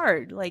You know.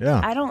 hard. Like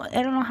Yeah. I don't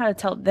know how to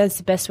tell. That's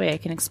the best way I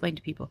can explain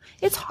to people.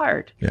 It's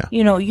hard. Yeah.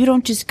 You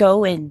don't just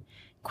go and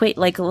quit.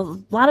 Like a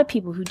lot of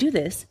people who do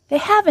this, they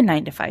have a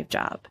 9-to-5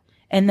 job,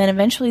 and then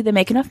eventually they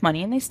make enough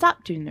money and they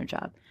stop doing their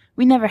job.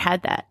 We never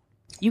had that.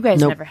 You guys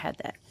Nope. never had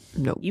that.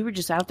 Nope. You were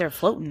just out there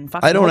floating.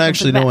 Fucking I don't hoping for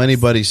actually the know best.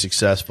 anybody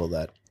successful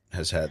that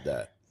has had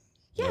that.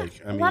 Yeah,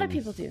 Like, a lot of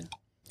people do.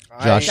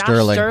 Josh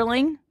Sterling.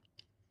 Sterling.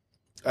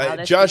 Wow,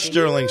 that's Josh ridiculous.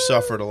 Sterling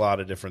suffered a lot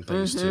of different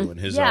things too in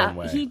his Yeah, own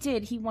way. he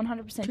did. He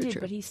 100% did,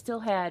 true. but he still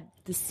had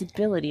the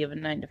stability of a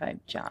 9-to-5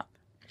 job.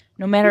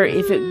 no matter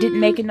if it didn't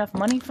make enough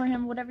money for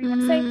him, whatever you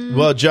want to say.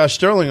 Well, Josh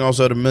Sterling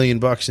also had $1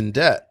 million in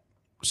debt.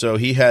 So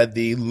he had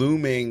the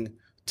looming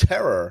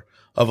terror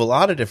of a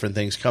lot of different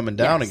things coming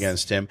down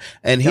against him.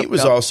 And he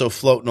was also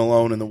floating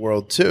alone in the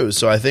world too.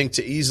 So I think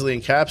to easily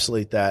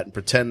encapsulate that and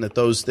pretend that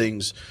those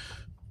things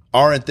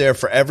aren't there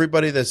for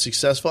everybody that's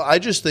successful. I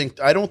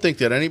don't think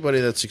that anybody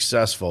that's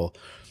successful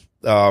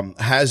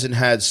hasn't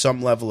had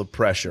some level of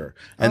pressure.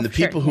 And the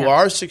people who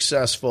are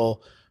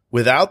successful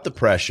without the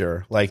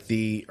pressure, like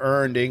the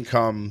earned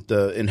income,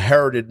 the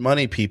inherited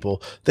money people,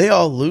 they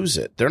all lose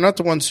it. They're not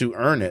the ones who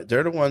earn it.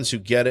 They're the ones who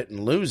get it and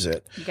lose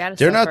it.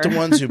 They're not the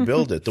ones who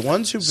build it. The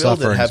ones who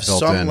build it have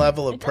some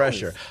level of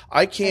pressure.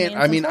 I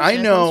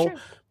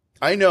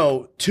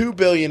know 2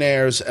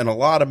 billionaires and a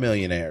lot of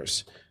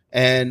millionaires,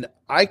 and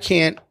I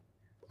can't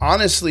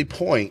honestly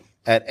point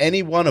at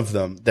any one of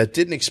them that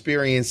didn't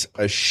experience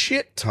a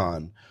shit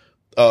ton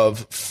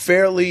of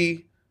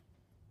fairly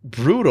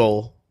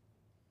brutal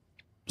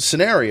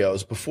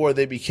scenarios before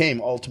they became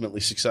ultimately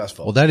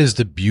successful. Well, that is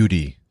the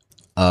beauty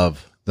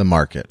of the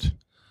market.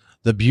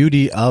 The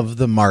beauty of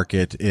the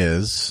market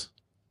is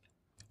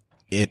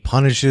it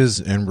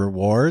punishes and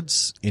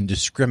rewards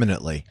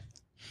indiscriminately.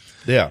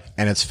 Yeah.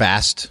 And it's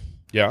fast.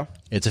 Yeah.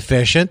 It's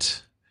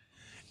efficient.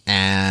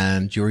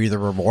 And you're either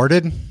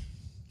rewarded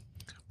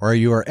or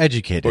you are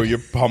educated. Or you're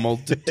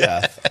pummeled to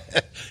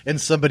death. And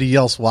somebody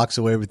else walks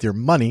away with your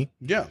money.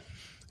 Yeah.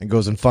 And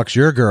goes and fucks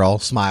your girl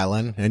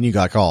smiling, and you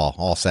got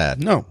all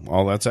sad. No,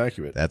 all that's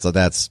accurate. That's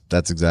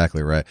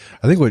exactly right.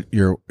 I think what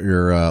your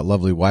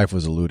lovely wife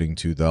was alluding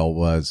to, though,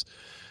 was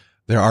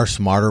there are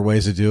smarter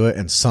ways to do it,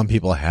 and some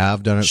people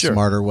have done it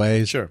smarter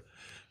ways. Sure.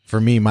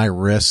 For me, my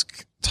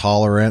risk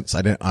tolerance,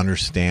 I didn't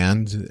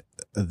understand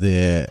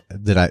that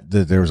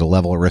there was a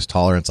level of risk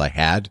tolerance I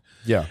had.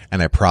 Yeah.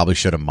 And I probably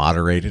should have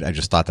moderated. I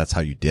just thought that's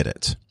how you did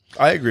it.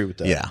 I agree with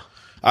that. Yeah.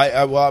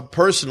 I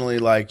personally,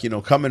 like,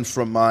 coming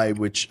from I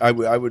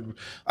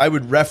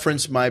would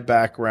reference my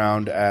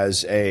background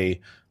as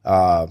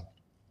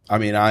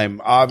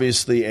I'm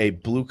obviously a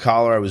blue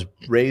collar. I was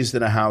raised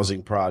in a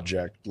housing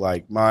project.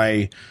 Like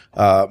my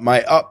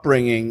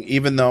upbringing,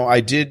 even though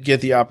I did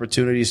get the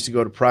opportunities to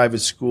go to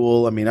private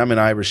school. I mean, I'm an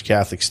Irish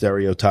Catholic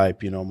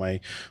stereotype. My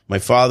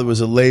father was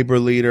a labor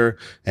leader,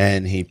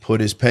 and he put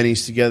his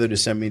pennies together to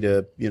send me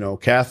to,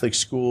 Catholic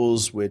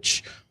schools,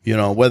 which,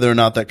 whether or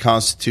not that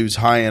constitutes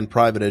high-end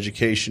private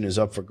education is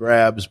up for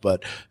grabs,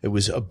 but it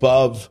was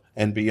above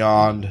and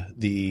beyond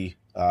the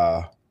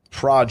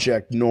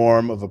project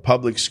norm of a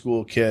public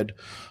school kid.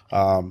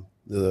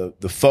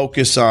 The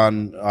focus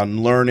on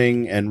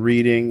learning and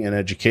reading and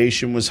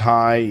education was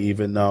high,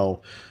 even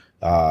though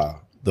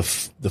the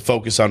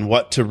focus on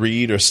what to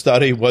read or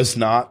study was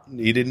not.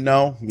 He didn't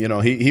know.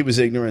 He was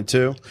ignorant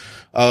too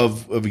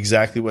of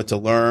exactly what to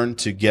learn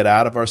to get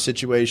out of our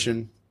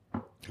situation.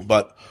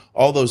 But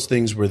all those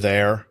things were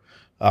there.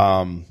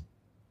 But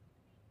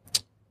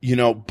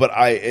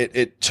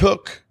it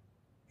took,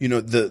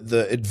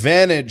 the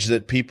advantage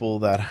that people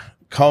that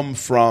come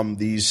from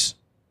these,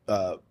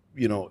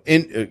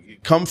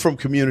 come from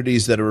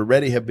communities that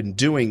already have been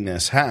doing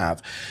this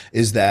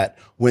is that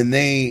when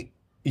they,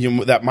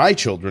 that my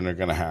children are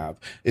going to have,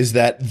 is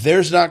that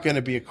there's not going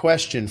to be a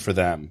question for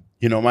them.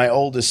 My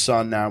oldest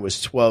son now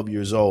is 12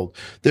 years old.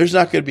 There's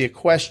not going to be a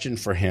question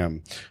for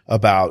him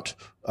about,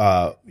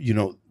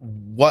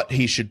 what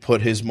he should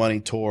put his money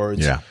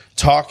towards,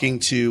 talking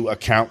to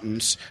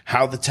accountants,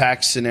 how the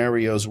tax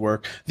scenarios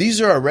work.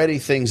 These are already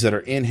things that are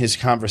in his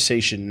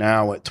conversation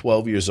now at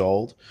 12 years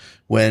old.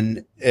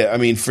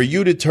 For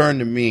you to turn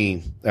to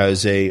me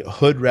as a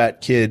hood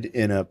rat kid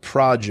in a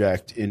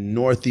project in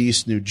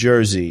Northeast New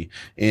Jersey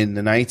in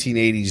the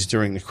 1980s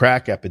during the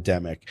crack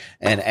epidemic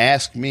and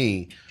ask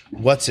me,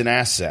 what's an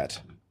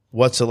asset?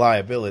 What's a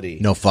liability?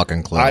 No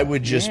fucking clue. I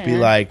would just be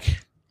like,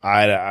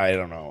 I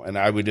don't know. And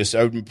I would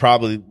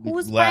probably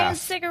Who's laugh. buying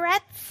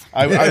cigarettes?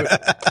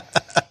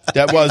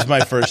 That was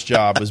my first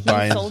job, was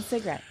buying. Sold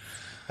cigarettes.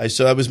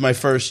 So that was my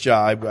first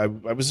job. I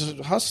was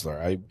a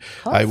hustler.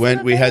 I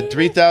went, we had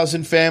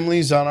 3,000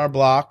 families on our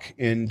block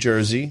in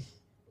Jersey.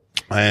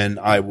 And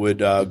I would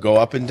go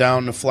up and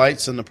down the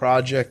flights on the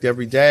project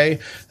every day,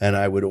 and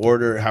I would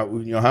order how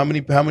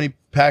many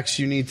packs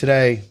you need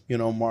today,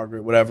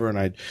 Margaret, whatever,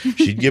 and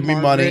she'd give me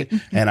money,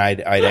 and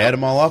I'd add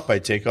them all up.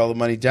 I'd take all the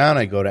money down.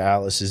 I'd go to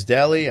Alice's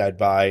Deli. I'd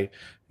buy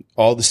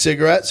all the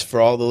cigarettes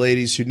for all the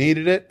ladies who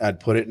needed it. I'd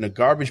put it in a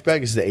garbage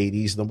bag. It's the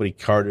 80s. Nobody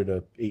carted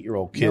a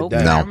 8-year-old kid. Nope.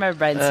 Then. I remember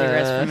buying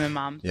cigarettes from my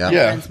mom.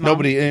 Yeah.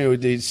 Nobody.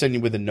 They'd send you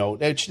with a note.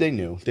 They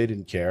knew. They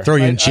didn't care. Throw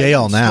you in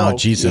jail now. Smoke,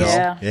 Jesus.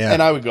 Yeah.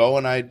 And I would go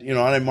and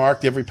I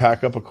marked every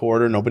pack up a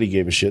quarter. Nobody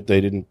gave a shit.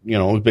 They didn't. It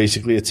was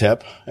basically a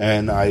tip,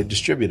 and I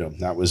distribute them.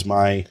 That was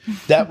my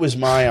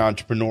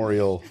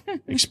entrepreneurial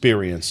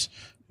experience.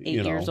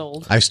 8 years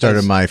old. I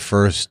started my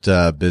first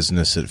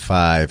business at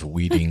 5,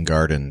 weeding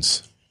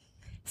gardens.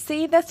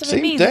 See, that's what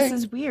I mean. This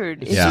is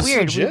weird. It's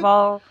weird. Legit? We've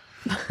all.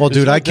 Well,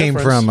 dude, I came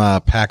from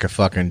a pack of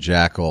fucking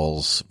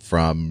jackals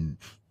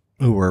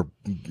who were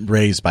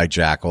raised by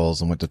jackals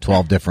and went to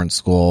 12 different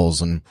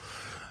schools. And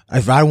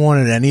if I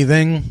wanted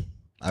anything,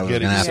 I was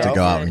Get going it to have to yourself?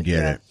 go out and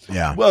get it.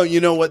 Yeah. Well,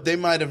 you know what? They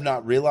might have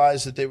not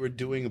realized that they were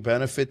doing a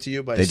benefit to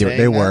you by They saying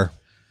They that, were.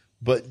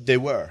 but they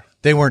were.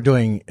 They weren't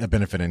doing a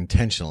benefit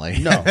intentionally.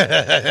 No,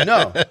 I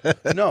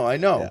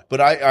know. Yeah. But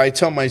I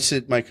tell my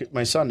son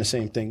the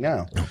same thing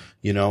now.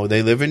 You know,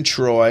 they live in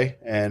Troy,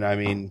 and I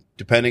mean,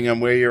 depending on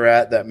where you're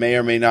at, that may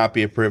or may not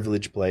be a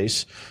privileged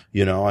place.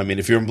 You know, I mean,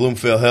 if you're in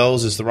Bloomfield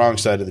Hills, it's the wrong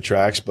side of the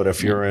tracks. But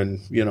if you're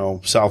in, you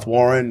know, South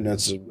Warren,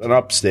 that's an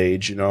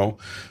upstage. You know,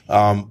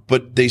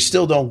 but they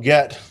still don't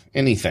get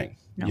anything.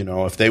 No. You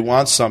know, if they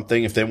want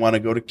something, if they want to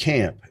go to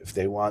camp, if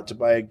they want to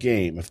buy a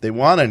game, if they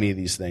want any of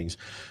these things.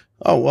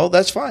 Oh, well,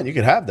 that's fine. You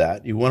can have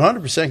that. You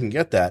 100% can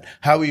get that.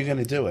 How are you going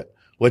to do it?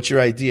 What's your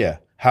idea?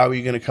 How are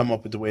you going to come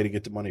up with the way to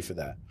get the money for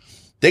that?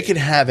 They can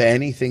have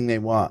anything they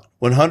want.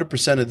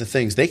 100% of the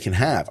things they can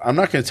have. I'm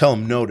not going to tell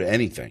them no to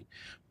anything,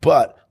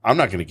 but I'm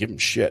not going to give them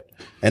shit.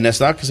 And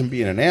that's not because I'm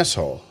being an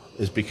asshole.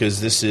 It's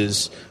because this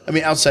is, I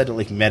mean, outside of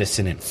like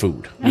medicine and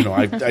food, you know,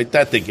 I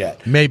that they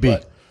get. Maybe.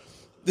 But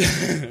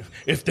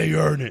if they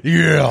earn it.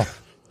 Yeah.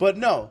 But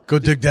no. Go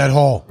dig that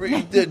hole.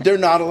 They're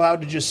not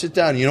allowed to just sit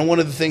down. You know, one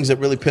of the things that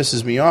really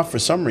pisses me off for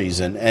some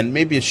reason, and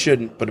maybe it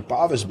shouldn't, but it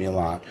bothers me a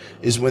lot,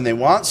 is when they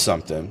want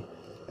something,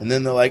 and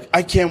then they're like,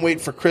 I can't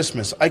wait for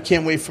Christmas. I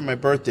can't wait for my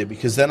birthday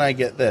because then I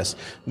get this.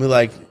 And we're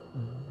like,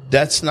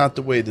 that's not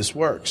the way this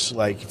works.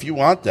 Like, if you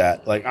want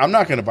that, like, I'm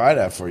not going to buy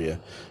that for you.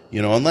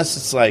 You know, unless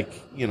it's like,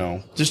 you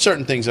know, there's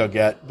certain things I'll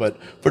get, but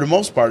for the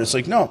most part, it's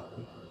like, no,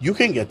 you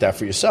can get that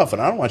for yourself, and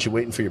I don't want you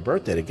waiting for your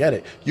birthday to get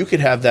it. You could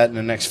have that in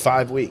the next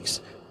 5 weeks.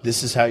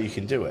 This is how you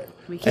can do it.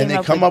 And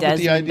they come up with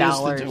the ideas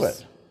to do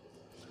it.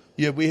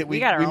 Yeah, we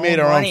made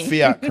our own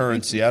fiat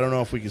currency. I don't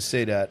know if we can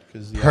say that.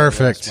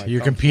 Perfect.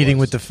 You're competing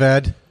with the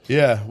Fed?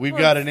 Yeah, we've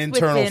got an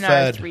internal Fed.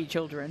 Fed. Our 3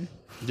 children.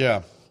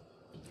 Yeah.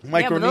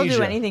 Micronesia. Yeah, but they'll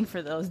do anything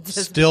for those.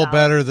 Still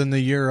better than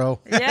the euro.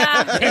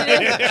 Yeah,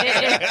 it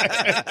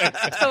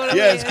is. Totally.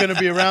 Yeah, it's going to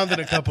be around in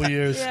a couple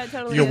years. Yeah,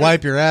 totally. You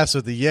wipe your ass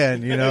with the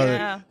yen, you know.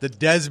 Yeah. The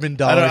Desmond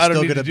dollar is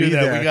still going to be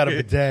there. We got a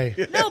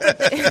bidet. No, but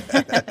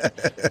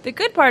the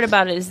good part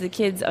about it is the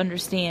kids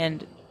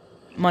understand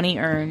money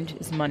earned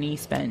is money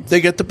spent. They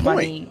get the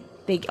point.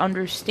 They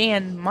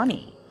understand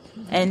money.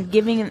 And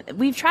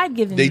we've tried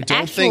giving they them don't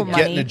actual think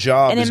money, getting a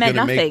job and is going to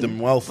nothing. make them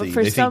wealthy. But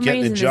for they some think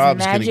getting reason, a job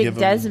this is going to magic give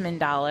them Desmond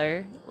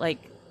dollar, like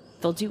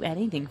they'll do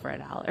anything for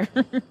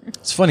 $1.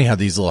 It's funny how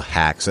these little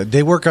hacks,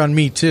 they work on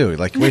me too.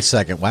 Like, wait a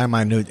second, why am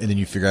I new? And then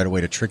you figure out a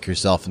way to trick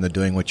yourself into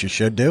doing what you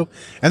should do.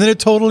 And then it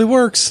totally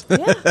works.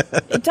 Yeah.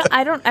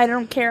 I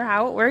don't care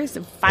how it works.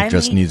 Finally, It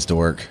just needs to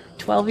work.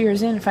 12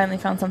 years in, finally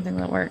found something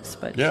that works.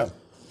 But Yeah.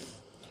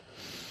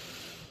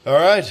 All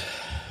right.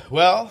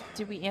 Well,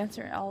 did we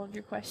answer all of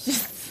your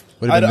questions?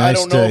 Would have been nice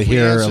don't know to if we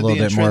hear a answered little the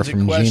bit more intrinsic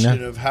from question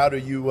Gina. of how do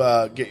you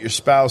get your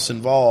spouse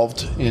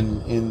involved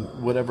in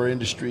whatever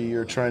industry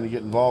you're trying to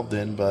get involved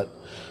in, but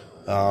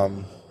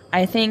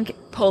I think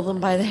Pull them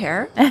by the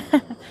hair?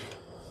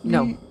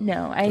 No.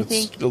 no. I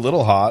think it's a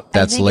little hot.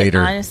 That's I think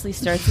later. It honestly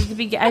starts at the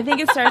beginning. I think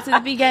it starts at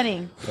the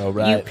beginning. Oh,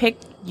 right.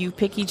 You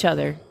pick each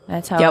other.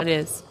 That's how Yep. it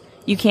is.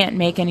 You can't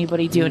make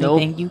anybody do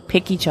Nope. anything. You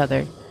pick each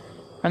other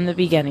from the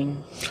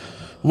beginning.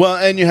 Well,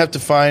 and you have to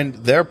find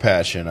their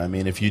passion. I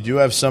mean, if you do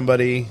have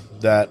somebody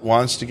that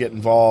wants to get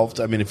involved,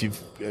 I mean, if you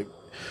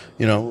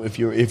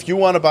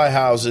want to buy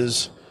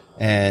houses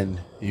and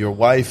your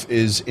wife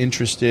is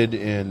interested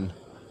in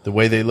the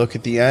way they look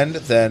at the end,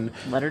 then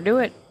Let her do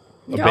it.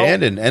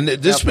 abandon. And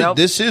this Yep.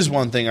 this is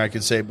one thing I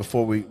could say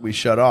before we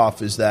shut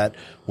off is that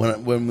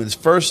when this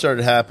first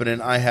started happening,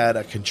 I had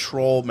a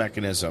control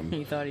mechanism.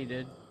 He thought he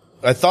did.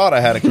 I thought I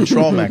had a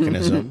control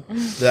mechanism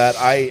that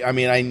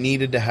I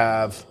needed to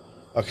have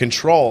a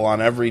control on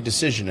every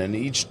decision and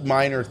each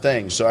minor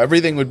thing. So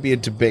everything would be a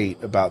debate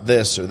about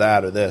this or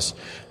that or this.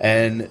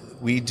 And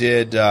we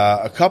did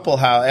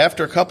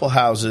after a couple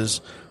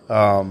houses.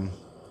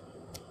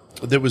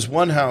 There was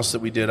one house that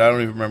we did. I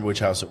don't even remember which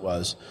house it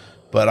was,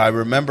 but I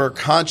remember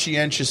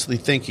conscientiously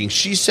thinking.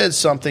 She said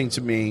something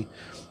to me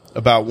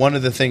about one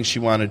of the things she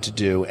wanted to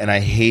do, and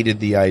I hated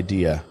the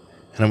idea.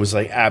 And I was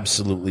like,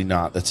 absolutely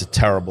not. That's a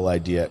terrible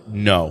idea.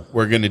 No,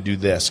 we're going to do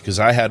this. Because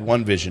I had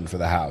one vision for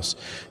the house.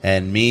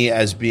 And me,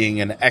 as being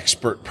an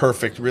expert,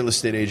 perfect real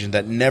estate agent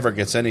that never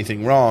gets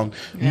anything wrong,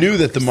 knew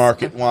that the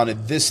market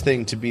wanted this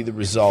thing to be the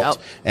result. Yep.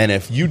 And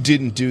if you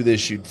didn't do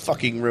this, you'd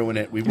fucking ruin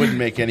it. We wouldn't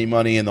make any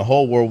money, and the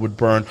whole world would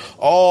burn.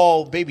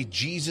 Oh, baby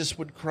Jesus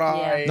would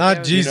cry. Yeah.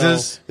 Not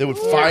Jesus.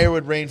 Fire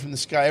would rain from the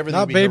sky. Everything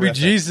Not would be baby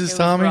horrific. Jesus, It was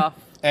Tommy. rough.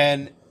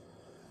 And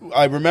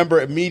I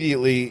remember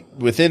immediately,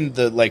 within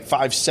the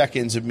 5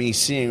 seconds of me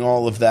seeing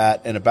all of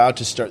that and about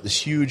to start this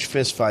huge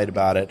fist fight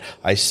about it,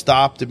 I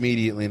stopped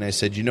immediately and I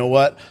said, "You know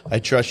what? I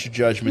trust your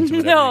judgment to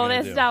whatever No, you're gonna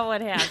that's do." not what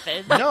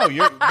happened. No, that's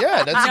No,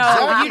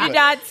 exactly you did what-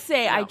 not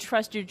say, I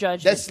trust your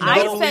judgment. That's I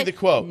literally said, the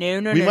quote. No,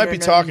 we might no, be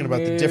no, talking no.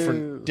 about the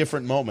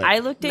different moment. I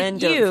looked Men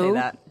at don't you, say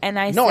that. and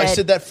I No, said... I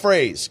said that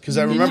phrase because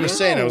I remember No.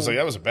 saying it. I was like,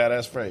 that was a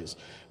badass phrase.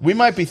 We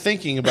might be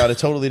thinking about a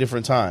totally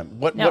different time.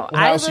 What No,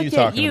 house I are you looked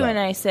talking at you about? and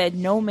I said,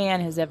 no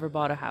man has ever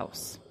bought a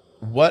house.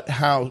 What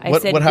house? I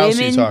What said house are you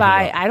women talking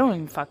buy. about? I don't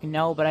even fucking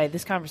know, but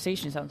this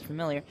conversation sounds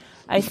familiar.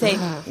 I say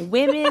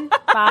women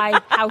buy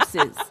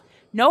houses.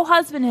 No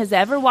husband has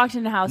ever walked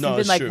in a house No, and been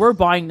it's like, true. "We're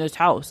buying this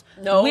house."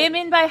 No.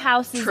 Women buy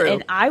houses, True.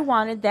 and I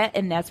wanted that,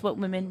 and that's what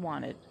women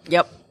wanted.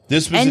 Yep.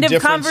 This was End a of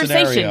different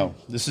conversation. scenario.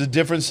 This is a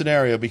different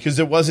scenario because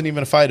there wasn't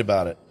even a fight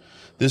about it.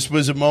 This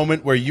was a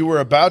moment where you were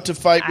about to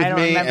fight I with don't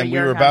me, remember and we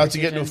your were about to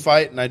get into a conversation.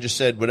 fight, and I just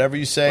said, whatever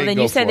you say, Well, then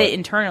go you said for it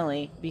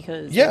internally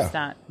because Yeah. it's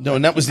not. No,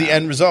 and that was the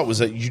end result, was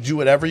that you do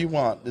whatever you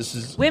want. This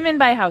is... Women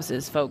buy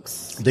houses,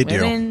 folks. They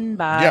do. Women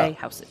buy Yeah.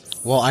 houses.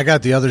 Well, I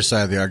got the other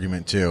side of the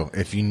argument too.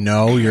 If you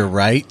know you're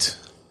right,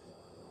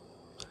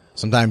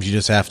 sometimes you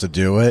just have to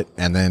do it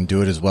and then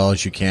do it as well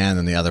as you can,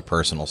 and the other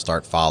person will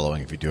start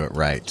following if you do it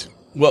right.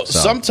 Well, So-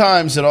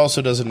 sometimes it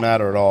also doesn't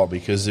matter at all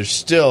because there's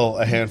still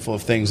a handful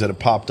of things that have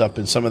popped up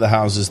in some of the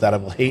houses that I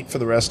will hate for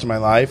the rest of my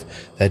life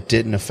that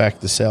didn't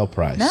affect the sale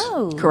price.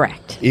 No.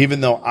 Correct.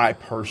 Even though I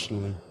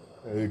personally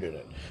hated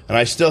it. And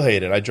I still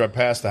hate it. I drive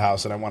past the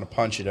house and I want to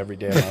punch it every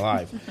day of my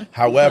life.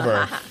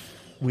 However,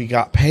 we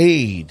got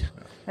paid.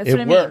 That's It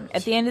what I mean. worked.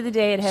 At the end of the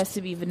day, it has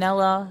to be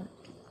vanilla,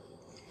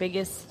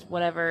 biggest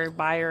whatever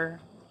buyer.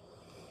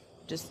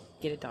 Just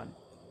get it done.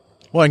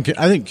 Well, and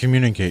I think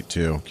communicate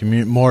too.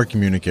 More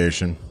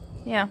communication.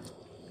 Yeah.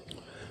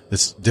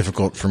 It's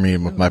difficult for me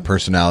with my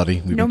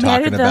personality. We've No been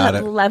matter talking the about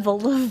it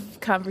level of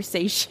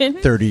conversation.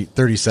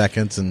 30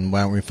 seconds, and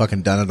why aren't we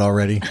fucking done it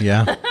already?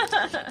 Yeah.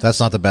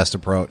 That's not the best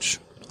approach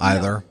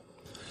either.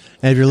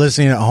 And if you're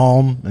listening at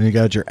home and you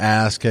got your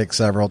ass kicked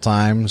several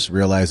times,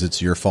 realize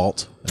it's your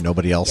fault and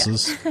nobody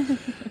else's.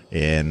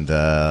 And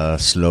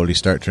slowly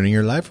start turning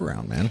your life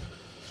around, man.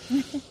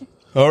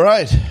 All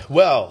right.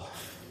 Well,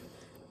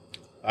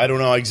 I don't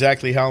know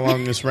exactly how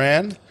long this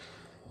ran.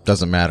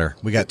 Doesn't matter.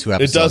 We got 2 It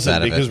episodes doesn't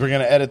out of because it. we're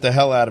going to edit the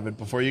hell out of it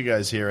before you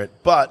guys hear it.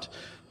 But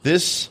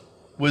this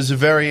was a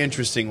very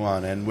interesting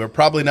one, and we're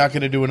probably not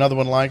going to do another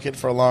one like it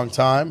for a long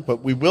time,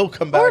 but we will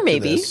come back Or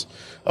maybe. to this.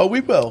 Oh,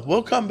 we will.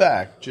 We'll come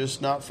back,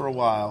 just not for a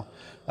while.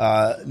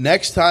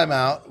 Next time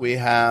out, we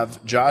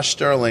have Josh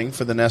Sterling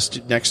for the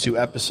next 2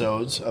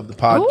 episodes of the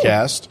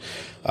podcast.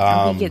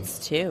 He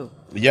gets 2.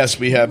 Yes,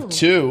 we have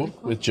 2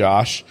 with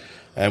Josh,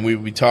 and we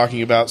will be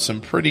talking about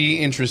some pretty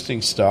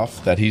interesting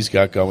stuff that he's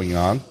got going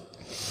on.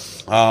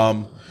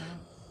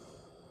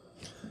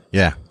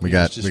 Yeah, we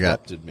got just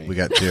disrupted me.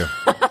 2.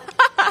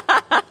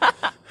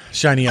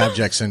 Shiny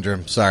object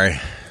syndrome. Sorry.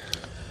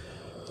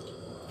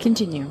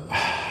 Continue.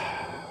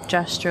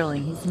 Josh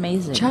Sterling. He's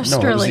amazing. Josh No,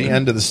 it was Sterling. the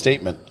end of the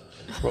statement.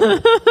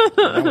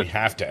 Now we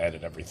have to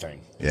edit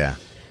everything. Yeah.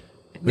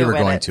 We No were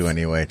going edits. to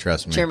anyway,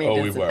 trust me. Jeremy Oh,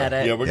 we doesn't were.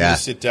 edit. Yeah, we're Yeah. going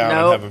to sit down and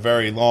Nope. have a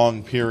very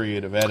long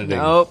period of editing.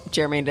 Nope,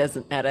 Jeremy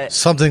doesn't edit.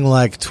 Something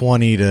like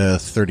 20 to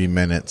 30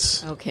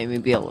 minutes. Okay,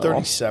 maybe a little.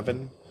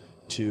 37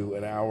 to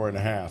an hour and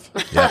a half.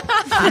 Yeah.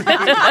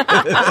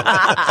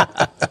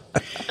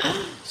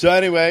 So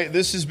anyway,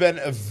 this has been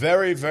a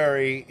very,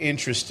 very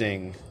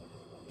interesting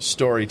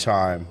story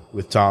time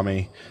with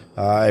Tommy.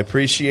 I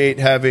appreciate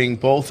having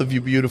both of you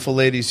beautiful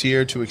ladies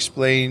here to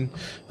explain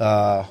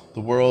the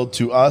world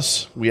to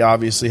us. We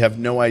obviously have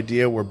no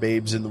idea. We're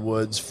babes in the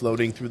woods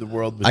floating through the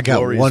world with I got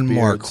glorious one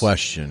more beards.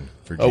 question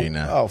for Oh,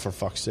 Gina. oh, for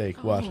fuck's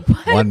sake. What?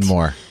 One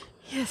more.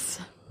 Yes.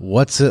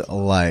 What's it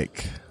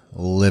like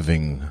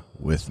living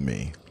with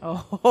me?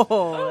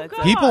 Oh,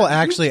 that's People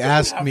actually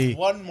ask Have me.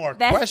 one more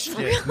That's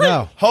question.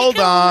 No. Hold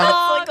on.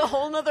 That's like a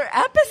whole nother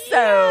episode.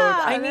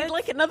 I need that's-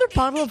 like another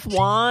bottle of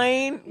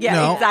wine. Yeah,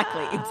 No.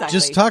 exactly.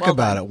 Just talk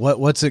about it.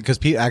 What's it? Because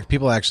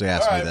people actually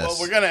ask All me right, this. well,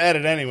 we're going to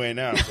edit anyway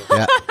now. So.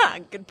 Yeah.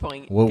 it. Good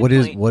point. What Good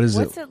is point. what is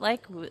What's it? it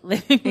like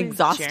living with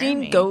Exhausting.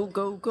 Jeremy? Go,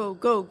 go, go,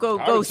 go, go,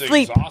 I go. would say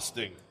Sleep.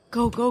 exhausting.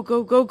 Go, go,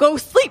 go, go, go.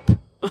 Sleep.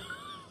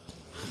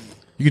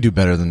 You could do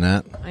better than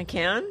that. I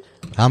can.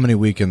 How many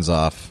weekends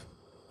off?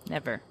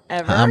 Never.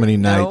 Ever. How many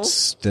No.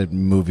 nights did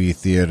movie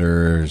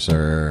theaters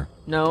or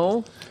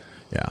No.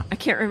 yeah? I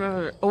can't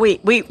remember. Oh,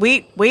 wait.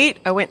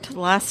 I went to the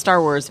last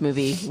Star Wars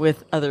movie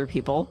with other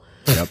people.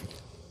 Yep.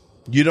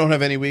 You don't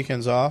have any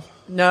weekends off?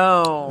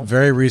 No.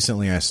 Very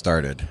recently, I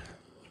started.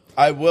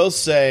 I will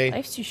say,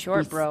 Life's too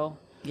short, bro.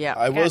 Yeah.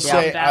 I will Gotta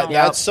say calm down.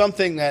 that's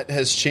something that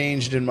has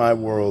changed in my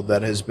world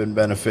that has been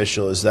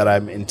beneficial is that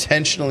I'm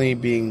intentionally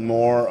being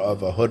more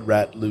of a hood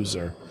rat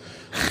loser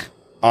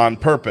on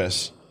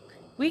purpose.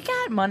 We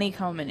got money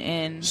coming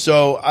in.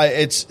 So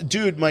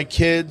dude, my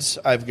kids,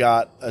 I've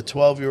got a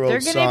 12-year-old They're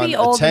gonna son, be a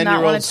old and not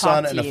 10-year-old wanna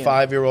son, talk and to a you.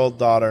 5-year-old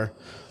daughter.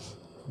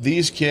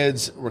 These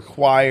kids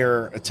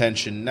require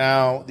attention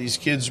now. These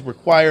kids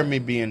require me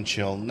being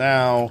chill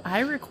now. I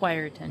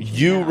require attention.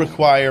 You now.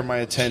 require my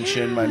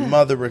attention. My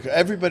mother,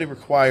 everybody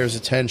requires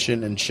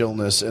attention and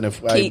chillness. And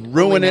if Kate I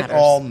ruin only it matters.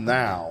 all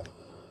now,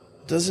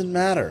 doesn't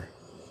matter.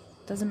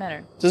 Doesn't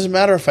matter. Doesn't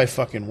matter if I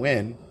fucking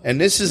win. And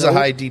this is a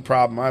high D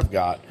problem I've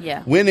got.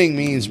 Yeah. Winning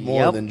means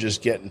more Yep. than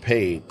just getting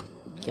paid.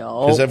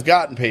 Yo. Because I've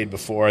gotten paid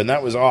before, and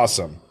that was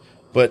awesome.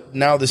 But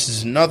now this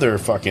is another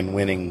fucking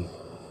winning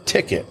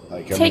ticket.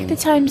 Like, Take the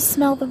time to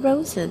smell the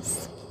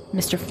roses,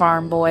 Mr.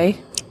 Farm Boy.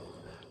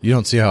 You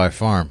don't see how I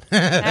farm.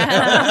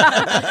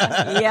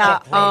 Yeah.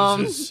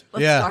 Let's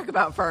Yeah. talk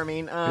about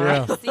farming.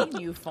 I've seen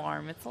you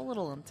farm. It's a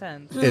little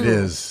intense. It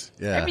is.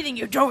 Yeah. Everything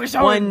you do is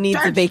so One needs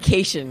a intense.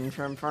 vacation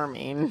from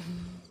farming.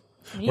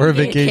 We Or a need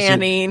to get- vacation.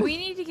 Canning. We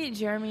need to get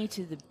Jeremy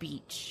to the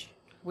beach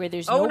where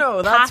there's Oh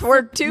no, that's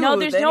work too. No,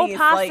 there's Then no he's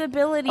like-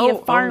 possibility oh,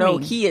 of farming. Oh no,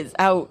 he is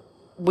out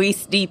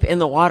waist deep in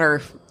the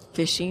water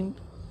fishing.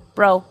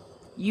 Bro,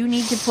 you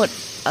need to put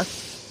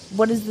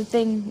what is the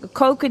thing? A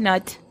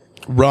coconut.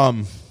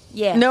 Rum.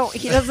 Yeah. No,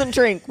 he doesn't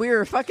drink. We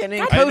were fucking in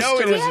God I know Costa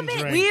he Rica. doesn't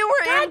drink. We were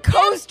God in damn,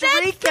 Costa that's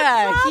the Rica.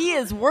 problem. He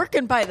is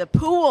working by the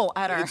pool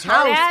at our It's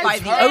house hard- by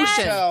it's the hard to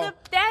ocean. tell.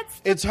 That's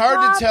the It's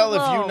hard to tell if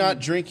you problem. not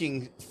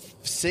drinking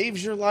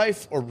saves your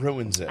life or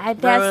ruins it.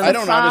 That's I the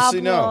don't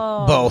honestly know.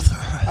 problem. Both.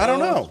 I don't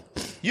know.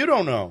 You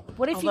don't know.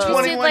 What if you Although-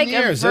 just did 21 like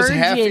years. a That's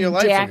half of your virgin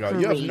life ago.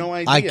 daiquiri? You have no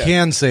idea. I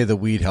can say the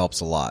weed helps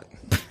a lot.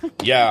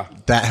 Yeah.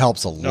 That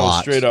helps a No,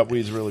 lot. straight up,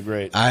 weed's really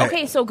great.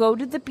 Okay, so go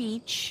to the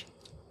beach.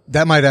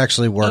 That might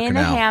actually work In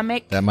a now.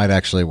 hammock. That might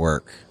actually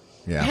work.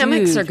 Yeah.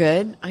 Hammocks Dude. are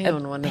good. I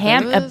own one of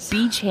A those.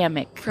 beach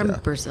hammock. From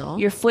Brazil.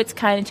 Your foot's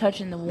kind of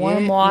touching the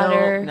warm Yeah,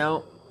 water.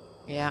 No.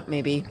 Yeah,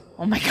 maybe.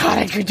 Oh my god,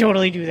 I could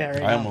totally do that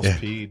right I now. almost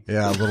peed.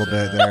 Yeah, a little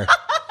bit there.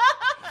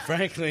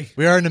 Frankly.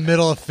 We are in the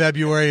middle of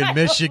February in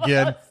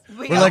Michigan.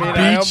 We're like I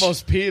beach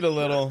almost peed a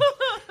little.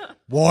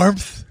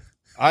 warmth.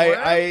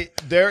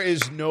 There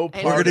is no We're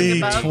part going of to me. eat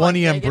about,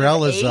 20 like,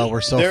 umbrellas, -8? though.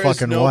 We're so There is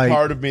fucking no white.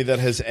 part of me that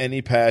has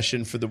any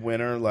passion for the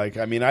winter. Like,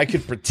 I mean, I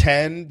could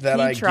pretend that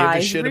He I give a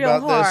tries shit real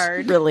about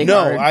hard. this. Really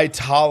No, hard. I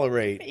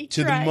tolerate He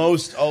to the tries.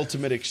 most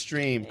ultimate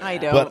extreme. I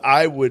don't. But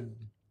I would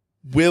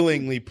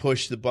willingly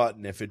push the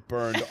button if it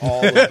burned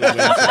all of the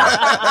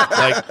winter.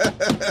 Like,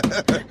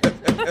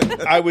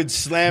 I would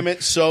slam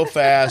it so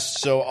fast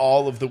so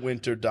all of the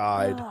winter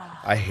died.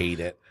 I hate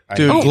it. I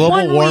Dude, hate it. global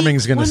 1 week-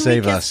 warming's gonna 1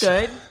 save week us. Is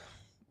good.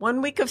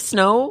 1 week of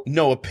snow.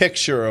 No, a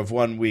picture of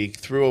 1 week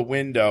through a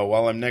window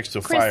while I'm next to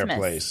a Christmas.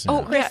 fireplace.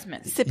 Oh,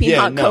 Christmas. Yeah. Sipping Yeah,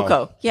 hot no.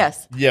 cocoa.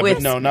 Yes. Yeah, With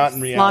but no, not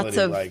in reality. lots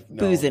of like, no.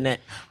 booze in it.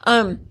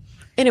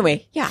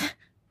 Anyway, yeah.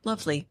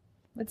 Lovely.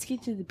 Let's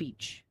get to the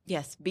beach.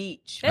 Yes,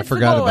 beach. I That's the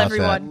forgot goal, about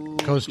everyone.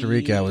 that. Costa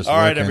Rica, I was All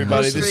right, working.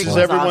 everybody. Costa This Rica is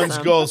was everyone's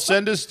awesome. goal.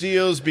 Send us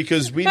deals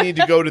because we need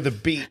to go to the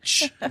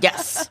beach.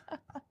 Yes.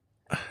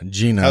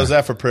 Gina. How's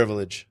that for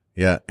privilege?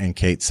 Yeah, and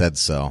Kate said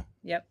so.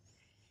 Yep.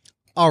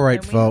 All right,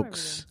 And we know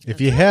folks.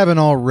 If you haven't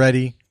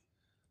already,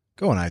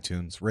 go on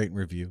iTunes, rate and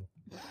review.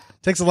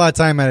 Takes a lot of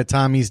time out of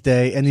Tommy's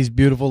day, and these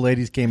beautiful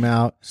ladies came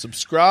out.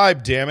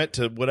 Subscribe, damn it,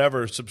 to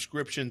whatever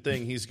subscription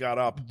thing he's got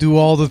up. Do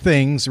all the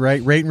things,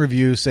 right? Rate and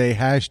review. Say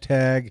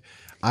hashtag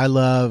I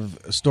love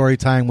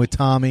storytime with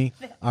Tommy.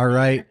 All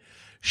right.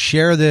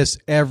 Share this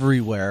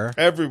everywhere.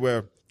 Everywhere.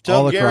 All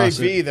Tell Gary across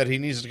V that he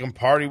needs to come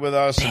party with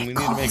us and we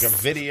need to make a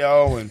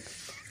video and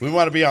we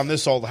want to be on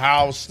this old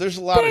house. There's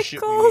a lot of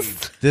shit we need.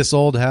 This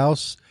old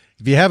house.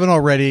 If you haven't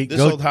already, This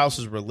go. old house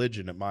is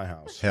religion at my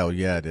house. Hell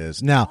yeah, it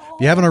is. Now, if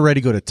you haven't already,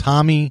 go to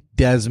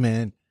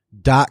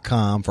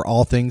TommyDesmond.com for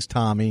all things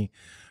Tommy.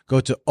 Go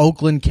to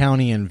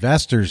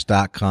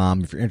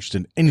OaklandCountyInvestors.com if you're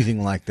interested in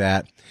anything like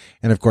that.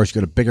 And of course,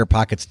 go to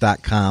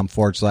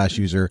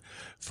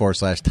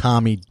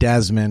BiggerPockets.com/user/Tommy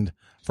Desmond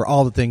for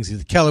all the things. He's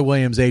the Keller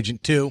Williams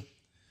agent too.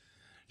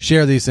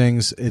 Share these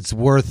things. It's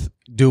worth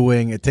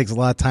doing. It takes a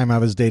lot of time out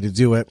of his day to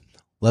do it.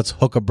 Let's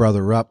hook a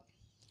brother up.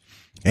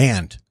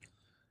 And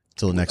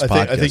till the next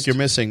podcast. I think you're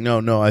missing.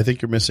 No. I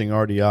think you're missing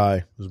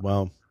RDI as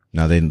well.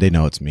 No, they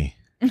know it's me.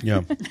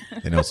 Yeah.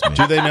 They know it's me.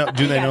 Do they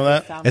know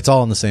that? It's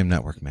all on the same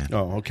network, man.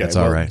 Oh, okay. It's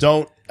all right.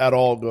 Don't at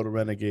all go to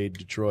Renegade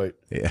Detroit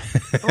Yeah.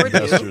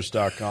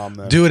 Investors.com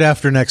then. Do it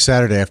after next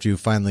Saturday after you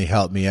finally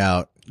help me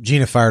out.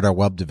 Gina fired our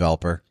web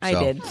developer. I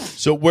did.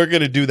 So we're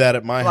going to do that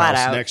at my Flat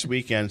house out. next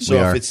weekend. So We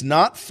if are. it's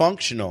not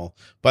functional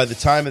by the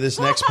time of this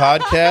next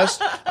podcast,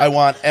 I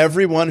want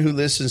everyone who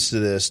listens to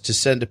this to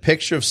send a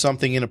picture of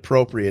something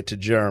inappropriate to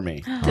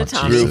Jeremy To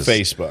Tommy. through Jesus.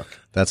 Facebook.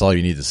 That's all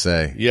you need to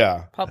say.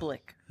 Yeah.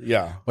 Public.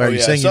 Yeah. Wait, are you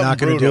saying you're not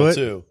something going to do it?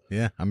 brutal, too.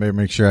 Yeah, I better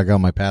make sure I got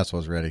my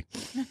passwords ready.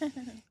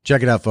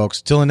 Check it out,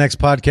 folks. Till the next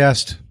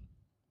podcast,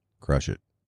 crush it.